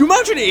 It's like, can you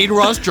imagine Aiden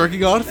Ross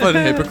jerking off for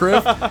a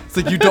hypocrite? It's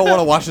like, you don't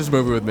want to watch this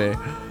movie with me.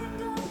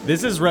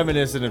 This is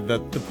reminiscent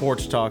of the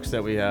porch talks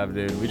that we have,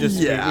 dude. We just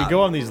we go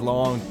on these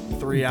long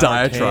 3-hour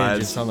diatribes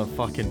tangents on the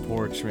fucking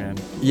porch, man.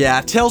 Yeah,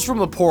 Tales from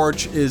the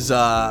Porch is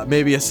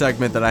maybe a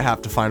segment that I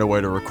have to find a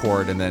way to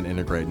record and then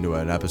integrate into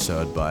an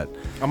episode, but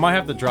I might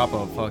have to drop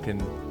a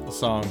fucking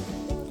song.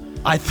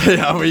 I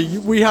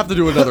think we have to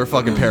do another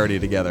fucking parody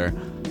together.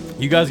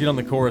 You guys get on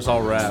the chorus,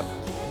 I'll rap.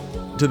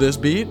 To this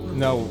beat?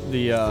 No,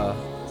 the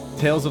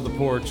Tales of the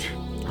Porch.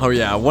 Oh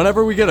yeah,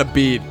 whenever we get a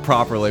beat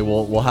properly,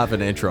 we'll have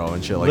an intro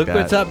and shit like Look that.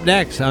 what's up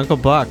next, Uncle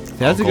Buck.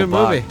 That's a good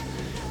movie.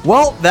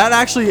 Well, that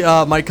actually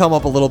might come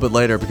up a little bit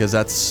later because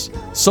that's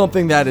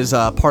something that is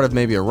part of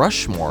maybe a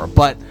Rushmore.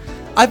 But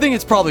I think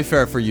it's probably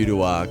fair for you to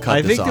cut this off.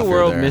 I think the here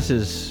world there.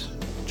 misses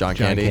John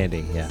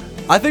Candy. Yeah.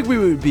 I think we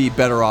would be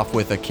better off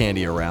with a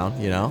Candy around,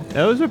 you know?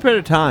 Those were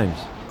better times.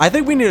 I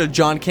think we need a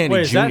John Candy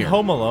Wait, Jr. is that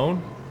Home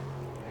Alone?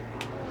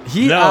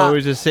 No,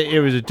 it was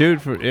a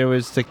dude. It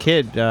was the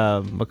kid,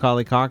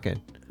 Macaulay Culkin.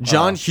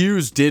 John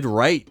Hughes did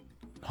write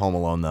Home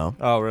Alone, though.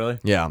 Oh, really?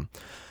 Yeah.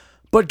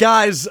 But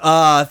guys,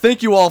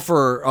 thank you all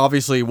for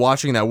obviously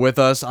watching that with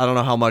us. I don't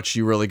know how much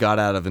you really got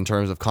out of in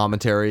terms of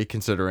commentary,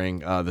 considering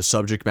the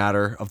subject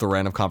matter of the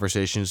random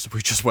conversations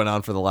we just went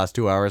on for the last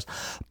 2 hours.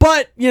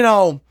 But, you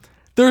know,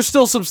 there's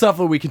still some stuff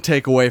that we can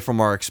take away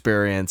from our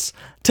experience,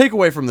 take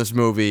away from this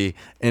movie,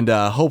 and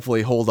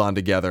hopefully hold on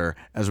together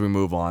as we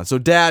move on. So,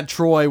 Dad,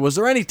 Troy, was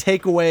there any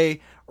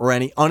takeaway or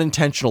any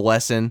unintentional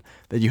lesson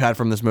that you had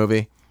from this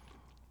movie?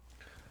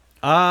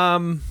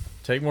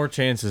 Take more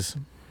chances.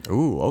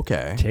 Ooh,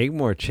 okay. Take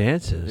more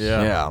chances.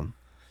 Yeah.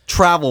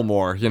 Travel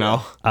more, you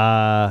know?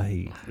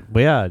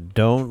 Yeah,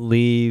 don't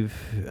leave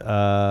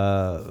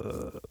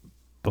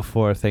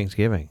before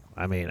Thanksgiving.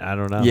 I mean, I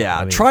don't know. Yeah,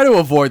 I mean, try to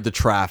avoid the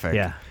traffic.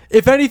 Yeah.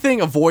 If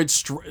anything, avoid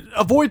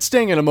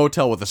staying in a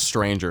motel with a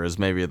stranger is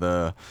maybe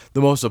the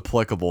most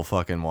applicable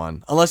fucking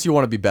one. Unless you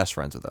want to be best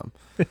friends with them.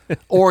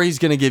 Or he's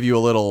going to give you a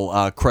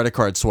little credit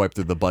card swipe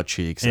through the butt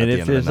cheeks at the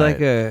end of the night. And if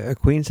there's like a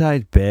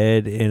queen-size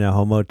bed in a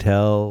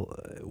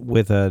homotel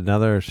with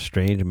another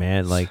strange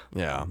man,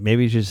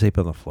 maybe you should sleep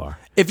on the floor.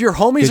 If your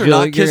homies are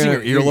not kissing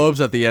your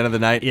earlobes at the end of the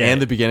night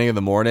and the beginning of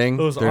the morning,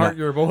 those aren't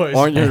your boys.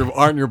 Aren't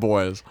your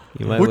boys.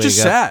 Which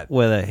is sad.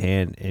 With a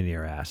hand in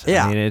your ass.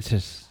 Yeah. I mean, it's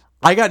just...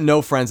 I got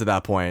no friends at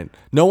that point.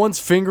 No one's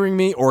fingering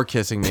me or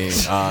kissing me,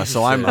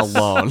 so I'm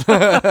alone.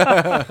 But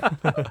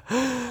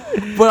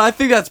I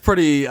think that's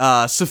pretty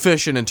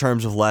sufficient in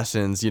terms of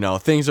lessons, you know,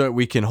 things that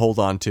we can hold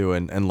on to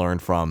and learn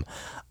from.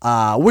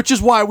 Which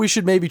is why we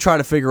should maybe try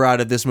to figure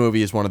out if this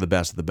movie is one of the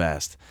best of the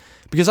best.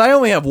 Because I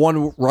only have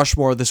one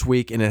Rushmore this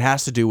week, and it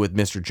has to do with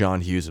Mr.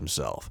 John Hughes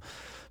himself.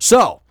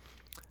 So,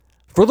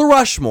 for the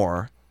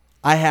Rushmore,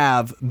 I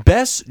have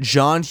Best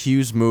John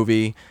Hughes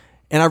Movie.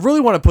 And I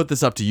really want to put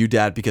this up to you,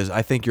 Dad, because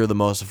I think you're the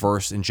most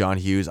versed in John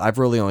Hughes. I've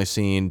really only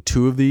seen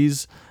 2 of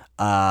these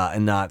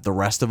and not the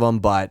rest of them.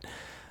 But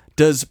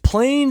does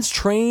Planes,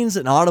 Trains,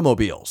 and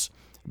Automobiles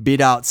beat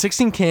out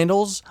 16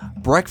 Candles,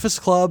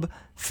 Breakfast Club,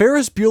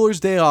 Ferris Bueller's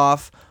Day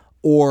Off,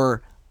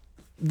 or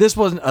this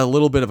wasn't a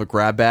little bit of a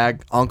grab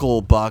bag,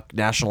 Uncle Buck,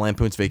 National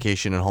Lampoon's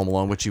Vacation, and Home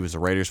Alone, which he was the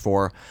writers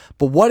for.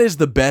 But what is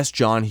the best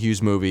John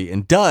Hughes movie,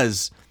 and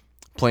does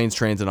Planes,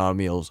 Trains, and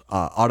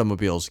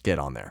Automobiles get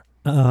on there?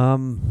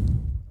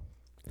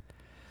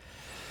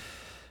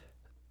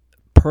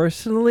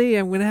 Personally,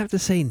 I'm gonna have to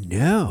say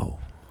no.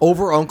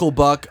 Over Uncle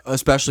Buck,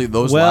 especially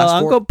those well, last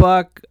 4? Uncle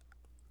Buck,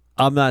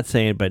 I'm not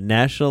saying, but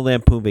National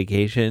Lampoon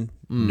Vacation,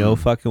 no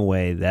fucking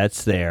way.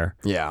 That's there.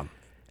 Yeah.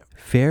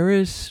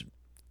 Ferris,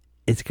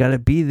 it's got to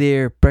be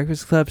there.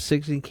 Breakfast Club,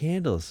 16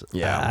 Candles.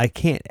 Yeah. I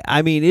can't.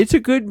 I mean, it's a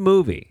good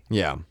movie.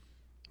 Yeah.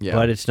 Yeah.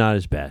 But it's not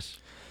his best.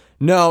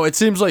 No, it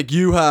seems like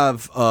you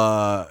have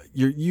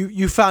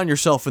you found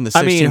yourself in the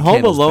 16 I mean, Home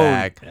Candles Alone.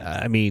 bag.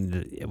 I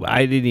mean,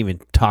 I didn't even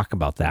talk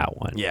about that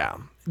one. Yeah.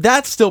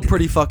 That's still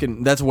pretty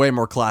fucking. That's way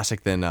more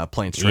classic than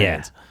Planes, Trains.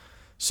 Yeah.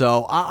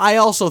 So I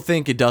also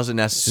think it doesn't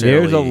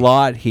necessarily. There's a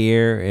lot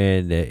here,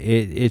 and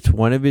it's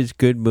one of his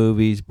good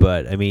movies.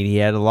 But I mean, he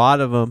had a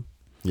lot of them.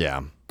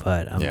 Yeah.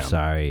 But I'm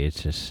sorry,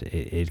 it's just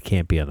it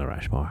can't be on the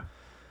Rushmore.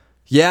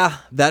 Yeah,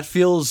 that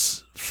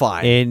feels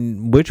fine.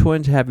 And which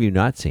ones have you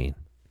not seen?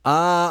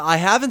 I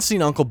haven't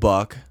seen Uncle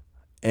Buck,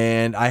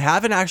 and I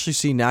haven't actually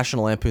seen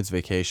National Lampoon's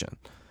Vacation.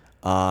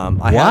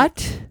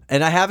 What?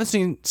 And I haven't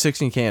seen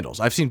 16 Candles.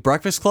 I've seen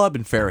Breakfast Club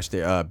and Ferris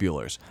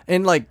Bueller's,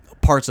 and like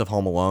parts of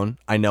Home Alone.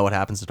 I know what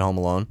happens at Home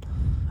Alone.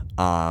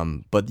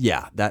 But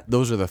yeah,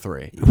 those are the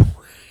three.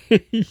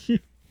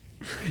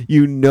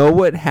 You know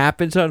what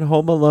happens on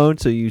Home Alone,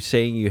 so you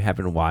saying you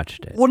haven't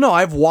watched it? Well, no,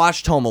 I've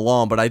watched Home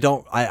Alone, but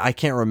I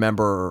can't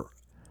remember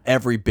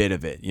every bit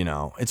of it. You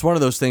know, it's one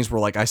of those things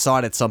where like I saw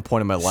it at some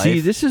point in my life.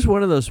 See, this is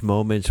one of those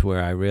moments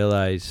where I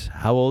realize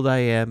how old I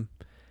am,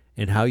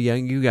 and how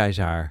young you guys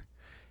are,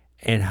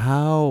 and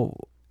how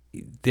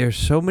there's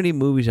so many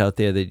movies out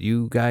there that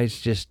you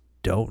guys just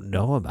don't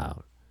know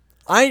about.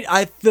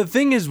 The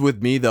thing is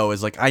with me though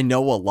is like I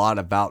know a lot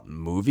about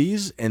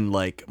movies and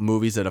like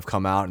movies that have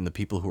come out and the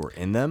people who are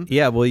in them.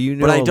 Yeah, well, you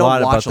know but I a don't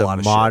lot watch about a lot the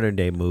of modern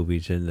day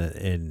movies,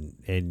 and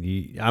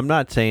you, I'm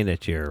not saying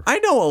that you're. I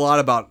know a lot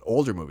about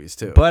older movies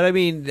too. But I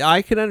mean,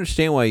 I can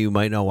understand why you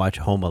might not watch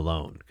Home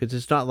Alone, because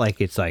it's not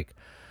like it's like,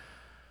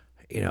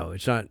 you know,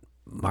 it's not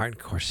Martin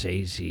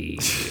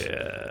Scorsese.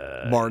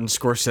 Martin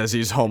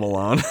Scorsese's Home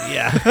Alone.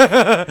 Yeah,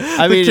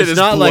 I mean, kid it's is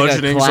not like a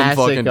bludgeoning some classic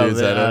fucking dude's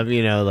head of, in.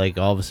 you know, like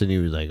all of a sudden he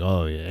was like,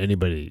 oh, yeah,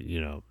 anybody,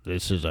 you know,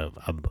 this is a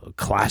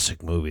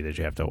classic movie that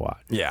you have to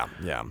watch. Yeah.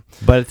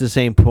 But at the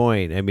same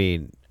point, I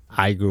mean,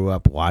 I grew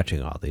up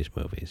watching all these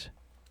movies.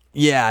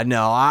 Yeah,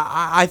 no,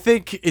 I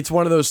think it's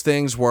one of those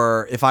things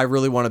where if I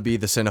really want to be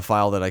the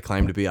cinephile that I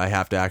claim to be, I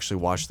have to actually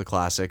watch the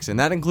classics, and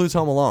that includes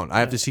Home Alone. I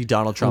have to see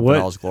Donald Trump in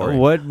all his glory.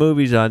 What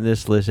movies on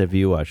this list have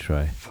you watched,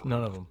 Troy?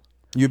 None of them.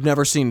 You've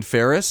never seen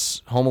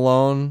Ferris, Home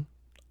Alone,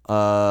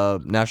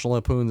 National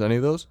Lampoons, any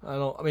of those?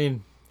 I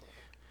mean,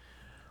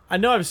 I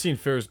know I've seen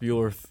Ferris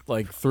Bueller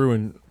like through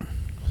and,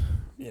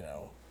 you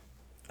know,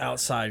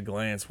 outside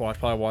glance.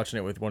 Probably watching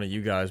it with one of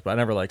you guys, but I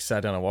never like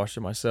sat down and watched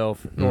it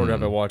myself. Nor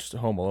have I watched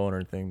Home Alone or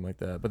anything like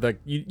that. But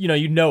like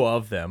you know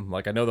of them.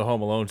 Like I know the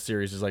Home Alone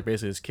series is like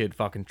basically this kid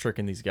fucking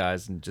tricking these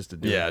guys and just to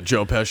do it.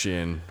 Joe Pesci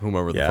and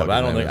whomever the fuck. Yeah, but I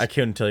don't his think name I is.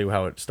 couldn't tell you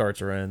how it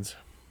starts or ends.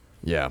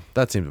 Yeah,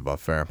 that seems about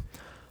fair.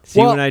 See,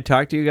 Well- when I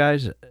talk to you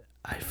guys,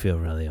 I feel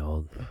really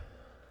old.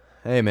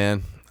 Hey,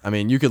 man. I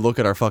mean, you could look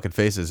at our fucking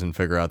faces and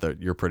figure out that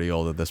you're pretty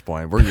old at this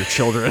point. We're your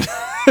children.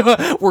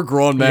 We're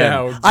grown men.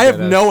 Yeah, I have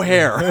no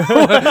hair.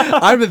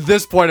 I'm at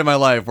this point in my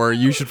life where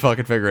you should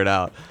fucking figure it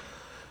out.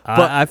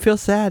 But I feel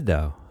sad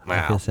though. I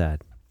Wow. feel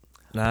sad.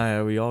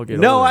 Nah, we all get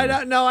No, older. I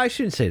don't. No, I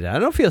shouldn't say that. I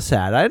don't feel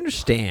sad. I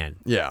understand.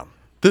 Yeah,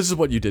 this is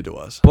what you did to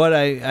us. But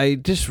I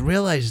just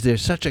realized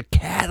there's such a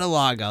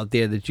catalog out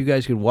there that you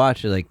guys could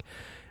watch. Like,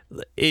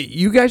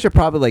 you guys are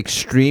probably like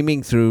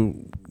streaming through,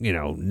 you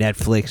know,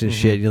 Netflix and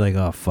shit. You're like,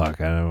 oh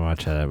fuck, I don't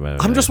watch that.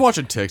 I'm just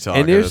watching TikTok.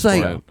 And at there's this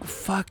like point.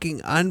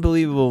 fucking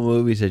unbelievable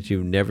movies that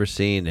you've never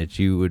seen that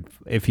you would,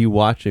 if you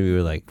watched them, you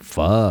were like,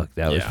 fuck,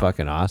 that was Yeah.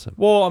 fucking awesome.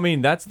 Well, I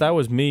mean, that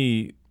was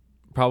me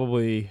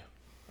probably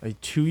like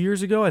 2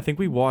 years ago. I think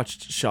we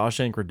watched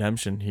Shawshank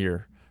Redemption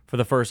here for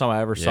the first time I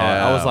ever saw it.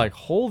 I was Yeah. like,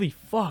 holy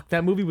fuck,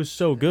 that movie was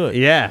so good.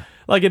 Yeah.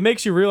 Like, it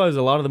makes you realize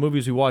a lot of the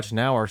movies we watch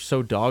now are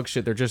so dog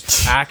shit. They're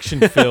just action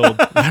filled.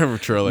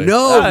 Truly.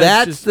 No, Yeah, it's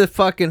that's just- the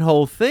fucking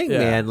whole thing, Yeah.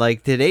 man.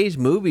 Like today's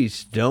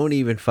movies don't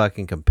even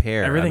fucking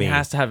compare. Everything I mean,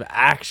 has to have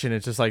action.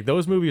 It's just like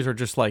those movies are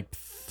just like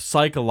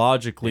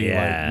psychologically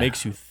Yeah. like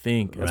makes you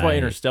think. That's why Right.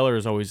 Interstellar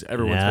is always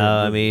everyone's No, favorite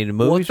I movie. mean,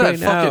 Well, movies it's that right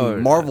now.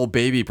 fucking Marvel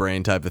baby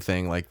brain type of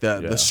thing. Like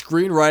the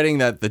screenwriting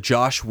that the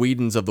Josh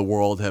Whedons of the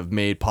world have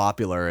made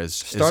popular is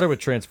Started with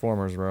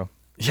Transformers, bro.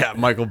 yeah,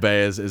 Michael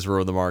Bay is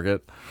ruined the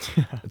market.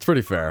 It's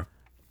pretty fair.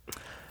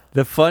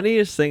 The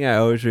funniest thing I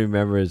always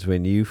remember is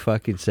when you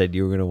fucking said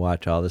you were gonna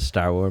watch all the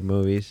Star Wars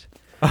movies.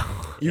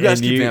 You guys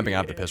And keep you- vamping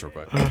out the piss real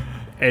quick.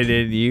 And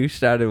then you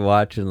started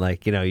watching,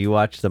 like, you know, you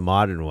watched the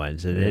modern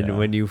ones. And then Yeah.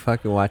 when you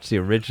fucking watched the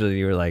original,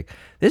 you were like,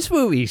 this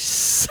movie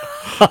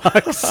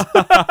sucks. And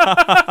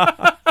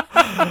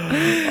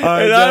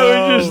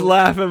I was just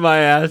laughing my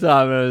ass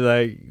off. And I was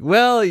like,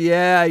 well,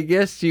 yeah, I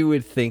guess you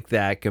would think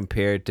that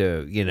compared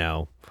to, you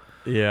know,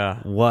 Yeah.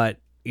 what,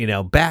 you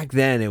know, back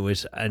then it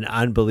was an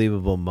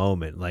unbelievable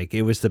moment. Like,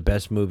 it was the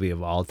best movie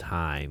of all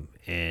time.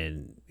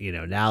 And, you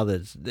know, now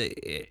that's,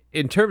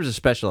 in terms of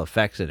special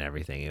effects and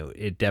everything,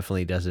 it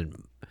definitely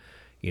doesn't,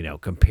 you know,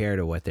 compare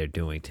to what they're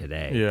doing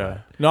today. Yeah.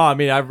 No, I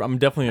mean, I'm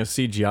definitely a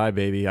CGI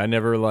baby. I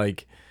never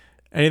like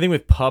anything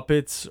with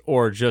puppets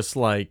or just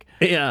like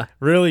Yeah.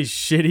 really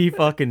shitty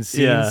fucking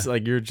scenes. Yeah.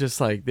 Like you're just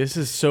like, this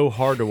is so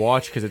hard to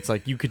watch because it's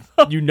like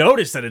you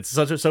notice that it's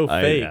so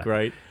fake,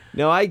 right?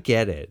 No, I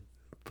get it,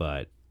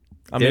 but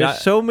I mean, there's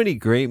so many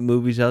great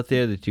movies out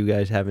there that you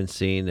guys haven't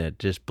seen that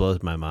just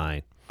blows my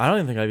mind. I don't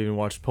even think I've even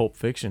watched Pulp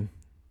Fiction.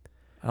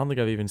 I don't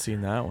think I've even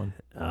seen that one.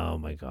 Oh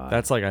my god,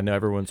 That's like I know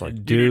everyone's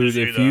like, dude.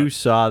 If you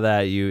saw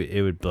that,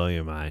 it would blow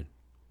your mind.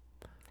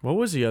 What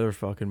was the other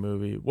fucking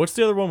movie? What's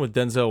the other one with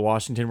Denzel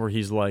Washington where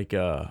he's like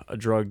a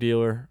drug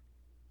dealer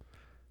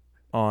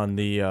on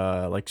the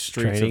like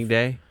streets Training of,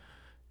 Day.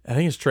 I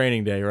think it's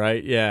Training Day,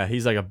 right? Yeah,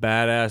 he's like a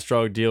badass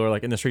drug dealer,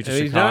 like in the streets of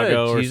He's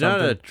Chicago or he's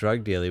something. not a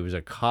drug dealer. He was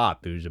a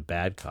cop. He was a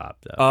bad cop,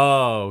 though.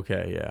 Oh,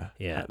 okay, yeah,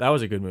 Yeah. that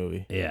was a good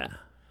movie. Yeah.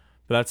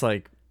 But that's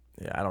like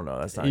Yeah, I don't know.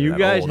 That's not. You that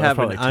guys old. That's have an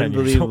probably like 10 years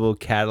old. unbelievable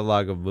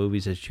catalog of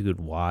movies that you could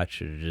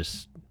watch or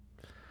just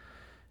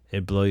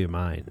it'd blow your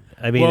mind.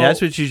 I mean, Well-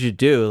 that's what you should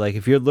do. Like,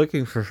 if you're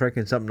looking for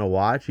freaking something to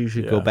watch, you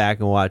should go Yeah. back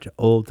and watch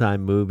old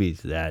time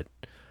movies that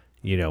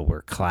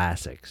were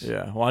classics.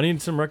 Yeah. Well, I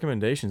need some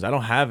recommendations. I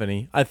don't have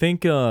any. I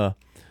think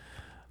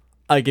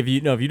like if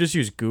you just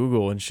use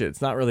Google and shit,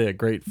 it's not really a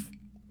great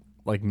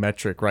like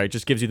metric, right? It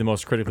just gives you the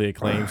most critically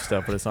acclaimed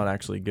stuff, but it's not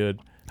actually good.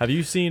 Have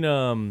you seen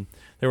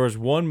there was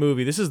one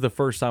movie, this is the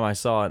first time I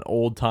saw an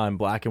old time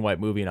black and white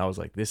movie and I was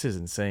like, this is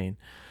insane.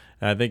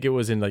 And I think it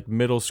was in like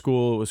middle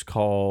school. It was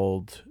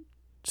called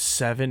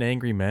 7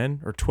 Angry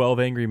Men or 12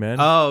 Angry Men.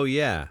 Oh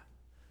yeah.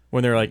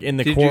 When they're like in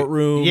the Did you-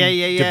 courtroom yeah,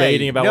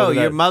 debating about No, whether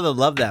your that- mother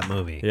loved that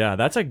movie. Yeah,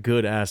 that's a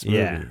good ass movie.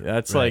 Yeah,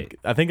 That's right. like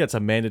I think that's a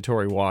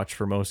mandatory watch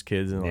for most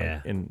kids in like,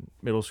 Yeah. in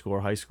middle school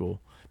or high school.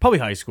 Probably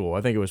high school.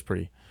 I think it was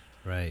pretty.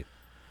 Right.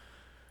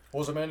 What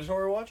was a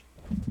mandatory watch?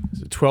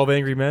 Is it 12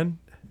 Angry Men?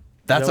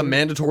 That's That a was-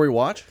 mandatory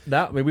watch?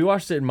 That we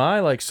watched it in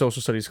my like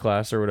social studies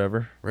class or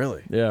whatever.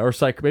 Really? Yeah, or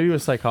maybe it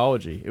was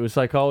psychology. It was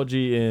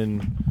psychology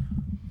in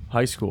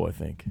high school, I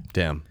think.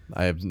 Damn.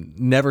 I have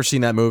never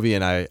seen that movie,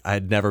 and I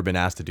had never been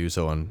asked to do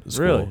so in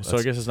school. Really? So I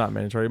That's- guess it's not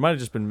mandatory. It might have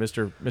just been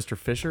Mr.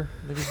 Fisher.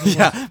 I think his name was.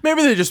 Yeah,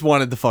 maybe they just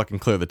wanted to fucking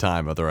clear the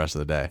time of the rest of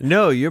the day.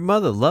 No, your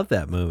mother loved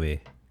that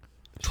movie.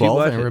 She 12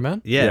 watched Angry it.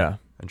 Men? Yeah.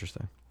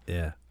 Interesting.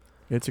 Yeah.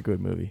 It's a good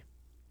movie.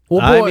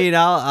 Well, I boy- mean,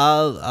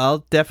 I'll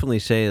definitely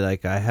say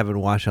like I haven't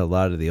watched a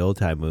lot of the old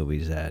time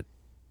movies that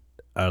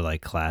are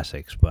like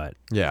classics, but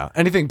Yeah,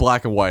 anything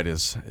black and white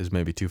is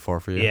maybe too far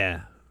for you.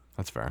 yeah,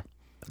 That's fair.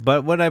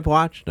 but when I've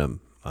watched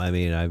them, I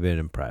mean, I've been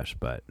impressed.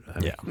 But I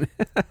mean,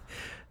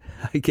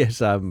 I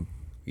guess I'm,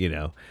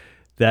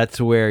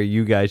 that's where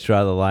you guys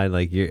draw the line.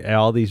 Like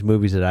all these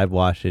movies that I've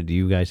watched and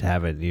you guys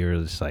haven't.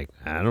 You're just like,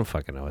 I don't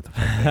fucking know what the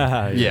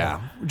fuck.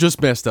 Yeah,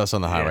 just missed us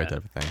on the highway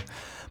type of thing.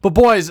 But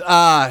boys,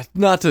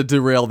 not to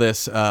derail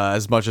this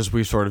as much as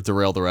we've sort of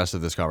derailed the rest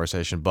of this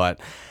conversation, but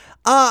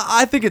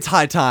I think it's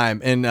high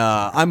time, and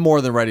I'm more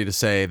than ready to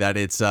say that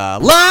it's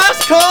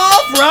last call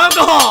for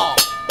alcohol.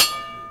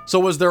 So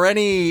was there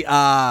any,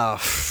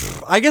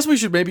 I guess we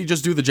should maybe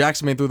just do the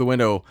Jackson Man through the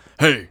window.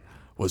 Hey,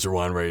 what's your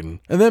wine rating?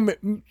 And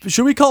then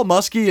should we call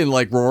Muskie and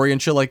like Rory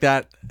and shit like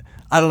that?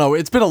 I don't know.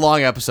 It's been a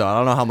long episode. I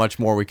don't know how much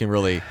more we can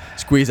really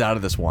squeeze out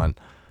of this one.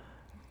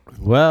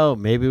 Well,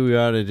 maybe we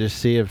ought to just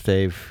see if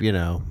they've,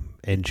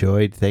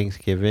 enjoyed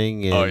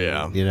Thanksgiving. And, Oh,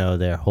 yeah.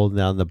 They're holding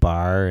down the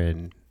bar,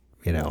 and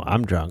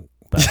I'm drunk.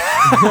 But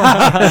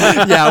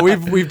Yeah,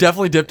 we've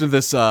definitely dipped into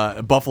this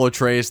Buffalo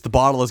Trace. The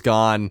bottle is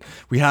gone.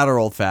 We had our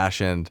old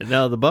fashioned.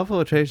 no, the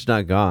Buffalo Trace is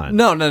not gone.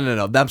 No.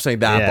 I'm saying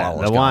that Yeah,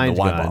 bottle is the gone. wine's The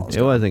wine gone. bottle is It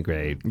gone. wasn't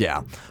great.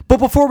 Yeah, but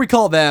before we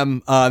call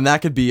them, and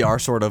that could be our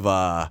sort of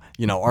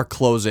our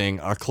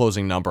closing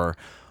number.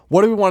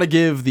 What do we want to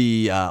give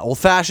the old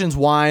fashions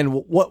wine?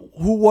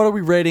 What are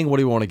we rating? What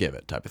do we want to give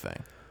it? Type of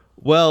thing.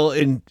 Well,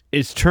 in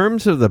its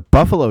terms of the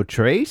Buffalo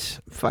Trace,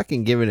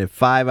 fucking giving it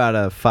 5 out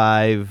of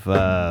 5.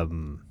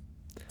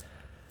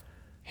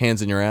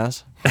 Hands in your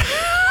ass.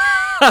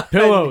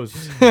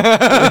 Pillows.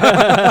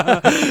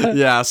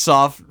 Yeah,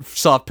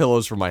 soft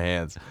pillows for my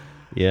hands.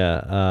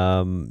 Yeah,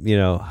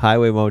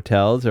 highway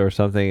motels or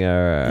something,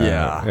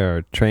 Yeah.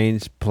 or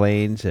trains,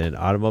 planes, and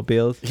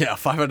automobiles. Yeah,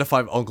 5 out of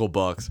 5 Uncle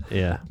Bucks.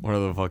 Yeah,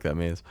 Whatever the fuck that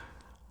means.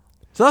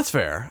 So that's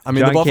fair. I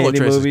mean, John the Buffalo Candy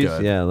Trace movies. is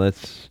good. Yeah,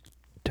 let's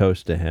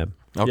toast to him.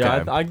 Okay.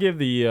 Yeah, I give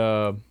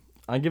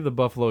the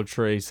Buffalo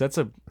Trace. That's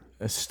a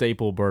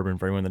staple bourbon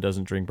for anyone that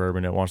doesn't drink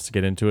bourbon and wants to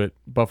get into it.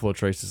 Buffalo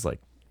Trace is like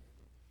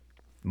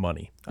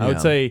money. I would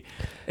Yeah. say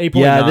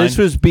 8.9. Yeah, this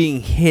was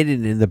being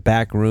hidden in the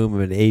back room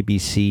of an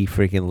ABC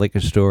freaking liquor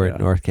store in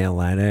North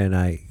Carolina, and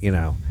I,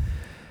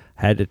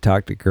 had to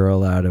talk the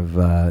girl out of,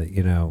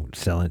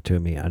 selling it to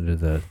me under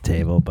the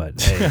table.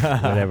 But hey,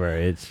 whatever,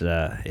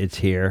 it's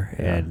here,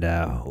 and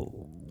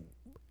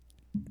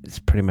it's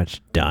pretty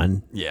much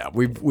done. Yeah,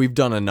 we've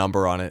done a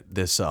number on it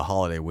this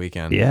holiday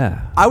weekend.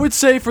 Yeah. I would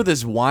say for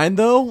this wine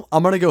though,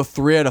 I'm gonna go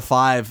 3 out of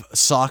 5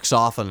 socks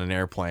off on an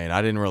airplane.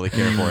 I didn't really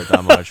care for it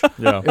that much.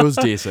 Yeah. It was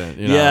decent.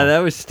 Yeah, that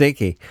was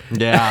stinky.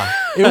 Yeah,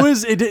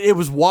 it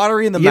was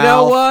watery in the You mouth.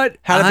 know what?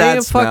 Had a I bad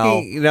am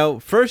smell. fucking,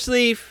 First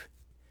Leaf.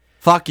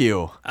 Fuck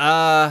you.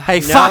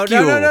 Hey, fuck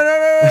you.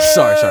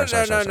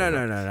 Sorry.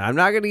 No. I'm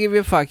not gonna give you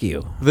a fuck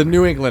you. The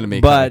New England in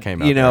me kind of But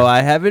came out. there.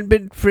 I haven't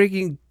been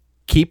freaking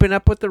keeping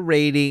up with the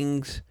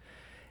ratings,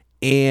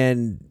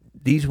 and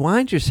these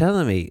wines you're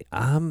selling me,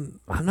 I'm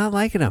not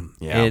liking them.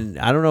 Yeah. And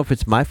I don't know if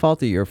it's my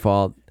fault or your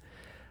fault.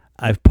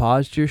 I've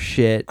paused your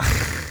shit,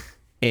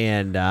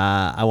 and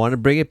I want to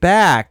bring it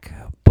back,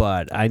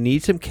 but I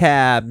need some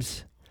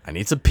cabs. I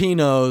need some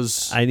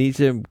Pinots. I need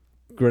some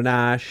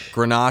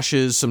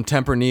Grenache. some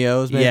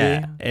Temperneos, maybe.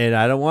 Yeah, and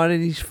I don't want any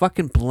of these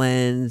fucking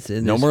blends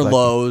and No these more fucking-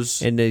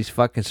 lows. and these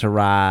fucking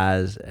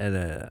Syrahs.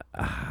 And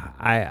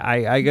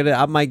I gotta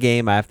up my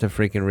game. I have to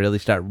freaking really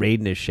start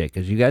raiding this shit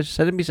because you guys are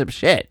sending me some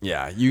shit.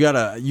 Yeah, you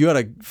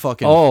gotta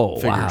fucking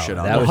figure wow, shit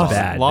out. that was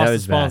bad. Lost that the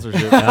was bad.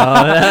 sponsorship.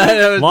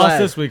 That was Lost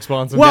bad. this week's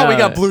sponsor. Well, we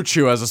got Blue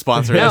Chew as a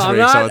sponsor this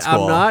week, so it's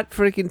cool. I'm not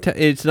freaking.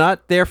 It's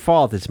not their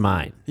fault. It's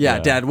mine. Yeah,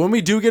 Dad, when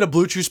we do get a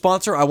Blue Chew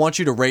sponsor, I want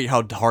you to rate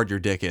how hard your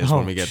dick is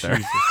when we get there.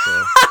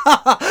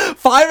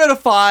 5 out of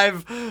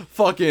 5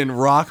 fucking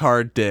rock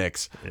hard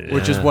dicks,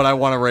 which is what I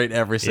want to rate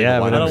every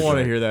single one. But I don't want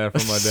to hear that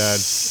from my dad.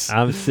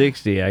 I'm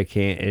 60. I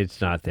can't.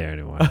 It's not there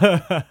anymore.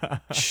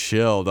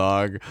 Chill,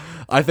 dog.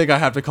 I think I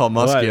have to call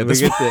Muskie What, at we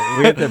this get point.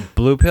 we get the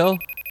blue pill.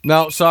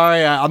 No,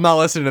 sorry, I'm not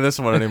listening to this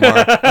one anymore.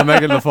 I'm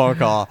making the phone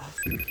call.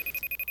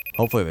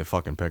 Hopefully they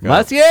fucking pick up.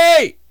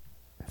 Muskie!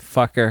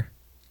 Fucker.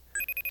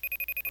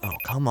 Oh,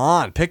 come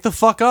on. Pick the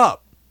fuck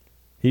up.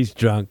 He's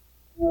drunk.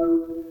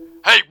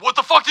 Hey, what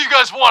the fuck do you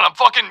guys want? I'm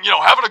fucking,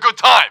 having a good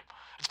time.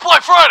 It's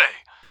Black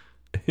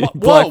Friday.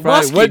 Black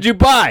Friday. Muskie. What'd you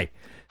buy?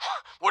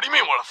 What do you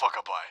mean, what the fuck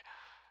I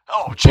buy?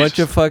 Oh, Bunch Jesus.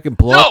 of fucking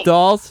blow-up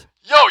dolls?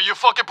 Yo, you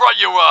fucking brought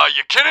your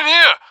kid in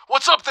here?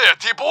 What's up there,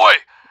 T-boy?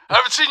 I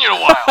haven't seen you in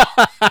a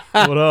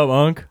while. What up,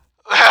 Unc?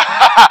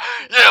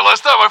 Yeah,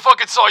 last time I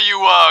fucking saw you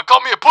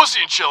call me a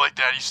pussy and shit like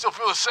that. You still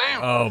feel the same?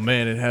 Oh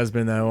man, it has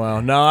been that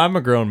while. No, I'm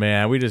a grown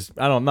man.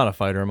 I'm not a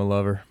fighter. I'm a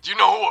lover. Do you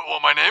know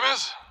what my name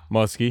is?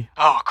 Muskie.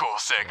 Oh, cool,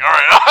 sick. All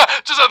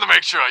right, just had to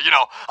make sure. I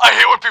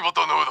hate when people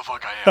don't know who the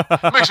fuck I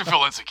am. Makes me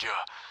feel insecure.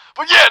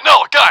 But yeah,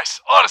 no,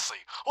 guys, honestly,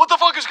 what the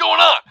fuck is going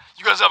on?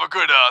 You guys have a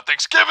good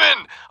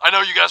Thanksgiving. I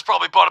know you guys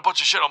probably bought a bunch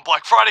of shit on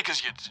Black Friday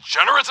because you're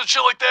degenerates and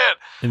shit like that.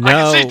 No. I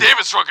can see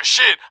David's drunk as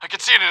shit. I can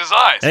see it in his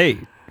eyes. Hey,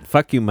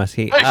 fuck you,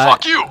 Muskie. Hey,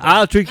 fuck you.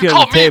 I'll drink you on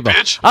called the me, table.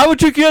 bitch. I will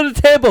drink you on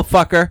the table,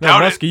 fucker. No,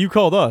 Muskie, you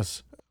called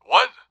us.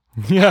 What?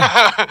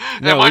 Yeah.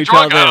 Am I we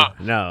drunk? called I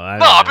him. No, I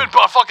No, I've been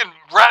fucking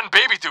ratting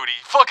baby duty.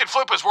 Fucking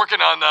Flipper's working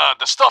on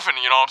the stuffing,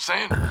 you know what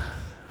I'm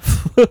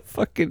saying?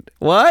 fucking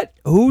what?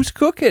 Who's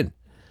cooking?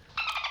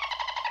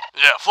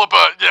 Yeah,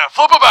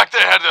 Flipper back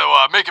there had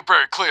to make it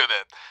very clear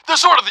that they're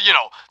sort of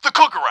the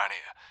cook around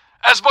here.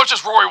 As much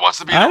as Rory wants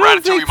to be the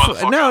ratatouille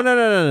motherfucker. No.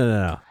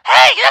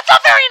 Hey, that's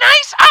not very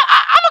nice. I'm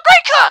a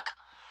great cook.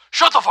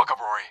 Shut the fuck up,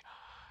 Rory.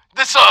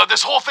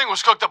 This whole thing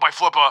was cooked up by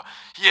Flipper.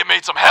 He had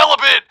made some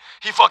halibut.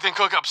 He fucking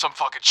cooked up some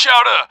fucking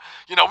chowder.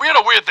 We had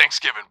a weird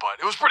Thanksgiving, but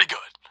it was pretty good.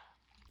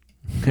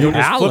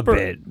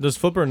 Does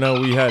Flipper know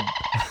we had?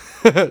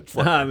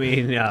 I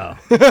mean, no.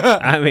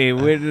 I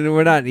mean,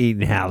 we're not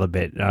eating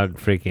halibut on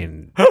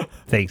freaking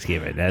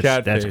Thanksgiving. That's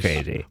Catfish.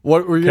 crazy.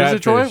 What were you going to say,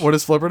 Troy? Catfish. What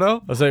does Flipper know?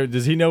 I was like,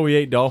 does he know we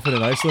ate dolphin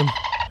in Iceland?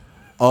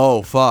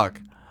 Oh, fuck.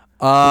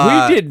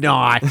 We did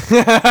not.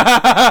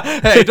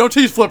 Hey, don't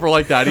tease Flipper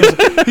like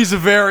that. He's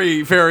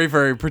very, very,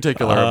 very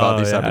particular about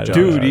these type of jokes.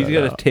 Dude, he's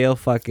got a tail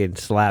fucking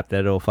slap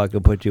that'll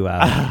fucking put you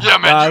out. Yeah,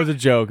 man. It was a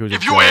joke. It was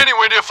If a you joke. were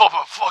anywhere near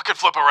fucking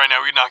Flipper right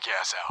now, we'd knock your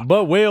ass out.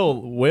 But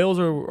whales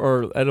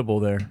are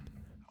edible there.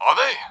 Are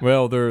they?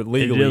 Well, they're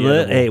legally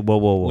edible. Hey,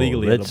 whoa.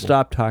 Legally Let's edible.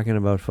 stop talking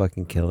about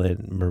fucking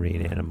killing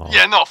marine animals.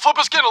 Yeah, no,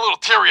 Flipper's getting a little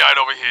teary-eyed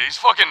over here. He's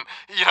fucking,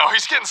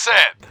 he's getting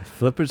sad.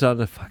 Flipper's on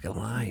the fucking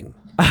line.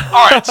 All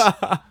right.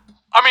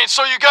 I mean,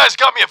 so you guys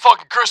got me a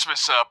fucking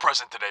Christmas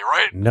present today,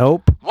 right?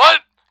 Nope.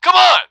 What? Come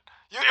on.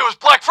 It was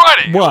Black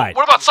Friday. What?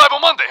 What about Cyber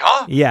Monday,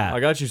 huh? Yeah.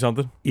 I got you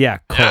something. Yeah,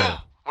 cool. Yeah.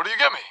 What do you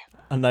get me?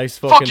 A nice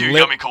Fuck fucking you,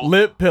 lip, Yummy Cool.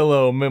 lip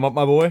pillow, my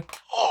boy.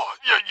 Oh,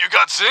 you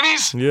got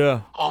Zinnies?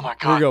 Yeah. Oh, my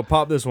Here you God. go.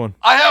 Pop this one.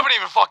 I haven't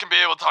even fucking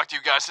been able to talk to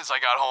you guys since I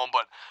got home,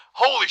 but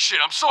holy shit,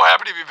 I'm so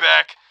happy to be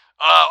back.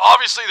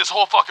 Obviously, this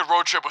whole fucking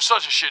road trip was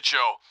such a shit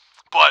show.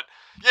 But,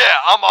 yeah,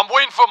 I'm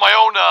waiting for my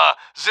own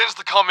Zins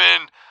to come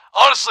in.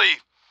 Honestly,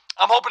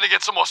 I'm hoping to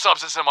get some more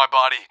substance in my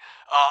body.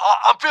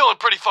 I'm feeling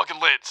pretty fucking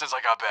lit since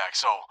I got back,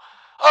 so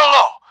I don't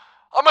know.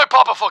 I might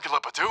pop a fucking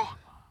lip or two.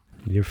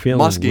 You're feeling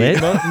Muskie. lit?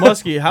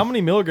 Muskie, how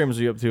many milligrams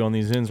are you up to on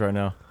these ins right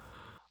now?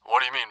 What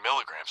do you mean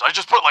milligrams? I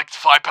just put like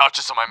 5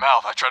 pouches in my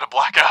mouth. I tried to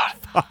black out.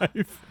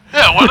 5.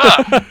 Yeah, why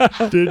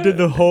not? Did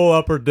the whole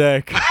upper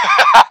deck.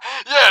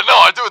 Yeah, no,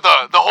 I do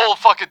the whole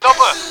fucking double.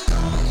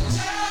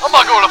 I'm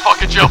not going to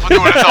fucking jail for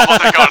doing a double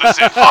dick on this.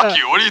 Fuck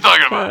you. What are you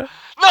talking about?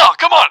 No,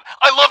 come on.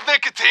 I love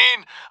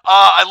nicotine.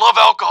 I love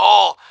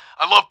alcohol.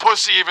 I love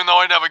pussy, even though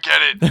I never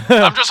get it.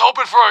 I'm just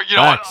hoping for,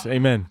 Max,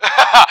 amen.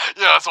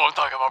 Yeah, that's what I'm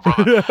talking about,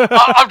 brother.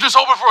 I'm just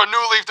hoping for a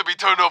new leaf to be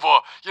turned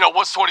over,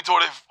 once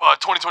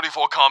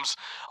 2024 comes.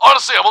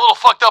 Honestly, I'm a little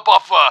fucked up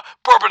off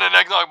bourbon and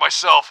eggnog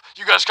myself.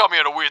 You guys caught me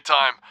at a weird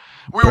time.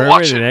 We were Bourbon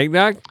watching. and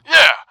eggnog?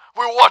 Yeah,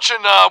 we were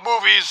watching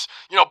movies.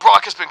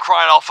 Brock has been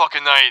crying all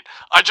fucking night.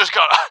 I just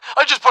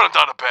put him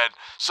down to bed,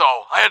 so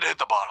I had to hit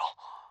the bottle.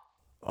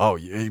 Oh,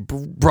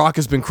 Brock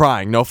has been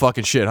crying. No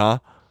fucking shit, huh?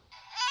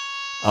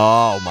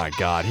 Oh my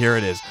God, here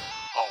it is.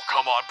 Oh,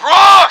 come on,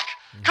 Brock!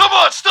 Come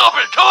on, stop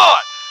it, come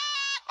on!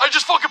 I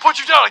just fucking put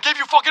you down. I gave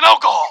you fucking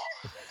alcohol.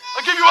 I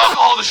I give you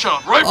alcohol to shut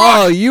up, right,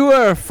 Oh, Brock? you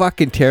are a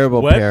fucking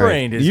terrible Wet parent.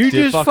 brained his You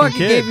di- just fucking fucking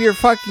kid. gave your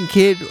fucking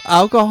kid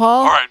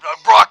alcohol? All right,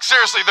 Brock,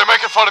 seriously, they're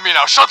making fun of me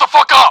now. Shut the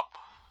fuck up.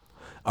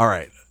 All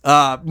right,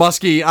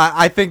 Muskie,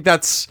 I think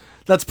that's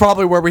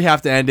probably where we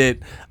have to end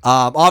it.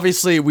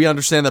 Obviously, we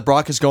understand that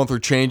Brock is going through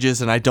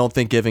changes, and I don't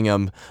think giving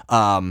him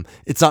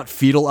it's not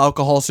fetal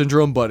alcohol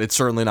syndrome, but it's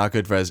certainly not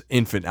good for his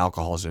infant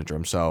alcohol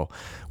syndrome. So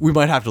we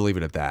might have to leave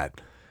it at that.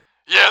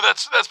 Yeah,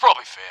 that's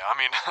probably fair. I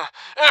mean,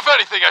 if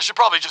anything, I should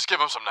probably just give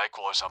him some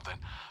NyQuil or something.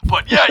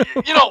 But yeah,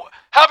 you know,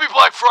 happy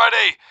Black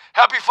Friday.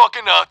 Happy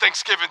fucking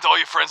Thanksgiving to all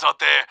your friends out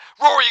there.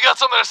 Rory, you got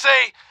something to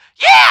say?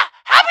 Yeah!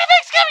 Happy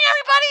Thanksgiving,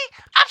 everybody!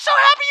 I'm so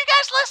happy you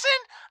guys listen.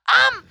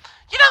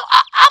 You know,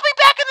 I'll be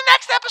back in the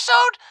next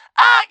episode.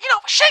 You know,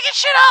 shaking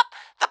shit up.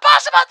 The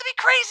boss about to be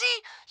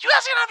crazy. You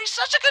guys are gonna have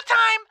such a good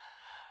time.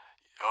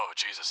 Oh,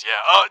 Jesus,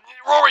 yeah.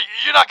 Rory,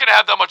 you're not going to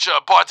have that much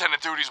bartender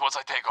duties once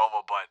I take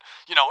over, but,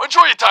 you know,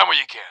 enjoy your time where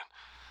you can.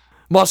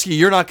 Muskie,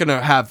 you're not going to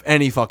have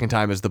any fucking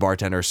time as the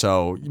bartender,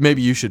 so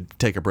maybe you should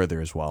take a breather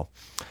as well.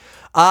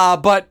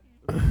 But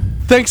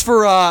thanks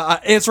for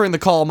answering the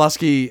call,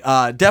 Muskie.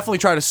 Definitely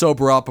try to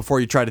sober up before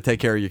you try to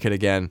take care of your kid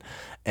again.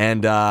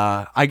 And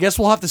I guess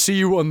we'll have to see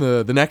you on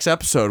the next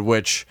episode,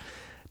 which,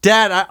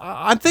 Dad,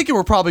 I'm thinking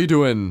we're probably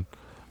doing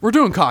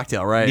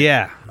Cocktail, right?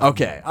 Yeah.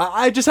 Okay.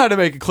 I just had to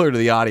make it clear to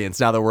the audience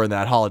now that we're in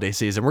that holiday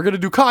season. We're going to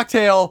do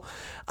Cocktail,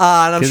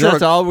 and I'm Because sure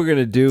that's all we're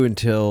gonna do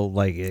until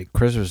like at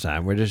Christmas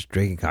time. We're just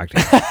drinking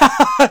cocktails.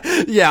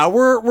 yeah,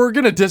 we're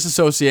gonna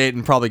disassociate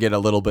and probably get a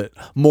little bit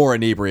more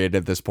inebriated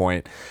at this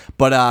point.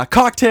 But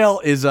Cocktail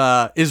is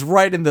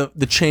right in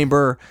the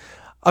chamber.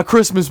 A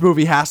Christmas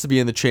movie has to be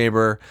in the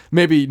chamber.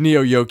 Maybe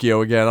Neo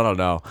Yokio again. I don't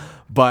know,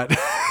 but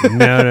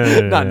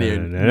no, not Neo.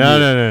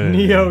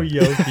 Neo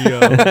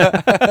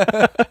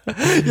Yokio.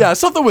 Yeah,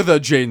 something with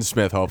Jaden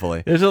Smith.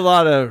 Hopefully, There's a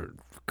lot of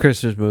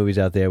Christmas movies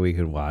out there we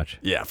could watch.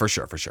 yeah, for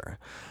sure.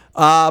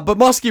 But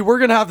Muskie, we're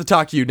gonna have to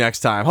talk to you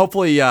next time.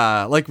 Hopefully,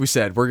 like we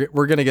said, we're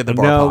gonna get the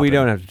bar. No, we popping.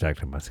 don't have to talk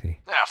to Muskie.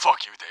 Yeah,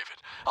 fuck you,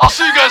 David. I'll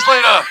see you guys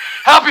later.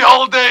 Happy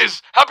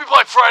holidays. Happy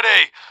Black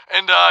Friday.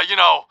 And, you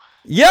know,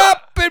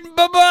 Yup, and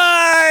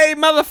bye-bye,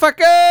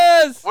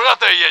 motherfuckers! we're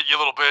not there yet, you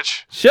little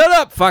bitch. Shut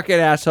up, fucking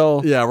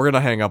asshole. Yeah, we're gonna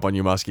hang up on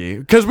you, Muskie,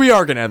 because we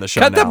are gonna end the show.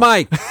 Cut now. the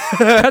mic.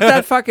 Cut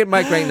that fucking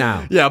mic right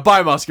now. Yeah,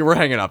 bye, Muskie. We're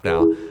hanging up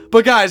now.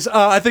 But guys,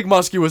 I think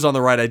Muskie was on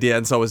the right idea,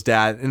 and so was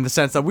Dad, in the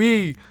sense that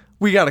we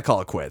got to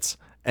call it quits.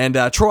 And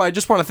Troy, I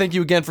just want to thank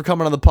you again for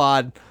coming on the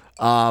pod.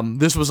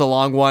 This was a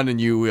long one, and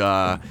you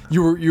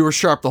were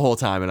sharp the whole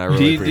time, and I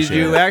really appreciate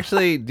Did you it.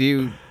 actually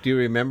do you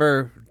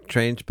remember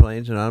Trains,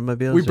 Planes, and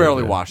Automobiles? We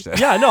barely watched it.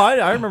 Yeah, no,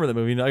 I remember the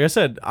movie. Like I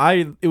said,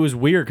 it was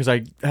weird because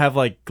I have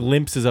like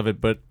glimpses of it,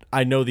 but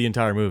I know the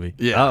entire movie.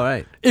 Yeah. All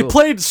right. It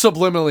played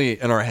subliminally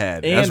in our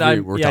head as And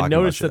we were I talking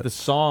noticed about that the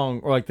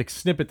song or like the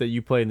snippet that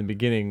you played in the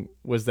beginning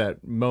was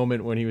that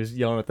moment when he was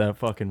yelling at that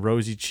fucking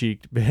rosy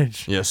cheeked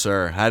bitch. Yes,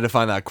 sir. I had to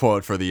find that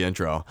quote for the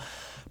intro.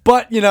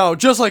 But, you know,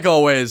 just like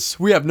always,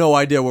 we have no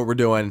idea what we're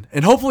doing.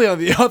 And hopefully on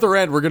the other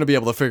end, we're going to be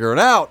able to figure it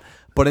out.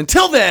 But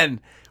until then,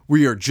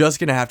 we are just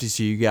going to have to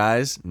see you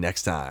guys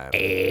next time.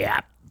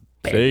 Yeah.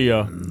 See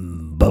ya.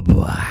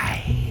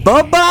 Bye-bye.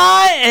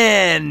 Bye-bye,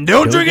 and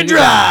don't drink and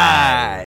drive.